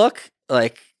she's like, look,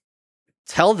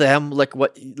 tell them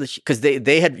what, because the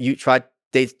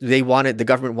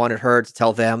government wanted her to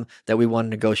tell them that we want to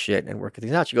negotiate and work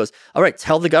things out. She goes, all right,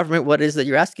 tell the government what it is that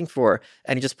you're asking for.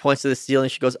 And he just points to the ceiling.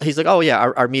 He's like, oh yeah,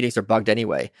 our meetings are bugged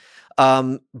anyway.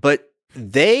 But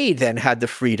they then had the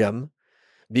freedom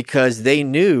because they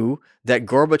knew that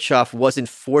Gorbachev wasn't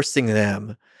forcing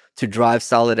them to drive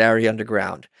Solidarity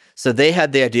underground. So they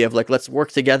had the idea of let's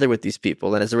work together with these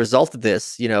people. And as a result of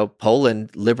this, Poland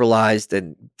liberalized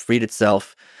and freed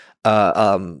itself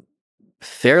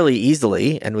fairly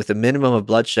easily and with a minimum of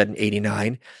bloodshed in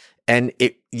 1989. And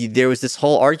there was this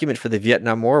whole argument for the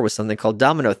Vietnam War with something called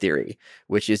domino theory,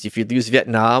 which is if you lose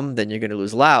Vietnam, then you're going to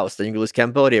lose Laos, then you're going to lose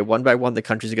Cambodia. One by one, the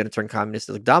countries are going to turn communist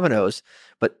like dominoes.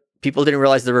 But people didn't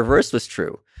realize the reverse was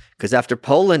true, because after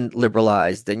Poland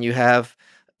liberalized, then you have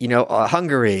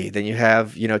Hungary, then you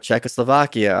have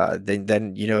Czechoslovakia,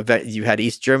 then you had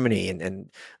East Germany and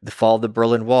the fall of the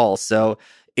Berlin Wall. So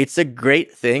it's a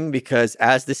great thing, because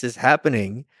as this is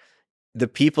happening, the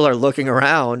people are looking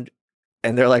around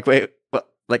and they're like, wait,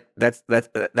 that's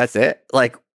it?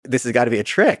 This has got to be a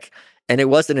trick. And it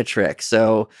wasn't a trick.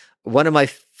 So one of my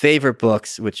favorite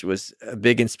books, which was a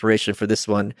big inspiration for this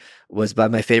one, was by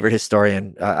my favorite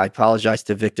historian. I apologize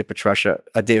to David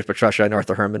Petrusha and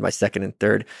Arthur Herman, my second and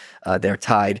third. They're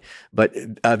tied. But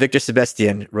Victor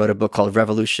Sebestyen wrote a book called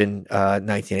Revolution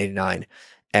 1989.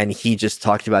 And he just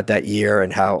talked about that year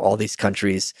and how all these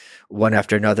countries, one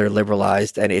after another,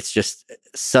 liberalized. And it's just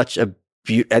such a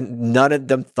beauty. And none of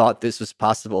them thought this was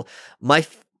possible. One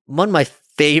of my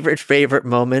favorite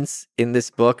moments in this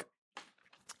book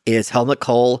is Helmut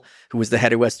Kohl, who was the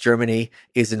head of West Germany,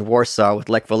 is in Warsaw with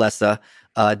Lech Walesa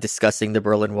discussing the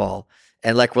Berlin Wall.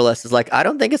 And Lech Walesa is like, I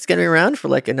don't think it's going to be around for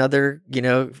like another,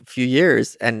 few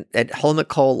years. And Helmut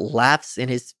Kohl laughs in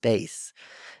his face.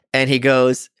 And he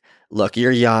goes, look,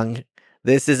 you're young.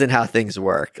 This isn't how things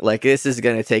work. Like, this is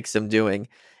going to take some doing.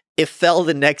 It fell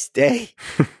the next day.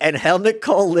 And Helmut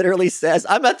Kohl literally says,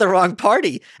 I'm at the wrong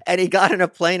party. And he got in a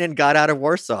plane and got out of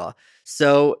Warsaw.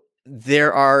 So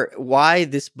why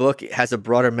this book has a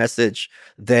broader message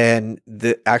than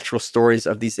the actual stories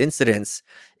of these incidents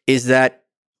is that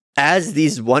as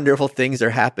these wonderful things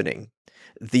are happening,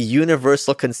 the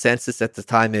universal consensus at the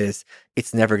time is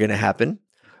it's never going to happen.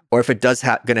 Or if it does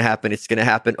going to happen, it's going to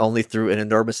happen only through an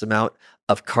enormous amount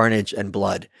of carnage and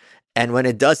blood. And when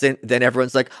it doesn't, then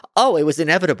everyone's like, oh, it was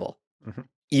inevitable. Mm-hmm.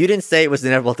 You didn't say it was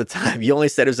inevitable at the time. You only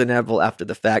said it was inevitable after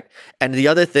the fact. And the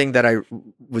other thing that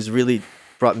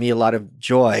brought me a lot of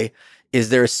joy is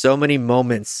there are so many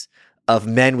moments of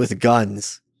men with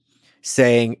guns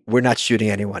saying, we're not shooting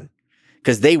anyone.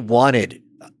 Because they wanted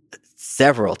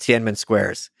several Tiananmen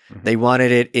squares. Mm-hmm. They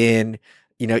wanted it in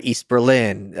East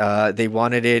Berlin. They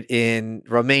wanted it in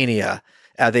Romania.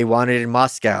 They wanted it in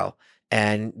Moscow.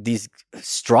 And these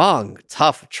strong,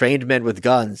 tough, trained men with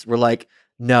guns were like,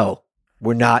 no,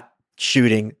 we're not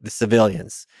shooting the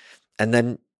civilians. And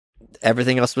then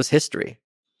everything else was history.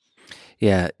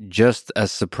 Yeah, just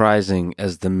as surprising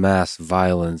as the mass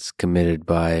violence committed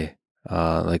by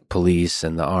police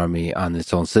and the army on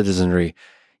its own citizenry,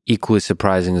 equally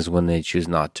surprising is when they choose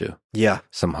not to. Yeah.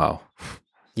 Somehow.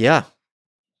 Yeah.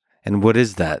 And what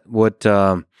is that?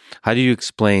 How do you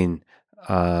explain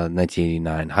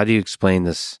 1989? How do you explain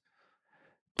this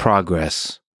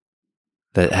progress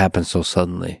that happened so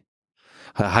suddenly?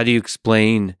 How do you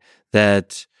explain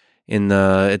that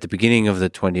at the beginning of the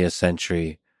 20th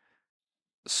century,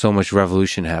 so much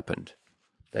revolution happened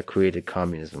that created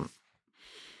communism?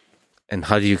 And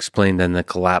how do you explain then the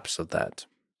collapse of that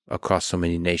across so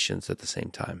many nations at the same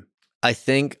time? I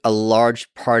think a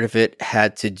large part of it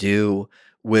had to do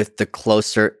with the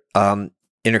closer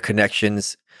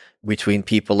interconnections between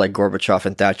people like Gorbachev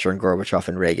and Thatcher and Gorbachev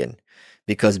and Reagan,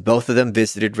 because both of them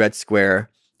visited Red Square.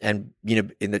 And,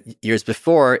 in the years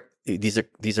before, these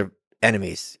are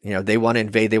enemies. They want to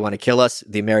invade, they want to kill us.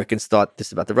 The Americans thought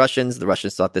this about the Russians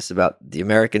thought this about the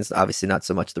Americans, obviously not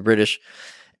so much the British.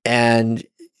 And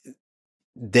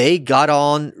they got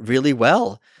on really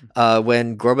well.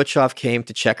 When Gorbachev came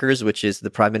to Chequers, which is the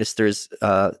prime minister's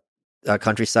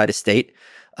countryside estate,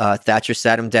 Thatcher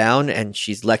sat him down and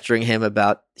she's lecturing him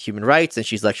about human rights, and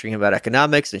she's lecturing him about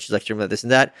economics, and she's lecturing him about this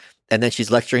and that. And then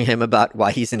she's lecturing him about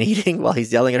why he's an eating while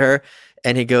he's yelling at her.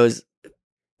 And he goes,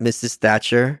 Mrs.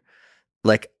 Thatcher,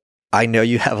 I know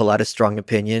you have a lot of strong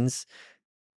opinions.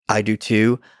 I do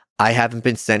too. I haven't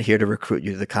been sent here to recruit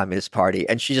you to the Communist Party.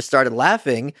 And she just started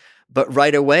laughing. But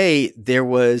right away, there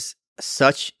was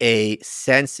such a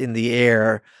sense in the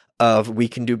air of we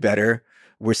can do better.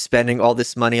 We're spending all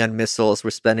this money on missiles.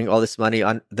 We're spending all this money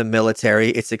on the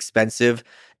military. It's expensive.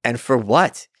 And for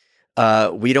what?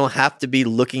 We don't have to be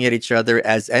looking at each other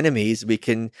as enemies. We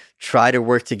can try to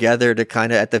work together to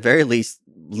kind of, at the very least,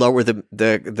 lower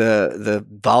the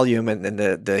volume and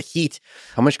the heat.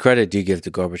 How much credit do you give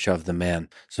to Gorbachev, the man?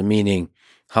 So meaning,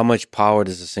 how much power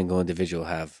does a single individual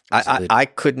have? I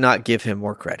could not give him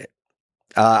more credit.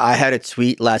 I had a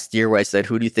tweet last year where I said,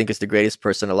 who do you think is the greatest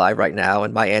person alive right now?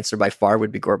 And my answer by far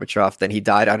would be Gorbachev. Then he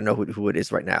died. I don't know who it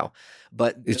is right now.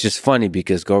 But it's just funny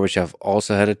because Gorbachev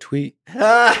also had a tweet.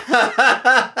 But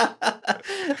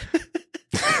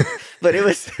it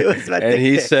was and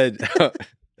he said,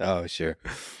 oh, sure.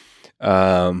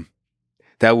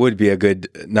 That would be a good.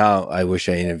 Now, I wish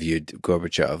I interviewed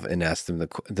Gorbachev and asked him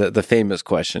the famous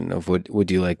question of what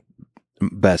would you like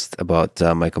best about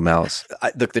Michael Malice?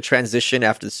 Look, the transition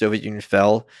after the Soviet Union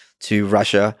fell to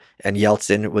Russia and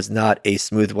Yeltsin was not a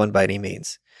smooth one by any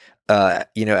means.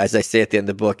 As I say at the end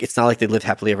of the book, it's not like they lived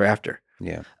happily ever after.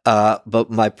 Yeah.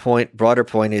 But my broader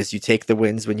point is you take the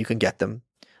wins when you can get them.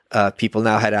 People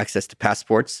now had access to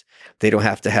passports. They don't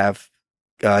have to have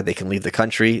They can leave the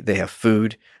country. They have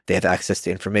food. They have access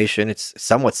to information. It's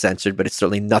somewhat censored, but it's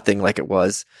certainly nothing like it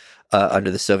was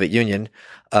under the Soviet Union.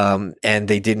 And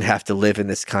they didn't have to live in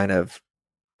this kind of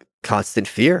constant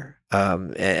fear.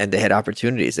 And they had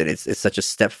opportunities, and it's such a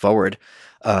step forward.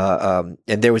 And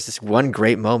there was this one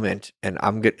great moment, and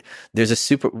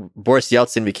Boris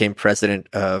Yeltsin became president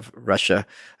of Russia.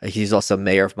 He's also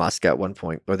mayor of Moscow at one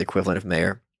point, or the equivalent of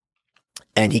mayor.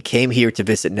 And he came here to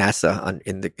visit NASA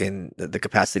in the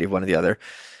capacity of one or the other.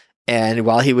 And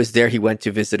while he was there, he went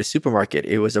to visit a supermarket.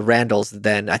 It was a Randall's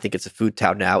then. I think it's a food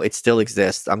town now. It still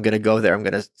exists. I'm going to go there. I'm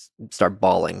going to start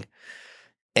bawling.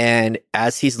 And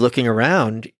as he's looking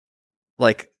around,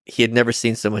 like, he had never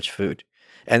seen so much food.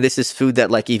 And this is food that,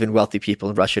 like, even wealthy people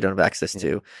in Russia don't have access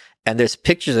to. And there's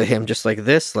pictures of him just like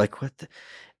this, like, what?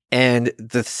 And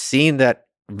the scene that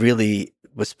really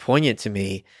was poignant to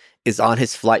me is on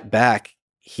his flight back.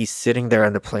 He's sitting there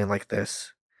on the plane like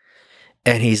this.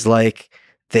 And he's like,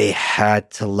 they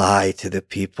had to lie to the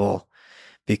people,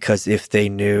 because if they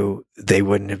knew, they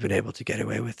wouldn't have been able to get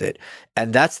away with it.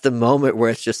 And that's the moment where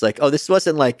it's just like, oh, this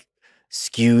wasn't like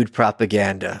skewed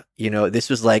propaganda. This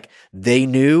was like, they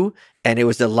knew, and it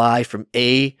was a lie from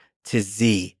A to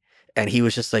Z. And he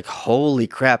was just like, holy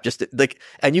crap. Just like,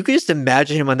 and you could just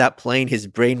imagine him on that plane, his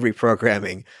brain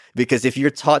reprogramming, because if you're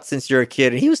taught since you're a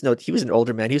kid, and he was an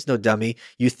older man, he was no dummy.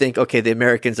 You think, okay, the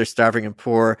Americans are starving and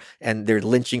poor and they're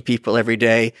lynching people every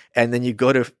day. And then you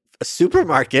go to a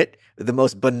supermarket, the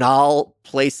most banal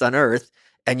place on earth,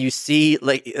 and you see,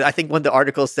 like, I think one of the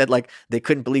articles said, like, they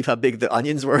couldn't believe how big the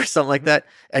onions were or something like that.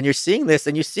 And you're seeing this,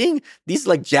 and you're seeing these,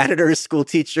 like, janitors, school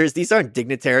teachers. These aren't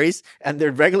dignitaries, and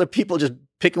they're regular people just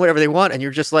picking whatever they want. And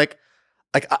you're just like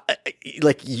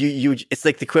you. It's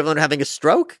like the equivalent of having a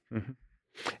stroke. Mm-hmm.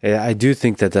 Yeah, I do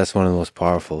think that that's one of the most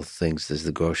powerful things is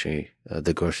the grocery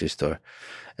store,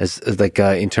 as like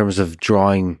in terms of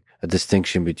drawing a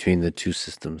distinction between the two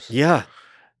systems. Yeah.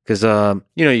 Because,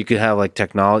 you could have like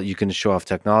technology, you can show off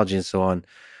technology and so on,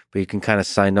 but you can kind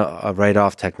of write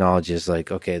off technology as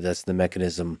like, okay, that's the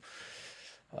mechanism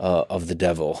of the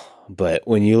devil. But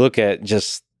when you look at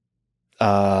just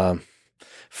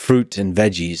fruit and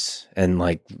veggies, and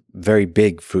like very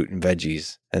big fruit and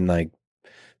veggies, and like,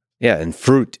 yeah, and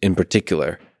fruit in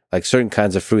particular, like certain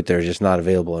kinds of fruit that are just not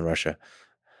available in Russia.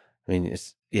 I mean,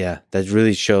 that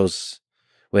really shows,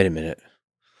 wait a minute.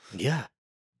 Yeah.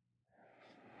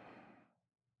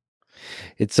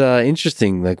 It's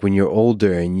interesting, like when you're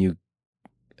older and you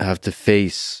have to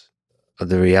face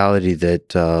the reality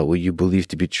that what you believe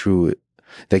to be true,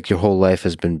 like your whole life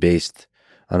has been based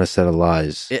on a set of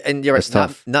lies. And you're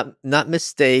right, not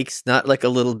mistakes, not like a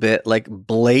little bit, like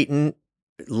blatant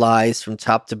lies from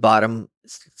top to bottom,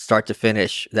 start to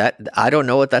finish. That I don't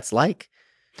know what that's like.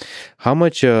 How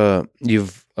much you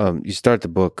start the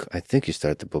book? I think you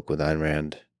start the book with Ayn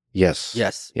Rand. Yes.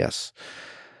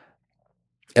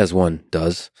 As one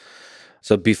does.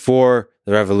 So before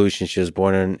the revolution, she was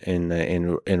born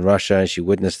in Russia. She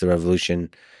witnessed the revolution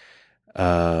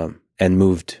and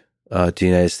moved to the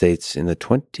United States in the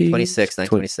 1926,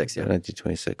 yeah.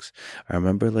 1926. I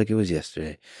remember like it was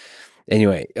yesterday.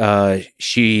 Anyway,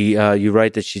 you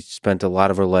write that she spent a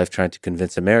lot of her life trying to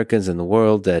convince Americans and the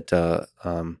world that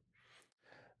the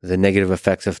negative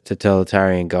effects of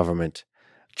totalitarian government.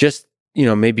 Just,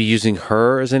 maybe using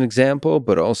her as an example,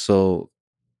 but also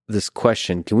this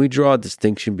question, can we draw a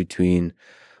distinction between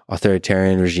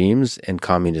authoritarian regimes and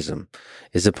communism?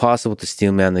 Is it possible to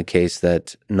steelman the case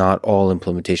that not all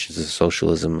implementations of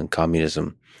socialism and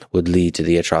communism would lead to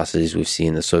the atrocities we've seen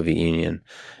in the Soviet Union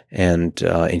and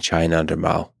in China under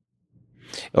Mao?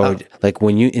 Or like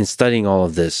in studying all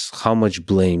of this, how much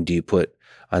blame do you put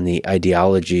on the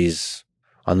ideologies,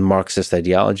 on the Marxist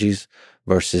ideologies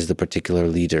versus the particular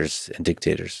leaders and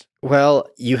dictators? Well,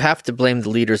 you have to blame the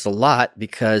leaders a lot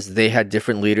because they had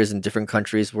different leaders and different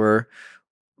countries were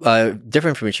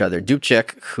different from each other.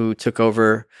 Dubček, who took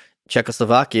over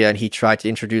Czechoslovakia and he tried to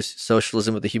introduce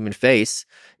socialism with a human face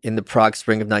in the Prague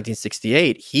Spring of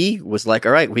 1968, he was like,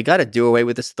 all right, we got to do away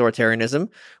with this authoritarianism.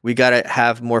 We got to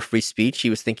have more free speech. He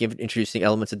was thinking of introducing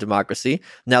elements of democracy.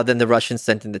 Now, then the Russians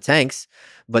sent in the tanks.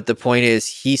 But the point is,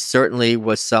 he certainly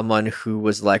was someone who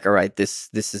was like, all right, this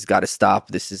has got to stop.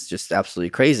 This is just absolutely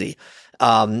crazy.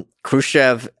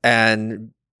 Khrushchev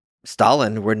and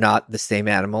Stalin were not the same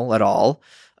animal at all.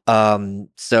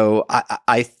 So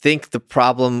I think the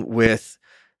problem with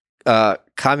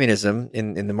communism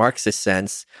in the Marxist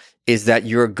sense is that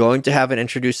you're going to have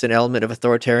introduce an element of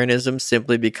authoritarianism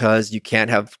simply because you can't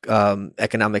have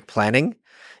economic planning.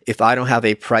 If I don't have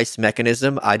a price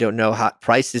mechanism, I don't know how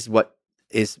price is what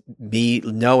is me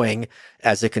knowing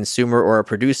as a consumer or a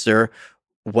producer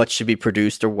what should be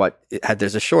produced or what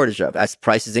there's a shortage of. As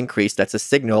prices increase, that's a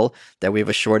signal that we have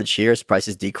a shortage here. As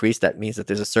prices decrease, that means that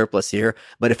there's a surplus here.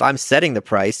 But if I'm setting the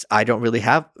price, I don't really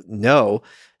know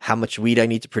how much wheat I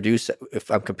need to produce if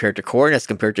I'm compared to corn, as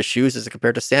compared to shoes, as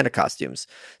compared to Santa costumes.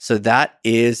 So that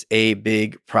is a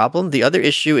big problem. The other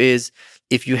issue is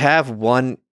if you have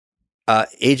one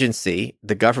agency,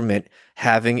 the government,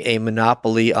 having a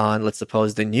monopoly on, let's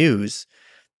suppose, the news,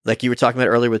 like you were talking about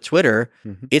earlier with Twitter,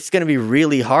 it's going to be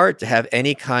really hard to have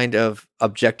any kind of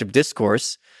objective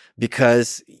discourse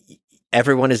because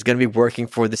everyone is going to be working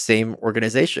for the same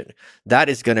organization. That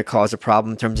is going to cause a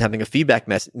problem in terms of having a feedback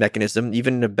mechanism,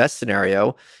 even in the best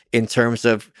scenario, in terms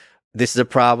of this is a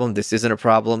problem, this isn't a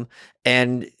problem.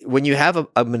 And when you have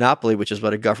a monopoly, which is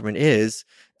what a government is,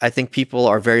 I think people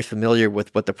are very familiar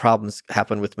with what the problems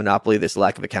happen with monopoly. There's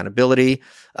lack of accountability.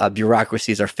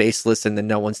 Bureaucracies are faceless, and then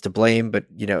no one's to blame. But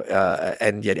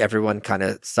and yet everyone kind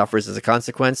of suffers as a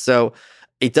consequence. So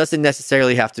it doesn't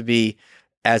necessarily have to be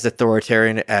as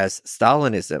authoritarian as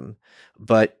Stalinism,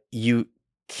 but you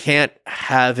can't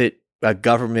have a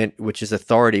government which is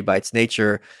authority by its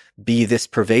nature be this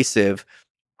pervasive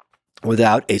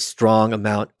without a strong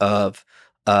amount of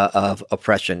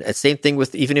oppression. And same thing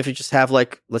with, even if you just have,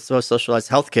 like, let's suppose socialized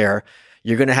healthcare,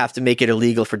 you're going to have to make it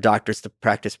illegal for doctors to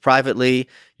practice privately.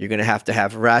 You're going to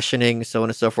have rationing, so on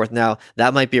and so forth. Now,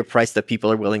 that might be a price that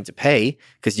people are willing to pay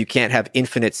because you can't have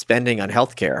infinite spending on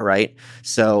healthcare, right?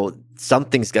 So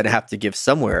something's going to have to give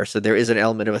somewhere. So there is an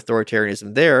element of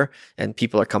authoritarianism there, and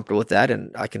people are comfortable with that,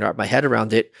 and I can wrap my head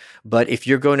around it. But if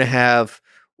you're going to have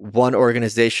one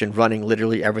organization running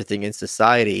literally everything in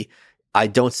society, I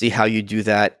don't see how you do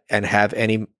that and have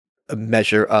any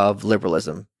measure of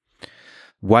liberalism.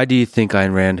 Why do you think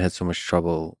Ayn Rand had so much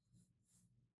trouble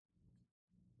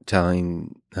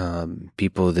telling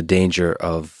people the danger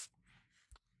of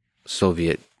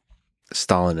Soviet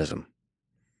Stalinism?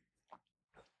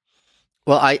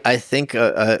 Well, I think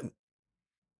a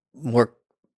more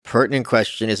pertinent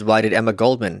question is, why did Emma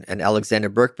Goldman and Alexander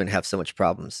Berkman have so much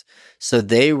problems? So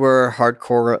they were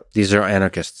hardcore. These are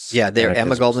anarchists. Yeah, they're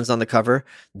Emma Goldman's on the cover.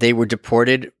 They were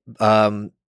deported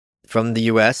from the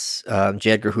U.S.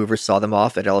 J. Edgar Hoover saw them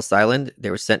off at Ellis Island.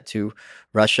 They were sent to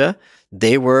Russia.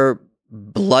 They were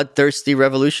bloodthirsty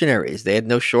revolutionaries. They had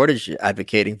no shortage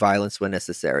advocating violence when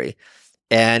necessary.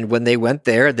 And when they went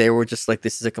there, they were just like,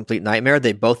 this is a complete nightmare.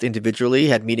 They both individually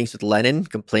had meetings with Lenin,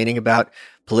 complaining about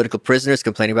political prisoners,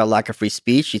 complaining about lack of free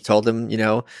speech. He told them,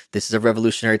 this is a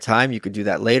revolutionary time. You could do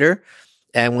that later.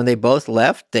 And when they both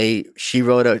left, she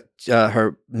wrote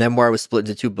her memoir was split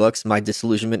into two books, My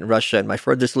Disillusionment in Russia and My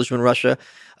Further Disillusionment in Russia.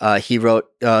 He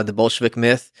wrote The Bolshevik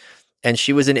Myth. And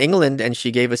she was in England and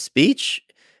she gave a speech.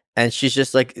 And she's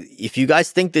just like, if you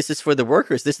guys think this is for the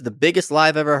workers, this is the biggest lie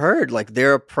I've ever heard. Like,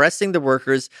 they're oppressing the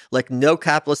workers like no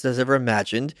capitalist has ever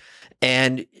imagined.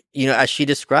 And, as she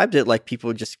described it, like,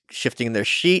 people just shifting their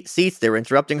seats, they were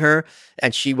interrupting her.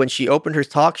 And when she opened her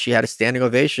talk, she had a standing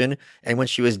ovation. And when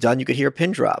she was done, you could hear a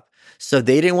pin drop. So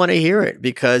they didn't want to hear it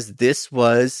because this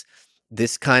was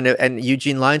this kind of, and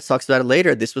Eugene Lyons talks about it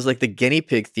later, this was like the guinea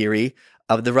pig theory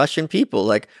of the Russian people.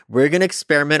 Like, we're going to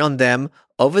experiment on them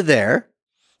over there.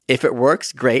 If it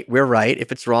works, great, we're right.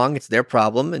 If it's wrong, it's their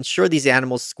problem. And sure, these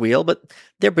animals squeal, but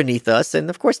they're beneath us. And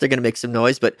of course, they're going to make some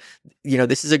noise. But,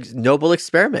 this is a noble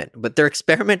experiment. But they're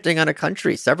experimenting on a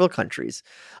country, several countries.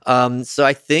 So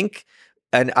I think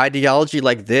an ideology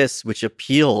like this, which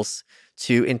appeals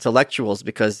to intellectuals,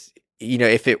 because,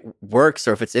 if it works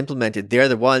or if it's implemented, they're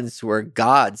the ones who are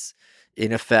gods,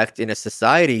 in effect, in a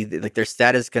society, like, their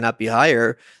status cannot be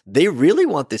higher. They really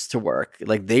want this to work.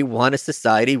 Like, they want a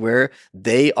society where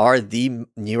they are the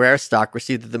new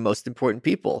aristocracy, they're the most important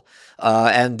people.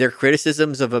 And their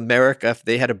criticisms of America, if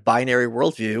they had a binary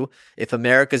worldview, if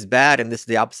America's bad and this is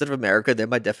the opposite of America, then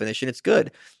by definition it's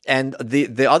good. And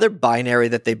the other binary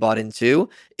that they bought into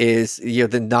is,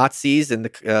 the Nazis and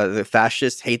the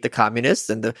fascists hate the communists,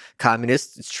 and the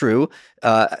communists, it's true,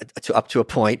 up to a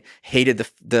point, hated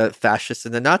the fascists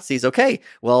and the Nazis. Okay,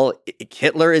 well,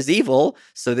 Hitler is evil,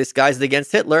 so this guy's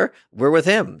against Hitler. We're with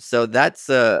him. So that's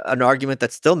an argument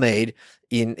that's still made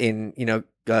in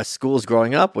schools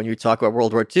growing up when you talk about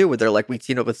World War II, where they're like, we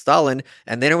teamed up with Stalin,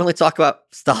 and they don't really talk about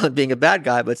Stalin being a bad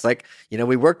guy, but it's like,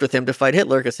 we worked with him to fight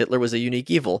Hitler because Hitler was a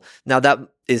unique evil. Now, that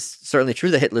is certainly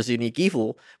true that Hitler's a unique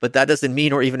evil, but that doesn't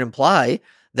mean or even imply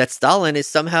that Stalin is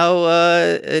somehow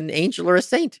an angel or a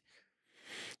saint.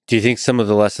 Do you think some of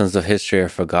the lessons of history are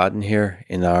forgotten here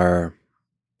in our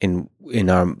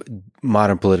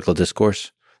modern political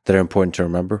discourse? that are important to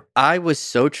remember? I was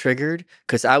so triggered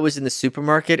because I was in the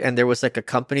supermarket and there was like a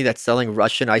company that's selling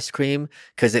Russian ice cream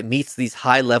because it meets these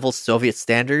high level Soviet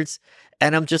standards.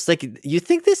 And I'm just like, you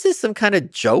think this is some kind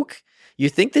of joke? You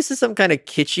think this is some kind of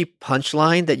kitschy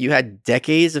punchline that you had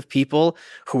decades of people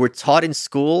who were taught in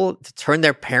school to turn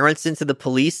their parents into the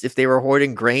police if they were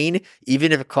hoarding grain,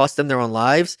 even if it cost them their own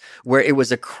lives, where it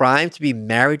was a crime to be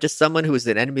married to someone who was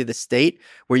an enemy of the state,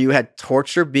 where you had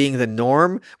torture being the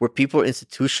norm, where people were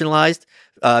institutionalized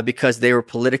because they were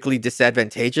politically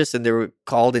disadvantageous and they were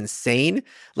called insane.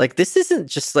 Like, this isn't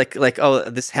just like oh,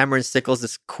 this hammer and sickle is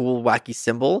this cool wacky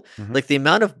symbol. Mhm. Like, the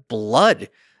amount of blood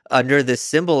under this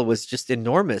symbol was just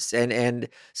enormous. And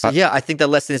so, yeah, I think that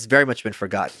lesson has very much been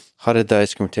forgotten. How did the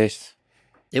ice cream taste?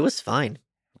 It was fine.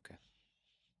 Okay.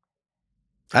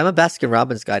 I'm a Baskin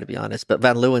Robbins guy, to be honest, but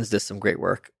Van Leeuwen's does some great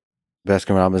work.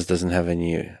 Baskin Robbins doesn't have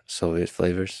any Soviet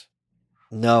flavors.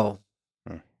 No.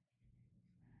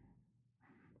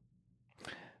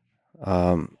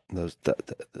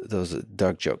 Those are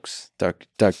dark jokes. Dark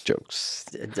jokes.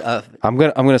 Uh, I'm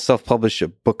gonna self-publish a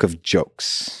book of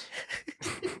jokes.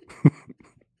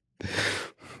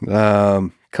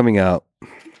 Coming out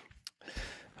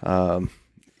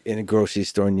in a grocery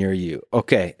store near you.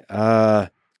 Okay. What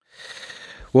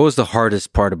was the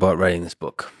hardest part about writing this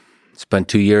book? Spent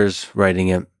 2 years writing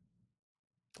it.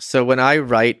 So when I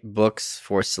write books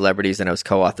for celebrities and I was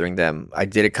co-authoring them, I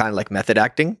did it kind of like method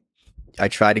acting. I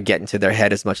try to get into their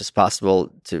head as much as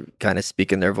possible to kind of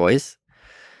speak in their voice.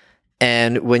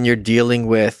 And when you're dealing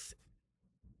with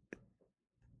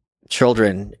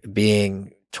children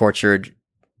being tortured,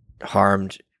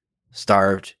 harmed,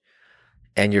 starved,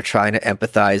 and you're trying to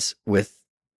empathize with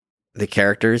the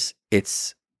characters,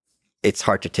 it's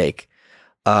hard to take.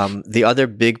 The other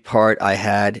big part I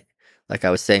had, like I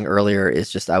was saying earlier, is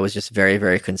just I was just very,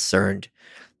 very concerned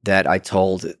that I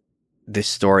told this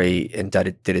story and that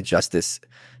it did it justice,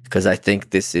 because I think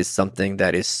this is something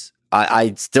that is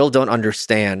I still don't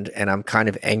understand, and I'm kind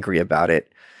of angry about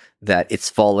it, that it's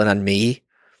fallen on me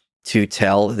to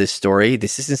tell this story.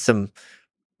 This isn't some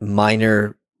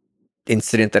minor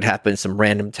incident that happened in some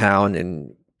random town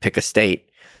and pick a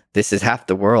state. This is half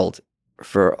the world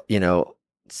for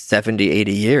 70,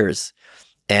 80 years.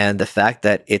 And the fact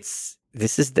that this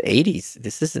is the 80s.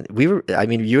 This isn't, you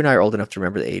and I are old enough to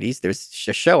remember the 80s. There's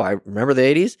a show, I remember the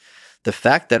 80s. The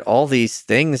fact that all these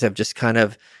things have just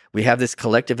we have this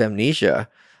collective amnesia.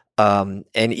 And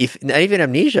if not even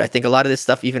amnesia, I think a lot of this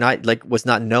stuff, even was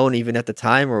not known even at the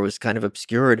time, or was kind of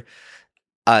obscured.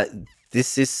 I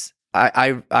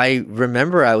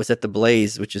remember I was at The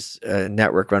Blaze, which is a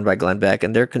network run by Glenn Beck,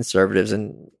 and they're conservatives,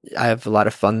 and I have a lot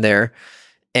of fun there.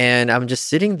 And I'm just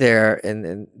sitting there,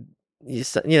 and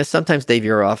sometimes they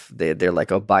veer off. They're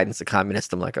like, "Oh, Biden's a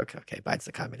communist." I'm like, "Okay, Biden's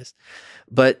a communist."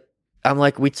 But I'm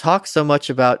like, we talk so much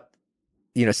about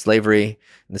slavery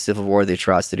and the Civil War, the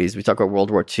atrocities. We talk about World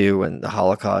War II and the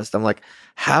Holocaust. I'm like,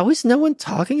 how is no one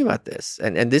talking about this?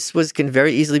 And this can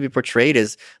very easily be portrayed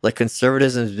as like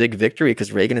conservatism's big victory,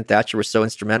 because Reagan and Thatcher were so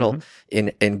instrumental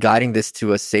in guiding this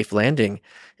to a safe landing.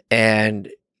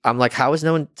 And I'm like, how is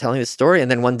no one telling this story?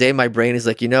 And then one day my brain is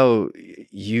like,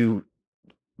 you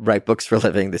write books for a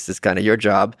living. This is kind of your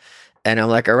job. And I'm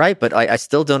like, all right, but I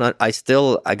still don't, I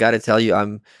got to tell you,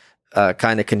 I'm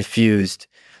kind of confused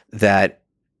that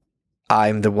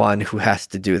I'm the one who has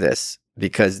to do this,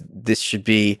 because there should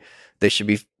be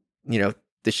 30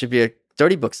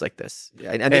 books like this.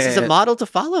 And this is a model to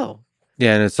follow.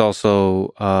 Yeah. And it's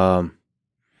also,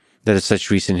 that it's such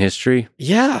recent history.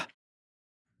 Yeah.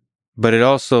 But it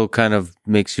also kind of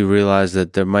makes you realize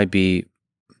that there might be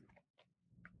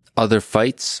other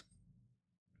fights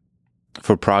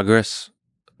for progress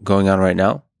going on right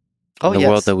now in the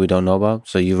world that we don't know about.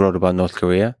 So you wrote about North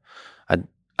Korea.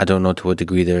 I don't know to what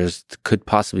degree could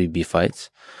possibly be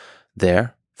fights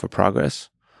there for progress,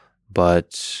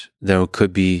 but they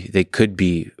could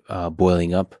be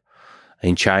boiling up.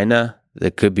 In China,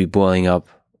 there could be boiling up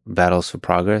battles for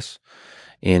progress.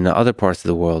 In other parts of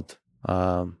the world,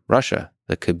 Russia,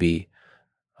 that could be,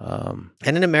 and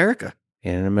in America.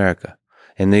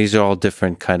 And these are all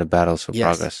different kind of battles for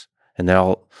progress, and they're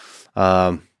all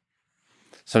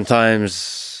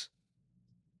sometimes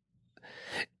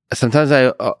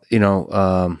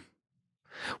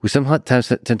we sometimes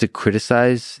tend to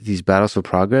criticize these battles for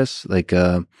progress. Like,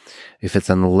 if it's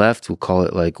on the left, we'll call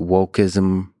it like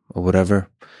wokeism or whatever,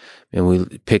 and we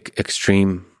pick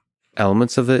extreme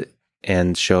elements of it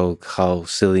and show how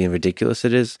silly and ridiculous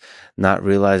it is, not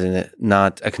realizing it,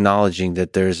 not acknowledging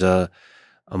that there's a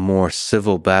more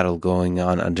civil battle going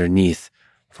on underneath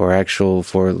for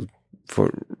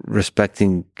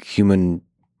respecting human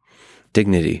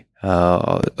dignity.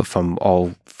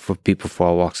 for people for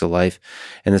all walks of life.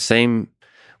 And the same,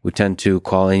 we tend to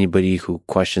call anybody who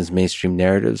questions mainstream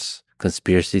narratives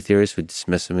conspiracy theorists. We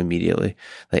dismiss them immediately.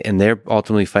 And they're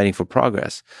ultimately fighting for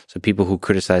progress. So people who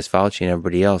criticize Fauci and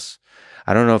everybody else,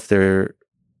 I don't know if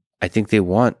I think they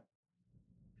want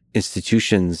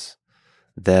institutions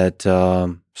that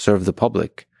serve the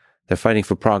public. They're fighting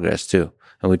for progress too.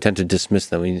 And we tend to dismiss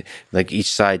them. Like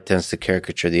each side tends to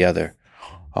caricature the other.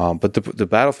 But the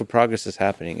battle for progress is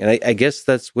happening. And I guess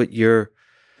that's what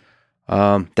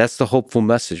that's the hopeful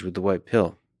message with the white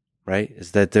pill, right?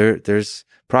 Is that there's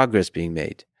progress being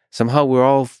made. Somehow we're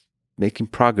all making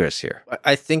progress here.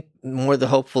 I think more the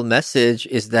hopeful message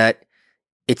is that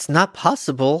it's not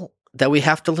possible that we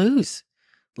have to lose.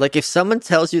 Like if someone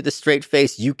tells you the straight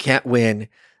face, you can't win,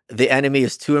 the enemy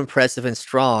is too impressive and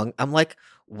strong, I'm like,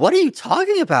 what are you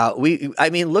talking about?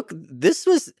 Look, this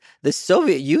was the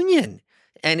Soviet Union,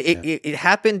 and it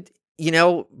happened,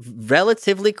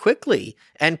 relatively quickly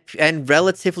and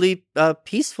relatively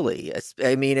peacefully.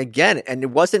 I mean, again, and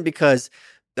it wasn't because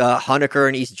Honecker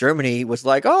in East Germany was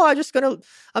like, oh, I'm just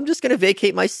gonna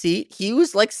vacate my seat. He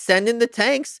was like sending the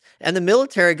tanks, and the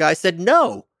military guy said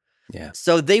no. Yeah.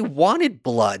 So they wanted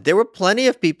blood. There were plenty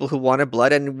of people who wanted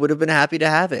blood and would have been happy to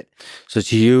have it. So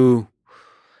to you,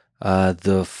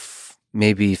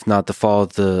 maybe if not the fall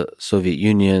of the Soviet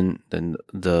Union, then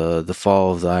the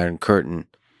fall of the Iron Curtain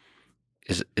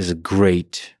is a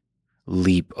great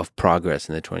leap of progress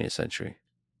in the 20th century.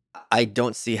 I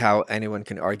don't see how anyone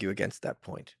can argue against that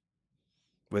point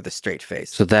with a straight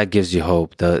face. So that gives you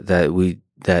hope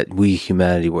that we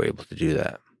humanity were able to do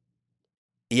that.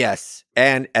 Yes.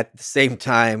 And at the same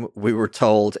time, we were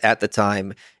told at the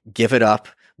time, give it up,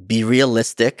 be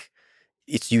realistic.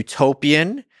 It's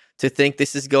utopian to think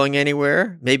this is going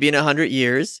anywhere, maybe in 100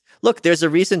 years. Look, there's a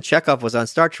reason Chekhov was on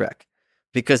Star Trek,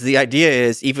 because the idea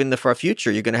is even in the far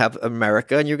future, you're going to have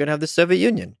America and you're going to have the Soviet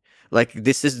Union. Like,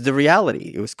 this is the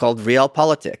reality. It was called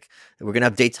Realpolitik. We're going to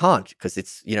have détente because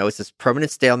it's this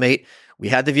permanent stalemate. We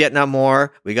had the Vietnam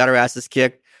War. We got our asses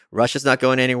kicked. Russia's not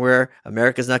going anywhere.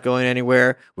 America's not going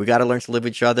anywhere. We got to learn to live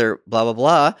with each other, blah, blah,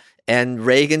 blah. And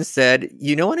Reagan said,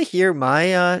 you don't want to hear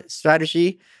my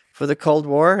strategy for the Cold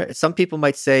War? Some people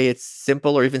might say it's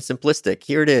simple or even simplistic.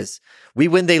 Here it is. We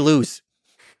win, they lose.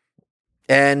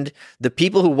 And the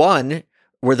people who won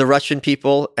were the Russian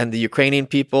people and the Ukrainian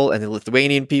people and the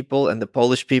Lithuanian people and the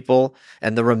Polish people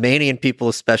and the Romanian people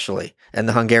especially and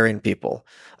the Hungarian people.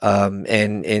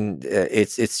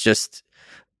 It's just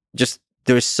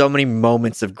there's so many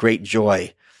moments of great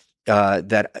joy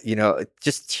that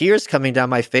just tears coming down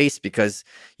my face, because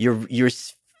you're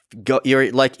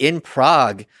like in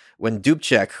Prague when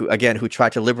Dubček, who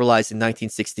tried to liberalize in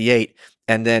 1968,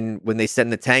 and then when they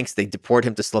send the tanks, they deport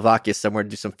him to Slovakia somewhere to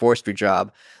do some forestry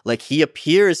job. Like, he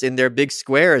appears in their big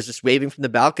squares just waving from the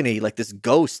balcony like this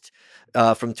ghost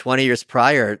from 20 years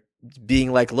prior,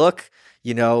 being like, look,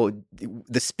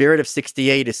 the spirit of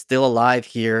 68 is still alive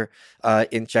here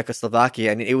in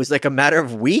Czechoslovakia. And it was like a matter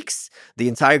of weeks. The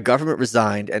entire government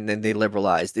resigned and then they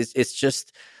liberalized. It's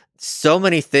just so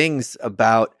many things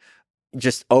about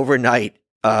just overnight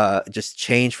just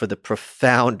change for the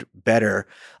profound better.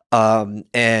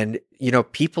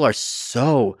 People are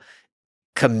so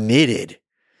committed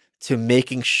to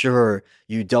making sure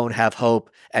you don't have hope.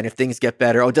 And if things get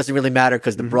better, it doesn't really matter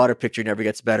because the broader picture never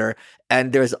gets better.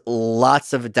 And there's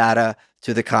lots of data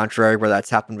to the contrary where that's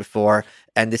happened before.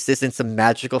 And this isn't some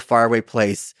magical faraway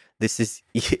place. This is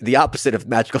the opposite of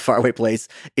magical faraway place.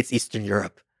 It's Eastern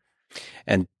Europe.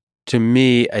 And to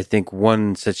me, I think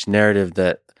one such narrative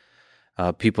that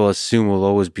people assume will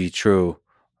always be true,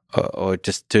 or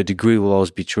just to a degree will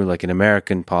always be true, like in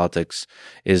American politics,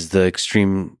 is the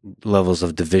extreme levels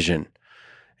of division.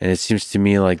 And it seems to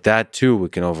me like that too we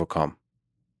can overcome.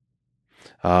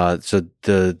 So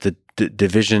the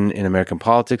division in American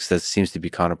politics that seems to be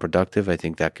counterproductive, I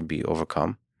think that can be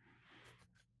overcome.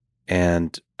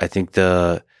 And I think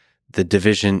the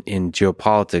division in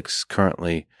geopolitics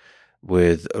currently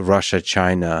with Russia,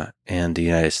 China, and the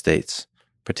United States,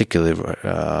 particularly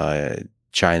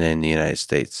China and the United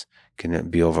States, can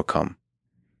be overcome.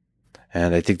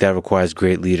 And I think that requires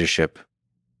great leadership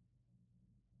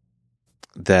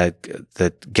that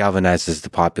galvanizes the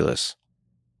populace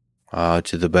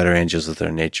to the better angels of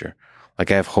their nature.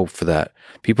 Like, I have hope for that.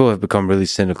 People have become really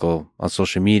cynical on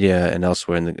social media and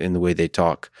elsewhere in the way they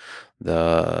talk.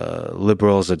 The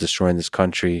liberals are destroying this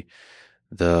country.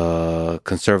 The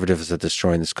conservatives are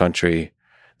destroying this country.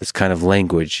 This kind of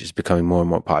language is becoming more and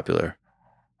more popular.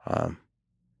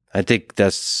 I think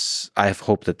I have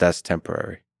hope that that's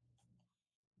temporary.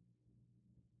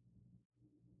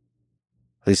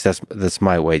 At least that's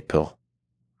my white pill.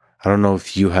 I don't know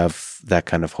if you have that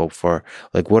kind of hope for,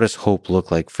 like, what does hope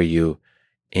look like for you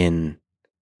in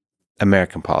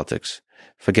American politics?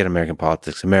 Forget American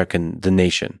politics, the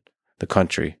nation, the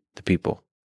country, the people.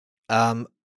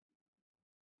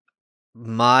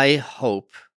 My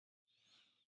hope,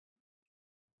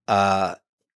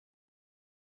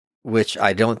 which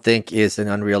I don't think is an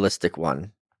unrealistic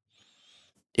one,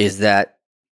 is that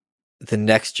the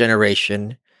next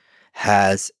generation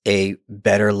has a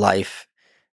better life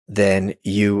than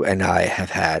you and I have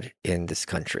had in this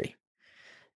country.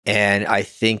 And I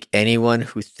think anyone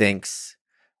who thinks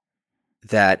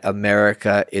that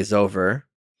America is over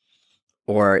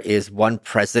or is one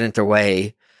president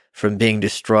away from being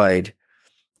destroyed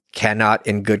cannot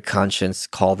in good conscience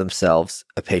call themselves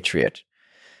a patriot.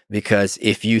 Because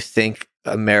if you think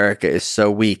America is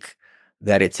so weak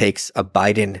that it takes a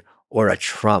Biden or a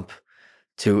Trump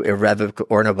or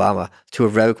an Obama to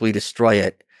irrevocably destroy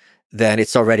it, then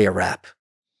it's already a wrap.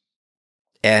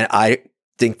 And I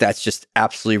think that's just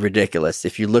absolutely ridiculous.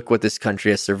 If you look what this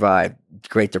country has survived,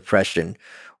 Great Depression,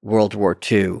 World War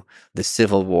II, the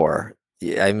Civil War,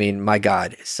 I mean, my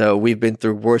God. So we've been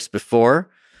through worse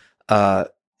before.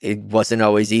 It wasn't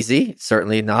always easy,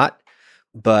 certainly not.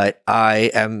 But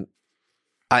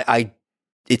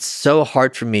it's so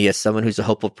hard for me as someone who's a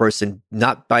hopeful person,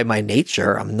 not by my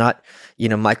nature. I'm not,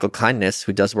 Michael Kindness,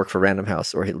 who does work for Random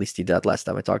House, or at least he did last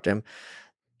time I talked to him.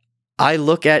 I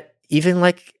look at even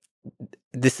like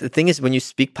this. The thing is, when you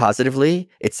speak positively,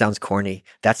 it sounds corny.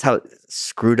 That's how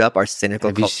screwed up our cynical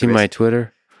Have culture you seen is. my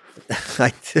Twitter?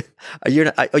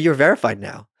 You're verified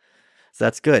now, so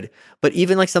that's good. But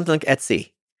even like something like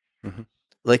Etsy, mm-hmm.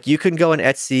 Like you can go on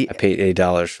Etsy. I paid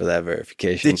 $8 for that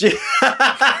verification. Did you?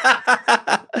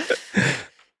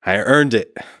 I earned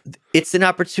it. It's an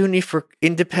opportunity for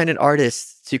independent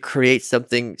artists to create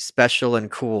something special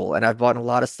and cool. And I've bought a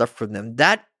lot of stuff from them.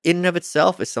 That in and of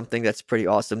itself is something that's pretty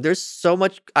awesome. There's so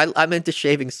much. I'm into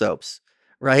shaving soaps,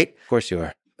 right? Of course you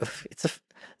are.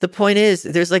 The point is,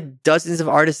 there's like dozens of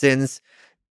artisans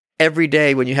every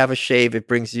day. When you have a shave, it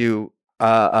brings you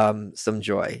some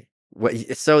joy.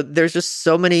 So there's just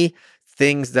so many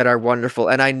things that are wonderful.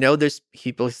 And I know there's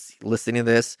people listening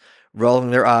to this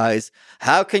rolling their eyes.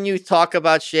 How can you talk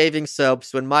about shaving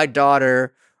soaps when my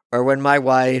daughter or when my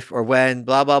wife or when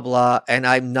blah, blah, blah? And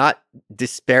I'm not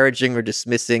disparaging or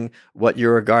dismissing what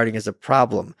you're regarding as a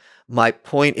problem. My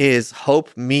point is,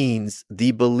 hope means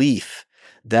the belief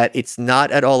that it's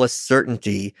not at all a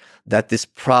certainty that this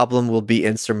problem will be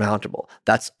insurmountable.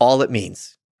 That's all it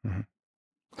means. Mm-hmm.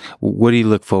 What do you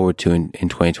look forward to in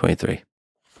 2023?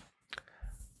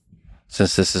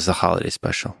 Since this is a holiday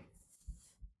special.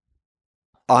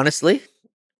 Honestly,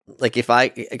 like if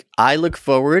I look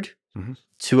forward mm-hmm.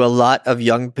 to a lot of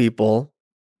young people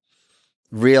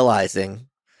realizing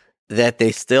that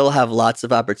they still have lots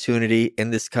of opportunity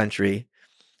in this country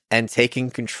and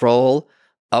taking control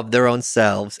of their own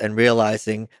selves and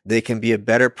realizing they can be a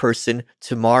better person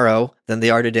tomorrow than they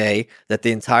are today, that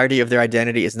the entirety of their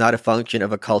identity is not a function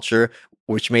of a culture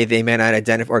they may not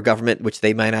identify, or government which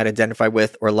they might not identify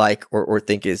with or like or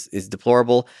think is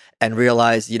deplorable, and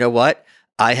realize, you know what?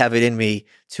 I have it in me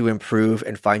to improve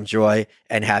and find joy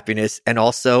and happiness. And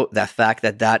also that fact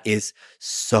that is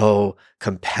so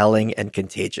compelling and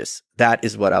contagious. That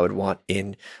is what I would want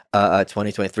in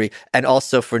 2023. And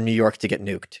also for New York to get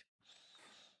nuked.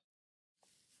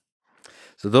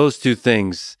 So those two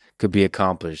things could be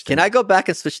accomplished. Can I go back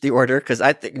and switch the order? Because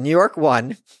I think New York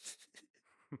won.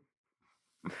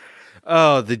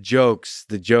 Oh, the jokes.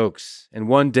 And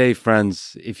one day,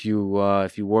 friends, if you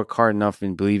work hard enough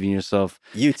and believe in yourself,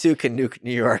 you too can nuke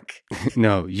New York.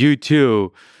 No, you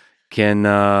too can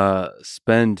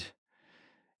spend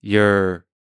your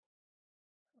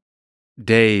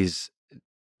days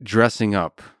dressing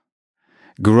up.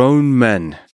 Grown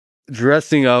men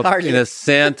dressing up in a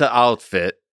Santa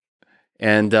outfit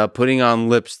and putting on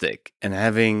lipstick and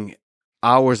having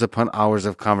hours upon hours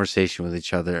of conversation with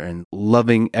each other and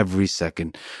loving every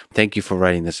second. Thank you for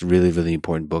writing this really, really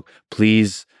important book.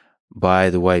 Please buy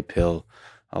The White Pill.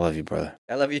 I love you, brother.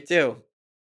 I love you too.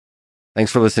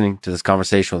 Thanks for listening to this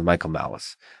conversation with Michael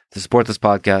Malice. To support this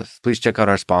podcast, please check out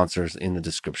our sponsors in the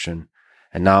description.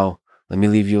 And now, let me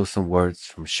leave you with some words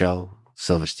from Shel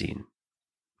Silverstein.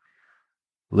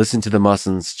 Listen to the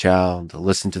mustn'ts, child.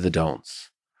 Listen to the don'ts.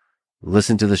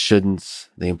 Listen to the shouldn'ts,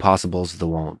 the impossibles, the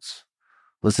won'ts.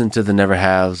 Listen to the never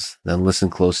haves, then listen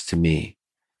close to me.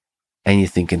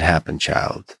 Anything can happen,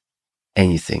 child.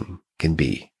 Anything can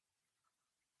be.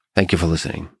 Thank you for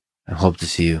listening, and hope to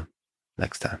see you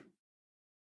next time.